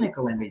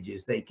technical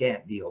images they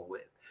can't deal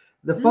with,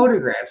 the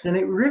photographs. And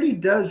it really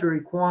does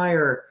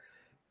require,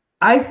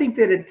 I think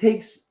that it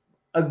takes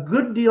a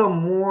good deal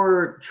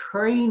more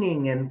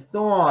training and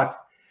thought.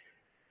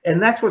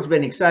 And that's what's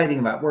been exciting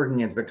about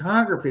working in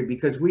photography,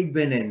 because we've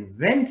been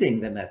inventing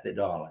the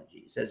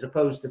methodologies as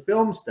opposed to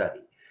film study.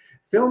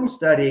 Film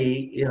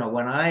study, you know,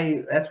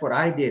 that's what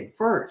I did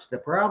first. The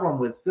problem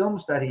with film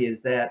study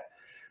is that,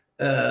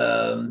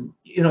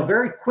 you know,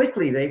 very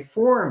quickly they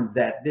formed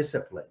that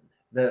discipline.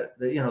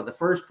 You know, the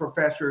first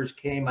professors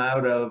came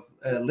out of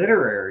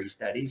literary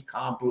studies,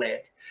 comp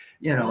lit,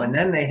 you know, and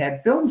then they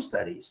had film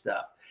study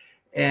stuff.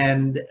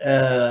 And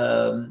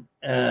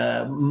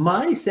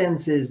my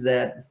sense is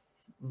that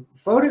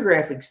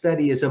photographic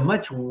study is a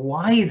much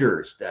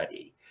wider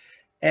study.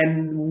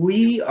 And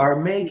we are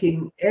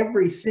making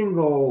every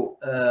single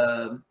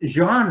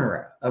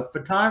genre of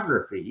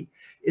photography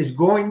is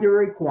going to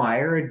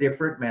require a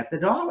different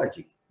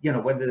methodology. You know,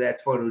 whether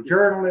that's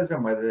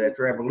photojournalism, whether that's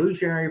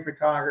revolutionary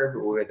photography,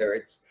 whether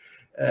it's,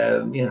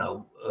 you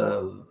know,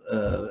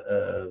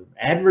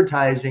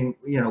 advertising,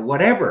 you know,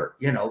 whatever,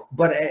 you know.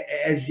 But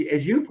as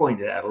you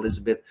pointed out,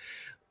 Elizabeth,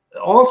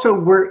 also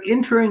we're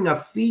entering a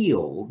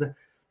field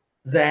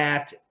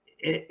that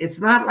it's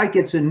not like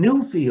it's a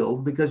new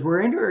field, because we're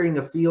entering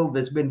a field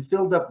that's been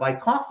filled up by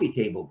coffee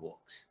table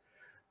books,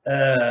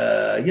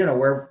 you know,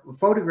 where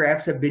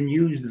photographs have been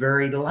used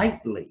very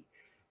lightly.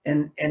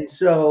 And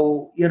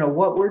so, you know,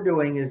 what we're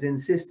doing is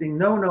insisting,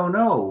 no,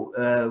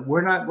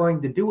 we're not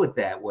going to do it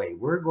that way.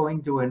 We're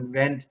going to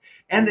invent,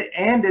 and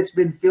it's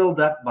been filled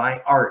up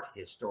by art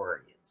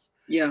historians.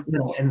 Yeah. You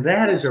know, and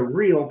that is a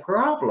real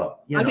problem.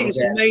 I think it's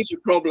a major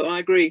problem. I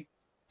agree.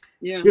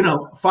 Yeah. You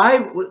know,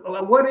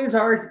 what is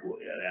art?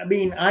 I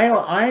mean,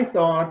 I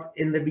thought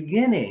in the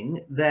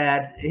beginning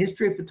that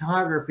history of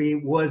photography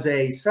was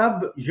a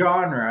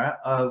subgenre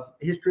of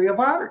history of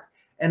art.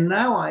 And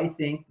now I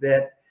think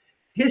that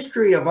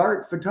history of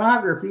art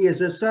photography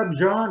is a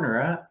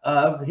subgenre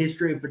of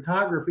history of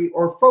photography,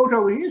 or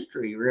photo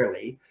history,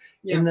 really,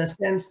 in the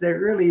sense that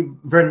really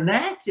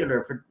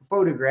vernacular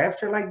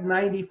photographs are like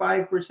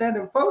 95%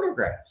 of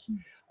photographs.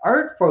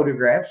 Art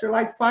photographs are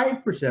like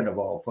 5% of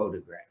all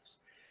photographs.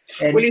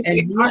 And, well, you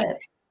see,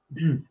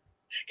 can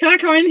I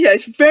come in here?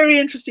 It's very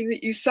interesting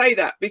that you say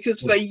that,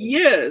 because for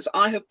years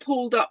I have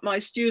pulled up my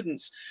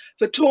students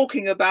for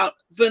talking about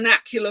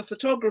vernacular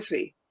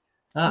photography.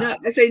 No,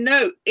 I say,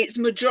 no, it's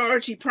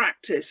majority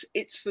practice,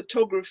 it's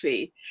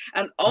photography,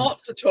 and art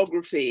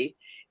photography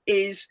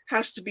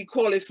has to be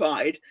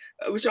qualified,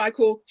 which I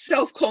call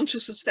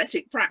self-conscious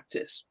aesthetic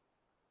practice.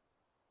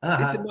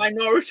 It's a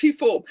minority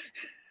form.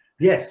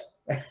 Yes.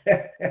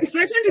 If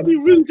they're going to be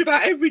rude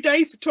about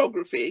everyday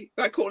photography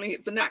by calling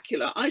it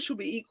vernacular, I shall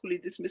be equally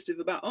dismissive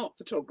about art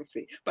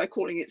photography by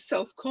calling it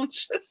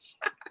self-conscious.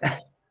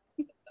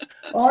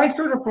 Oh, I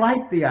sort of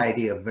like the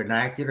idea of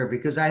vernacular,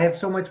 because I have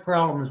so much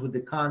problems with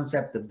the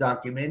concept of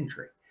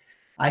documentary.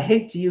 I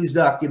hate to use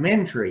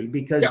documentary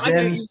because I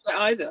don't use that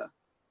either.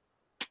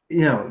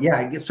 You know,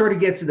 it sort of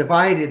gets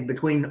divided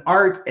between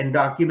art and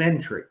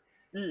documentary.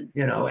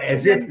 you know,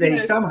 as if they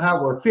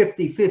somehow were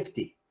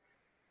 50-50.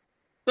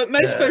 But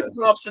most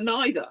photographs are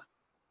neither.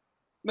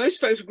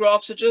 Most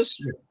photographs are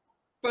just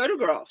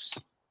photographs.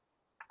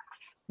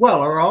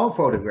 Well, or all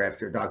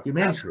photographs are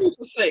documentaries. That sort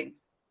of thing.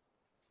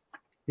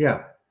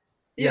 Yeah.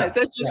 Yeah,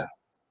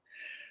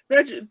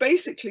 they're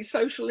basically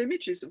social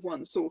images of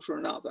one sort or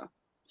another.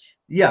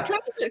 Yeah. Can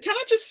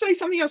I just say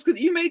something else?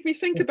 Because you made me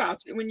think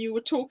about it when you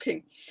were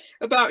talking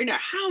about, you know,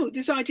 how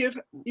this idea of,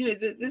 you know,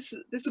 this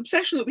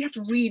obsession that we have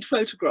to read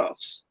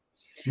photographs.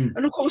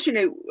 And of course, you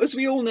know, as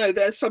we all know,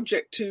 they're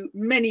subject to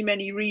many,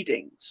 many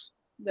readings.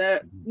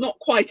 They're not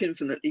quite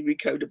infinitely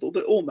recodable,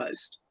 but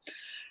almost.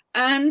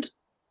 And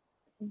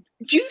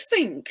do you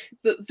think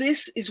that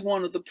this is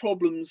one of the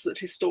problems that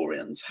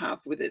historians have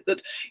with it?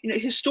 That, you know,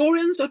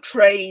 historians are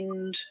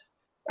trained,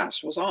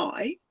 as was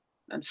I,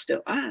 and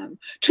still am,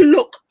 to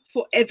look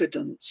for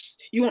evidence.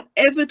 You want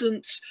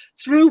evidence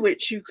through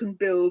which you can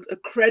build a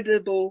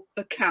credible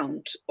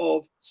account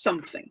of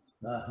something,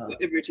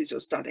 whatever it is you're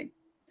studying.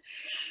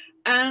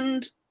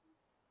 And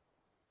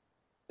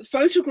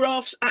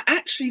photographs are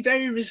actually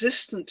very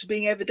resistant to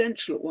being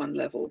evidential at one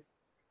level,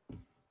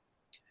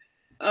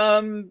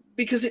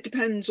 because it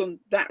depends on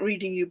that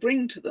reading you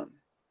bring to them.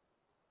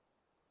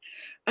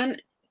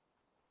 And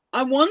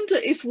I wonder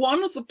if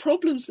one of the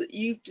problems that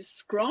you've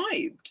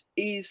described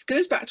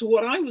goes back to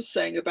what I was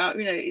saying about,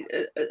 you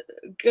know,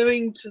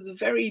 going to the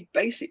very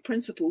basic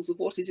principles of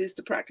what it is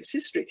to practice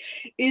history,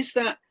 is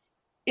that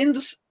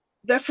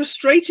they're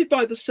frustrated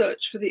by the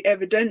search for the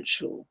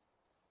evidential,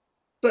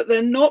 but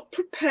they're not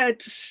prepared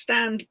to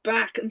stand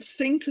back and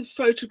think of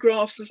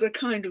photographs as a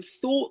kind of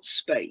thought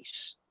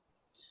space.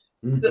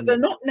 That they're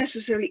not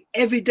necessarily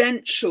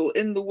evidential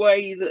in the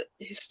way that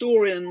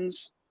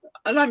historians,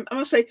 and I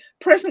must say,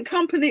 present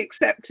company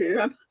accepted,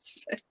 I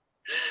must say,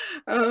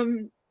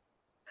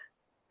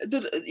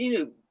 that, you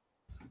know,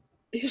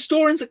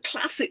 historians are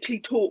classically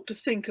taught to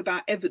think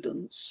about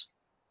evidence.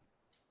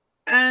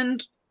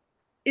 And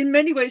in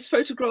many ways,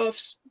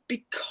 photographs,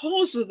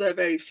 because of their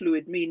very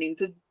fluid meaning,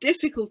 the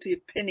difficulty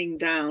of pinning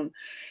down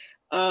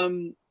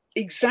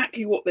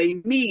exactly what they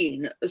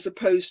mean as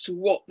opposed to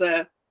what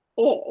they're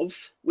of,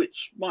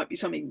 which might be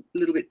something a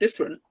little bit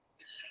different,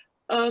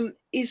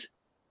 is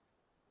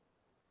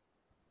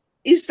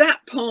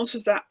that part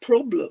of that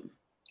problem,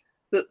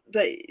 that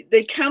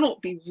they cannot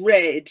be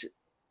read.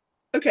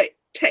 Okay,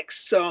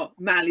 texts are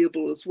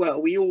malleable as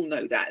well, we all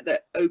know that, they're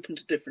open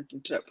to different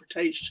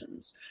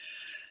interpretations,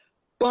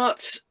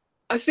 but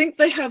I think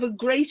they have a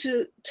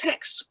greater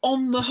text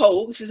on the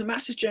whole, this is a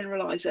massive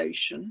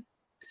generalization,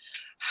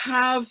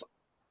 have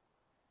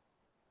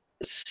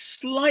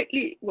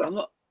slightly, well,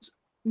 not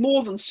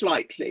more than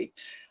slightly,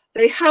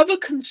 they have a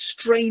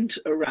constraint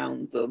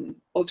around them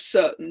of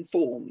certain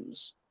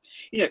forms.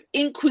 You know,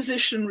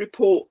 Inquisition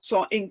reports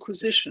are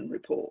Inquisition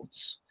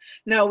reports.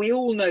 Now, we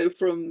all know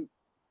from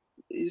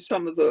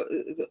some of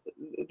the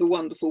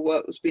wonderful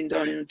work that's been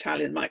done in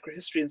Italian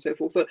microhistory and so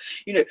forth, that,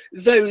 you know,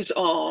 those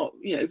are,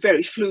 you know,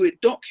 very fluid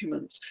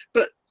documents,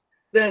 but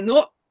they're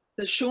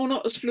sure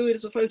not as fluid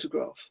as a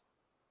photograph.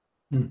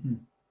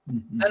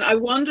 And I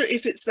wonder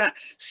if it's that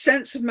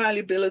sense of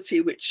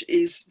malleability which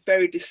is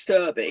very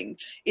disturbing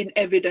in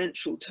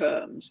evidential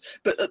terms,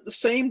 but at the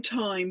same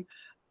time,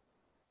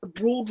 a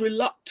broad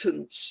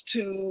reluctance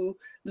to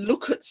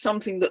look at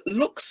something that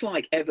looks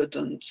like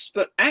evidence,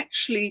 but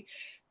actually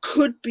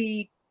could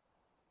be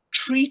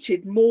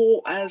treated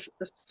more as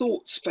a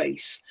thought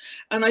space.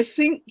 And I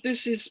think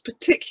this is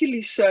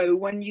particularly so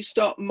when you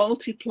start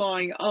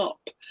multiplying up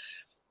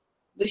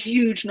the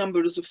huge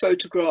numbers of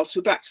photographs.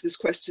 We're back to this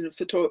question of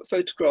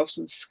photographs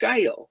and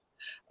scale,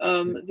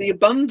 the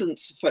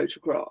abundance of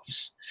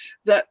photographs,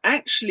 that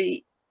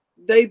actually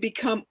they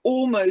become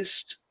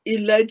almost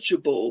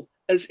illegible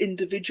as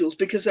individuals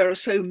because there are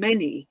so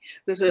many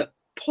that are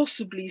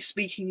possibly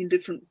speaking in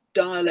different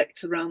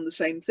dialects around the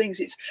same things.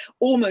 It's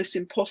almost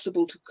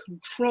impossible to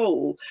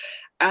control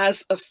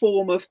as a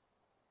form of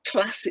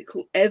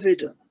classical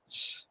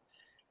evidence.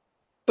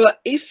 But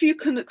if you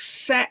can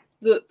accept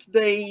that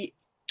they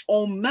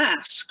en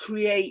masse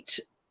create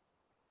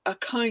a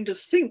kind of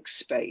think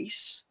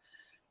space.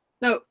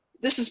 Now,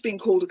 this has been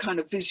called a kind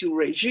of visual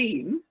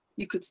regime.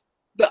 You could,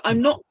 but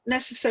I'm not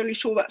necessarily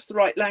sure that's the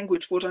right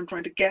language for what I'm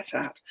trying to get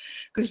at,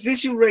 because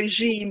visual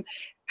regime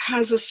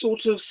has a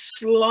sort of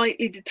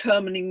slightly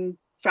determining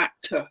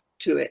factor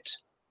to it.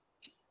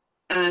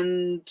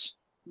 And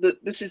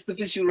that this is the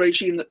visual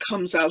regime that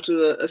comes out of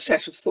a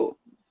set of thought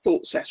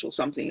set or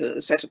something,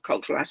 a set of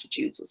cultural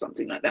attitudes or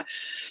something like that.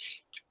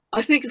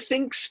 I think a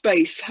think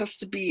space has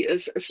to be a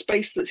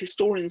space that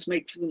historians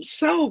make for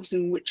themselves,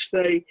 in which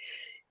a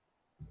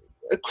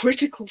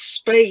critical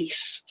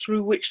space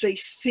through which they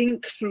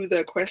think through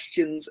their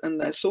questions and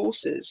their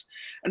sources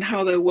and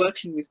how they're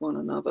working with one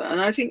another. And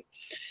I think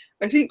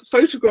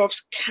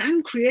photographs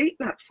can create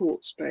that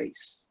thought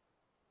space.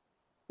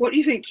 What do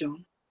you think,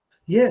 John?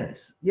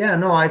 Yes. Yeah,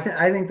 no, I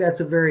think that's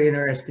a very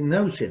interesting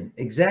notion.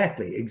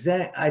 Exactly.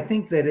 I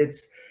think that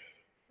it's,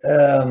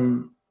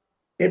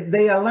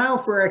 they allow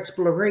for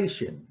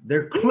exploration.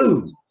 They're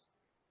clues.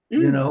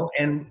 you know,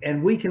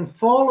 and we can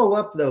follow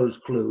up those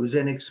clues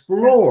and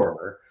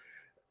explore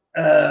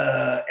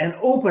and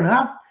open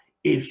up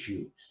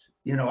issues.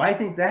 You know, I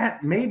think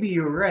that maybe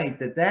you're right,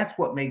 that that's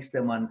what makes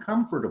them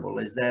uncomfortable,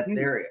 is that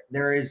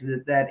there is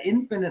that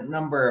infinite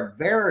number of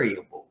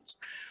variables.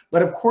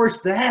 But of course,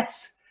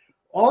 that's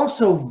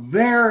also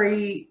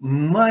very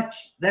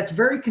much, that's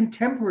very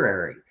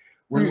contemporary.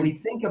 When we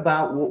think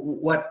about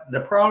what the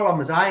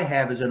problems I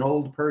have as an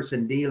old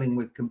person dealing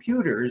with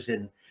computers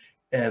and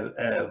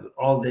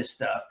all this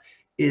stuff,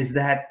 is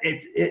that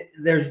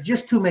there's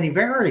just too many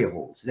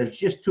variables. There's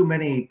just too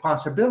many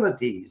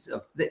possibilities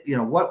of, you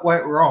know, what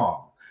went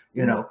wrong.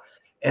 You know,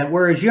 and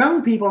whereas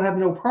young people have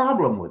no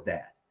problem with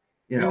that,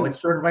 you know, it's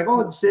sort of like,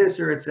 oh, it's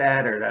this or it's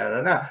that or da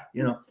da da,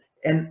 you know,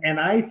 and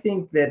I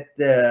think that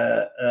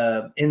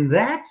in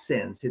that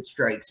sense, it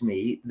strikes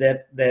me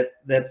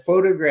that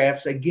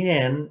photographs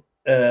again,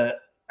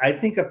 I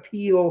think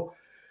appeal,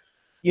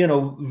 you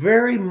know,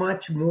 very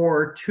much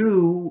more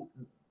to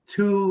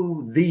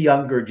the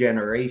younger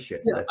generation.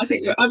 Yeah, I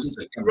think you're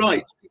absolutely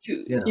right.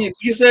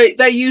 Because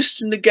they're used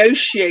to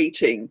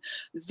negotiating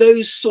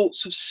those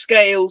sorts of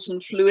scales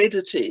and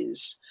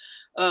fluidities,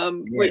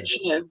 which,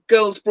 you know,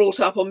 girls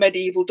brought up on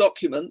medieval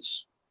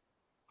documents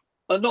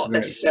are not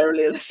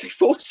necessarily, unless they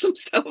force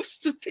themselves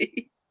to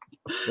be.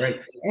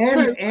 Right,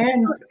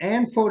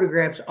 and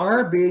photographs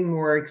are being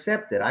more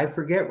accepted. I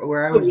forget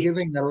where I was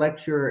giving a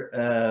lecture,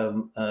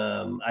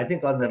 I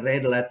think on the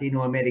Red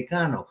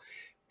Latinoamericano,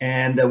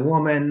 and a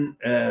woman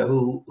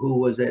who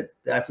was at,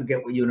 I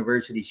forget what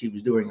university she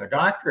was doing her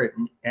doctorate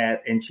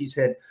at, and she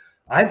said,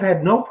 I've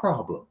had no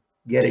problem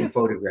getting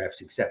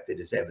photographs accepted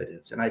as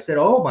evidence. And I said,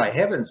 oh my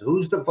heavens,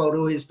 who's the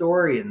photo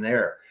historian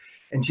there?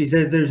 And she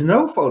said, there's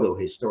no photo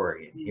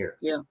historian here,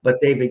 but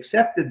they've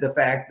accepted the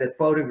fact that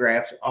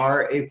photographs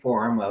are a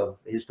form of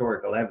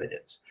historical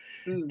evidence.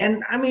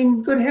 And I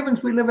mean, good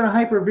heavens, we live in a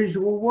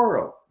hypervisual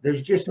world.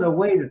 There's just no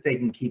way that they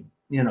can keep,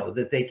 you know,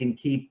 that they can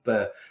keep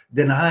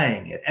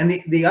denying it.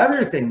 And the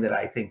other thing that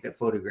I think that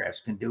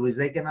photographs can do is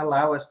they can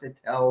allow us to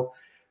tell,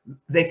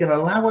 they can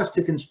allow us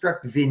to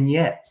construct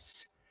vignettes.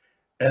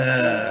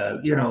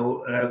 You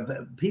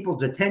know,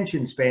 people's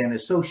attention span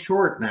is so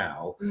short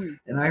now.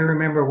 And I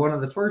remember one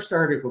of the first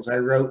articles I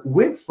wrote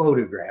with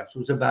photographs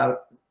was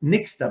about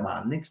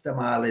nixtamal.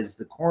 Nixtamal is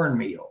the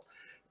cornmeal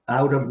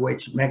out of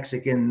which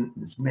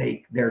Mexicans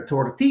make their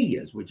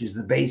tortillas, which is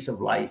the base of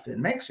life in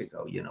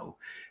Mexico. You know,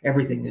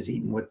 everything is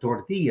eaten with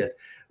tortillas.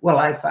 Well,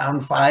 I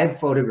found 5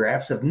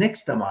 photographs of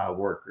nixtamal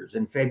workers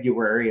in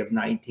February of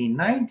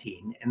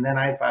 1919. And then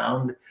I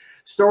found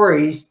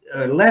stories,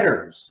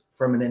 letters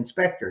from an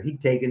inspector.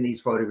 He'd taken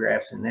these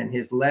photographs and then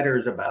his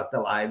letters about the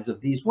lives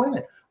of these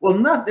women.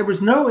 Well, there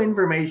was no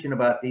information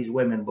about these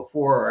women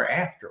before or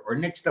after, or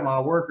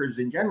nixtamal workers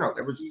in general.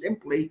 There was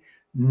simply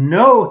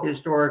no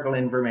historical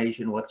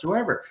information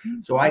whatsoever.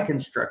 So I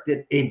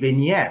constructed a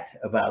vignette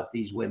about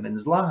these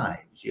women's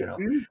lives, you know,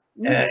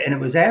 and it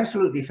was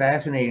absolutely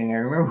fascinating. I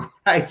remember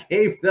I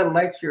gave the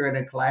lecture in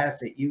a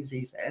class at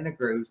UC Santa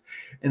Cruz,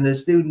 and the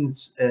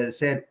students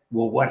said,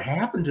 well, what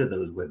happened to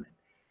those women?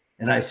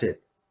 And I said,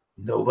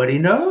 nobody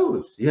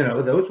knows. You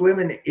know, those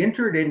women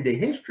entered into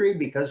history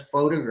because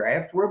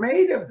photographs were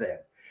made of them.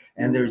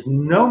 And there's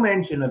no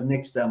mention of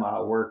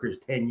nixtamal workers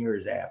 10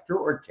 years after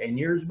or 10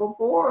 years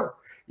before,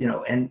 you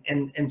know,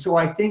 and so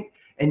I think,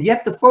 and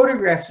yet the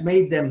photographs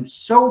made them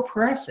so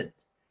present,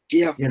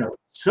 you know,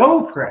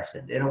 so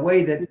present in a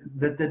way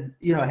that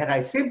you know, had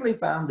I simply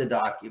found the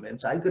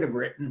documents, I could have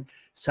written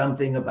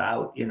something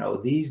about, you know,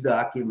 these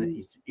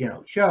documents, you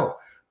know, show.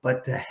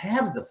 But to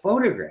have the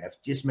photographs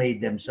just made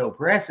them so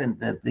present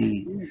that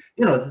the,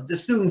 you know, the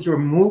students were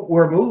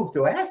moved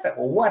to ask that,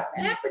 well, what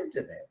happened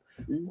to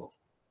them? Well,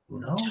 who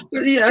knows?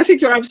 But, yeah, I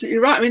think you're absolutely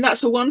right. I mean,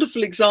 that's a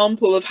wonderful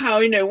example of how,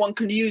 you know, one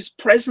can use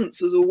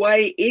presence as a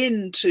way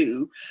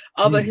into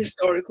other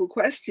historical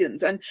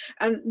questions, and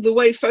the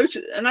way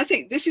and I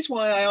think this is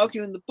why I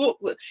argue in the book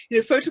that, you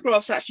know,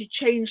 photographs actually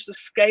change the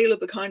scale of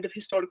the kind of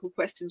historical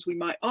questions we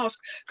might ask,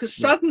 because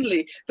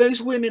suddenly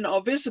those women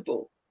are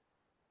visible.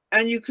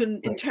 And you can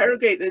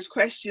interrogate those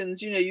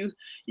questions. You know,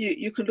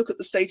 you can look at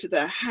the state of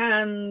their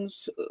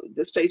hands,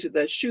 the state of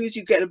their shoes.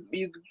 You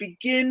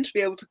begin to be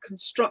able to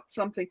construct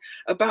something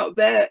about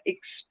their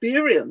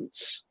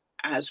experience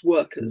as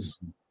workers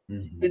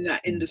in that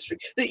industry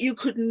that you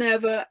could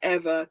never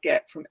ever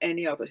get from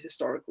any other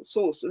historical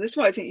source. And this is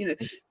why I think, you know,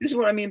 this is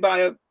what I mean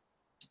by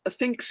a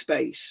think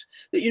space,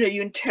 that, you know,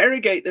 you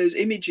interrogate those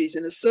images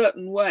in a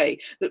certain way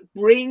that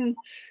bring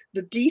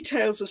the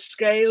details of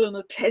scale and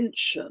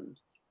attention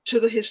to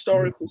the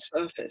historical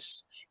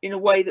surface in a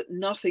way that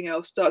nothing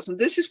else does. And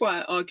this is why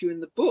I argue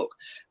in the book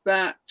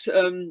that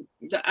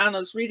that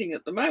Anna's reading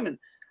at the moment,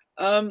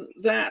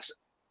 that,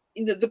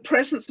 you know, the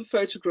presence of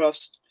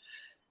photographs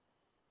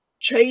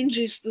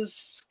changes the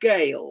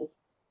scale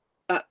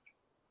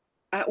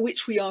at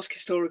which we ask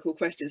historical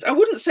questions. I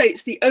wouldn't say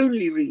it's the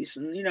only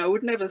reason, you know, I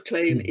would never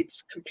claim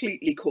it's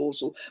completely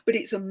causal, but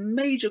it's a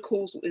major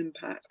causal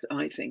impact,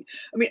 I think.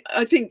 I mean,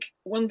 I think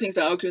one of the things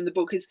I argue in the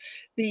book is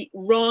the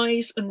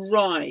rise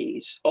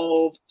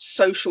of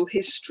social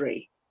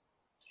history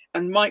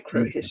and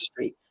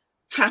microhistory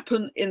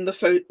happen in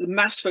the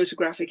mass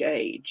photographic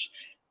age.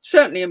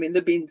 Certainly, I mean,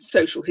 there'd been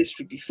social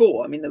history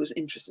before. I mean, there was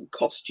interest in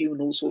costume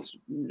and all sorts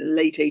in the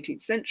late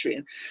 18th century,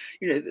 and,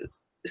 you know, the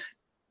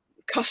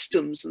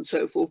customs and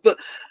so forth. But,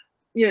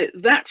 you know,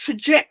 that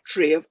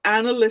trajectory of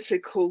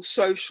analytical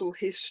social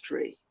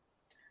history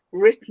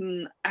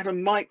written at a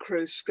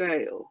micro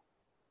scale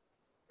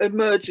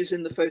emerges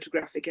in the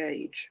photographic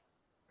age,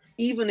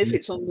 even if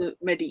it's on the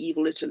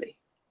medieval Italy.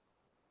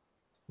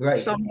 Right.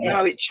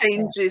 Somehow it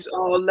changes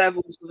our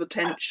levels of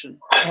attention.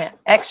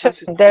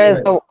 Actually, there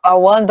is a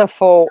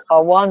wonderful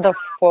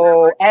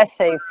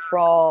essay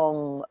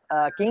from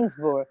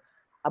Ginsburg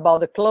about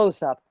the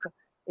close-up.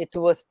 It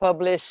was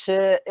published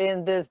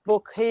in this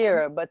book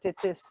here, but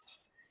it is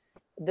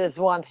this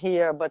one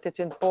here, but it's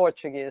in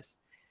Portuguese.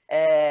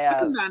 I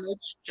can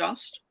manage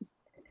just.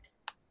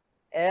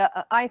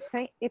 I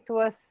think it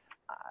was.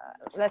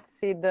 Let's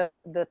see the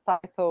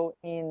title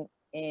in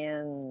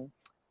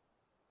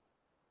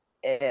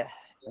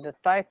the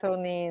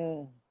title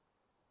in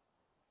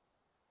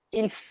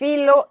Il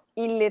filo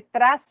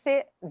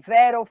illettrasse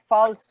vero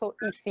falso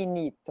e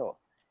finito.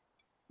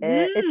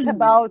 It's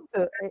about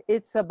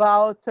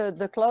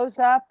the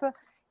close-up,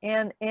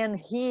 and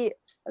he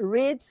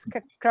reads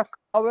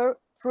Krakauer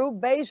through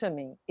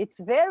Benjamin. It's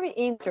very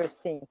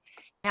interesting,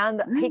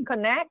 and he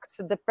connects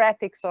the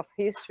practice of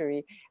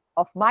history,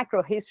 of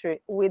microhistory,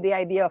 with the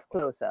idea of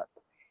close-up.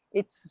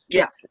 It's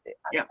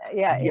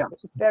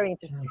very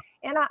interesting,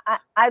 and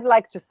I'd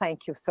like to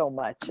thank you so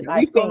much.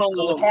 I think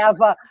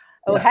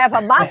we have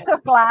a master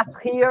class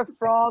here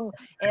from,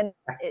 and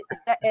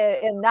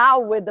now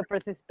with the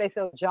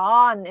participation of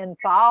John and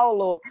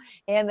Paulo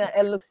and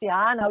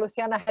Luciana.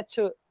 Luciana had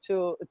to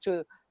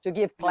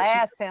give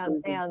class,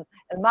 and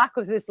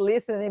Marcos is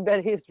listening,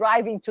 but he's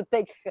driving to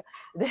take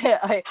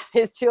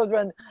his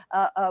children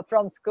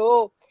from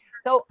school.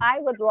 So I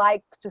would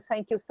like to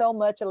thank you so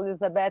much,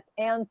 Elizabeth,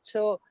 and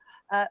to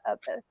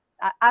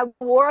I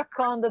work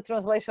on the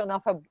translation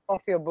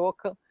of your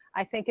book.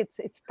 I think it's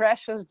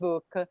precious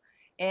book,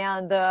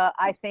 and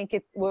I think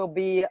it will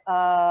be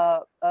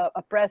a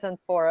present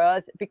for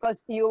us,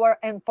 because you are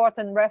an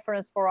important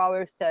reference for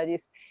our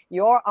studies.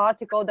 Your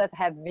article that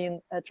have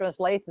been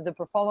translated, The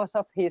Performance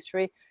of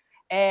History,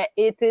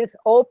 it is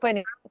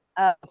open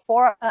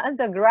for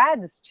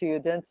undergrad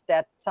students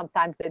that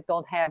sometimes they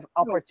don't have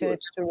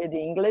opportunity to read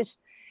English,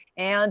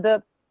 and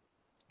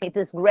it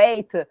is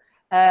great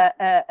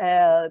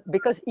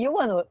because you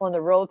were on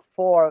the road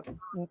for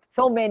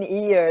so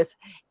many years,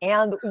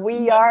 and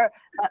we are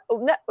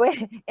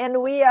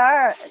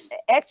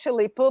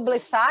actually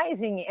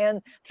publicizing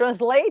and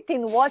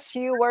translating what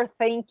you were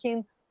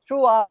thinking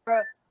through our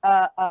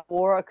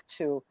work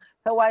too.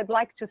 So I'd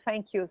like to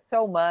thank you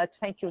so much.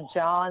 Thank you,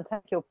 John.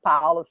 Thank you,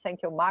 Paulo.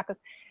 Thank you, Marcos.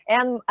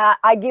 And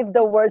I give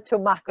the word to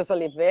Marcos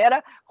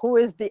Oliveira, who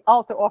is the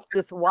author of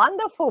this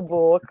wonderful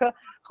book,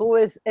 who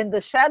is In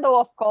the Shadow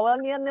of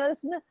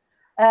Colonialism,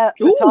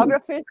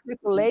 Photography,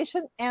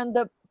 Speculation, and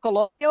the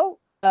Colonial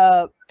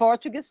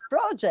Portuguese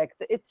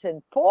Project. It's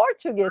in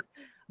Portuguese,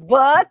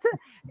 but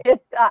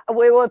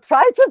we will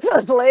try to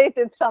translate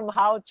it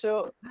somehow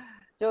to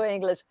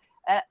English.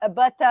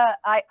 But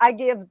I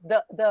give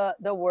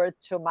the word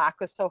to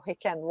Marcos so he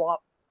can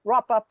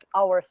wrap up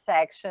our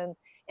section.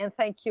 And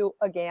thank you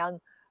again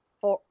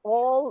for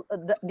all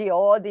the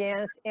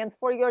audience and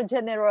for your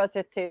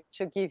generosity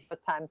to give your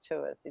time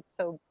to us. It's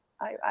so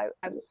I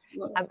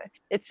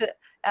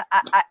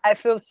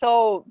feel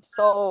so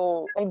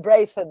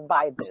embraced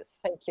by this.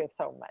 Thank you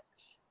so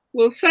much.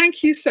 Well,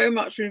 thank you so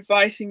much for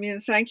inviting me,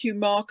 and thank you,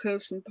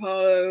 Marcos and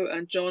Paulo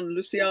and John,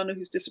 Luciana,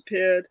 who's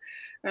disappeared,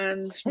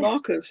 and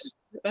Marcos.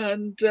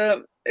 And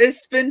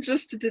it's been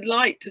just a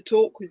delight to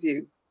talk with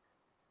you.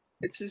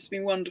 It's just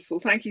been wonderful.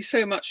 Thank you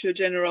so much for your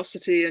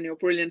generosity and your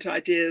brilliant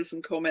ideas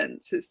and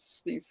comments.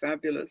 It's been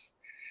fabulous.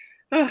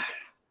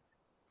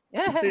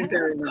 It's been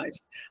very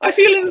nice. I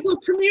feel a little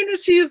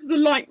community of the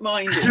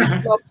like-minded.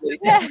 It's lovely.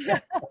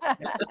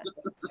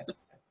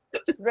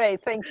 It's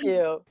great. Thank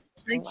you.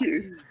 Thank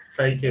you.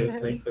 Thank you.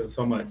 Thank you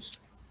so much.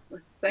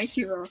 Thank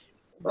you.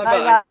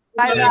 Bye-bye.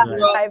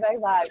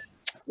 Bye-bye.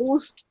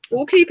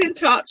 We'll keep in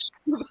touch.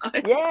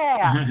 Bye.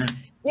 Yeah.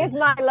 Give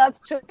my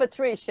love to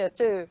Patricia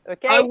too.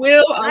 Okay. I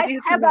will.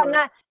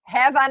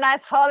 Have a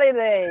nice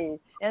holiday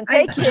and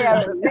take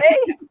care. Okay.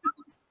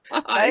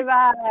 Bye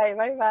bye.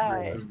 Bye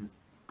bye.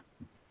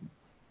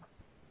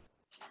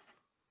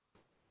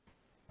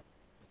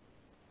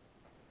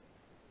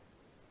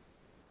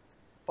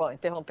 Bom,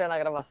 interrompendo a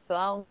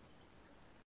gravação.